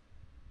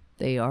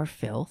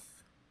filth.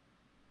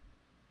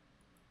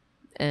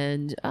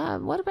 And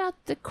what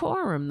about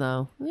decorum,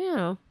 though?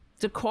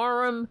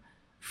 Decorum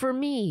for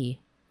me,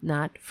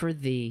 not for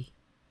thee.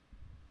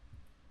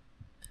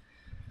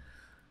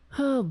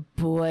 Oh,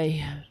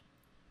 boy.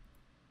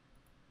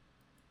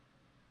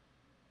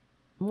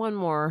 One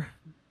more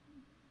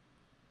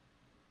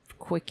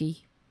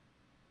quickie.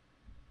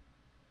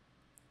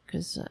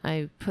 Because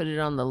I put it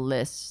on the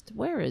list.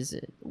 Where is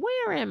it?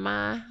 Where am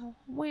I?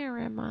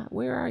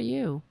 Where are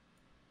you?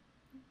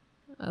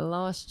 I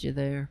lost you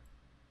there.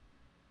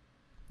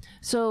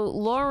 So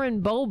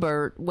Lauren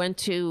Boebert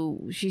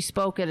she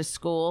spoke at a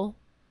school,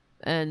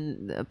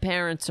 and the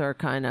parents are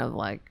kind of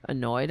like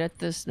annoyed at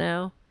this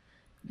now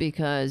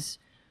because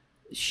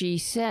she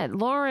said,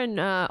 Lauren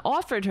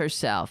offered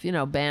herself,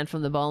 banned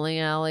from the bowling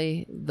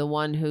alley, the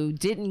one who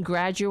didn't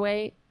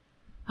graduate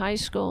high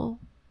school,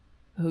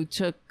 who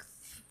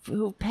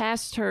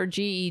passed her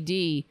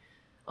GED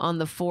on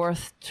the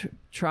fourth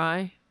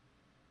try,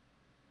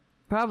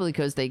 probably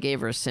because they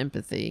gave her a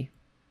sympathy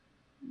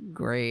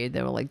grade.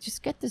 They were like,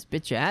 just get this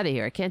bitch out of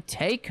here. I can't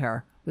take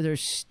her with her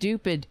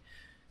stupid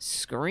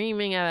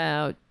screaming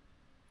about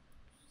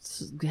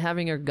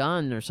having her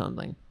gun or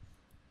something.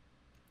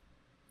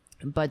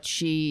 But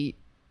she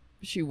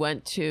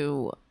went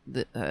to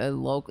the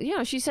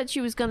local, she said she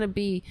was going to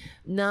be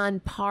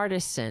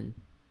nonpartisan.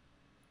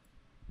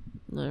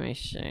 Let me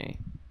see.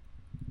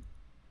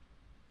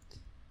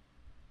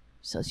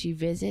 So she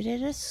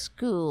visited a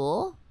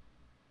school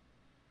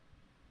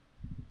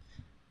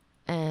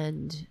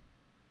And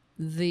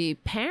the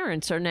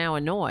parents are now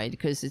annoyed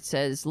because it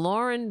says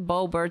Lauren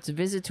Boebert's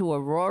visit to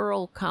a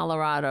rural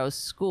Colorado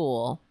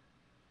school.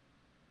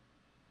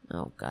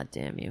 Oh, God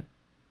damn you.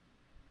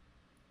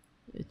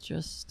 It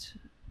just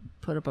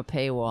put up a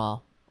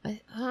paywall.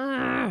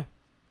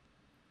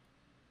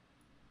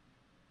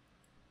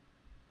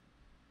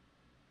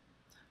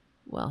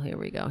 Well, here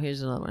we go.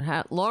 Here's another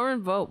one.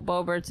 Lauren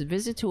Boebert's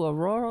visit to a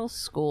rural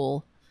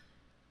school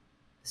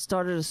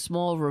started a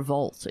small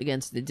revolt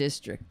against the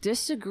district.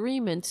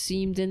 Disagreement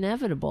seemed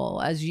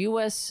inevitable as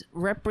U.S.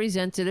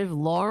 Representative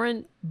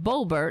Lauren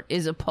Boebert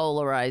is a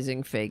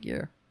polarizing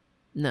figure.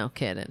 No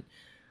kidding.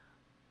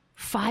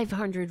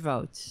 500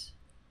 votes.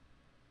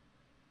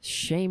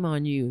 Shame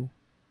on you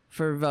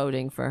for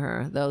voting for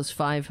her. Those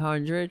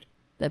 500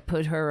 that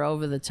put her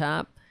over the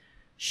top.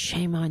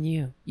 Shame on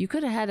you. You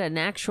could have had an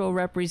actual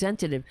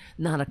representative,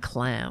 not a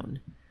clown.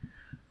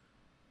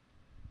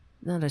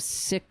 Not a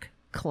sick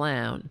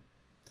clown.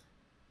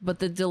 But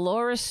the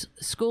Dolores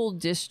School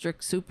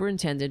District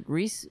Superintendent,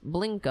 Reese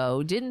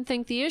Blinko, didn't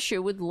think the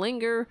issue would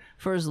linger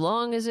for as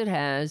long as it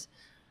has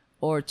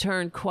or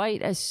turn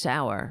quite as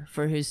sour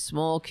for his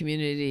small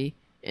community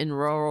in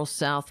rural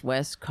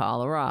southwest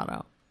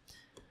Colorado.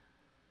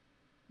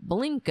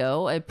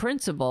 Blinko, a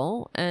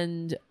principal,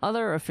 and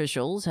other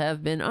officials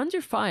have been under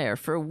fire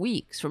for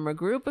weeks from a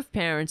group of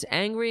parents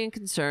angry and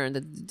concerned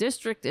that the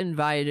district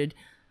invited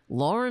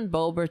Lauren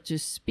Boebert to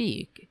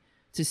speak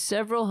to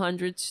several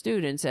hundred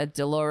students at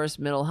Dolores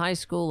Middle High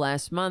School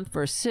last month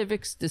for a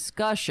civics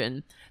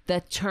discussion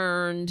that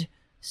turned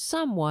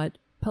somewhat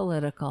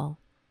political.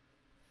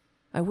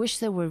 I wish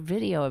there were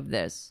video of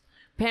this.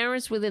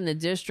 Parents within the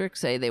district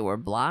say they were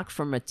blocked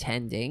from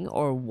attending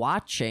or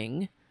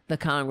watching the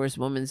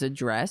Congresswoman's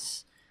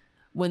address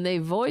when they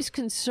voiced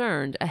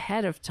concern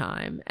ahead of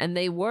time, and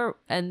they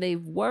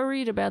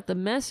worried about the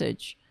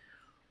message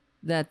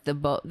that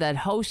that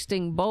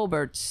hosting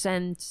Boebert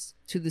sends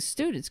to the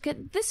students.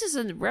 This is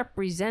a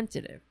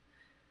representative.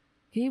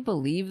 Can you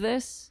believe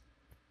this?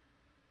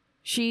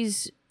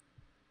 She's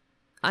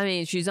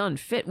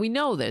unfit. We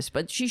know this,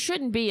 but she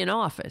shouldn't be in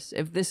office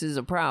if this is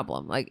a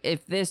problem. Like,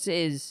 if this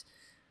is,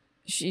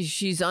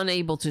 she's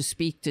unable to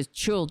speak to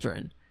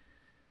children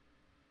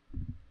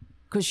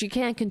because she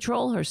can't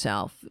control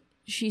herself.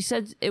 She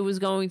said it was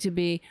going to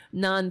be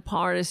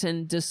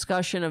nonpartisan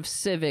discussion of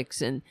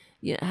civics and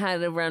how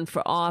to run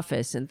for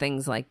office and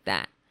things like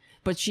that.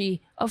 But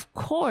she, of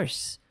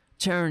course,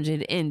 turned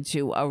it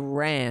into a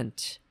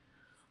rant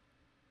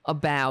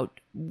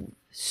about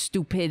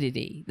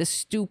stupidity. The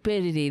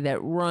stupidity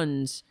that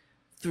runs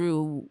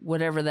through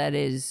whatever that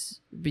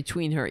is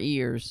between her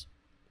ears.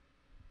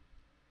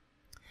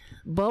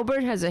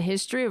 Boebert has a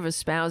history of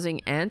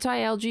espousing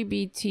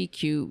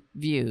anti-LGBTQ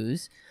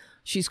views.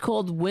 She's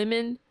called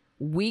women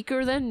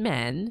weaker than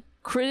men,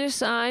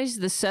 criticized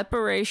the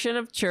separation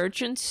of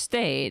church and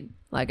state.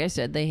 Like I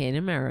said, they hate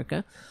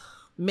America.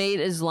 Made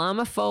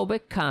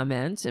Islamophobic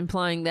comments,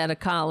 implying that a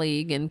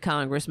colleague in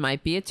Congress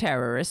might be a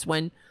terrorist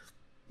when,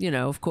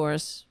 of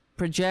course,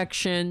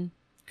 projection,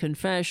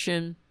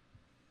 confession.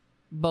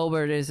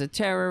 Boebert is a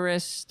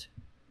terrorist.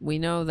 We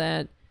know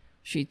that.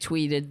 She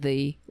tweeted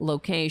the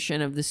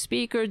location of the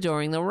speaker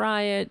during the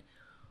riot.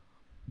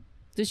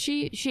 Did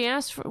she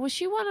ask for, was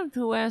she one of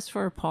who asked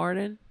for a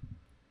pardon?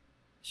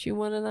 Is she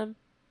one of them?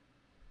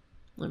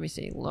 Let me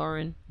see.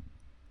 Lauren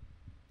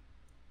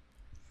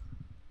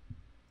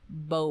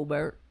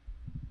Boebert.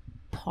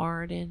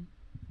 Pardon.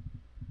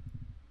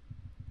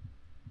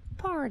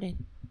 Oh,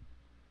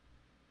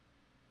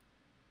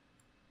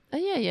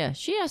 yeah.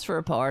 She asked for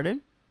a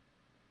pardon.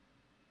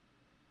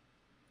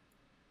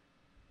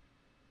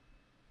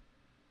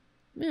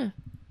 Yeah,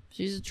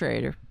 she's a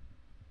traitor.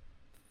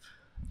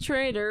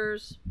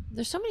 Traitors.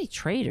 There's so many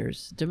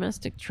traitors,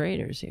 domestic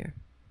traitors here.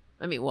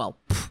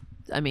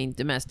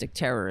 Domestic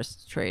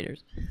terrorist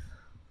traitors.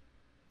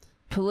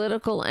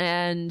 Political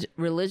and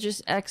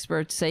religious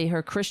experts say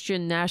her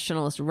Christian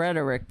nationalist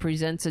rhetoric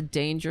presents a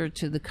danger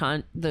to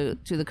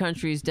the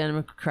country's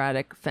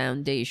democratic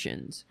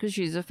foundations, because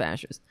she's a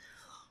fascist.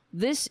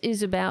 This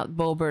is about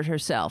Boebert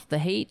herself, the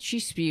hate she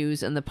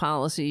spews and the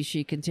policies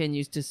she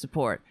continues to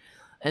support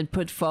and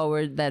put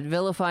forward that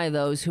vilify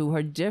those who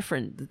are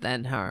different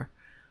than her.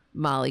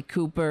 Molly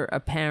Cooper, a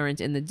parent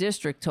in the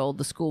district, told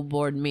the school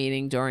board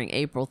meeting during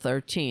April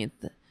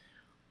 13th.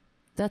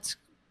 That's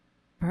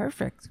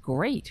perfect.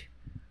 Great.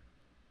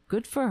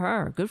 Good for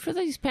her. Good for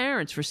these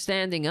parents for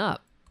standing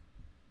up.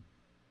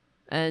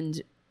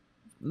 And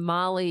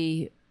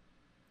Molly,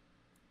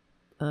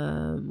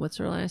 what's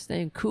her last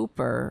name?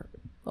 Cooper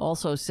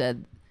also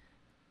said,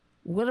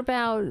 what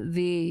about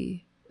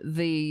the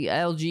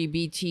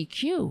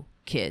LGBTQ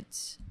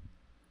kids?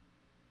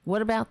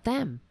 What about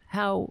them?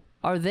 How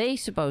are they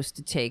supposed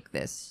to take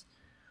this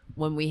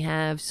when we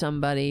have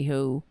somebody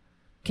who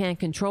can't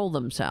control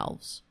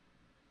themselves?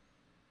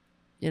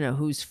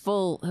 Who's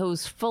full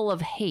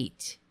of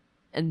hate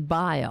and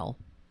bile.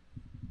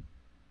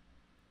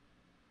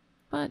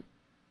 But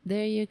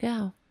there you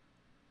go.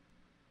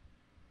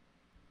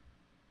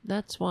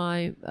 That's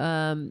why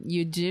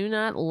you do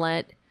not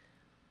let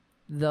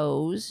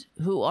those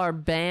who are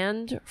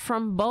banned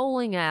from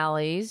bowling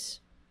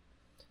alleys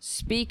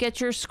speak at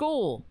your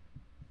school.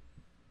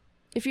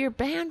 If you're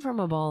banned from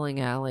a bowling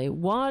alley,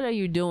 what are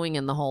you doing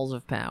in the halls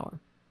of power?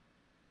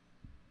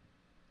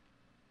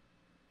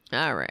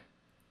 All right.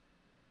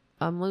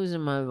 I'm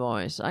losing my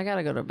voice. I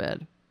gotta go to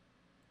bed.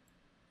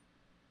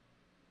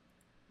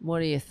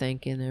 What are you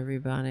thinking,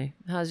 everybody?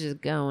 How's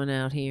it going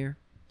out here?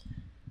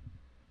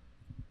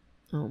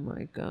 Oh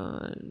my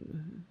God.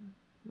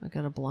 I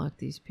gotta block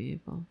these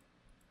people.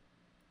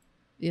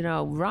 You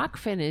know,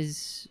 Rockfin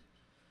is...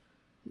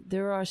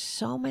 There are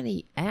so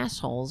many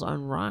assholes on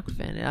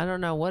Rockfin. I don't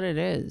know what it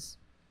is.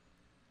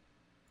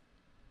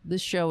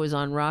 This show is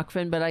on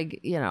Rockfin, but I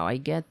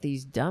get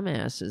these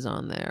dumbasses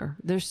on there.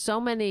 There's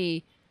so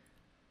many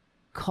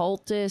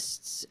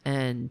cultists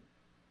and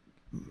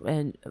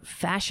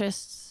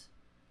fascists,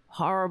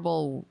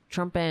 horrible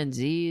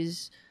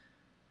Trumpanzees,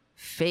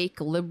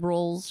 fake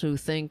liberals who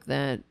think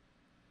that,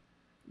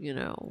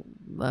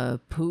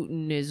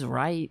 Putin is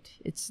right.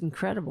 It's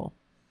incredible.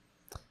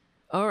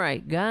 All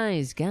right,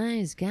 guys.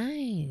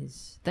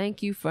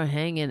 Thank you for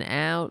hanging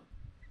out.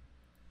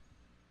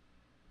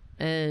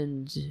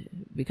 And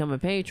become a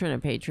patron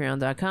at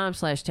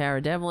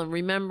patreon.com/TaraDevlin.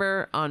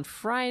 Remember, on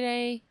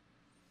Friday,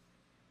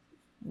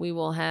 we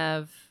will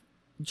have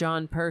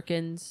John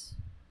Perkins,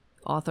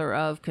 author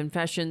of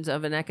Confessions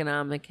of an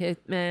Economic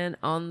Hitman,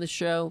 on the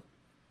show.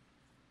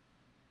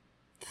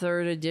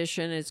 3rd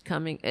edition is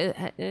coming. I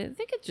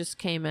think it just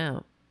came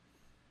out.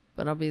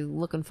 But I'll be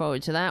looking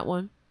forward to that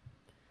one.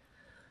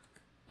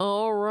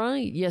 All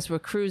right. Yes, we're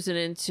cruising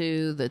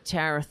into the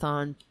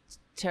Tarathon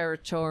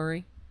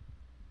territory.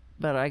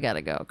 But I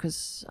gotta go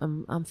because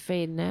I'm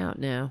fading out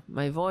now.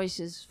 My voice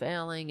is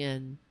failing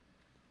and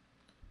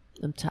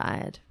I'm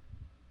tired.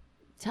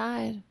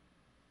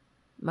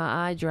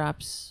 My eye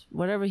drops.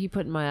 Whatever he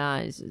put in my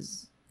eyes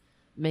is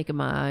making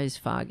my eyes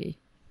foggy.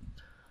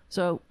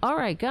 So, all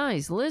right,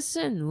 guys,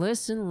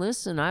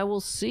 listen. I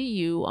will see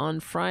you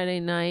on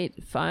Friday night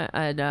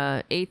at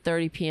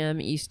 8:30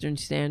 p.m. Eastern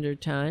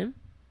Standard Time.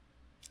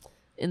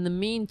 In the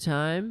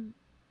meantime,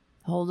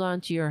 hold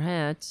on to your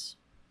hats.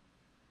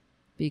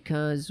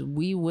 Because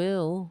we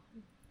will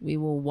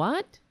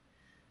what?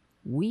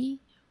 We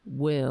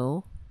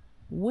will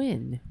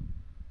win.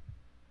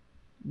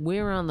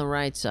 We're on the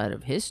right side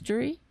of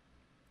history.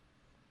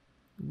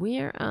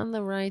 We're on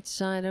the right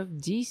side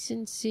of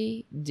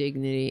decency,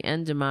 dignity,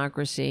 and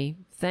democracy.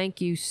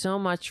 Thank you so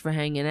much for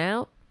hanging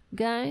out,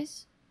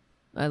 guys.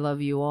 I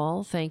love you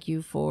all. Thank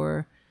you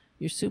for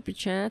your super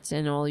chats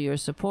and all your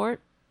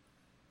support.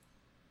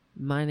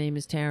 My name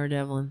is Tara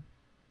Devlin.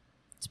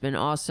 It's been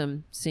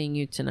awesome seeing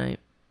you tonight.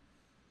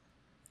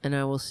 And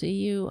I will see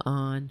you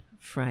on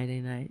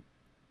Friday night.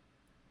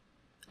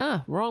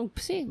 Wrong.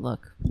 See,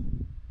 look.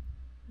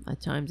 I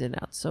timed it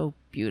out so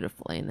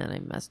beautifully and then I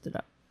messed it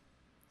up.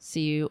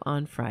 See you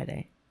on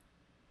Friday.